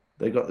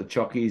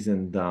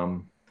 And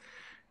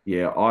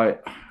I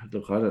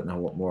don't know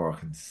what more I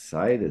can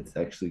say that's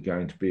actually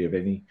going to be of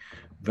any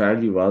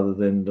value other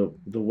than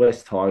the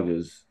West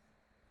Tigers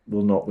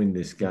will not win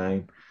this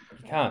game.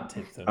 You can't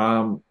tip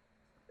them.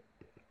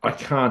 I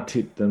can't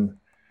tip them.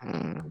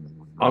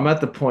 I'm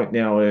at the point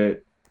now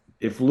where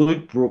if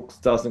Luke Brooks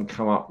doesn't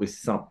come up with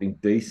something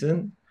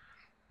decent,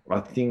 I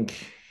think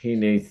he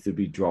needs to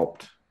be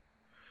dropped.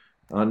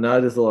 I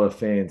know there's a lot of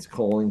fans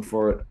calling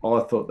for it. I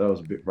thought that was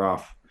a bit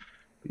rough.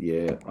 But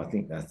yeah, I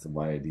think that's the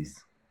way it is.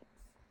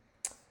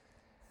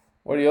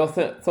 What are your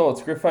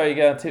thoughts, Griffo? You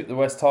going to tip the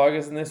West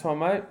Tigers in this one,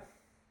 mate?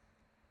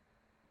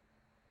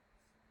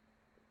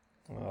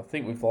 I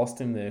think we've lost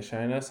him there,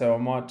 Shano. So I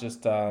might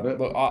just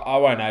look. I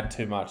won't add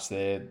too much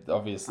there.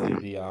 Obviously,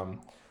 the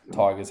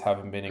Tigers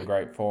haven't been in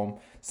great form.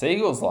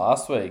 Seagulls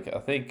last week, I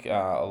think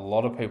a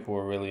lot of people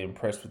were really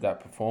impressed with that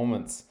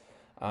performance.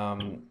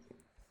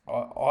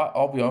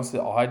 I'll be honest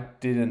with you, I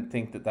didn't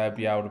think that they'd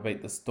be able to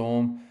beat the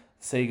Storm.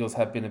 Seagulls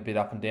have been a bit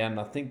up and down, and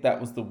I think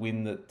that was the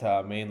win that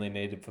Manly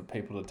needed for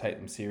people to take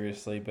them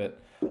seriously,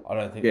 but I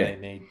don't think they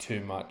need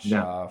too much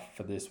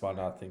for this one.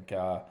 I think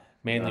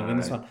Manly win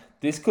this one.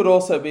 This could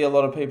also be a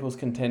lot of people's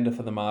contender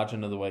for the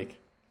margin of the week.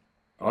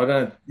 But I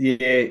don't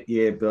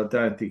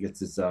think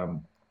it's as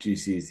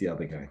juicy as the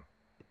other game.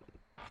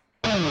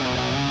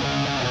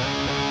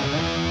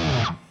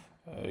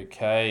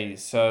 Okay,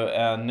 so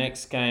our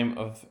next game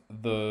of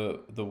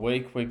the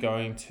week, we're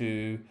going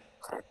to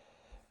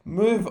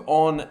move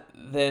on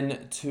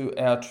then to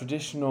our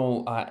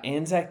traditional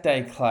Anzac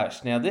Day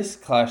clash. Now, this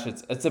clash,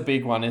 it's a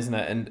big one, isn't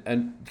it?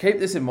 And keep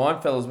this in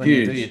mind, fellas, when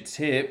you do your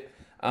tip.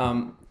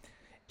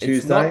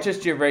 It's not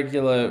just your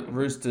regular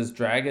Roosters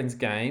Dragons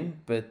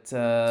game, but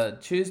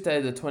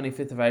Tuesday, the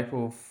 25th of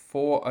April,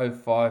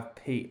 4:05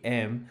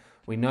 p.m.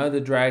 We know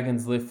the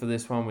Dragons live for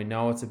this one. We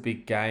know it's a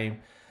big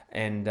game,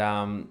 and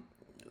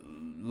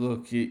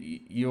look,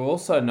 you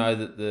also know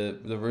that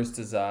the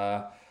Roosters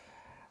are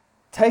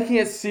taking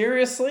it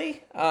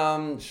seriously.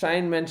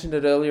 Shane mentioned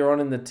it earlier on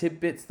in the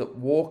tidbits that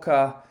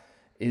Walker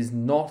is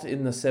not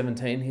in the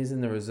 17. He's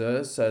in the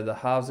reserves. So the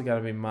halves are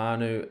going to be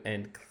Manu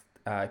and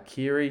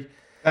Kiri.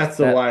 That's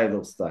the way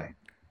it'll stay.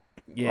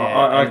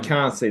 Yeah, I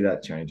can't see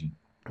that changing.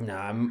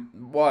 No,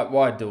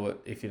 why do it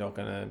if you're not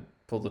going to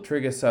pull the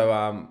trigger?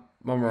 So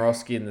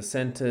Momorowski in the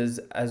centres.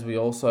 As we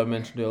also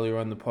mentioned earlier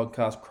on the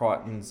podcast,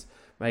 Crichton's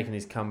making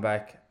his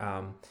comeback.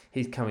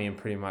 He's coming in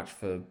pretty much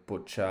for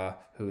Butcher,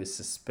 who is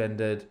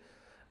suspended.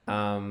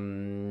 Tupanua,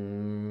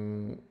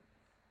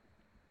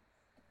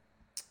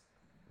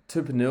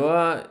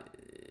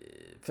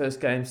 first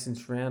game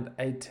since round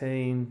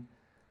 18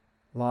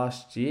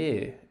 last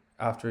year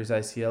after his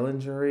ACL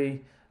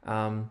injury.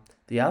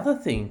 The other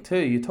thing too,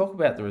 you talk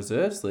about the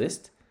reserves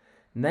list.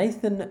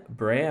 Nathan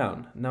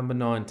Brown, number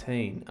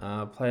 19.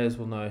 Players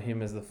will know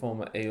him as the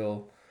former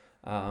Eel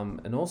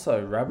and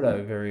also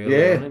Rabbitoh very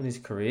early on in his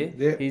career.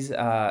 Yeah. He's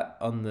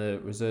on the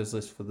reserves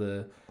list for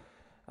the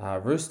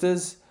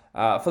Roosters.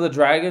 For the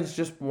Dragons,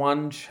 just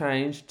one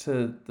change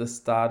to the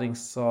starting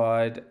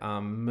side.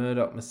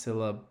 Murdoch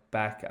Masila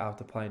back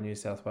after playing New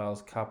South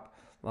Wales Cup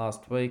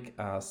last week.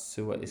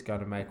 Sewer is going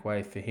to make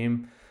way for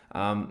him.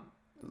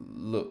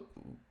 Look,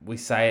 we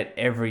say it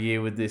every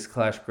year with this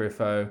clash,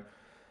 Griffo.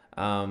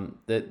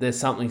 There's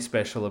something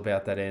special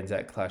about that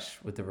Anzac clash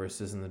with the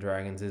Roosters and the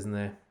Dragons, isn't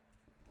there?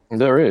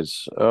 There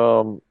is.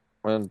 And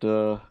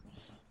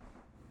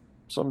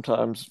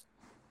sometimes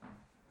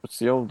it's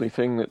the only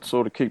thing that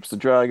sort of keeps the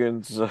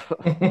Dragons in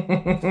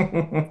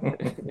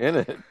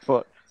it.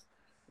 But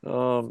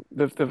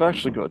they've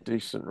actually got a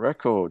decent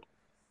record.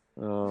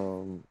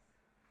 And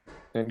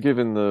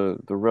given the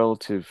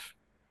relative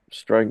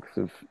strength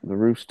of the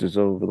Roosters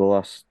over the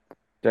last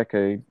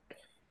decade,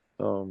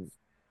 the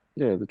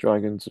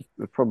Dragons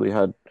have probably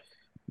had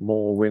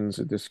more wins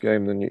at this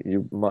game than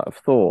you might have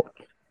thought.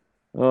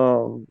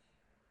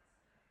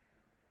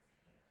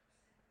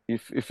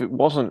 If it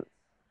wasn't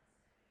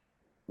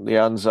the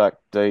Anzac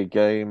Day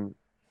game,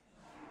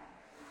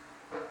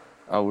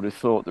 I would have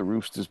thought the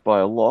Roosters by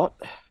a lot.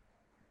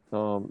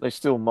 They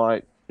still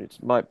might. It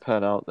might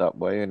pan out that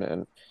way,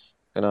 and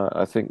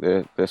I think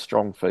they're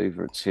strong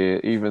favourites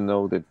here, even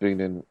though they've been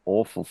in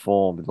awful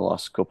form in the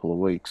last couple of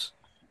weeks.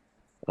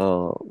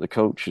 The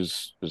coach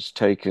has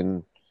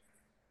taken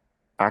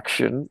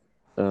action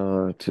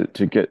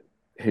to get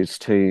his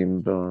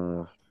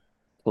team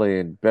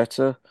playing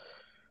better.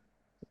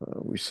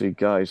 We see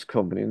guys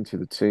coming into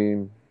the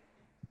team,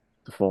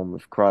 the form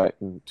of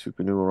Crichton,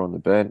 Tupanua on the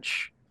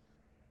bench.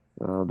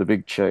 The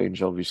big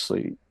change,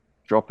 obviously,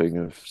 dropping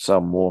of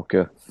Sam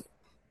Walker,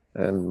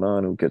 and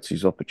Manu gets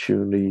his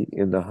opportunity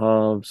in the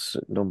halves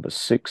at number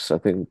 6. I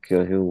think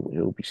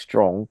he'll be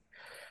strong.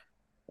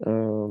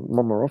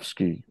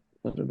 Momorowski,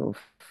 I don't know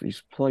if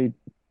he's played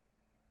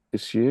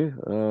this year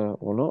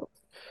or not,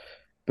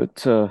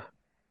 but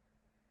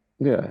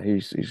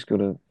he's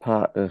going to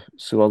partner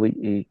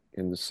Suali'i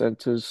in the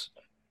centres.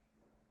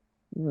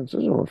 I don't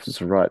know if it's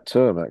the right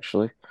term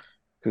actually,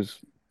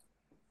 because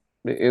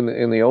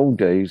in the old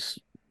days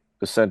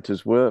the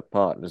centres were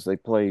partners. They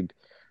played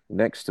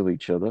next to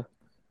each other.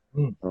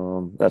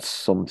 That's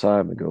some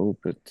time ago,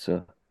 but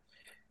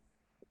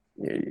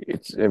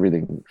it's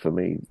everything for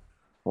me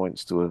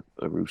points to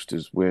a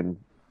Roosters win,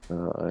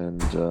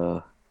 and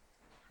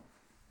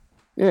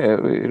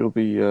it'll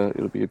be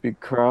a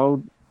big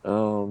crowd.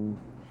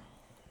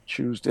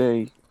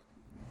 Tuesday,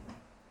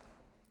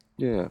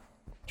 yeah,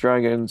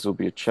 Dragons will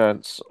be a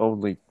chance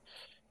only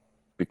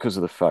because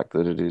of the fact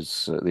that it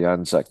is the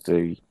Anzac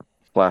Day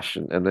flash,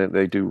 and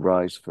they do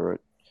rise for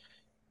it.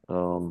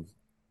 Um,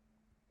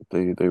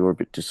 they were a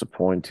bit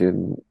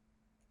disappointing.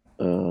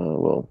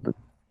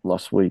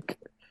 Last week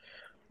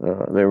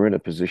they were in a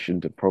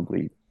position to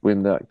probably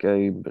win that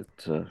game, but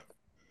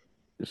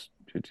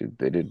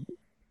they didn't.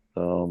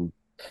 Um,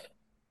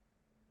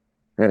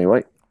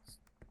 anyway,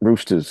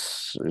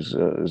 Roosters is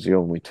the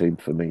only team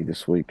for me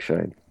this week,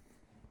 Shane.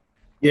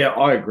 Yeah,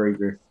 I agree,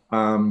 Griff.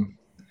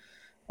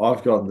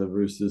 I've got the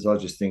Roosters. I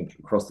just think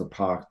across the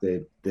park,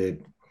 they're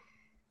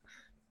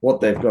what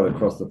they've got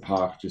across the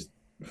park just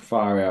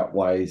far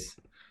outweighs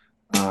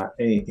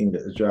anything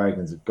that the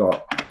Dragons have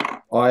got.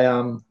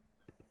 I've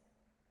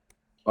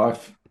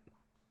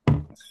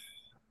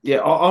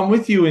I'm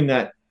with you in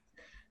that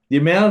the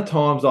amount of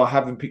times I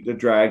haven't picked the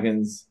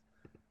Dragons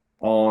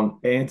on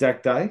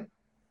Anzac Day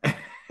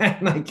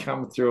and they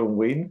come through and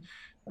win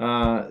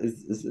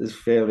is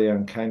fairly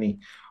uncanny.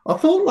 I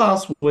thought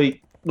last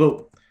week,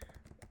 look,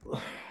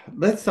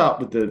 let's start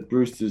with the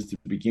Roosters to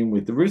begin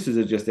with. The Roosters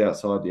are just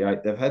outside the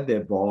 8. They've had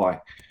their bye.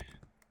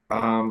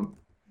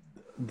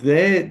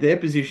 Their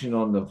position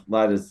on the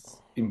ladder's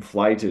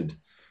inflated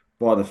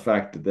by the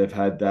fact that they've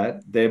had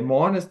that. They're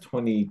minus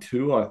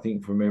 22, I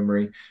think, from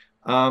memory.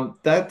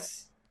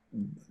 That's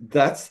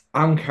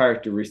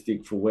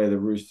uncharacteristic for where the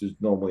Roosters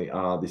normally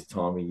are this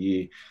time of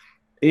year.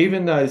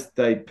 Even though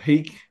they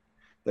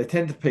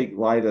tend to peak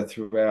later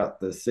throughout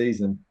the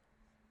season.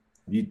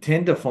 You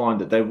tend to find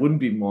that they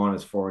wouldn't be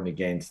minus for and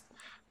against.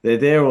 They're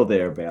there or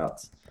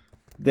thereabouts.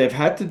 They've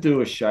had to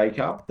do a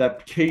shake-up.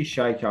 That key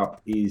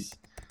shake-up is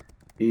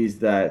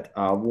that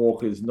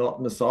Walker's not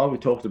in the side. We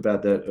talked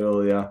about that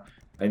earlier,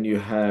 and you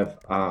have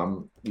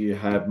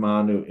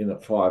Manu in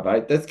at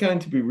 5'8". That's going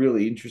to be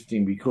really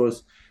interesting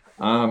because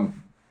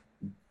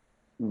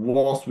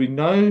whilst we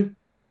know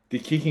the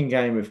kicking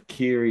game of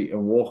Keary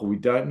and Walker, we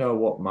don't know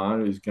what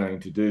Manu is going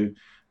to do.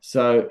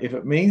 So if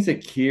it means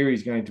that Keary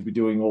is going to be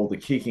doing all the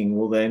kicking,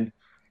 well then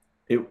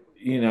you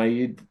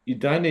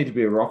don't need to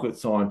be a rocket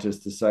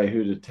scientist to say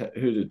who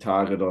to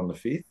target on the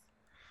 5th.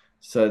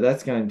 So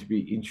that's going to be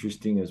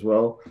interesting as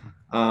well.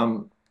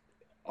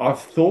 I've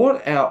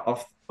thought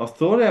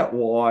out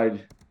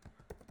wide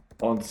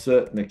on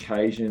certain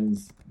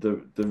occasions.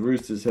 The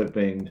Roosters have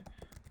been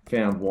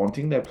found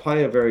wanting. They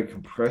play a very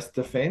compressed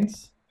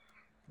defence.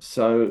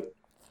 So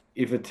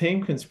if a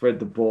team can spread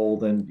the ball,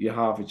 then you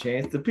have a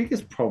chance. The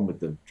biggest problem with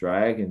the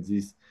Dragons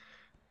is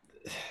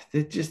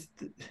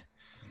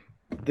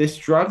they're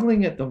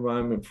struggling at the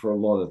moment for a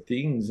lot of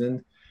things.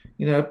 And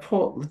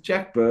poor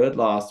Jack Bird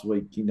last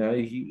week, he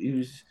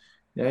was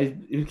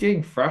he was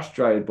getting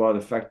frustrated by the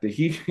fact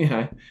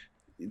that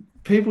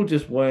people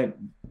just weren't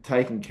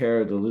taking care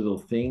of the little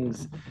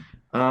things.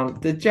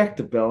 The Jack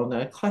de Belin,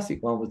 a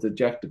classic one was the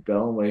Jack de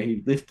Belin where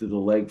he lifted a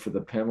leg for the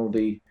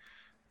penalty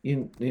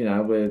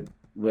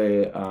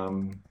where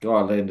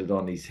guy landed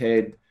on his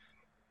head.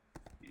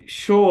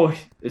 Sure,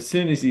 as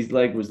soon as his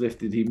leg was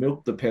lifted, he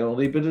milked the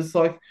penalty, but it's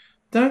like,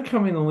 don't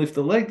come in and lift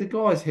the leg. The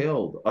guy's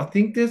held. I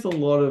think there's a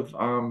lot of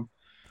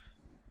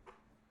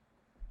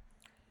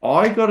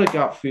I got a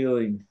gut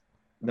feeling.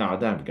 No, I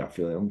don't have a gut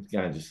feeling. I'm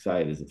going to just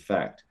say it as a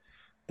fact.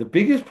 The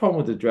biggest problem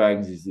with the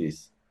Dragons is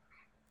this.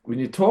 When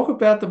you talk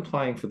about them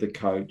playing for the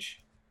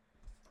coach,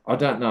 I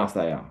don't know if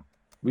they are.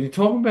 When you're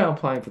talking about them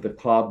playing for the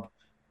club,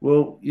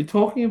 well, you're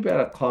talking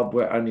about a club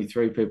where only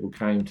 3 people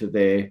came to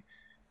their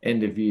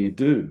end of year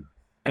due.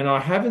 And I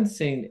haven't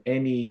seen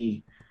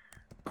any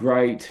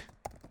great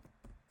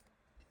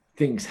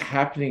things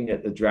happening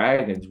at the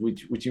Dragons,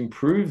 which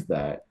improves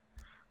that.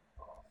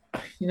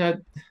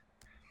 The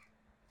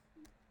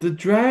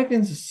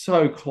Dragons are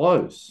so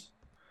close.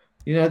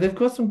 They've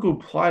got some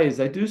good players.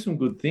 They do some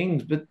good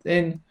things, but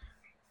then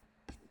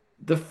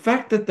the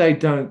fact that they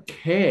don't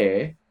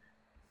care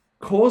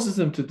causes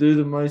them to do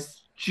the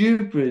most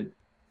stupid,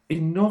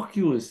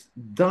 innocuous,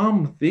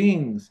 dumb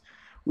things,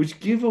 which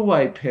give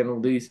away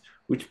penalties,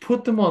 which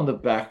put them on the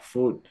back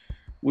foot,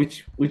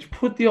 which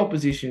put the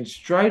opposition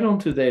straight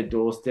onto their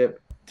doorstep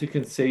to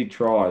concede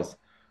tries.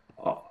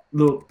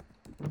 Look,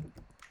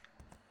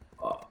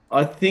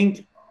 I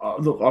think,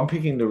 I'm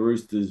picking the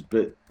Roosters,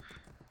 but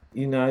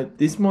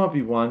this might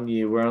be one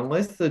year where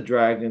unless the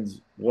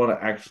Dragons want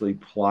to actually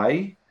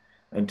play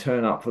and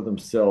turn up for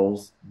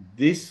themselves,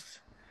 this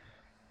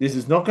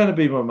is not going to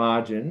be my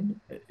margin.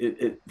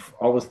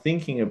 I was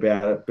thinking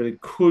about it, but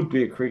it could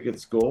be a cricket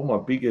score. My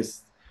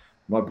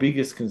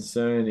biggest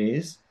concern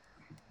is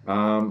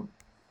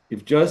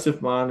if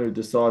Joseph Manu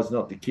decides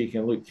not to kick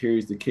and Luke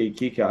Keary's the key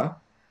kicker,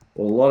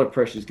 well, a lot of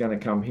pressure is going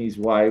to come his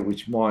way,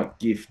 which might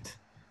gift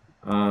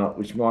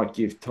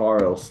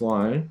Tyrell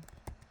Sloan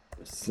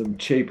some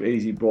cheap,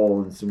 easy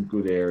ball in some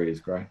good areas,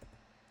 Gray.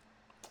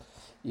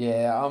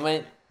 Yeah, I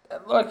mean,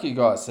 like you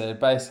guys said,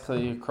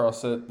 basically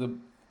across it,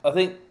 I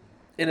think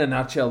in a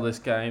nutshell, this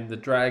game, the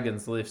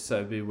Dragons lift,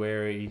 so be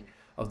wary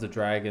of the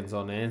Dragons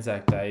on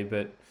Anzac Day.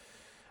 But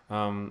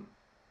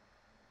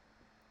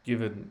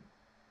given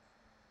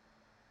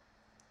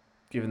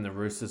the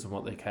Roosters and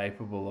what they're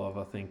capable of,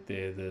 I think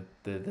they're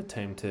the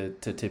team to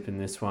tip in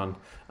this one.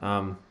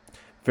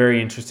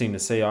 Very interesting to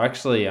see.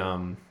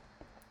 I'm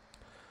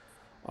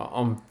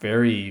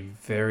very,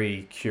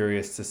 very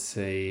curious to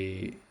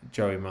see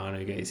Joey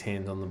Manu get his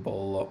hand on the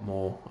ball a lot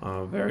more.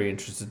 Very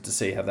interested to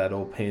see how that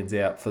all pans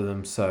out for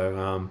them.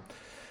 So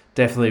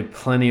definitely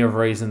plenty of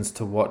reasons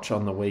to watch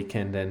on the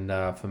weekend,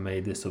 and for me,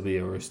 this will be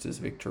a Roosters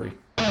victory.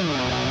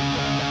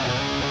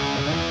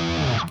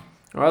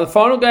 All right, the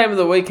final game of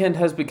the weekend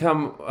has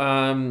become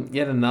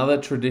yet another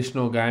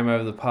traditional game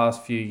over the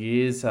past few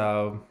years.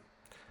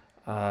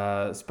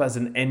 I suppose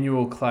an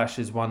annual clash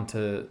is one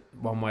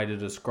way to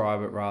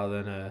describe it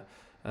rather than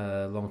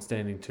a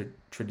long-standing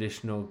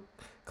traditional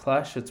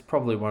clash. It's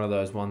probably one of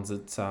those ones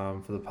that's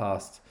for the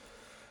past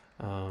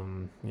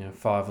 5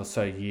 or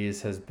so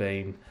years has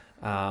been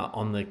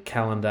on the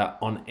calendar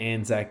on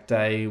Anzac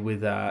Day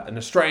with an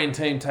Australian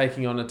team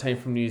taking on a team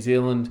from New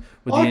Zealand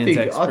with the Anzac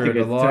I think spirit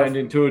it's alive. turned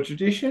into a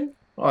tradition.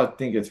 I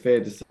think it's fair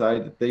to say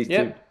that these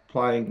two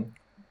playing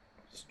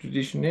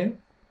tradition now.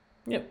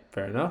 Yep,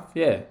 fair enough.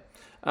 Yeah.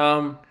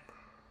 On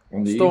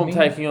the Storm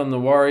evening. taking on the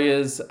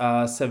Warriors,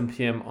 7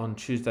 p.m. on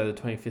Tuesday, the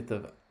 25th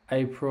of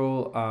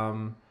April.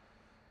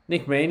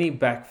 Nick Meaney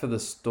back for the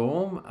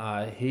Storm.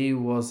 He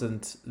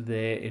wasn't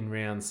there in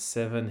round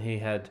 7. He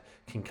had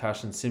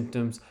concussion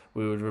symptoms.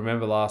 We would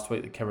remember last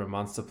week that Cameron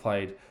Munster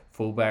played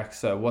fullback.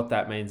 So what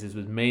that means is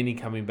with Meaney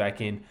coming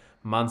back in,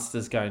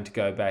 Munster's going to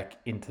go back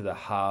into the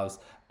halves.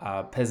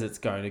 Pezzet's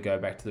going to go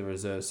back to the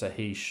reserve, so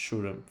he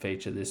shouldn't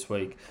feature this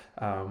week.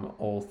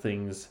 All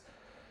things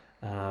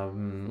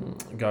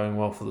going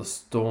well for the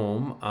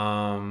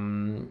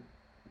Storm.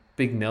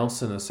 Big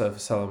Nelson, a Sofa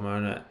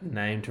Salamona,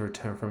 named to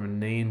return from a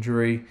knee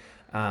injury.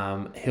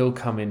 He'll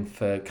come in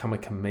for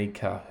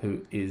Kamakamika,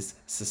 who is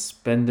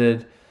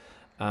suspended.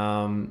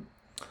 Murata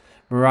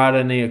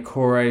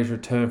Niakore's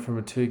return from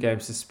a 2-game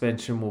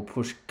suspension will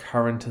push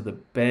Curran to the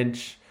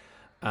bench.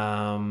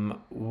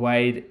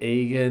 Wade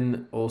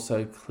Egan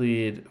also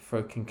cleared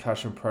for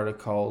concussion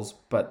protocols,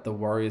 but the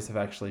Warriors have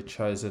actually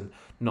chosen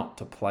not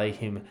to play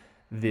him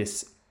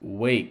this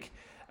week.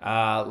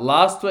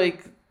 Last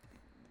week,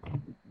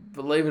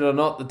 believe it or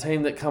not, the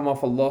team that come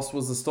off a loss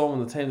was the Storm,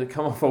 and the team that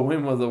come off a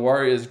win was the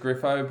Warriors,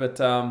 Griffo. But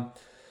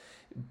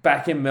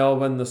back in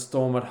Melbourne, the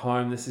Storm at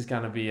home, this is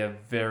going to be a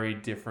very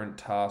different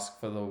task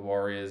for the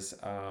Warriors.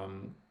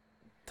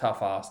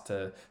 Tough ask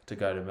to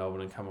go to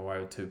Melbourne and come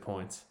away with 2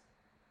 points.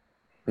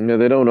 Yeah,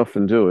 they don't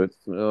often do it.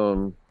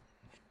 No,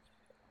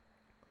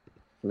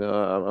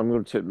 I'm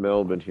going to tip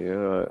Melbourne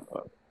here.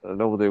 I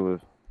know they were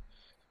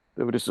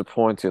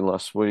disappointing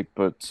last week,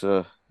 but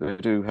they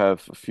do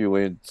have a few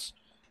wins.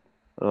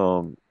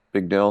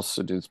 Big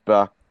Nelson is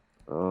back.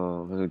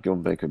 They're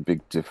going to make a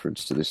big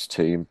difference to this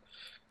team.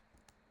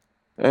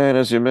 And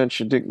as you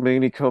mentioned, Nick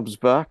Meaney comes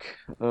back.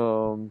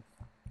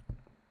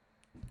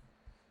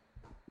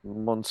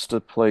 Munster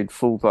played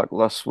fullback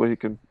last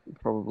week and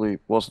probably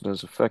wasn't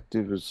as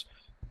effective as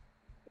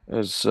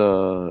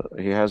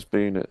he has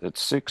been at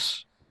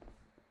 6.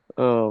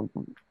 So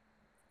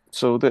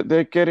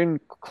they're getting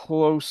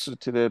closer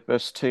to their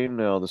best team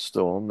now, the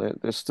Storm.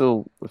 There's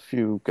still a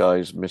few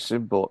guys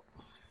missing, but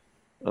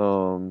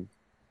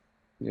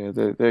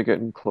they're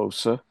getting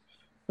closer.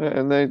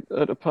 And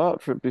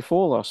apart from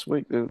before last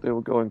week, they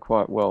were going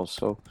quite well.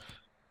 So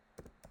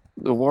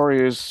the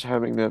Warriors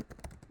having their,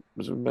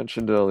 as we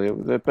mentioned earlier,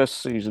 their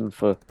best season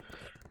for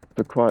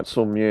quite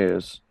some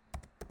years.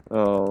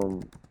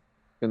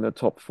 In the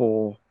top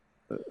 4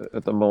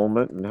 at the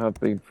moment and have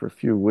been for a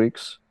few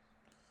weeks.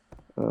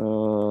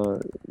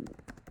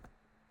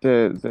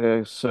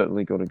 They're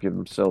certainly going to give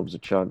themselves a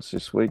chance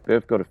this week.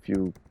 They've got a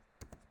few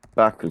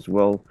back as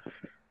well.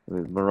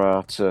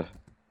 Murata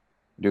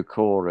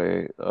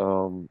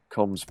Niakore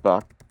comes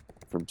back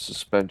from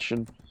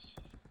suspension.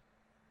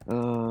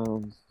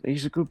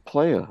 He's a good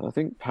player. I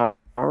think Power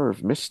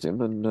have missed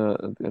him,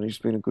 and he's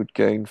been a good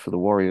gain for the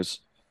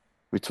Warriors.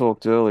 We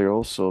talked earlier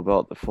also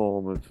about the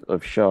form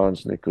of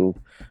Sean's nickel,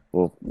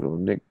 or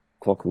Nick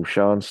Clockle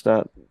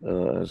Sharnstat,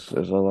 as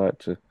I like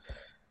to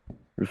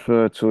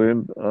refer to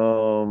him.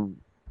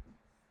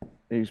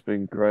 He's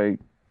been great.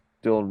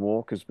 Dylan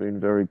Walker's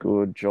been very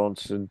good.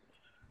 Johnson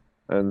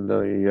and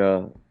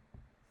the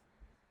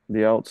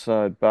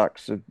outside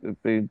backs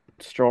have been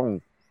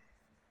strong.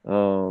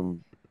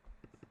 Some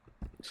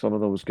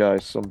of those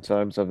guys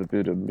sometimes have a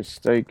bit of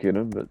mistake in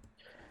them, but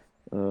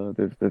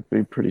they've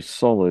been pretty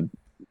solid.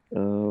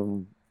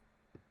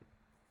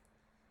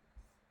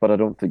 But I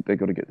don't think they're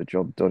going to get the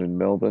job done in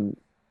Melbourne.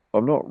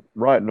 I'm not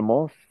writing them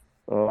off,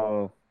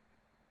 but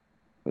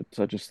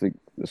I just think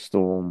the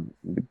Storm,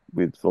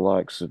 with the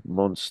likes of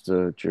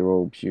Munster,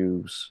 Jerome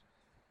Hughes,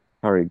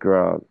 Harry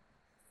Grant,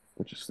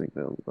 I just think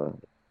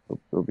they'll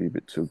be a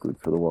bit too good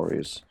for the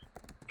Warriors.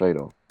 Straight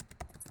on.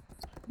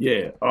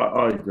 Yeah,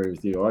 I agree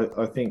with you.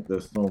 I think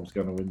the Storm's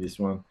going to win this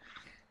one.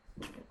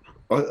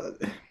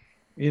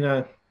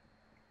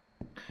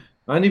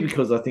 Only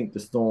because I think the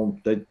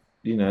Storm, they're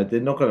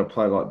not going to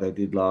play like they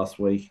did last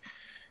week.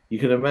 You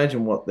can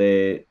imagine what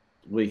their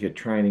week of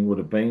training would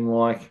have been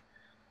like.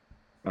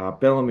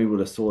 Bellamy would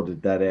have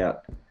sorted that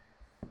out.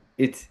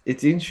 It's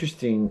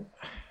interesting.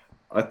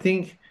 I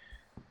think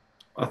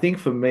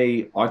for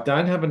me, I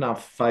don't have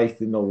enough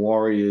faith in the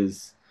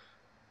Warriors'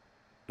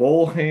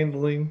 ball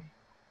handling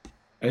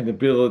and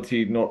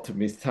ability not to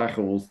miss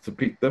tackles to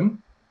pick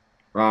them.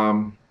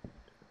 Um,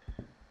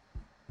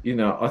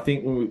 I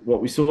think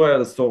what we saw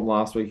out of Storm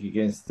last week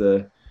against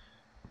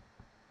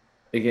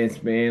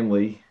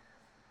Manly,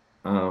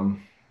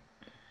 um,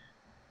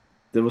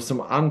 there were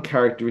some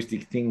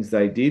uncharacteristic things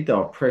they did. They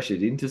were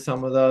pressured into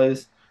some of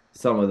those.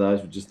 Some of those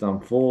were just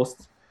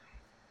unforced.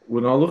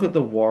 When I look at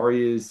the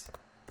Warriors,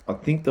 I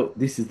think that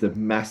this is the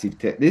massive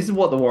test. This is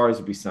what the Warriors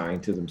will be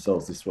saying to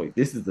themselves this week.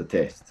 This is the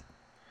test.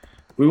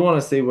 We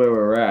want to see where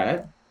we're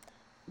at.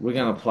 We're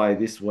going to play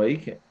this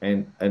week,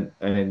 and we're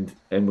going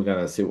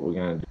to see what we're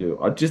going to do.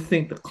 I just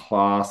think the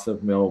class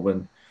of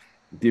Melbourne,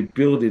 the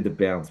ability to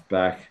bounce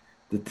back,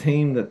 the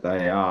team that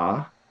they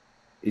are,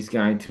 is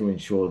going to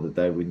ensure that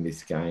they win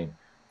this game.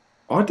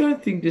 I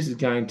don't think this is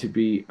going to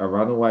be a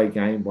runaway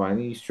game by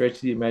any stretch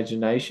of the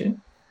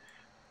imagination,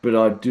 but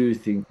I do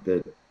think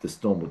that the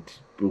Storm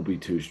will be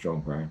too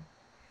strong, Graham.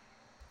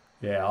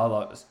 Yeah, I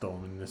like the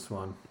Storm in this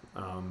one.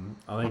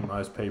 I think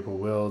most people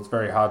will. It's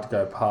very hard to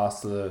go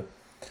past the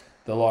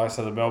likes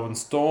of the Melbourne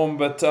Storm,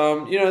 but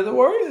the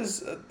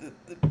Warriors,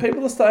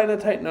 people are starting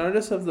to take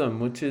notice of them,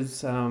 which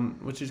is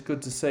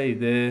good to see.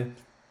 They're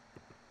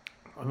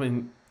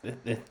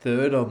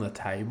third on the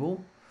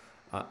table.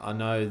 I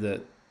know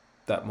that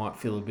might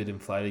feel a bit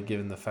inflated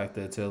given the fact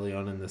that it's early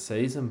on in the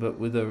season, but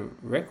with a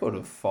record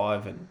of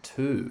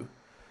 5-2,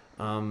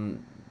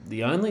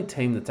 the only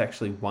team that's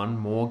actually won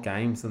more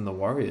games than the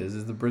Warriors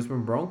is the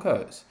Brisbane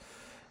Broncos.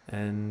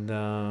 And,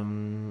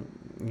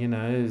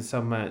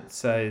 some might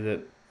say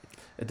that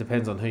it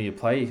depends on who you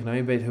play. You can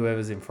only beat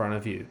whoever's in front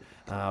of you.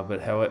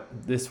 But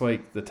this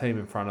week, the team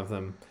in front of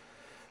them,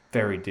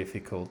 very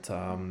difficult.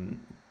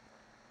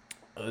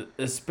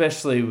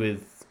 Especially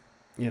with,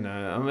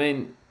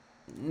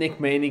 Nick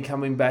Meaney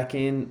coming back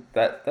in.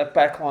 That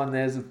back line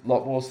there's a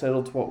lot more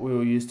settled to what we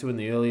were used to in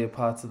the earlier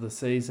parts of the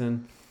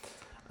season.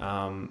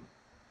 Don't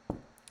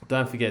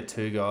forget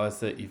too,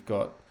 guys, that you've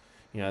got,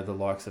 the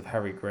likes of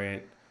Harry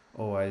Grant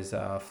always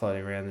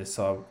floating around this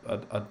side.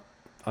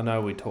 I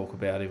know we talk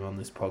about him on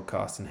this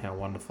podcast and how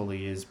wonderful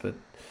he is, but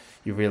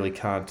you really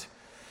can't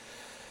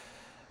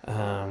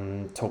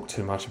talk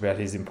too much about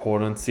his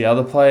importance. The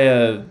other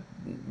player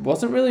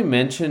wasn't really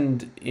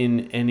mentioned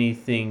in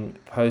anything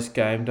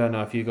post-game. Don't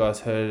know if you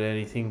guys heard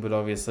anything, but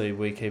obviously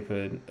we keep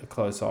a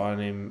close eye on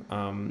him.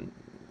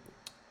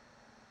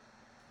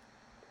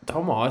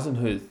 Tom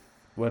Eisenhuth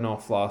went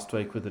off last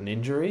week with an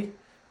injury.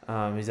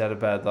 He's had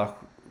a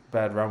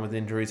bad run with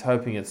injuries,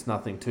 hoping it's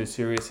nothing too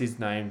serious. He's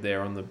named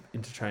there on the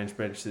interchange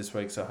bench this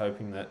week, so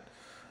hoping that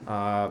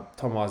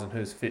Tom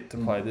Eisenhuth's fit to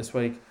play this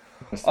week.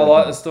 I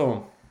like the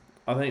Storm.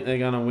 I think they're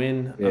going to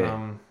win.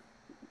 Yeah.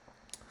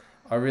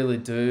 I really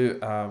do,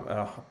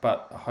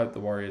 but I hope the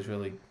Warriors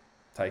really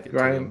take it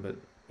Graham, to them. But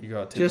you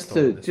got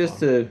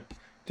to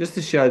just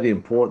to show the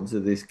importance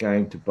of this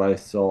game to both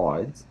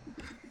sides.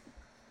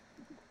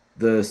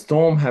 The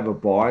Storm have a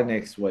bye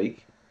next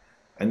week,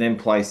 and then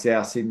play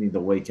South Sydney the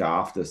week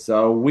after.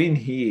 So a win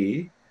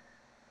here,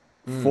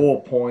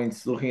 4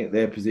 points. Looking at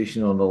their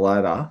position on the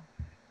ladder,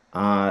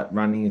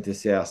 running into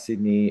South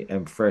Sydney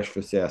and fresh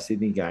for South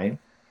Sydney game.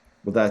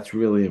 Well, that's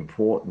really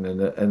important,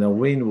 and a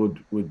win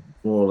would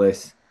more or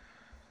less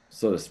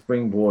sort of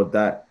springboard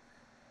that.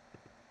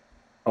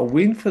 A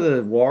win for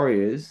the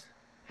Warriors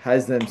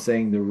has them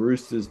seeing the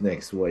Roosters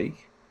next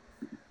week,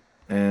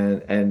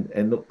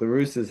 and look, the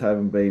Roosters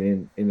haven't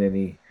been in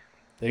any.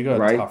 They got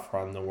a tough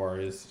run. The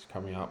Warriors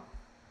coming up.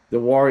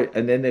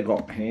 And then they've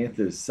got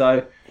Panthers.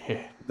 So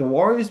the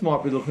Warriors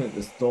might be looking at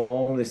the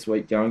Storm this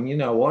week, going, you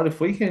know what, if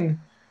we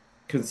can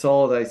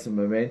consolidate some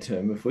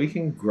momentum, if we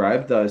can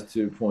grab those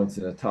 2 points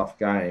in a tough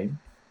game,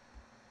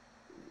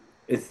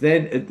 it's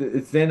then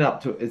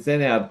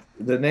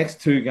the next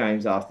two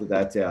games after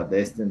that's our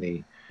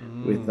destiny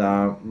with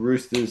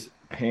Roosters,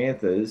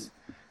 Panthers,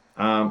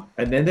 and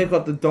then they've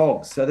got the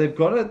Dogs. So they've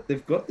got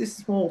this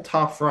small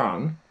tough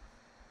run.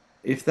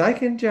 If they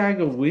can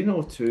jag a win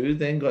or two,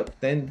 then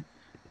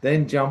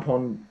jump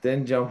on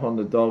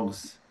the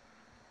Dogs.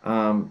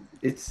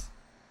 It's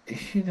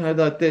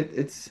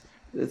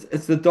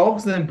it's the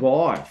Dogs then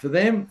bye. For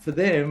them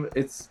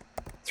it's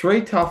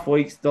 3 tough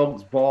weeks,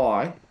 Dogs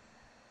bye.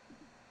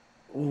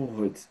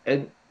 Oh,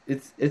 then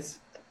they've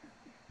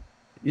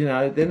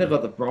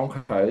got the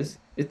Broncos.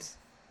 It's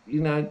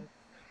if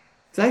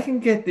they can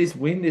get this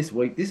win this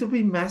week, this will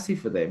be massive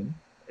for them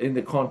in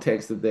the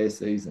context of their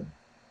season.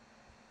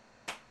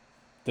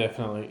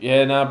 Definitely.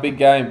 Yeah, no, big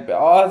game.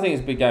 I think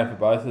it's a big game for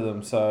both of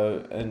them.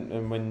 So,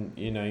 and when,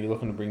 you're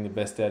looking to bring the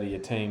best out of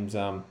your teams,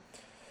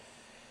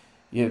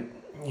 you're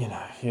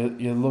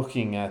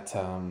looking at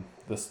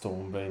the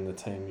Storm being the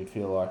team you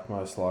feel like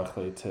most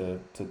likely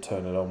to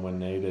turn it on when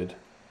needed.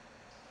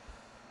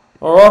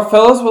 All right,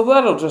 fellas. Well,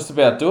 that'll just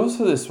about do us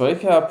for this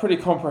week. Pretty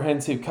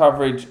comprehensive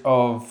coverage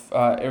of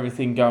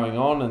everything going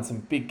on and some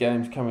big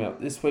games coming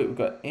up this week. We've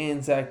got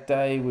Anzac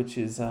Day, which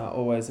is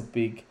always a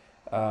big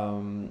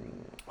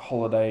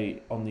holiday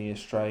on the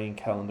Australian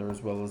calendar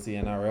as well as the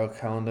NRL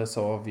calendar.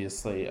 So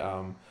obviously,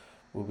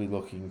 we'll be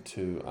looking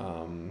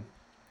to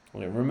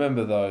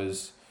remember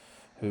those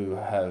who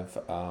have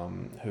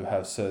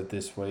served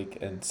this week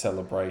and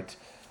celebrate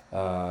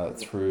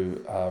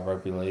through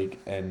rugby league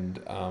and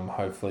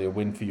hopefully a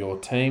win for your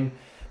team.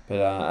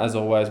 But as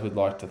always, we'd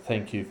like to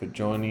thank you for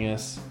joining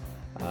us.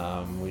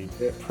 We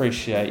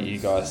appreciate you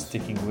guys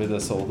sticking with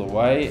us all the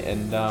way,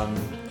 and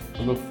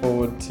we look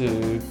forward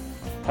to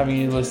having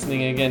you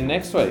listening again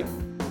next week.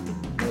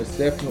 Most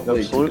definitely.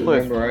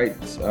 Absolutely. To commemorate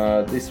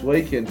this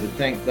week and to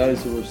thank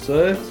those who have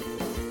served.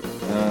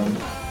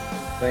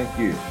 Thank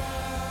you.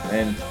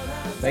 And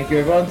thank you,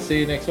 everyone. See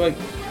you next week.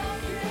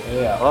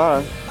 Yeah. All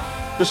right.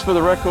 Just for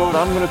the record,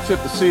 I'm going to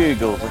tip the Sea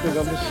Eagles. I think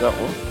I missed that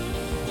one.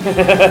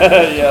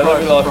 Yeah,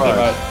 that'd be like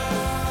Surprise.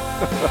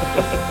 it,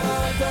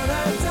 mate.